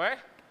 Ouais.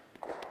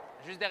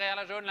 Juste derrière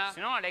la jaune, là.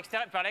 Sinon, à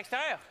l'extérieur, par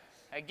l'extérieur.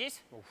 Avec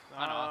 10.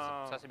 Ah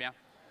non, ça c'est bien.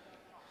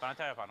 Par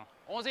l'intérieur, pardon.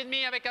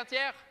 11,5 avec un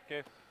tiers.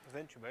 Ok.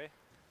 Then tu vas.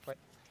 Ouais.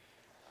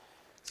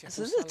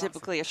 So this is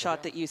typically a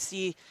shot that you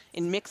see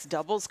in mixed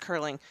doubles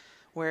curling,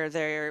 where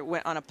they're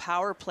on a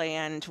power play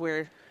end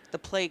where the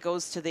play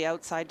goes to the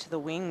outside to the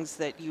wings,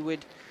 that you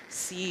would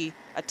see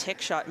a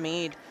tick shot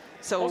made.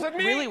 So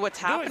really what's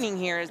happening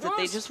here is that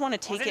they just want to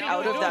take it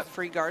out of that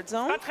free guard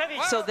zone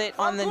so that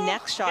on the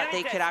next shot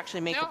they could actually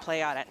make a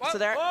play at it. So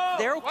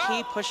they're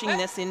okay pushing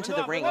this into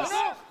the rings.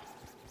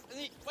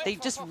 They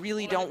just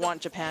really don't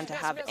want Japan to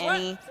have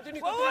any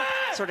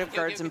sort of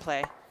guards in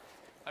play.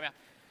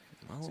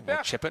 Well,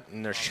 they'll chip it,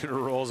 and their shooter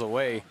rolls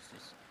away.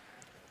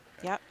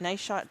 Yeah, nice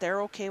shot.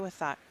 They're okay with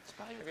that.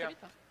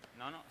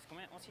 Non, non, c'est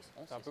combien?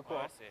 11-6. C'est un peu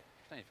court.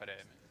 Putain, il fallait...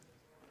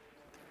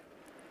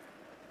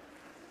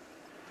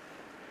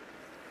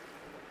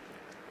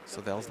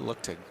 So they'll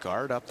look to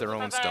guard up their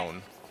own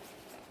stone.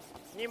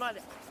 2ま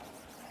で。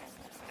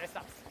レス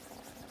タ。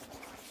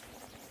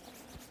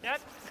やっ。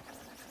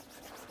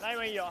ライン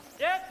はいいよ。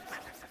やっ。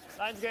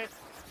ラインズグッ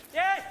ド。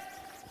やっ。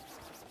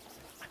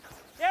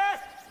やっ。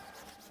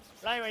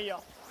ラインはいい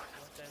よ。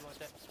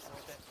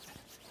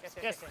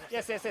Yes,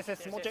 yes, yes, yes,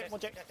 yes. もうちょい、もう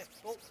ちょい。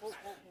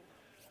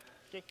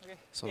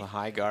So the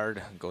high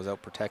guard goes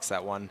out, protects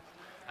that one.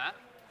 Hein?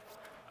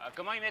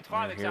 Comment il met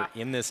 3 And avec here ça?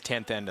 in this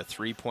 10th end, a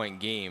 3-point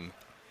game.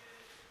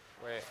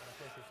 Ouais.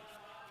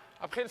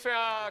 Après, il fait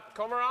un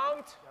come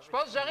around. Je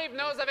pense que j'arrive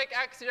nose avec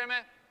axe si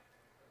jamais.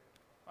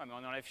 Ouais, mais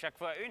on enlève chaque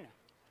fois une.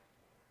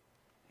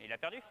 Et il a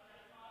perdu.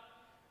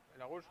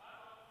 La rouge.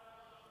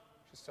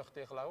 Juste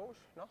sortir la rouge,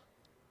 non?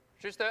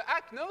 Juste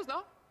hack nose,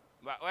 non?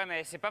 Bah ouais,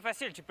 mais c'est pas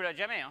facile, tu peux la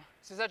jammer. Hein.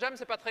 Si ça jam,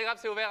 c'est pas très grave,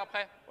 c'est ouvert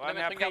après. On Ouais, va mais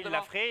mettre une après garde il la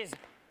devant. freeze.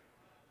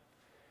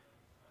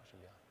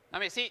 Non,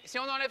 mais si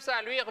on enlève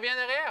ça, lui, il revient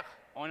derrière.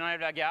 On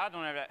enlève la garde, on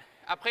enlève la...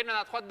 Après, il en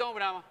a 3 dedans, au bout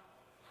d'un moment.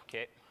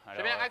 Ok.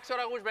 J'ai bien hack sur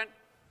la rouge, Ben.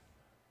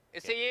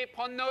 Essayez,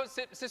 prendre nose,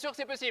 c'est sûr que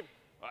c'est possible.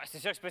 Ouais, c'est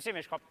sûr que c'est possible,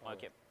 mais je crois...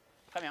 Ok.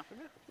 Très bien.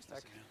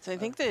 So I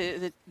think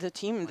the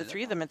team, the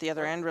three of them at the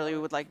other end, really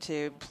would like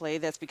to play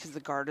this because the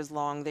guard is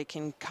long. They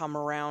can come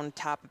around,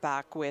 tap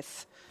back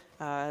with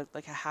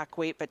like a hack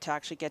weight, but to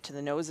actually get to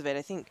the nose of it,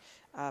 I think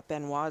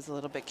Benoit is a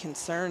little bit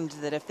concerned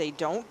that if they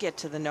don't get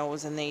to the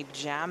nose and they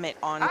jam it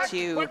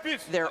onto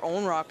their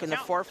own rock in the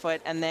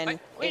 4-foot, and then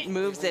it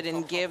moves it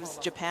and gives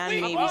Japan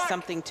maybe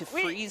something to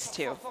freeze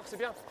to.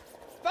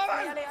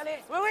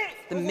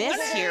 The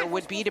miss here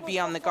would be to be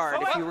on the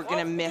guard if you were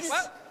going to miss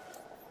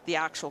the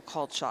actual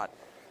called shot.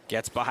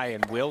 Gets by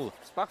and will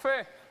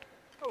Parfait.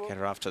 get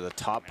her off to the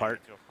top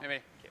part.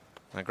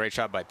 A great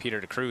shot by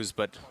Peter de Cruz,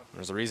 but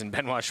there's a reason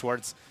Benoit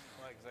Schwartz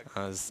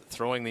is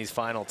throwing these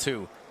final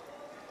two.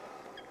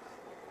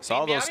 So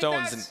all those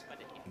stones, and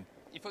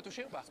Il faut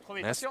toucher ou pas?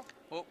 that's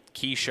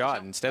key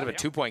shot. Instead of a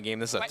 2-point game,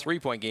 this is a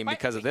 3-point game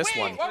because of this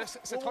one.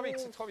 C'est trop vite,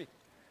 c'est trop vite.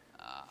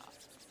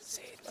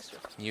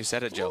 You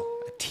said it, Jill.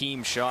 A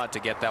team shot to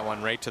get that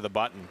one right to the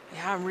button.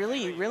 Yeah,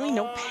 really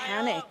no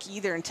panic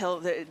either until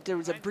there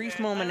was a brief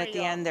moment at the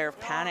end there of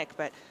panic.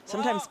 But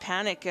sometimes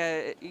panic,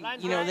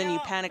 you know, then you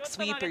panic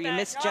sweep or you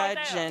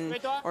misjudge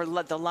or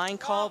let the line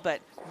call.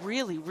 But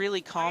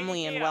really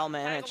calmly and well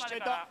managed.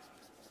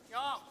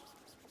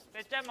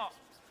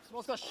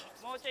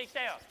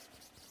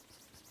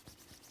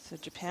 So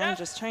Japan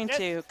just trying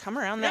to come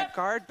around that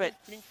guard, but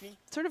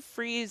sort of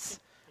freeze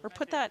or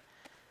put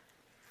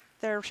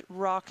their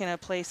rock in a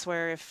place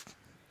where if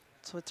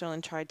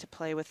Switzerland tried to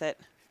play with it,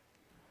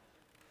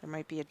 there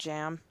might be a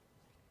jam.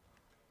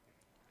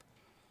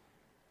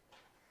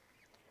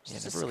 Yeah,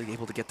 never really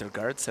able to get their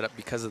guard set up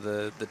because of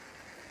the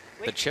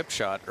chip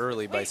shot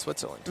early by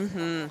Switzerland.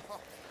 Mm-hmm.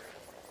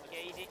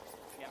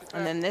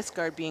 And then this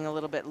guard being a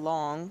little bit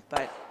long,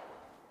 but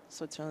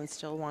Switzerland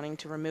still wanting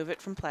to remove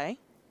it from play.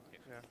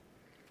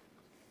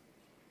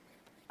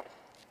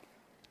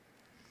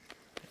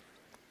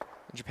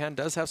 Japan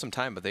does have some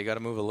time, but they got to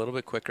move a little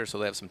bit quicker so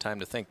they have some time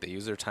to think. They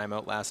use their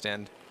timeout last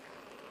end.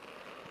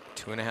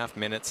 2.5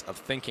 minutes of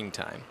thinking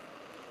time.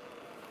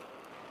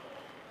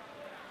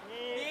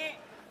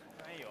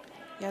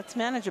 Yeah, it's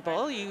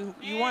manageable. You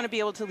want to be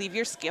able to leave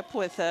your skip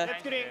with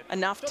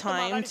enough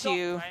time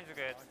to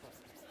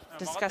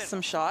discuss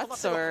some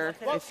shots, or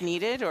if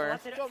needed, or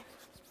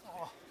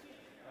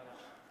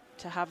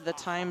to have the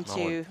time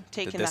to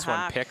take in the hack. Did this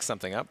one pick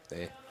something up?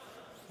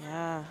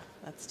 Yeah.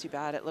 That's too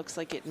bad. It looks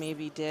like it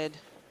maybe did.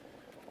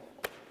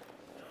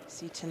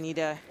 See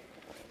Tanita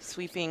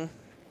sweeping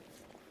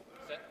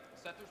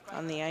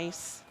on the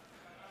ice.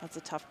 That's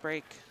a tough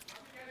break.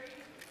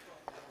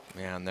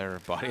 Man, their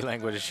body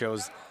language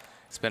shows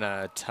it's been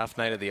a tough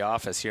night at the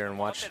office here, and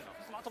watch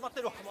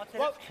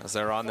as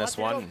they're on this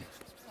one.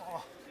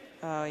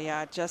 Oh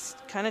yeah, it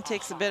just kind of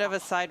takes a bit of a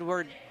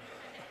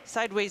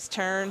sideways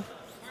turn.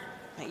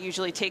 It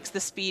usually takes the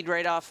speed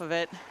right off of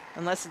it,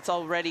 unless it's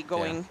already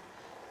going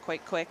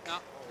quite quick.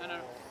 No.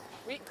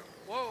 Oui.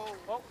 Whoa,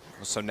 whoa.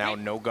 So now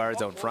no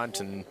guards out front,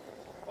 and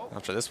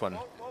after this one,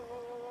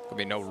 there'll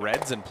be no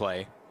reds in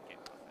play.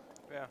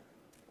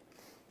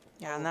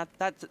 Yeah, and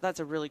that's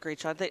a really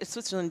great shot.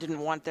 Switzerland didn't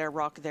want their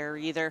rock there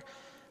either.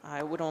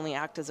 It would only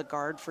act as a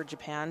guard for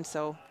Japan,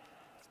 so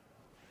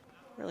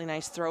really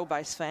nice throw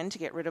by Sven to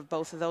get rid of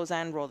both of those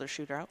and roll their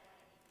shooter out.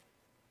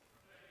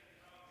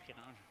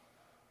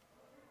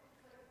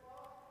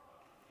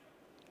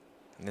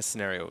 In this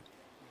scenario,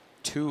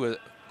 2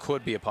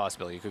 could be a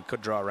possibility. You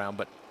could draw around,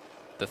 but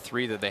the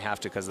 3 that they have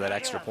to because of that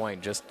extra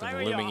point just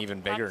looming even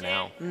bigger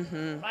now.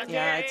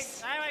 Yeah,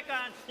 it's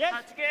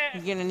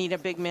you're gonna need a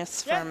big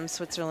miss from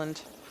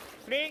Switzerland.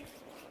 Green.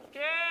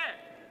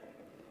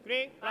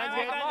 Green. Line's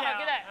good.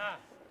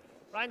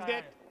 Line's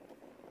good.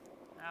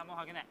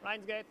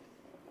 Line's good.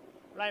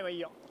 Line はいい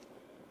よ。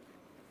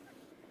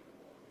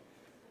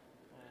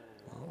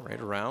 Right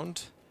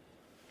around.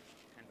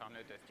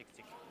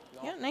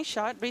 Yeah, nice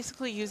shot.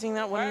 Basically using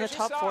that one in the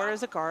top 4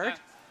 as a guard.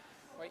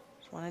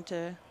 Just wanted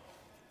to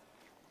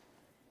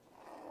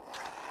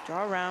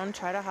draw around,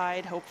 try to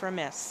hide, hope for a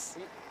miss.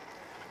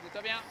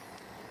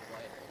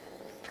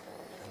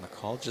 And the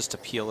call just to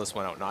peel this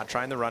one out, not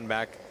trying to run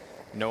back,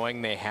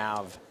 knowing they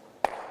have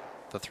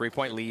the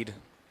 3-point lead.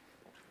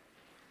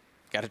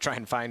 Got to try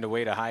and find a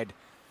way to hide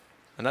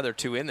another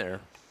 2 in there.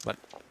 But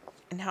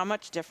and how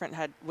much different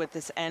would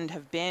this end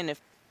have been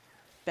if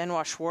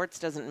Benoit Schwartz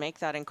doesn't make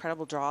that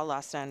incredible draw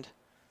last end?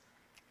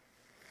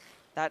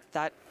 That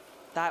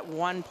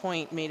 1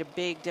 point made a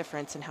big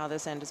difference in how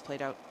this end has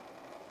played out.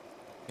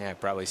 yeah,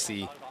 probably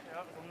see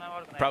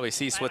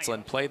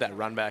Switzerland play that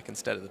run back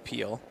instead of the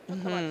peel.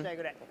 Mm-hmm.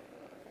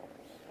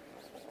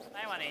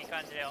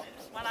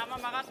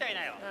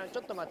 ち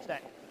ょっと待ちた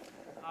い。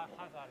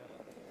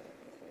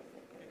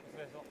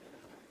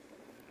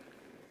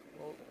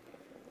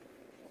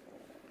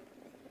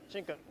し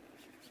んくん。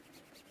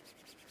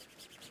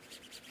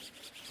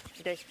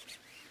Okay.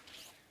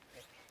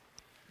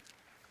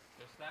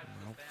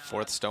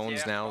 Fourth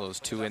stones now, those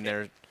 2 in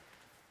there.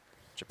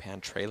 Japan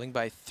trailing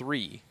by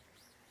 3.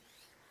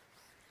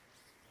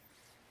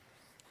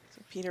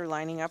 So Peter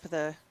lining up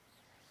the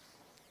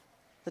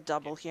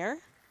double here.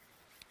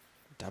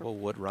 Double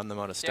would run them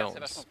out of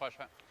stones.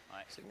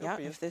 Yeah,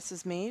 if this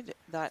is made,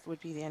 that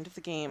would be the end of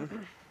the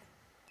game.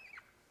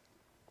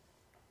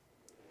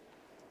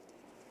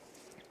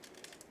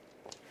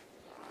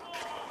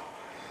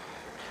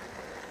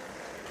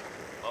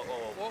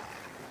 Whoa,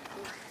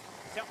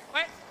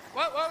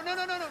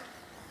 no.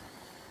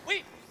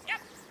 Oui, yep.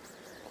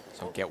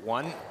 So get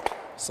 1,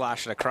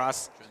 slash it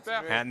across,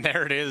 and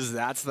there it is.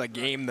 That's the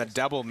game the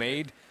double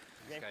made.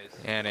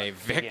 And a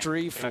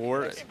victory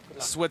for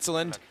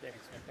Switzerland.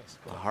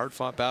 A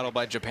hard-fought battle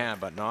by Japan,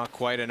 but not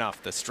quite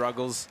enough. The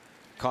struggles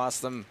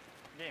cost them,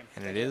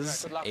 and it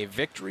is a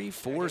victory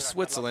for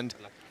Switzerland.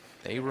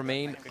 They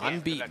remain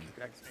unbeaten,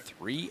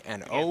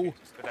 3-0.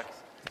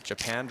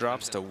 Japan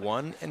drops to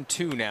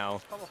 1-2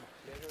 now.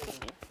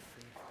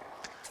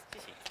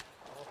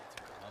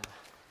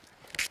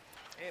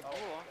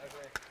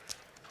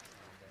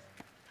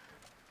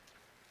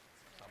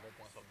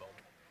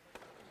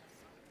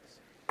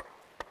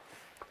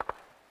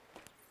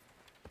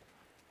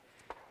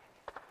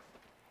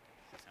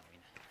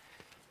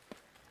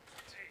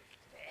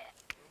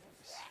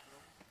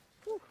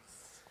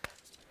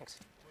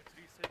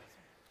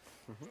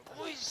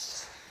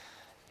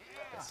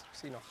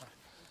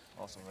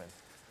 Awesome win.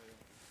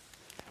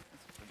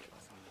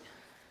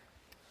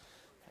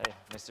 Hey,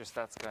 Mr.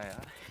 Stats guy, huh?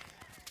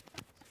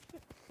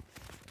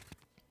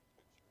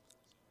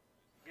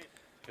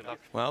 Good luck.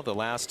 Well, the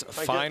last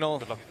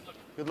final,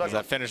 as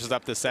that finishes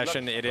up the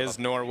session, it is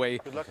Norway.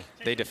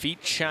 They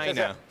defeat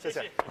China.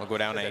 We'll go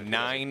down a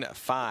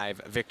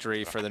 9-5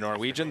 victory for the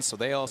Norwegians, so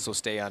they also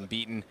stay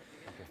unbeaten.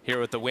 Here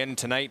with the win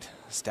tonight,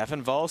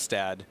 Stefan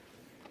Valstad,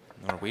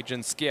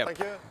 Norwegian skip,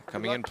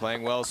 coming in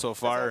playing well so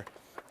far.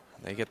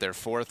 They get their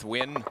 4th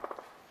win.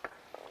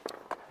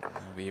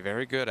 They'll be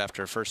very good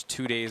after first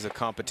 2 days of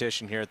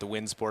competition here at the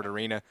Winsport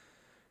Arena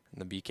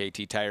in the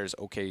BKT Tires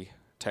OK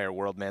Tire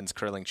World Men's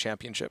Curling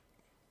Championship.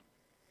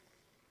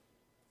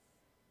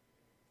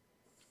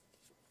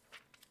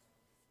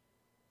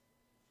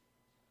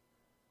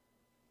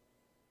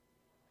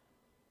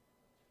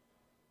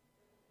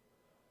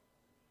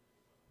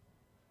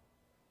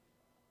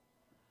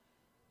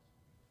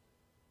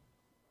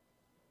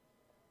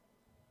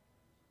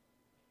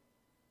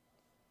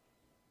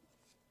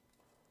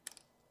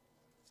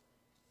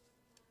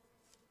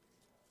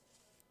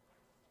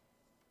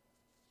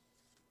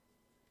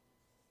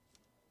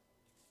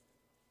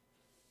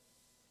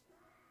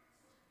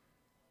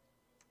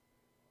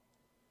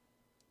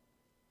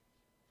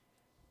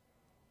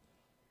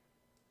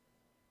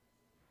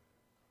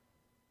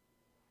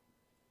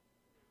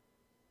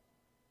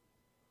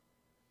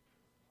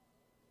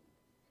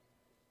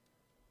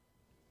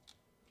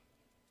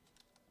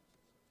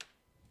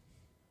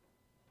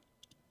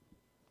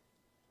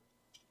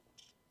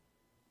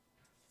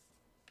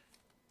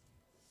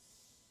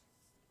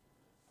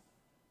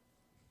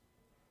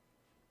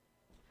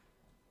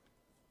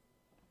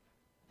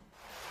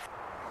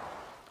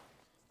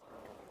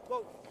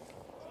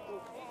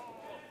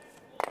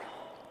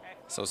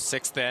 So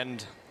 6th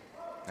end,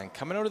 and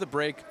coming out of the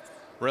break,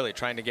 really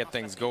trying to get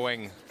things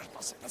going.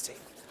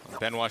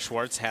 Benoit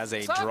Schwartz has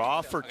a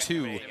draw for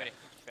 2.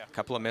 A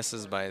couple of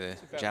misses by the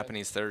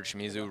Japanese third.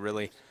 Shimizu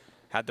really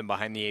had them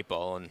behind the 8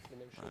 ball, and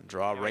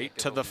draw right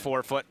to the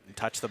forefoot and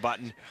touch the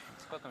button.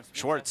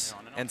 Schwartz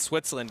and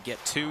Switzerland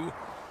get 2.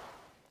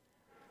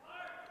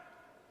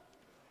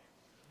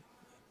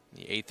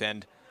 The 8th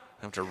end,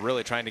 after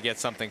really trying to get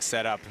something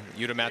set up.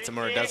 Yuta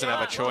Matsumura doesn't have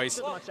a choice.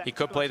 He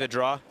could play the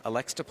draw,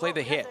 elects to play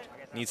the hit.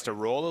 Needs to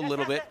roll a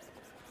little bit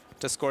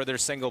to score their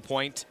single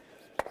point.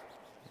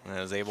 And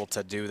is able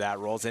to do that,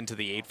 rolls into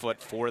the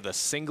 8-foot for the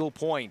single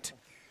point.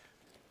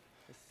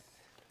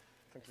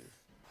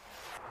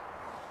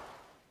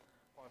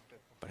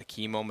 But a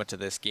key moment to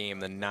this game,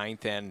 the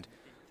 9th end.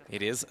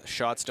 It is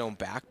Shotstone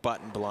back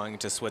button belonging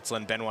to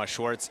Switzerland, Benoit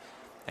Schwartz.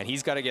 And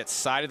he's got to get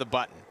side of the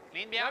button.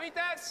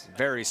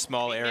 Very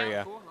small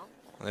area.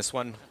 This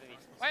one,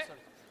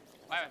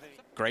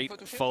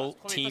 great full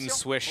team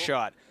Swiss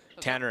shot.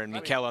 Tanner and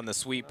Mikel on the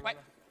sweep.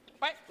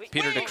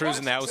 Peter de Cruz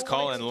in the house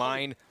call in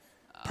line.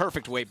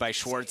 Perfect weight by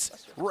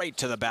Schwartz, right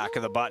to the back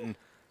of the button.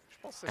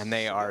 And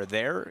they are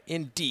there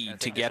indeed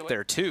to get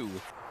their 2.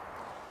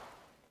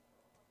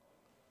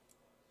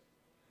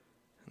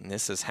 And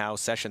this is how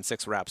session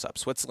 6 wraps up.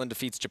 Switzerland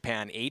defeats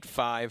Japan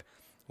 8-5,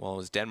 while it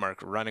was Denmark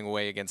running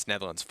away against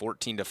Netherlands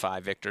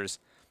 14-5 victors.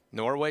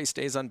 Norway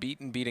stays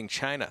unbeaten, beating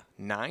China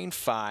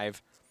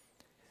 9-5.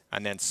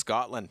 And then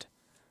Scotland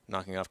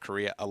knocking off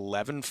Korea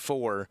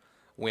 11-4,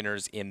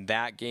 winners in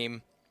that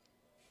game.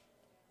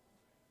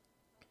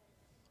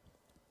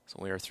 So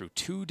we are through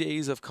 2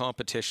 days of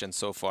competition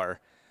so far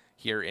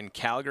here in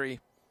Calgary.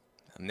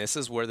 And this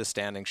is where the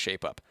standings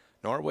shape up.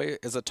 Norway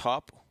is a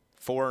top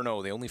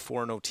 4-0, the only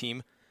 4-0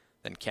 team.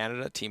 Then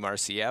Canada, Team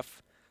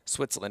RCF,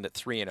 Switzerland at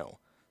 3-0.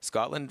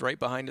 Scotland right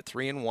behind at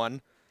 3-1.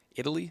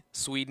 Italy,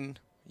 Sweden,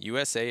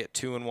 USA at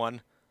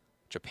 2-1.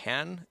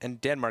 Japan and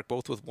Denmark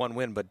both with 1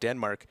 win, but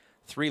Denmark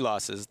 3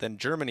 losses. Then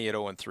Germany at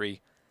 0-3.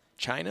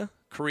 China,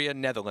 Korea,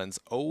 Netherlands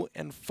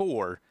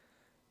 0-4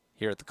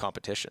 here at the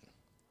competition.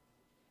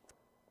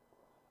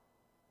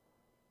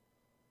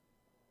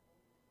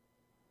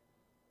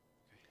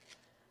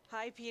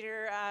 Hi,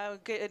 Peter.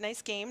 Good,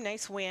 nice game,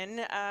 nice win.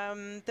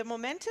 The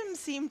momentum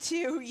seemed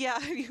to, yeah,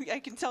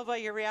 I can tell by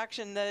your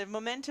reaction, the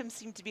momentum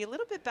seemed to be a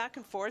little bit back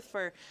and forth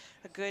for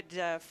a good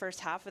first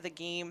half of the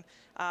game.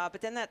 But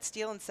then that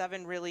steal in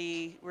 7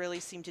 really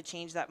seemed to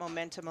change that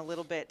momentum a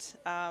little bit.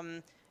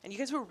 And you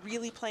guys were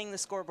really playing the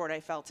scoreboard, I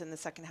felt, in the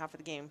second half of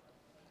the game.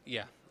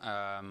 Yeah.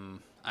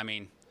 I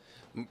mean,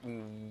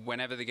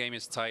 whenever the game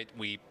is tight,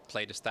 we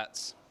play the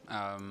stats.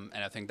 And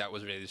I think that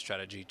was really the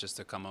strategy, just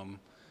to come home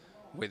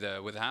with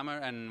a hammer,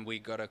 and we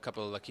got a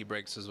couple of lucky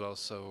breaks as well,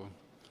 so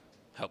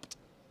helped.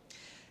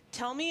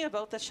 Tell me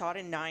about the shot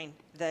in 9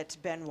 that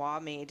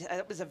Benoit made.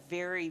 It was a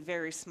very,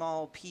 very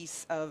small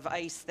piece of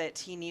ice that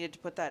he needed to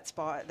put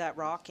that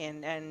rock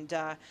in, and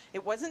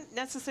it wasn't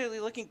necessarily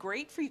looking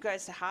great for you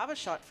guys to have a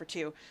shot for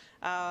 2.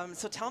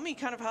 So tell me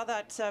kind of how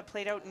that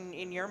played out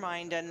in your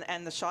mind,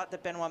 and the shot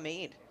that Benoit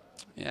made.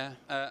 Yeah,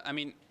 I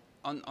mean,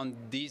 on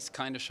these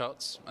kind of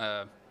shots,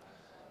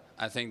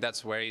 I think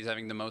that's where he's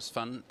having the most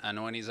fun.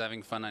 And when he's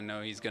having fun, I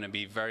know he's going to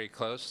be very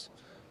close.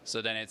 So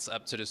then it's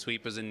up to the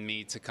sweepers and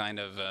me to kind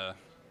of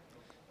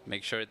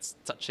make sure it's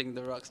touching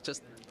the rocks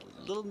just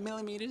little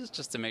millimeters,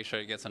 just to make sure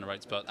it gets on the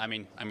right spot. I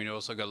mean, we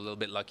also got a little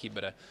bit lucky,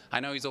 but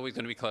I know he's always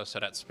going to be close, so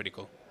that's pretty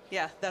cool.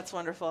 Yeah, that's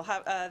wonderful.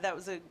 That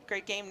was a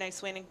great game,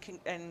 nice win,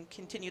 and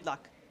continued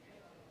luck.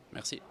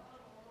 Merci.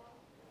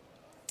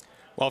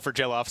 Well, for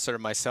Jill Officer,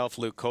 myself,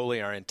 Luke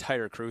Coley, our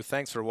entire crew,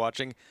 thanks for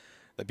watching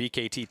the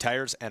BKT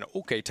Tires and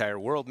OK Tire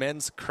World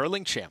Men's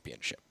Curling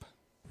Championship.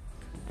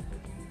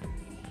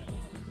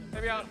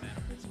 Très bien,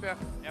 super.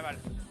 Bien mal.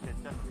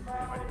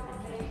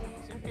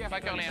 C'est une pierre.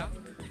 Pas curler, hein.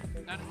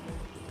 Non.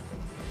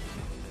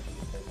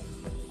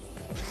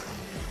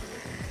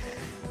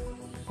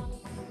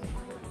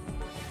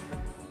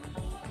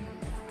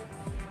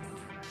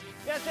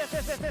 Yes.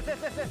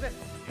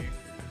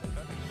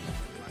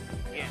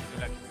 Again,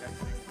 good luck.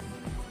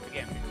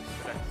 Again.